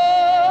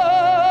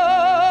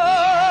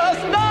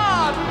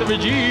 state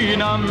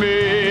vicino a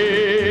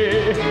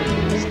me,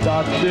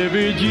 state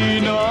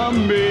vicino a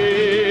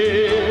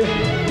me,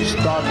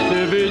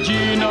 state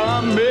vicino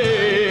a me,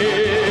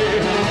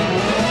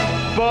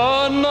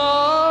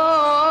 panata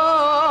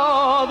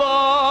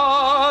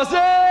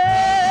sera.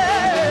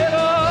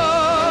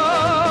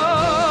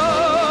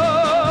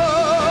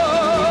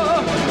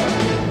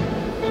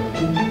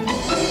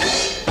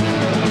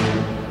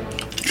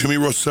 Jimmy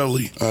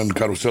Rosselli on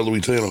Carosello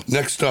Italiano.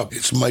 Next up,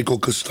 it's Michael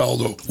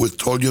Castaldo with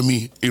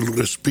Togliami il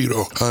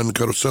Respiro on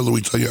Carosello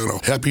Italiano.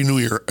 Happy New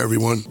Year,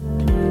 everyone.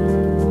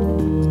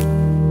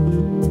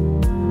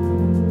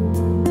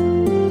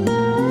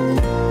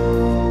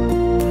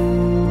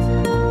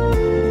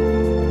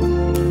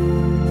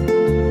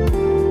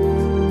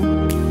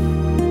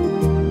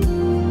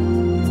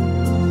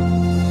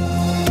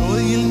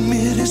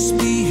 Toglimi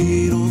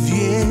respiro,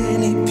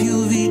 vieni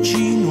più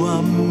vicino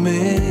a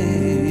me.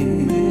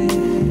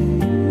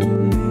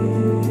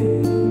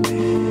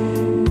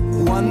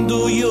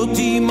 Quando io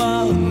ti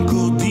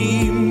manco,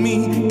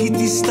 dimmi chi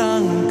ti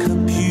stanca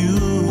più.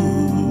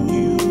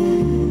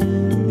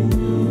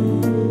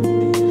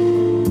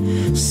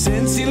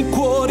 Senza il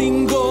cuore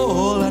in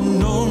gola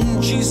non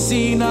ci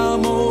si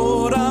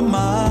innamora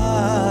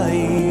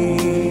mai.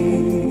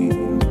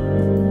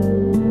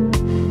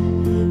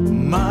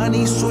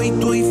 Mani sui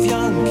tuoi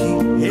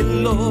fianchi, è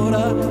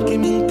l'ora che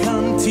mi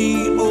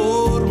incanti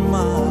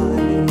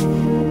ormai.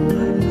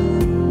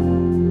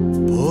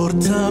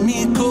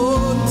 Portami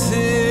con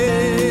te.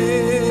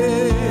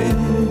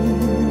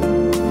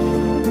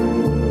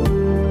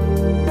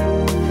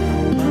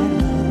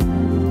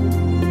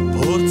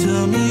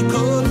 Portami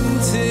con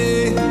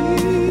te.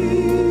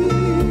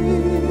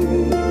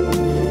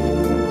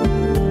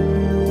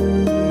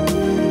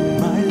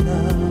 My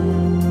love.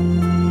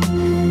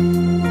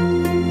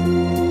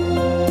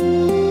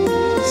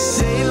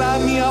 Sei la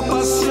mia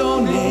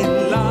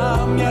passione,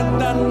 la mia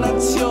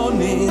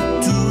dannazione,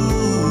 tu.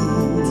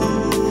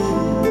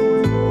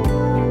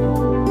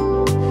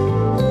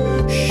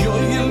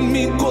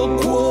 Sciogliermi col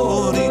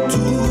cuore,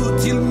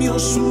 tutti il mio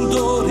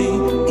sudore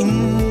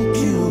in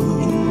più.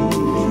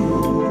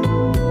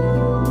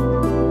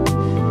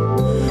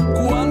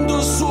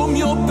 Quando sul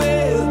mio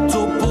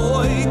petto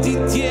poi ti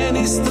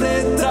tieni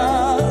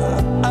stretta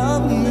a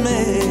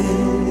me.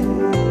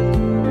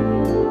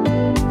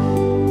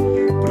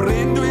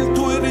 Prendo il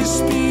tuo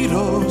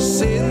respiro,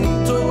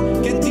 sento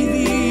che ti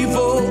vivo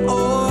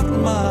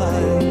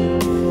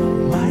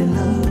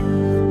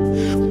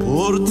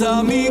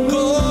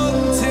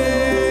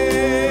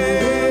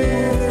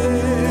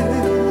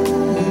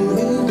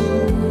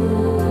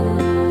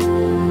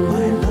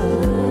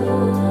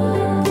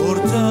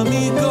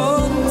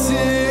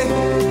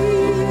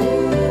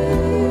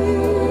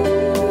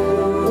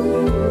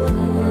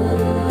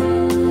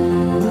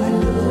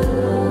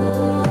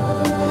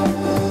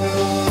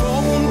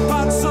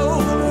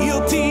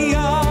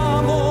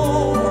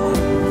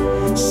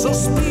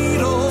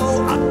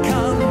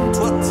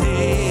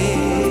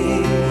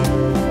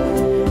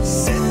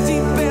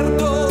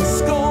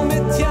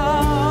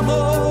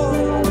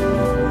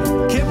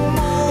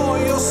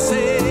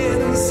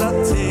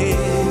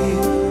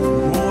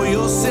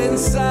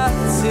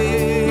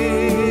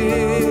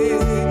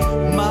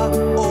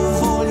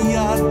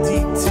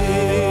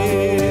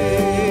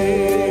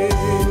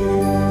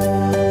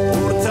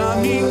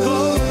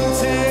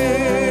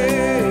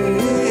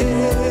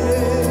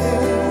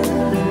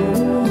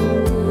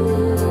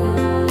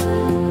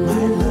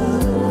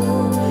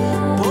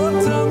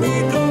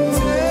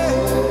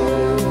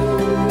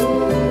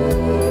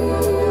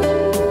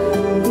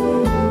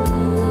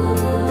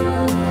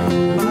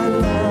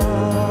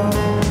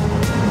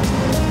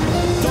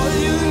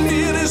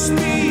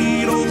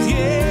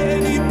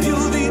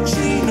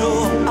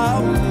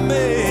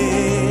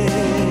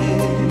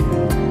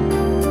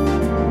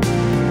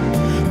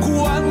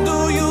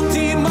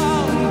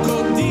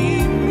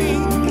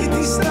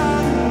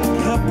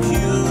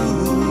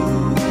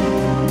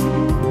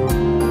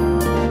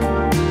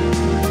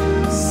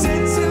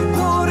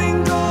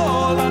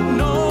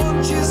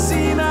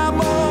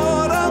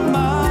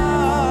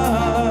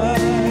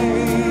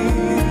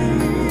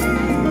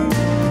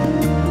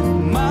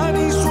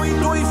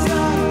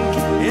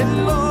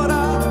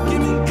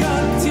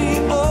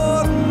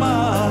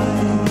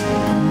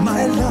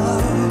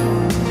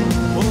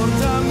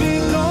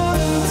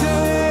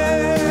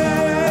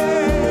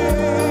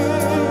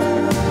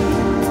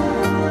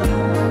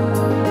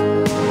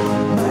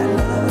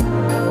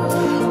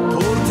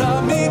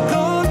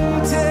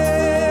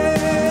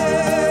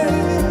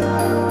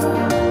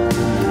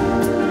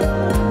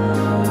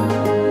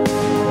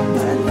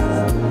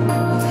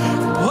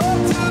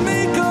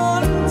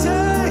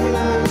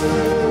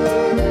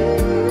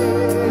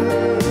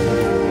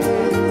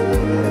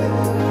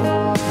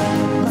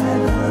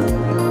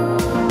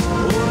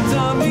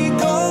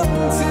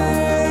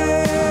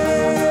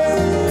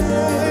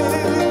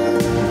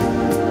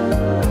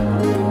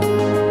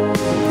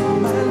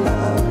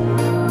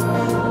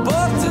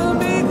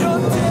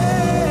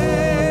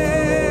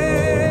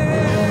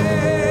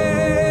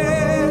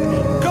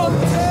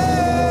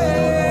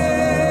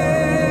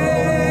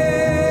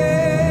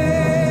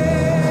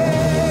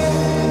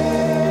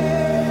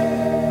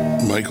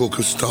Michael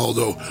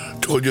Castaldo.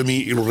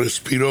 Togliami il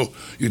respiro.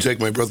 You take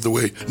my breath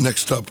away.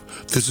 Next up,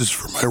 this is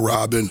for my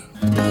Robin.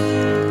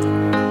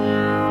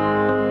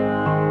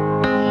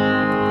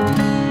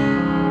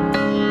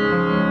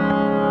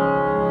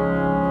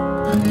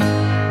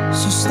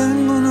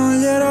 Sostengono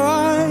gli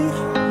eroi,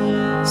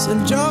 se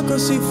il gioco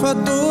si fa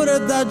duro è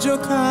da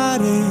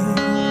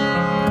giocare.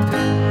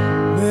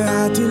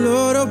 Beati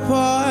loro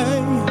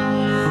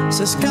poi,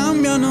 se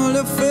scambiano le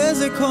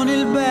offese con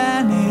il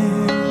bene.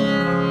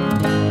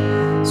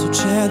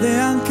 Succede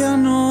anche a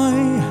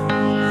noi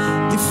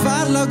di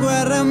far la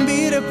guerra e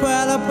ambire poi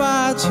alla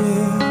pace.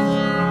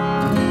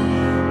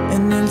 E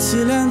nel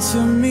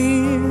silenzio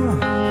mio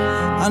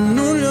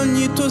annullo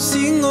ogni tuo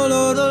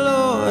singolo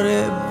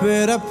dolore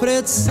per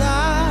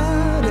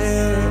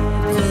apprezzare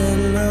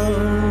quello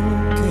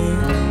che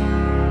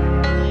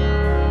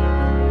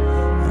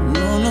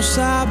non ho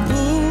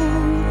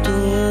saputo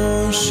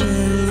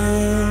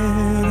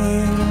scegliere.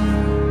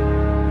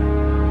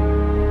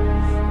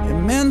 E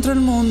mentre il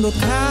mondo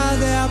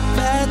cade a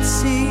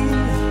pezzi,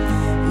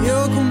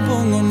 io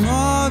compongo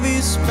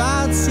nuovi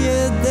spazi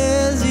e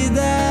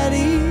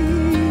desideri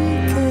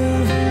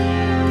che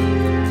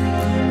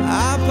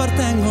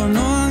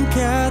appartengono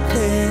anche a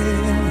te,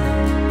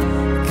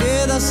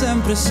 che da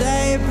sempre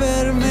sei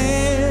per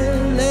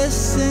me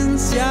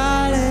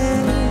l'essenziale.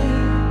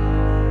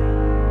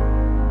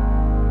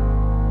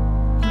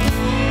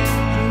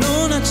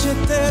 Non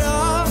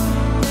accetterò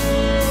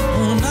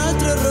un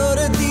altro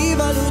errore di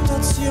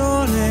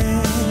valutazione,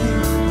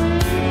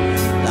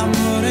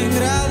 l'amore in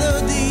grado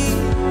di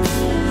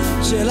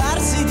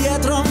celarsi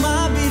dietro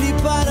amabili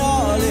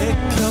parole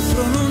che ho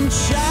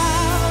pronunciato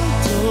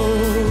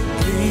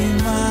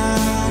prima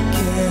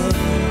che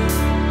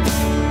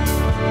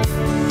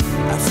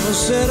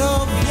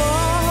fossero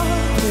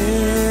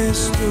poche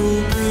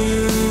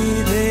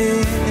stupide.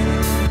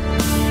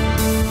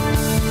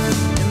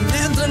 E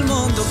mentre il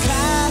mondo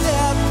cade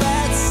a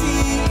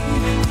pezzi,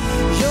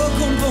 io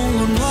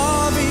compongo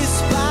nuovi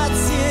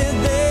spazi e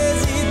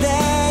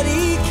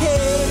desideri che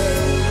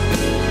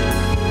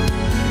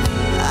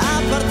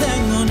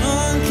appartengono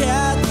anche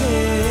a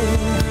te.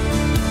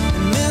 E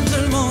mentre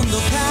il mondo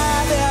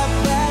cade a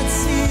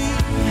pezzi,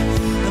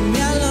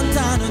 mi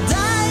allontano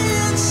dagli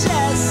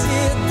eccessi e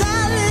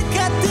dalle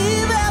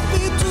cattive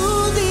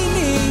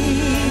abitudini,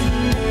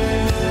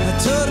 e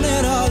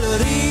tornerò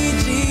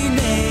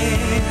all'origine,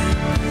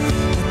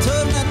 e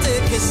torna a te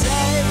che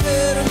sei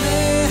per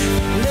me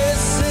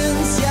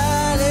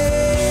l'essenziale.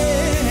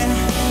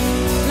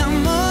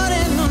 L'amore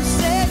non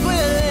segue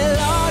le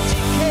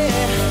logiche,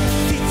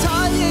 ti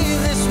toglie il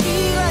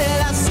respiro e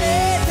la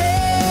sete.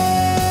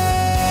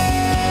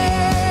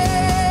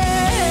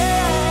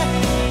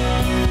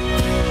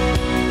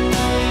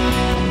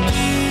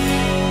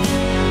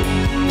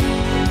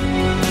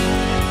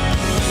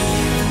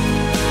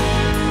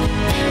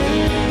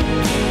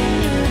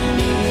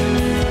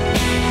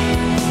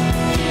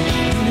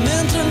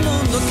 Mentre il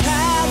mondo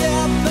cade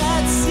a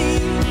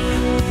pezzi,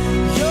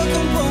 io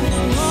compongo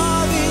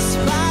nuovi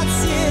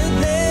spazi e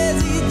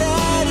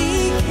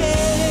desideri che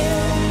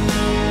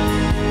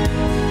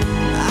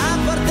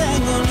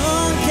appartengono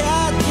anche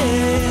a te.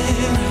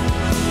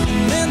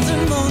 Mentre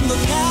il mondo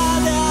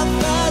cade a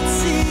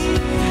pezzi,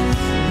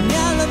 mi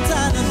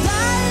allontano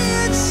dagli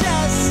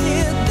eccessi e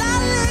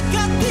dalle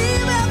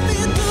cattive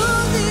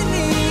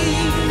abitudini,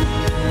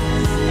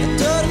 e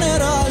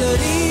tornerò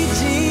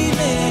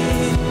all'origine,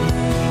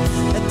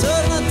 e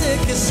torno a te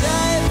che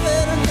sei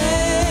per me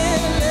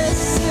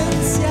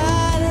l'essenziale.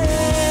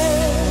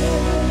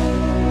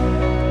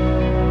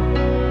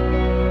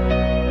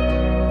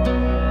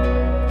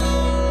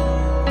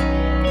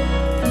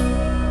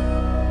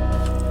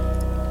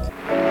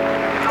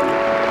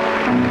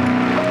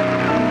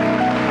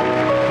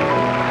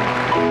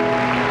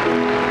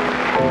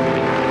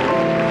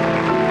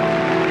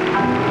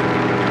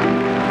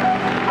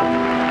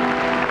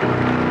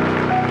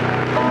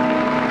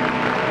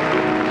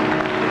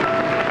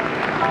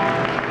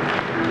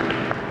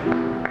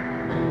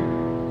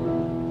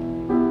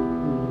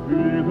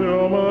 Vite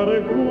amare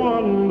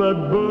quando è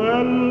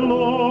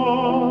bello,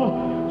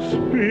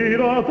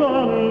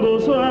 spiratando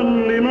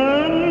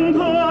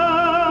sentimento,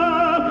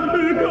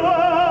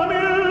 con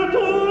il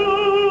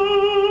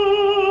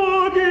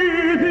tuo chi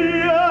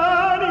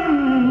tieni in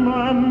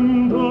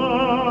mente,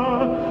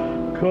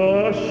 che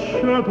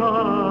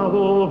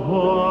scetato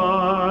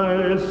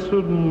fai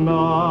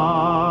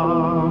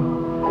suonare.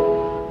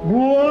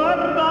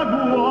 Guarda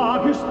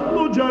qua che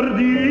sto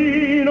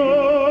giardino,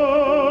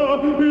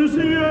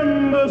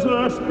 siente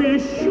se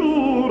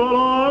spisciura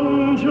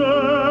l'ance,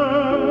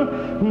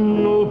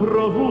 no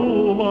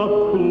profuma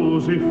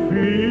così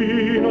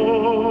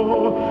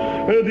fino,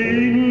 ed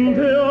in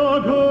te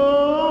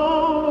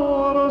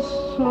ancora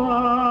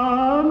s'annava.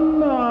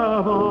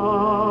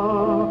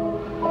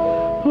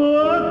 E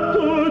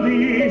tu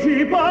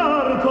dici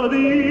parto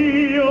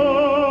Dio,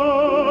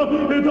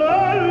 e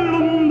te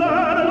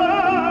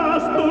lontana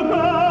sto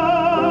cuore,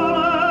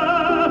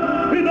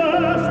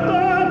 da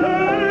sta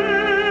terra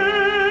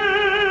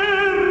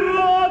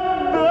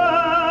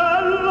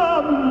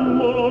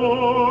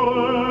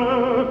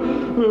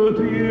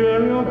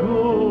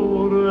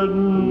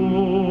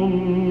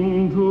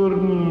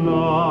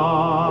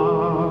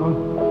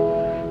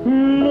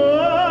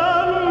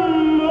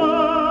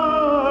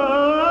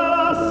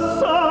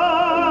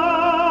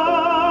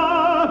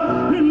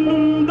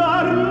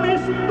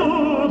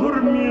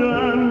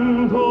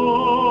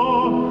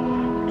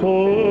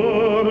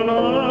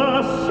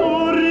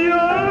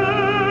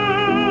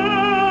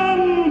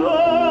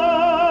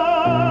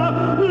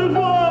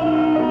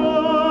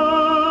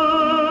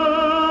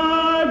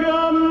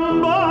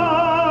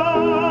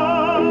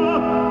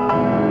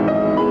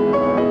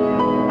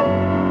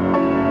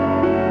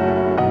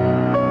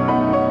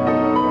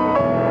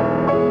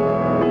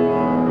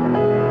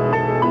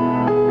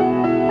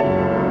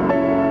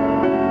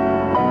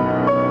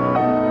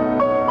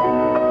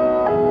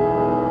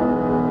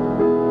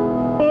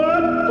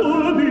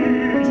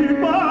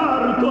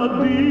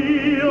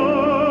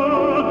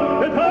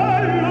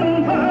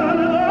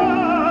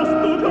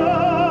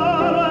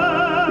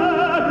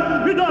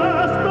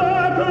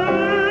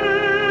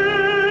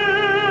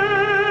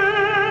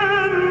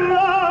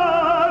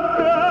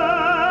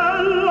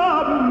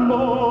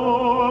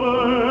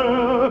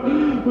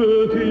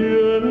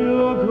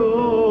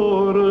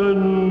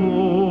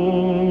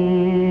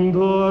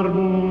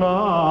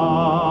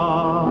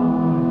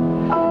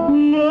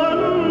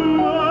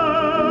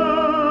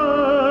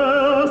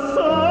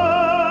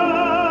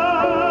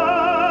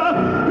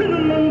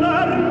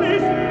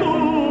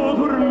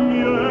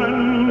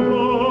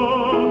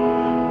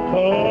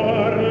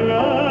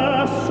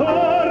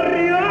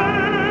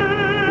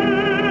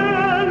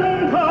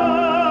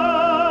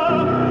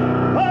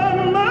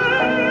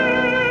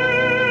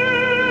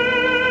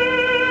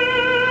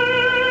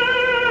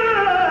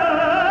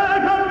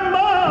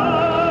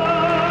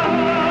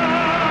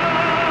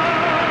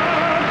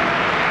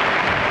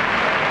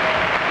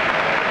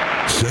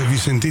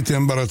sentite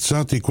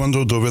imbarazzati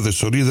quando dovete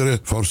sorridere?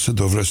 Forse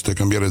dovreste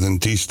cambiare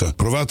dentista.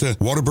 Provate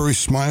Waterbury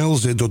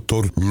Smiles e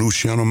dottor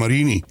Luciano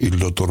Marini. Il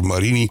dottor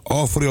Marini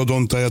offre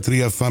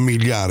odontoiatria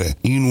familiare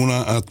in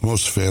una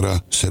atmosfera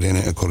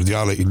serena e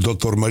cordiale. Il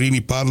dottor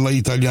Marini parla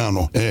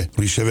italiano e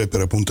riceve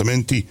per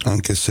appuntamenti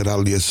anche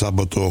serali e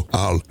sabato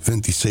al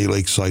 26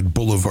 Lakeside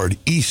Boulevard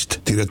East,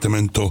 direttamente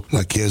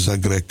la Chiesa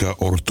Greca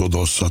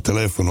Ortodossa.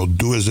 Telefono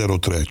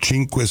 203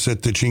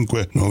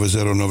 575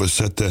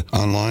 9097,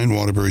 online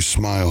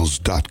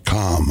waterburysmiles.com.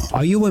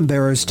 Are you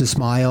embarrassed to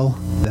smile?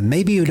 Then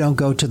maybe you don't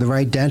go to the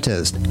right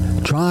dentist.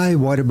 Try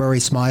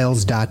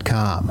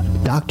waterburysmiles.com.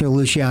 Dr.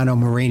 Luciano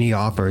Marini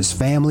offers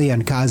family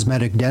and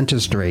cosmetic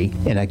dentistry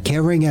in a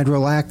caring and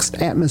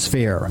relaxed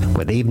atmosphere,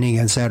 with evening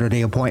and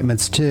Saturday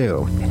appointments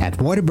too.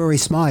 At Waterbury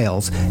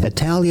Smiles,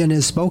 Italian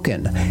is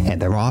spoken,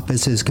 and their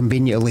office is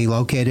conveniently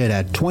located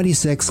at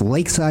 26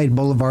 Lakeside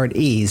Boulevard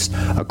East,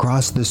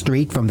 across the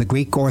street from the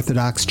Greek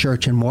Orthodox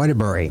Church in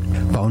Waterbury.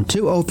 Phone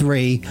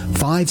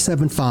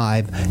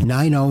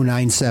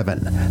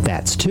 203-575-9097.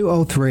 That's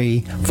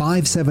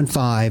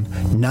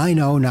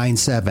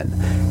 203-575-9097.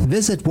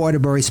 Visit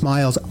Waterbury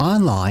Smiles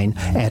online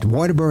at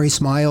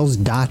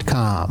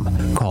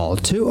waterburysmiles.com. Call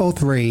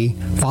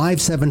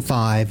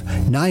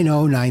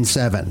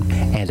 203-575-9097.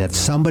 And if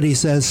somebody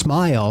says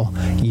smile,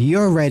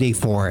 you're ready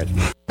for it.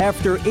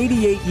 After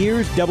 88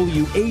 years,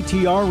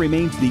 WATR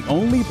remains the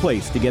only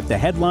place to get the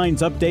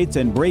headlines, updates,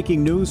 and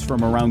breaking news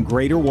from around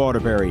Greater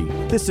Waterbury.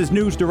 This is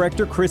News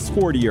Director Chris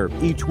Fortier.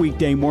 Each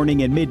weekday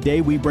morning and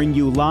midday, we bring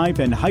you live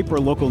and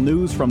hyper-local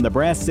news from the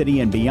Brass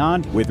City and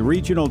beyond, with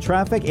regional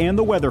traffic and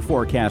the weather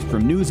forecast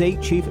from News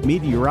 8 Chief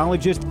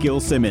Meteorologist Gil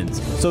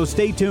Simmons. So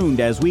stay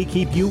tuned as we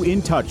keep you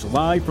in touch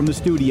live from the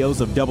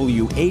studios of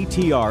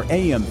WATR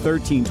AM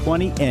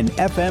 1320 and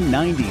FM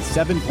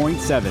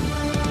 97.7.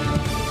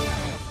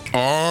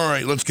 All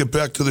right, let's get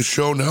back to the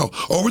show now.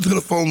 Over to the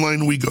phone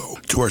line we go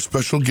to our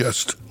special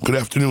guest. Good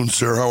afternoon,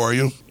 sir. How are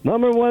you?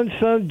 Number one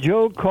son,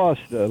 Joe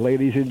Costa,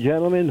 ladies and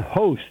gentlemen,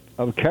 host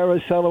of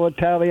Carosello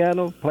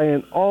Italiano,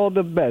 playing all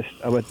the best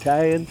of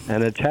Italian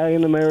and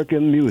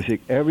Italian-American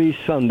music every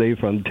Sunday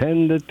from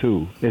 10 to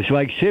 2. It's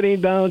like sitting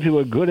down to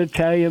a good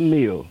Italian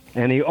meal,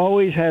 and he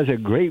always has a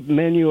great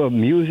menu of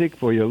music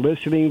for your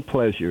listening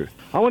pleasure.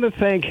 I want to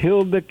thank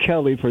Hilda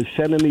Kelly for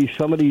sending me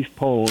some of these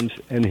poems,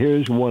 and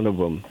here's one of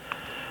them.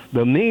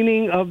 The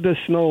meaning of the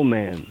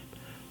snowman.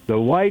 The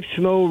white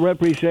snow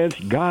represents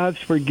God's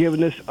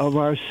forgiveness of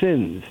our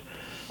sins.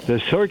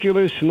 The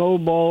circular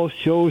snowball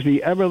shows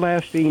the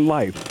everlasting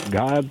life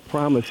God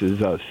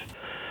promises us.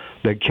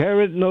 The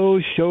carrot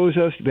nose shows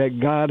us that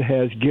God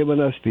has given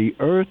us the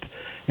earth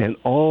and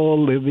all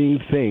living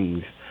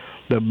things.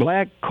 The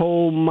black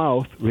coal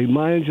mouth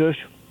reminds us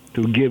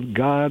to give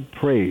God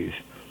praise.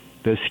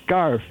 The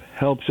scarf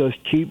helps us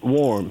keep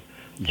warm,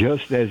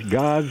 just as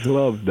God's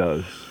love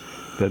does.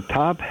 The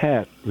top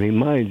hat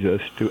reminds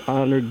us to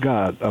honor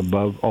God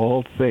above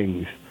all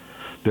things.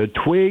 The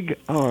twig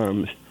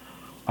arms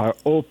are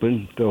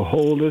open to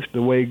hold us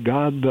the way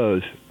God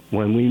does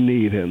when we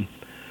need him.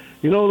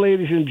 You know,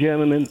 ladies and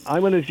gentlemen,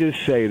 I'm going to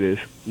just say this.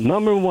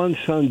 Number one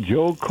son,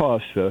 Joe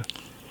Costa,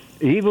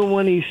 even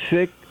when he's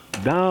sick,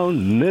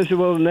 down,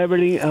 miserable, and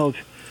everything else,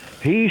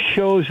 he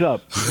shows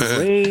up,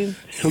 rain,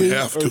 sleet,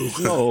 or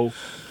snow,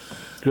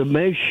 to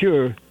make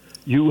sure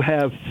you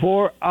have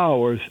 4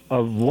 hours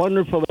of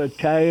wonderful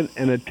Italian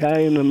and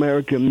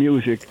Italian-American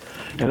music.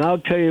 And I'll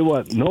tell you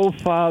what, no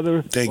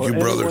father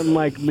anyone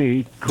like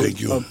me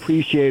could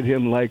appreciate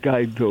him like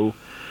I do.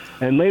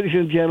 And ladies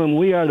and gentlemen,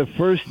 we are the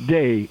first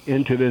day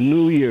into the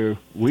new year.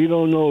 We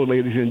don't know,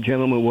 ladies and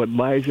gentlemen, what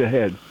lies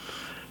ahead.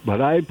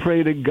 But I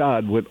pray to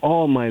God with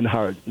all mine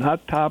heart,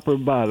 not top or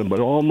bottom, but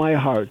all my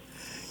heart,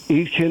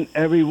 each and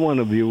every one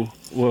of you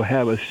will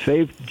have a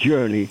safe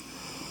journey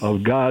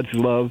of God's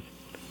love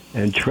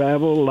and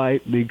travel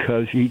light,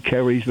 because he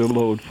carries the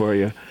load for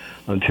you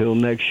until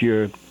next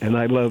year. And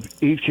I love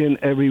each and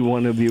every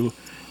one of you.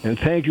 And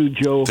thank you,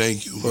 Joe,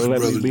 for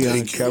letting me be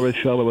on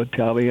Carosello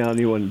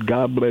Italiano. And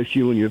God bless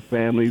you and your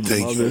family,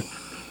 mother,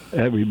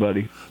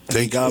 everybody.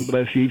 God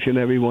bless each and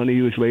every one of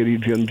you,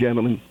 ladies and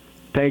gentlemen.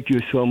 Thank you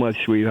so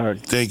much, sweetheart.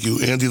 Thank you.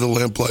 Andy the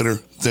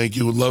Lamplighter, thank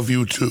you. Love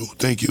you, too.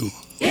 Thank you.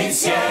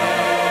 Insieme,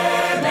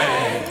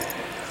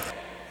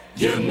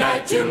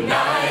 unite,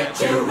 unite,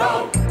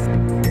 Europe.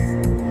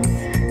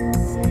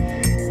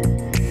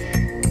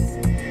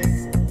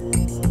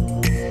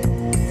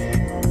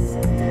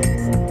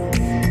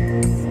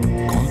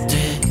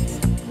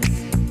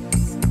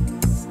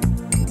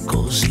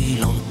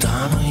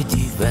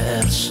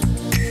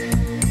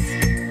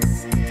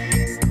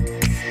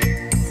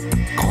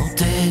 Con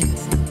te,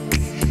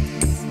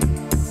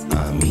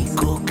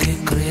 amico che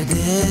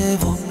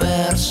credevo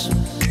perso,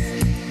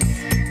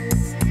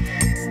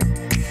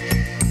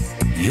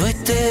 io e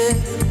te,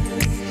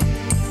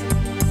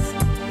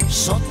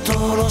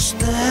 sotto lo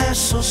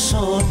stesso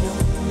sogno,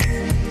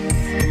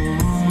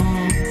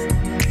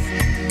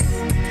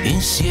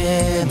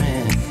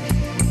 insieme,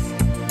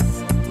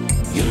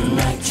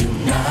 unite,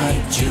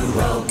 unite,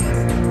 Europe.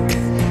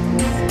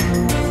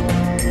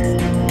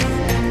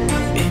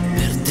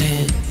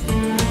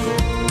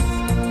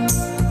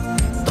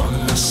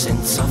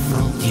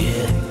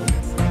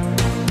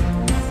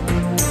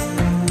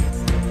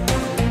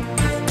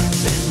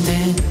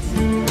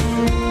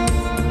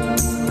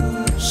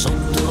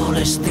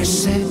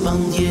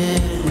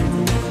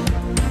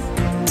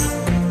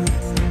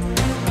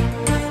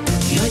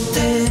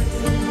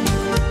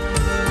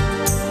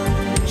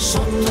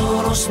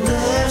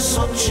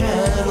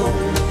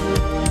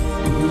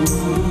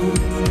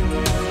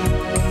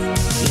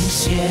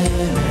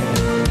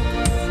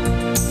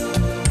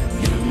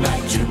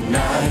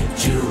 tonight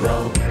to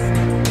roll.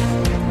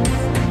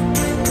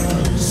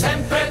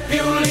 Sempre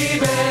più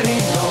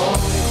liberi noi,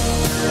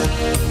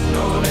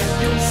 non è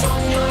più un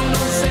sogno,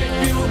 non sei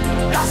più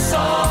da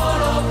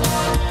solo,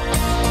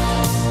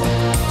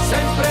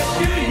 sempre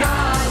più in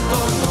alto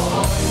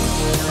noi,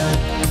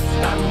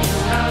 dammi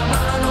una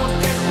mano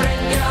che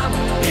prendiamo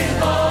il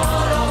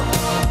volo,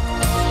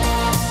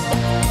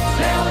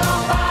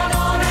 l'Europa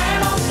non è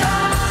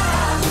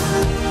lontana,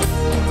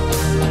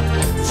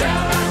 c'è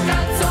una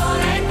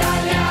canzone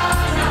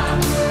italiana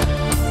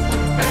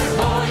per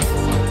voi,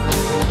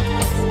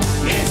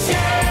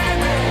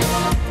 insieme,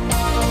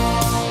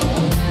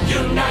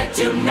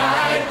 unite,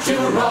 unite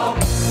to roll.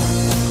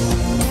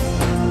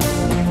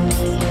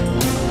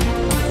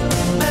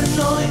 Per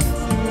noi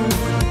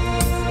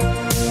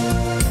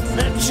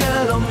nel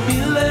cielo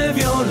 1000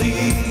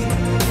 violini,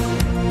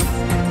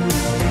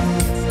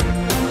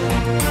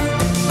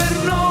 per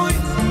noi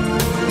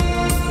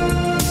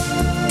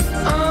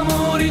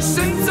amori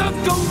senza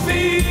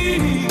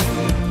confini,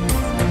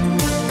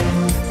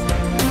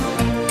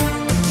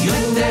 io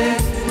e te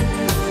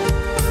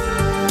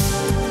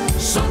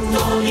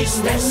sotto gli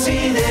stessi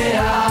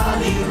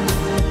ideali,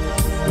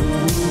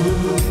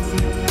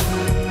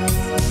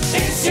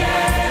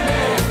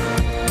 insieme,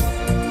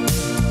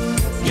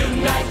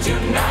 unite,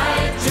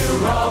 unite to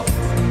roll,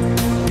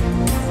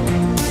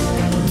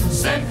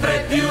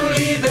 sempre più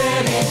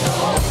liberi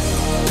noi,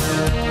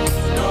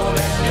 non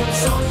è più un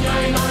sogno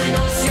e noi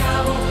non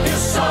siamo più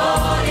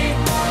soli,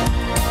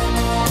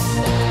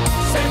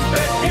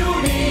 sempre più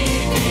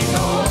uniti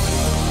noi,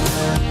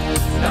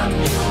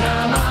 dammi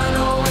una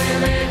mano e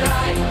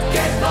vedrai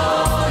che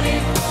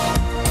voli,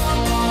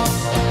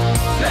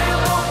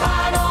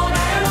 l'Europa non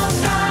è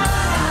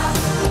lontana,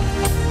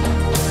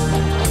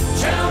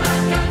 c'è una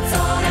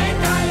canzone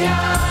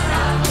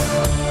italiana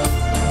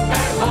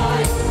per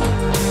voi,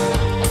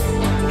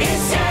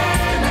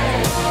 insieme,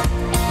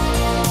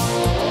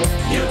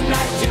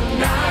 unite,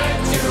 unite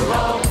to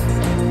roll,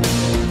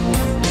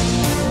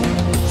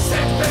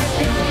 sempre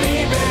più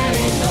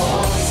liberi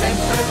noi,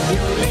 sempre più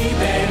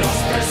liberi,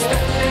 nostre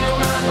stelle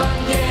una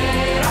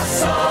bandiera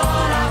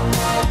sola,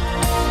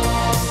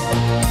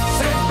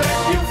 sempre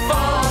più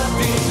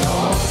forti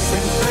noi,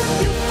 sempre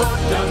più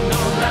forti, danno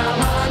una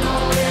mano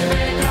e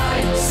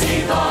vedrai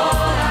si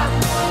vola,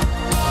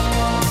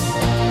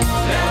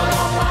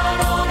 l'Europa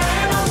non è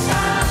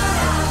lontana,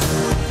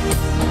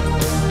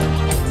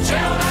 c'è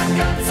una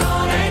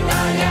canzone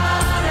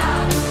italiana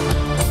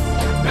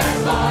per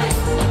voi,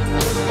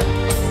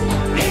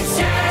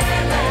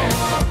 insieme,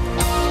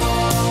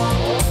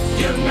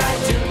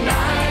 unite,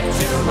 unite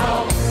to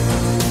roll,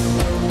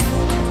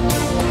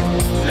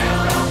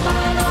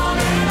 l'Europa non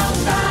è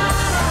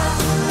lontana,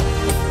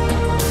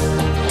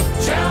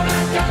 c'è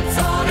una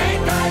canzone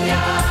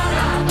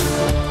italiana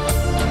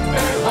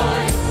per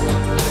voi,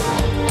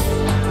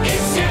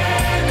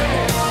 insieme,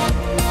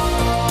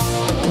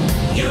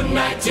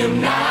 unite,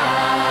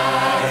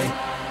 unite,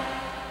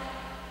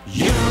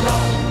 you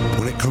roll.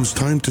 When it comes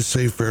time to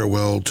say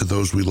farewell to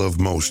those we love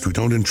most, we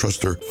don't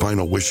entrust our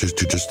final wishes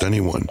to just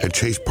anyone. At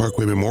Chase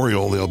Parkway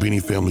Memorial, the Albini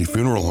Family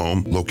Funeral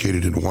Home,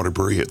 located in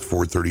Waterbury at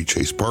 430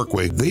 Chase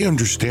Parkway, they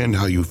understand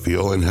how you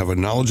feel and have a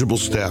knowledgeable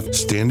staff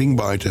standing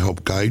by to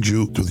help guide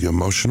you through the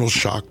emotional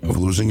shock of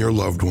losing your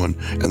loved one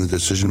and the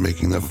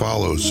decision-making that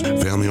follows.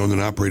 Family owned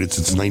and operated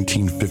since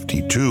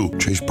 1952,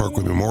 Chase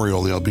Parkway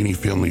Memorial, the Albini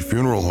Family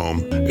Funeral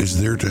Home, is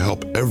there to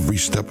help every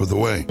step of the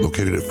way.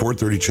 Located at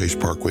 430 Chase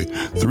Parkway,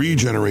 3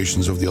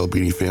 generations of the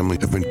Albini family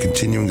have been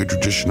continuing a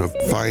tradition of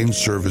fine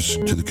service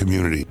to the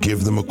community.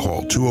 Give them a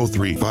call,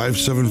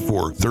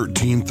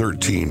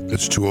 203-574-1313.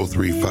 That's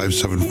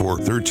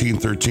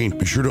 203-574-1313.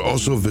 Be sure to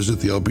also visit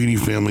the Albini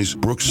family's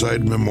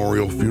Brookside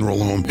Memorial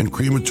Funeral Home and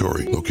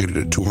Crematory, located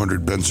at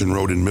 200 Benson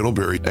Road in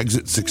Middlebury,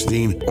 exit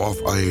 16 off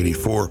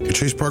I-84. At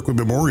Chase Parkway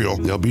Memorial,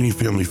 the Albini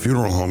Family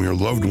Funeral Home, your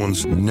loved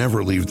ones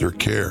never leave their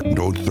care.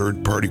 No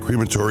third-party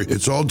crematory.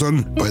 It's all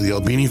done by the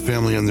Albini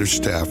family and their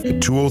staff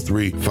at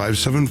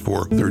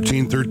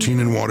 203-574-1313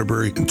 in Waterbury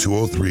and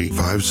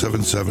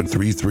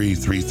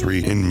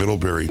 203-577-3333 in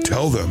Middlebury.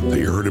 Tell them that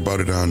you heard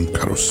about it on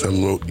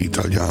Carosello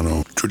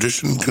Italiano.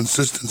 Tradition and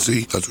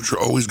consistency, that's what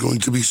you're always going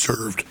to be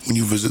served when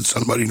you visit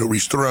San Marino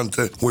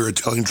Ristorante, where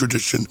Italian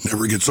tradition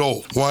never gets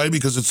old. Why?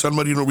 Because it's San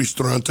Marino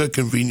Ristorante,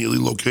 conveniently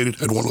located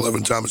at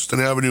 111 Thomaston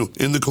Avenue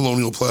in the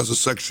Colonial Plaza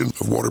section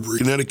of Waterbury,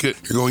 Connecticut.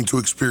 You're going to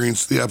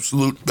experience the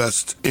absolute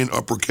best in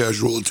upper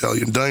casual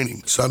Italian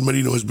dining. San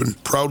Marino has been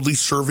proudly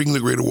serving the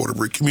greater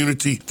Waterbury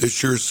community.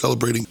 This year is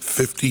celebrating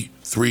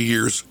 53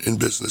 years in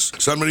business.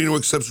 San Marino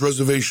accepts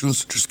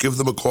reservations. Just give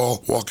them a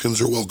call.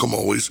 Walk-ins are welcome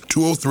always.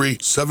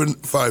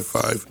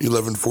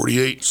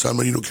 203-755-1148. San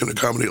Marino can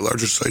accommodate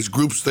larger size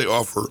groups. They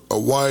offer a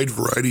wide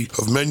variety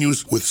of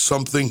menus with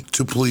something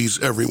to please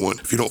everyone.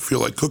 If you don't feel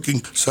like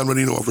cooking, San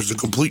Marino offers a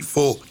complete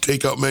full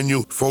takeout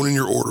menu. Phone in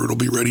your order. It'll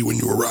be ready when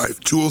you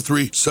arrive.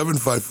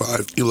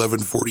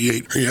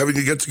 203-755-1148. Are you having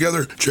a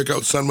get-together? Check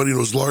out San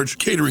Marino's large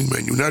catering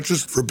menu, not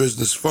just for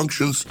business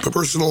functions, but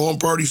personal home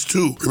parties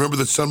too. Remember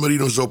that San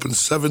Marino's open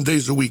 7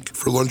 days a week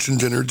for lunch and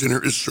dinner.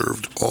 Dinner is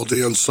served all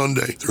day on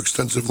Sunday. Their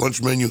extensive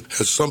lunch menu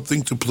has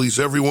something to please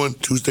everyone.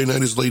 Tuesday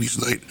night is ladies'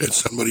 night at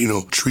San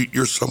Marino. Treat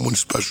your someone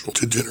special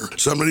to dinner.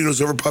 San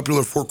Marino's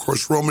ever-popular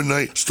 4-course Roman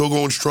night, still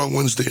going strong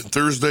Wednesday and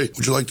Thursday.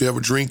 Would you like to have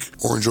a drink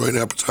or enjoy an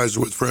appetizer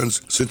with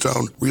friends? Sit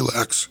down,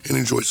 relax, and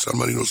enjoy San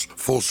Marino's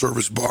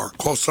full-service bar.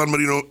 Call San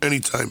Marino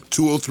anytime,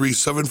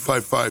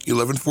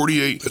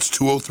 203-755-1148. That's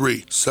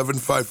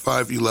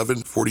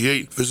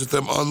 203-755-1148. Visit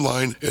them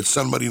online at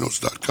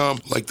sanmarinos.com.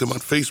 Like them on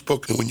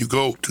Facebook. And when you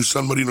go to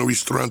San Marino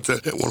Ristorante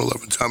at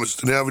 111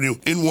 Thomaston Avenue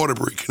in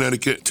Waterbury,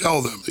 Connecticut,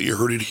 tell them that you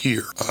heard it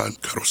here on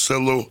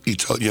Carosello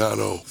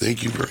Italiano.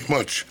 Thank you very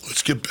much.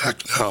 Let's get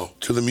back now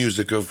to the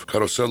music of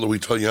Carosello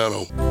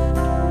Italiano.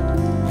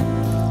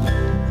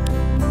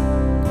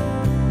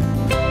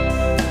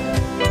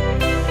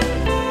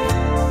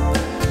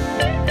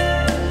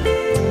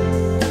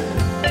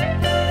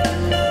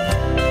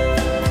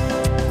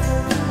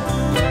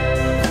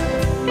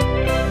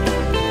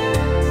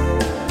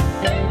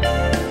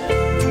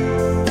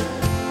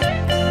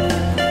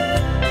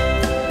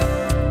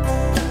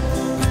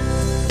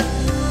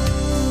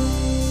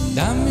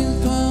 Dammi il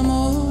tuo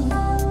amore,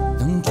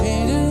 non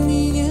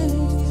chiedermi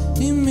niente,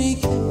 dimmi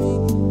che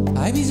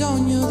hai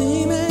bisogno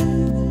di me.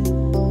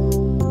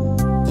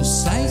 Tu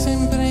sei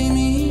sempre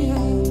mia,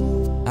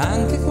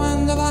 anche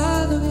quando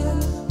vado via,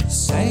 tu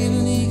sei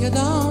l'unica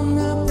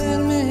donna per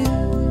me.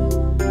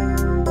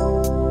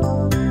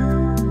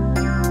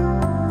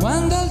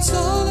 Quando il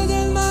sole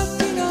del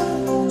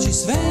mattino ci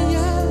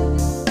sveglia,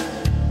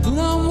 tu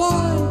non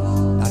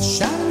vuoi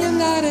lasciarmi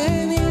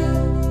andare via.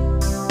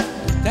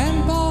 Il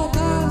tempo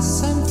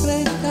passa in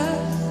fretta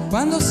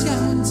quando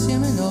siamo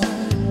insieme noi.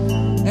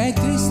 È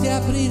triste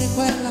aprire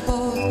quella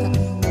porta,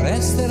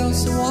 resterò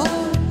se vuoi,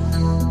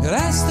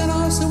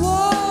 resterò se vuoi.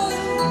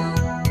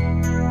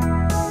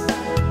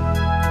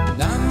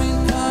 Dammi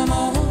il tuo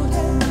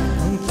amore,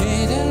 non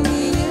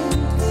chiedermi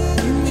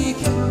niente, dimmi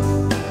che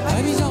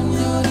hai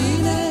bisogno di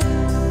me.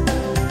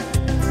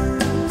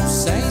 Tu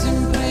sei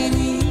sempre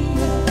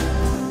mia,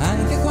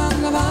 anche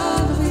quando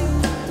vado via,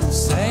 tu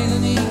sei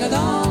l'unica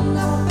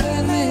donna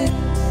per me.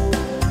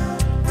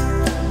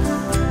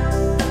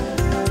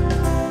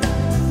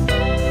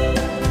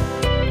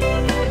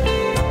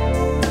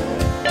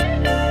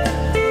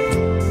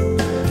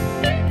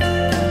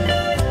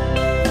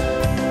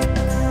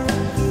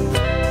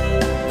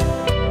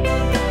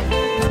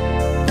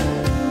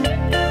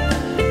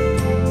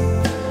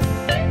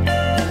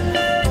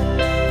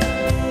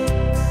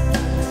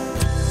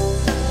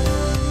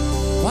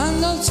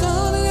 Quando il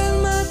sole del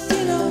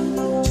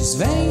mattino ci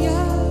sveglia,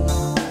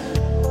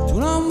 tu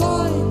non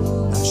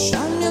vuoi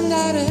lasciarmi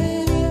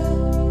andare via.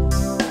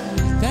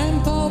 Il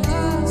tempo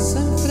passa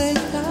in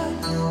fretta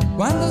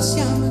quando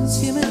siamo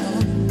insieme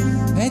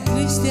noi. È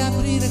triste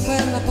aprire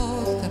quella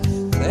porta,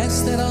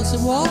 resterò se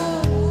vuoi,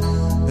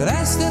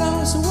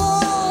 resterò se vuoi.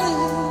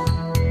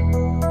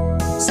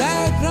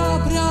 Sei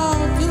proprio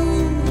tu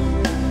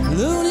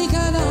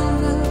l'unica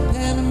donna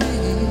per me.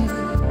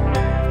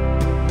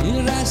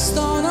 Il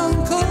resto non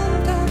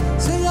conta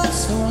se io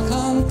sono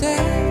con te.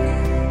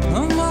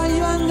 Non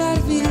voglio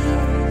andar via,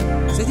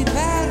 se ti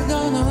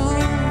perdo non ho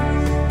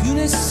più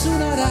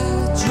nessuna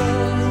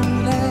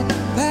ragione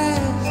per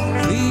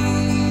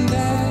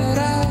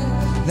vivere.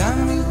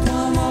 Dammi il tuo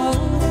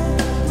amore,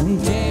 non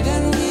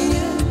chiedermi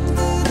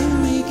niente,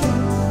 dimmi che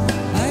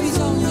hai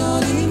bisogno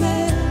di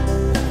me.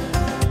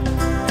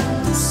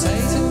 Tu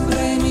sei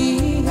sempre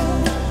mia,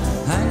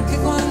 anche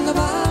quando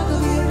vado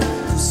via,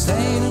 tu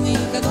sei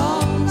l'unica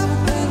donna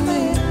per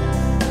me.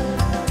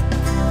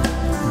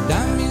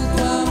 Dammi il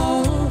tuo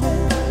amore,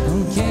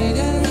 non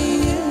chiedermi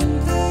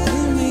niente,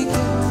 dimmi che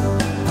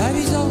hai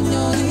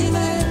bisogno di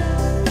me.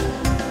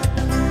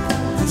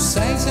 Tu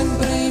sei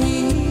sempre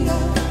mia,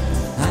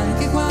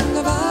 anche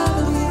quando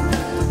vado via,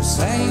 tu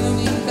sei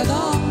l'unica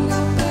donna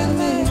per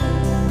me.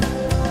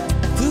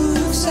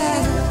 Tu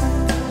sei,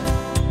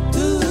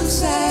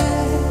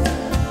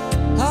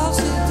 oh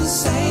sì, tu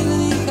sei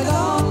l'unica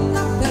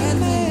donna per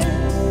me.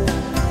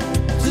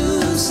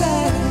 Tu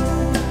sei,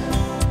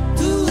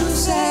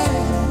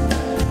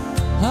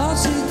 oh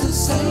sì, tu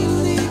sei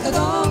l'unica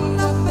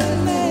donna per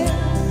me.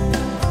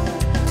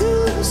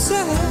 Tu sei,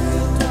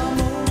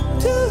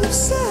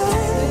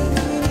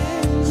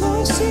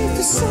 oh sì,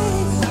 tu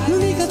sei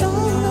l'unica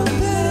donna per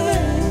me.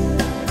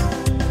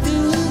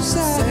 Tu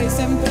sei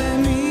sempre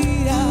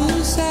mia,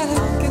 tu sei,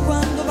 anche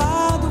quando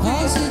vado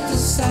via. Oh sì, tu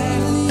sei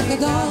l'unica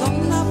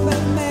donna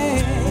per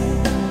me.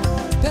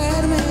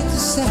 Per me tu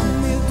sei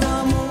il tuo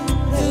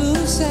amore,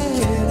 tu sei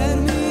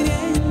chiedermi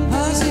niente.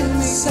 Oh sì,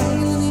 tu sei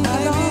l'unica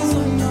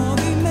donna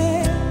di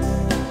me.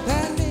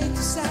 Per me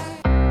tu sei.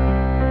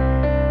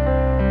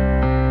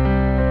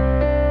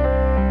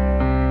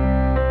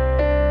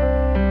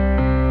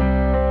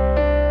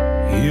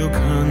 Io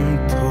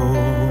canto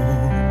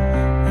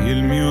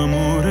il mio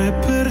amore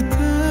per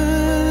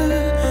te.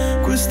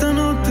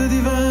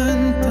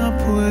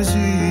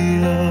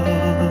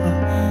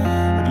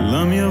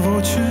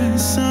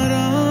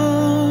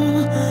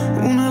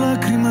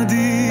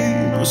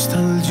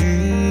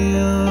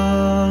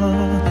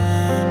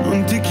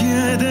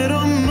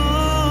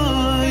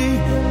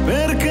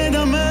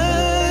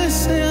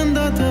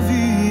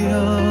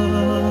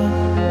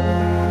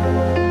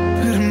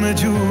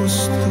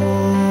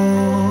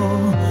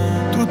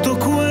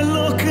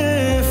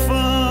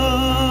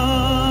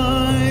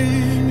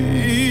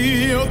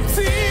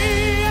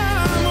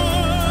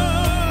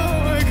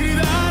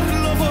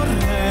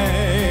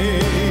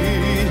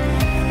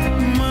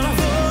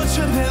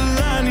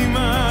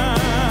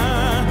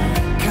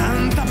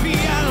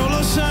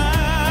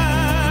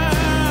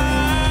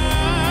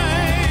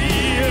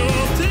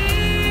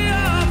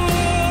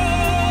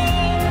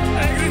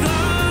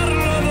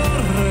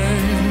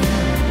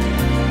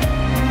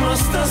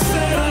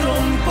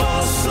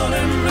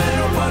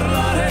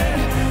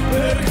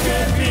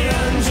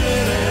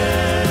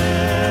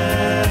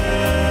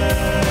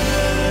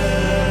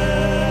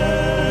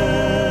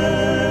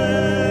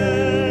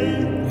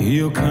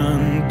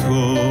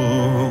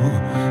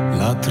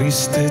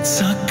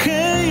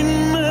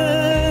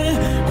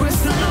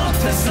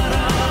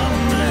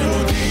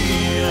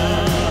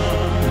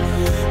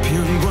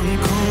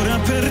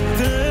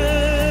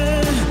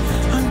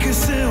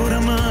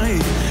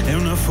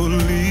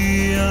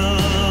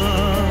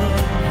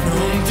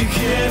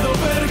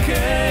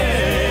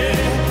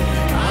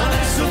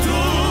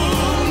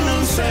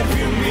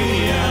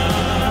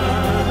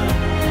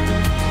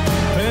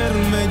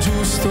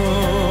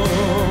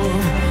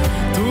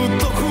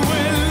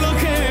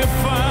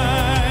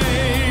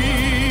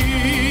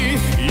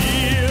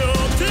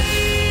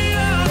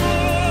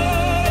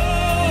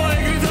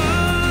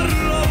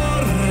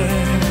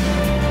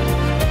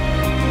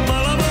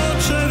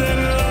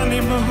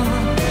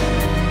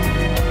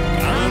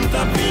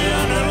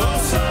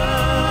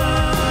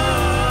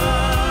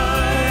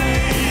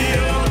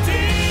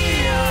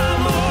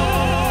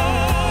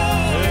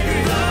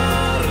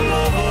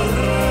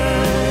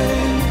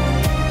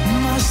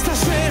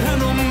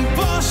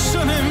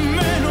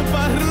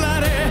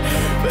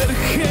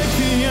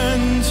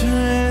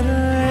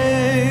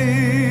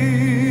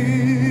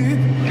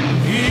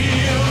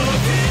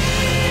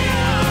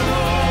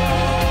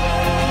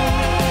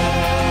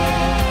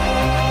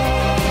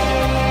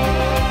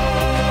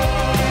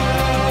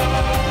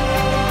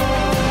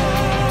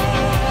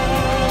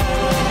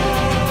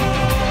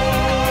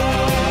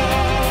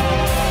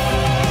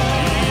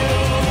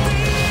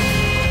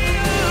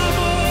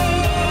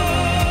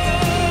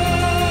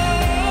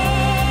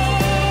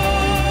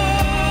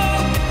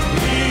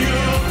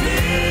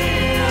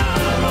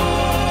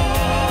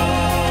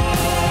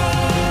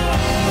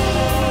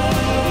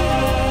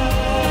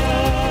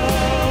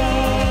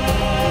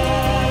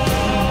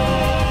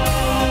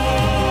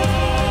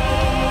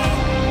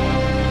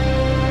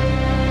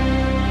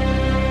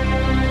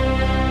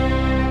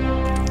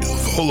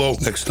 Buffalo.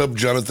 Next up,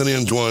 Jonathan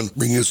Antoine,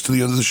 bringing us to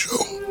the end of the show.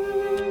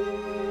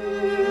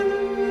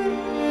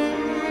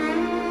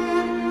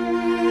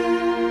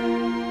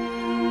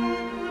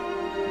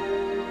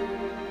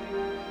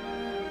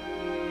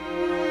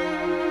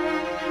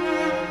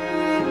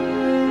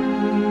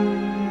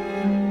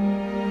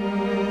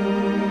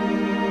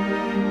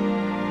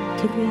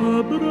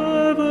 Tra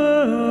breve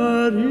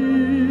arriverà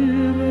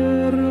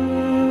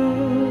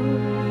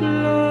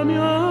la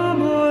mia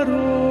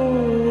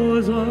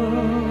amorosa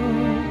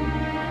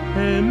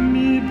e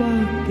mi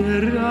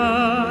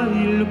batterà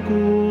il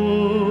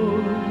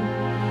cuore,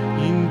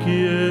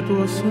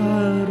 inquieto sarò.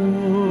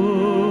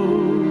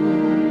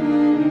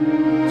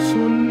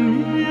 Son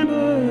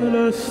mille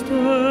le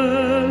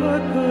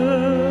stelle che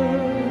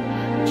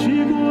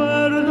ci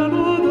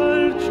guardano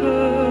dal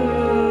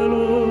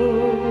cielo,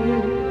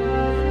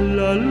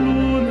 la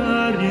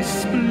luna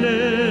risplenderà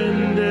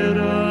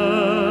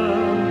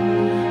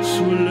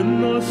sul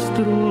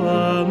nostro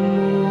amore,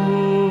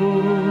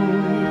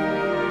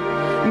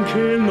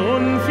 che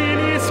non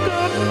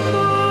finisca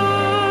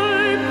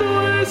mai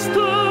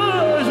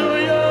questa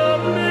gioia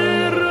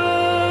meravigliosa.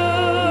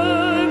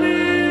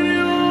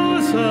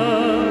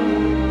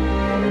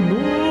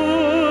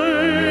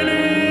 Noi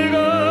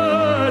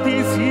legati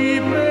sì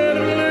per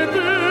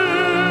l'eternità.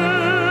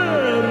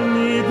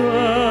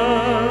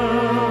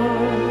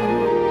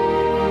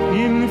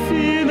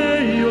 Infine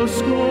io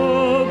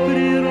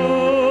scoprirò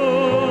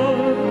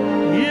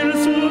il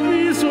suo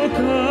viso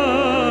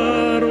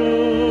caro,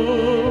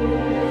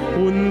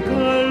 un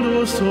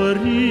caldo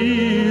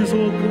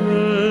sorriso che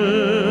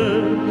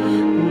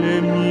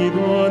le mi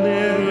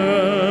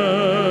donerà,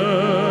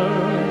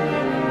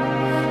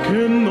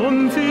 che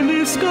non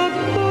finisca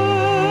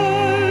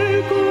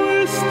mai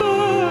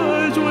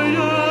questa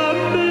gioia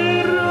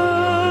meravigliosa.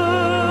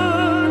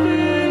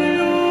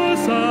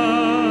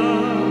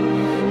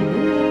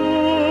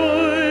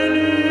 Noi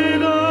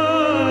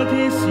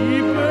legati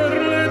sì per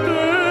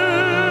l'eternità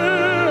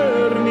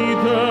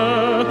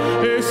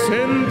e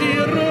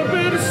sentirò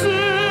per sempre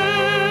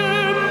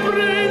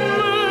in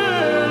me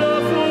la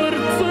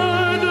forza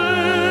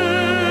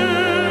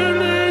del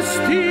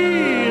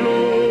destino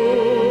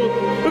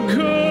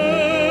che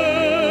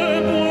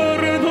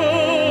portò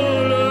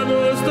la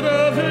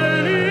nostra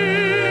felicità.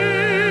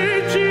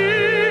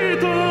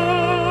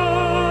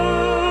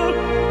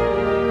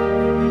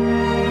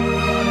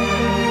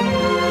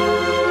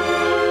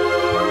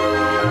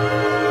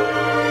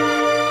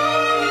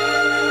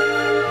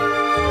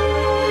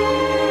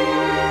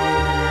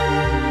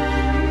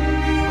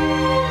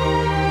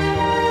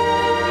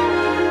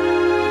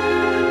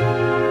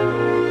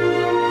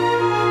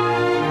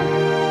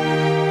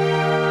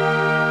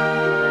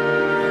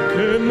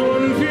 Che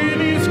non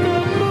finisca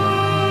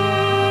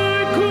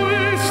mai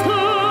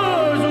questa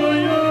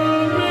gioia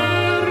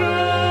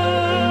meravigliosa.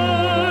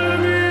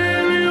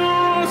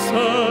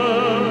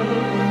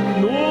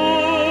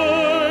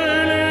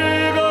 Noi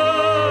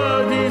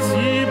legati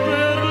sì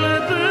per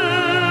l'eternità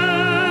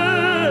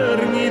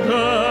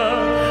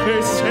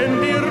e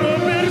sentirò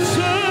per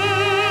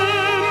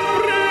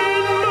sempre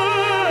in me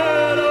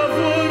la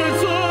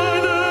forza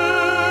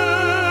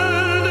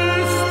del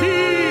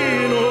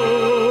destino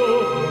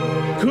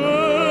che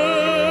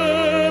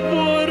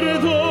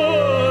portò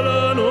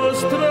la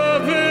nostra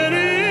felicità,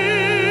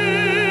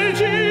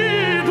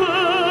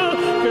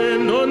 che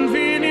non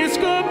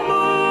finisca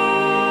mai,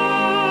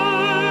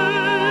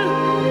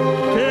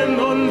 che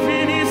non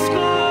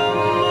finisca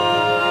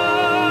mai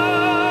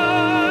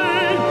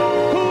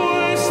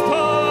questa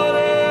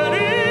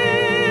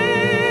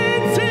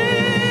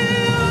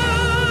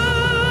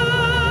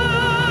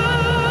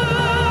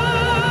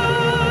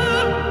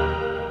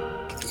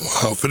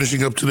Wow,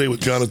 finishing up today with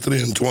Jonathan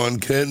Antoine,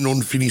 Che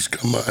non finisca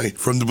mai,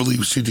 from the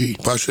Believe CD.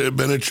 Pasha e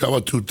bene, ciao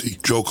a tutti.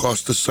 Joe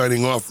Costa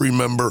signing off.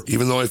 Remember,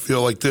 even though I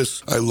feel like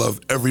this, I love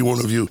every one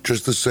of you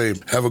just the same.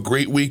 Have a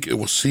great week, and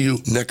we'll see you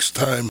next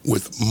time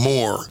with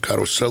more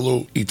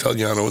Carosello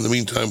Italiano. In the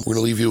meantime, we're going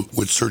to leave you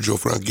with Sergio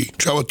Franchi.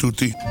 Ciao a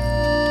tutti.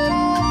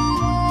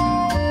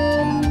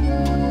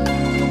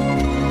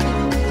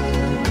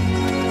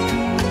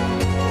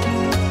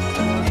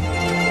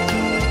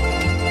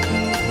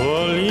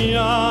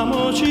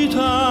 Vogliamoci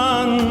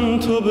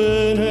tanto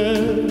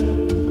bene,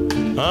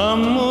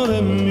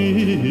 amore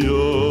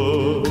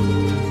mio.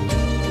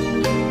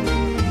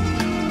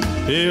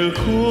 Il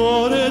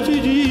cuore ti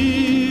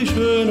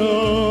dice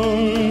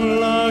non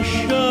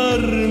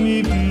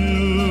lasciarmi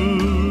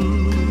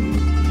più.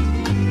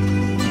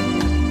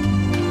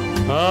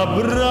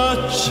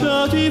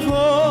 Abbracciati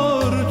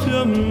forte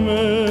a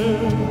me,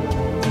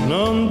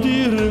 non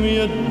dirmi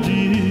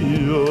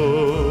addio.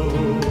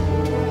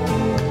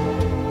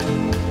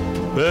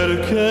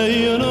 Perché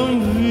io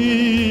non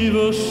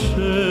vivo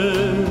se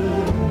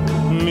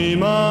mi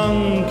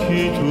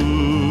manchi tu.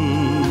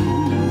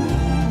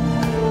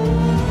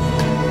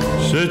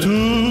 Se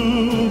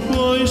tu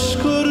puoi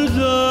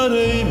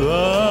scordare i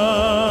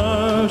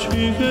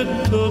baci che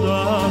t'ho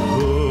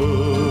dato,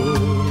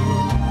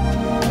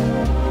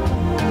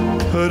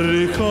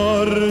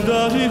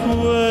 ricordati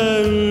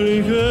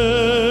quelli che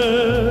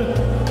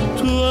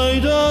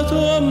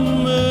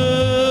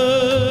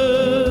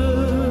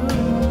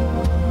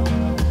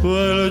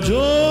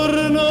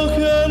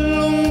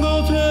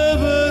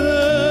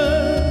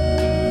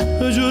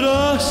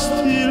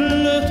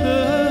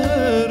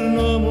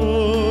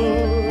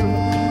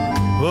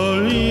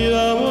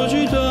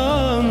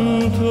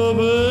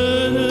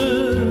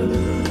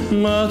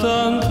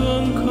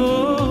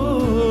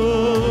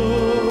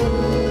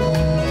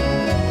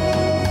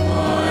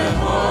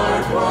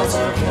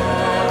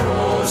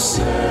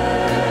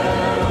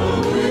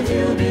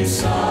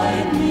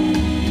beside me.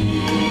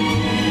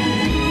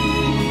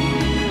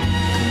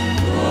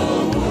 The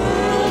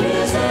world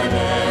is an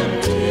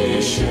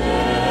empty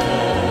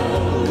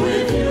shell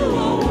with you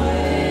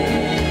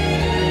away.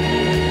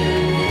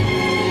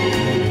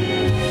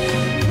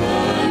 The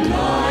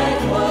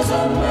night was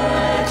a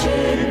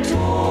magic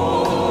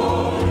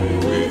toy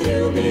with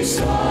you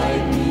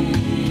beside me.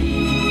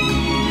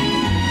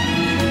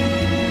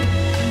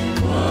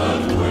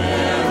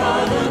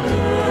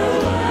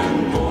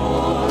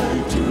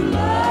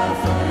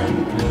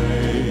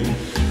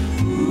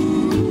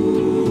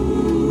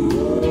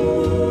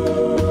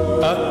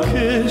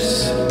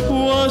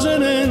 Was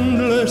an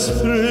endless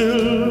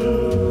thrill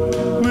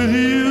with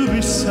you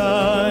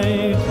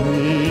beside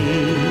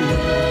me,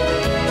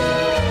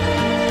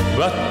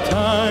 but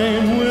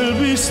time will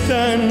be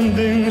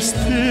standing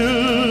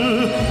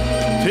still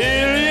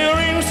till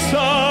you're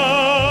inside.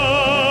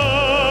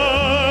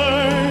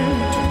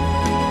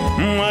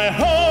 My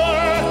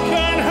heart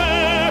can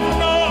have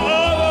no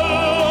other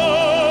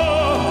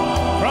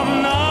from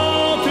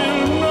now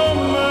till no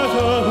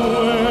matter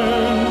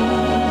when.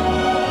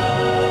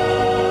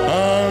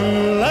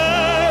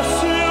 Unless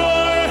you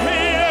are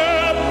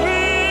here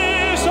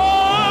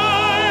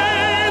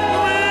beside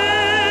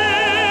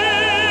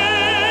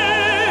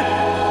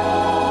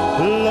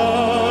me,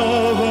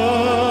 lovers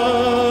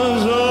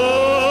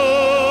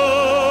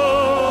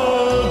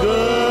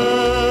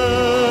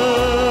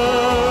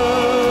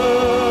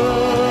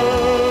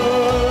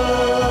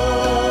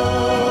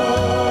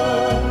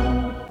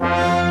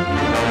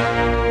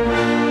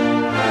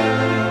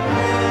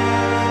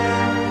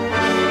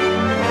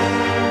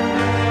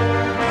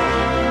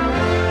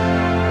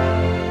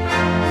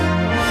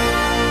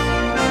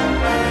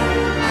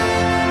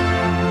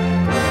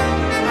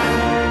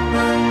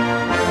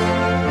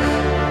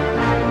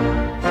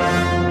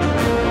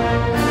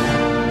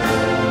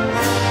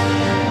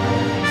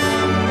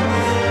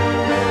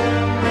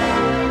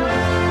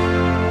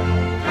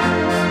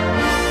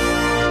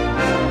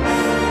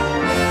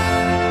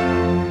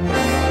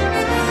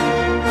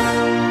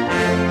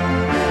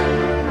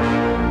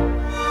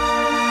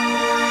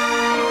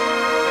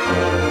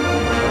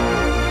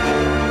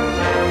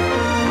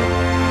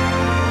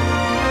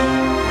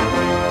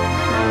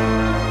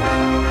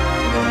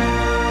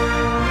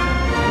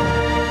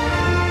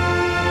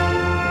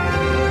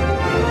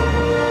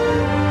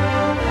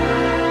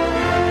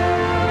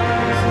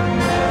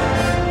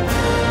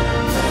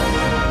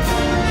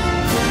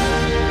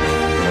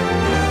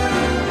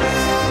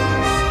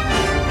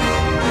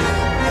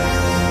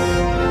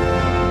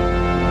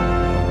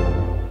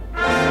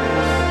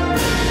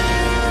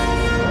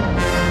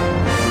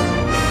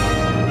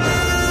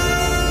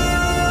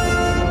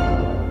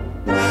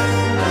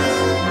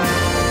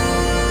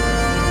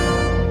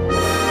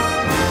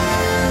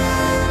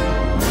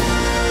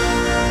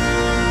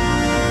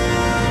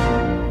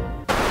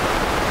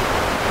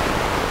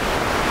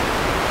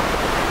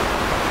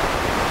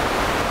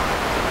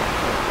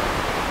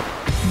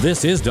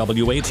This is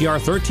WATR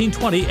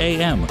 1320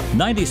 AM,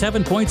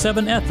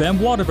 97.7 FM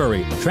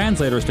Waterbury,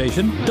 translator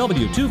station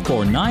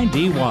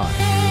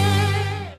W249DY.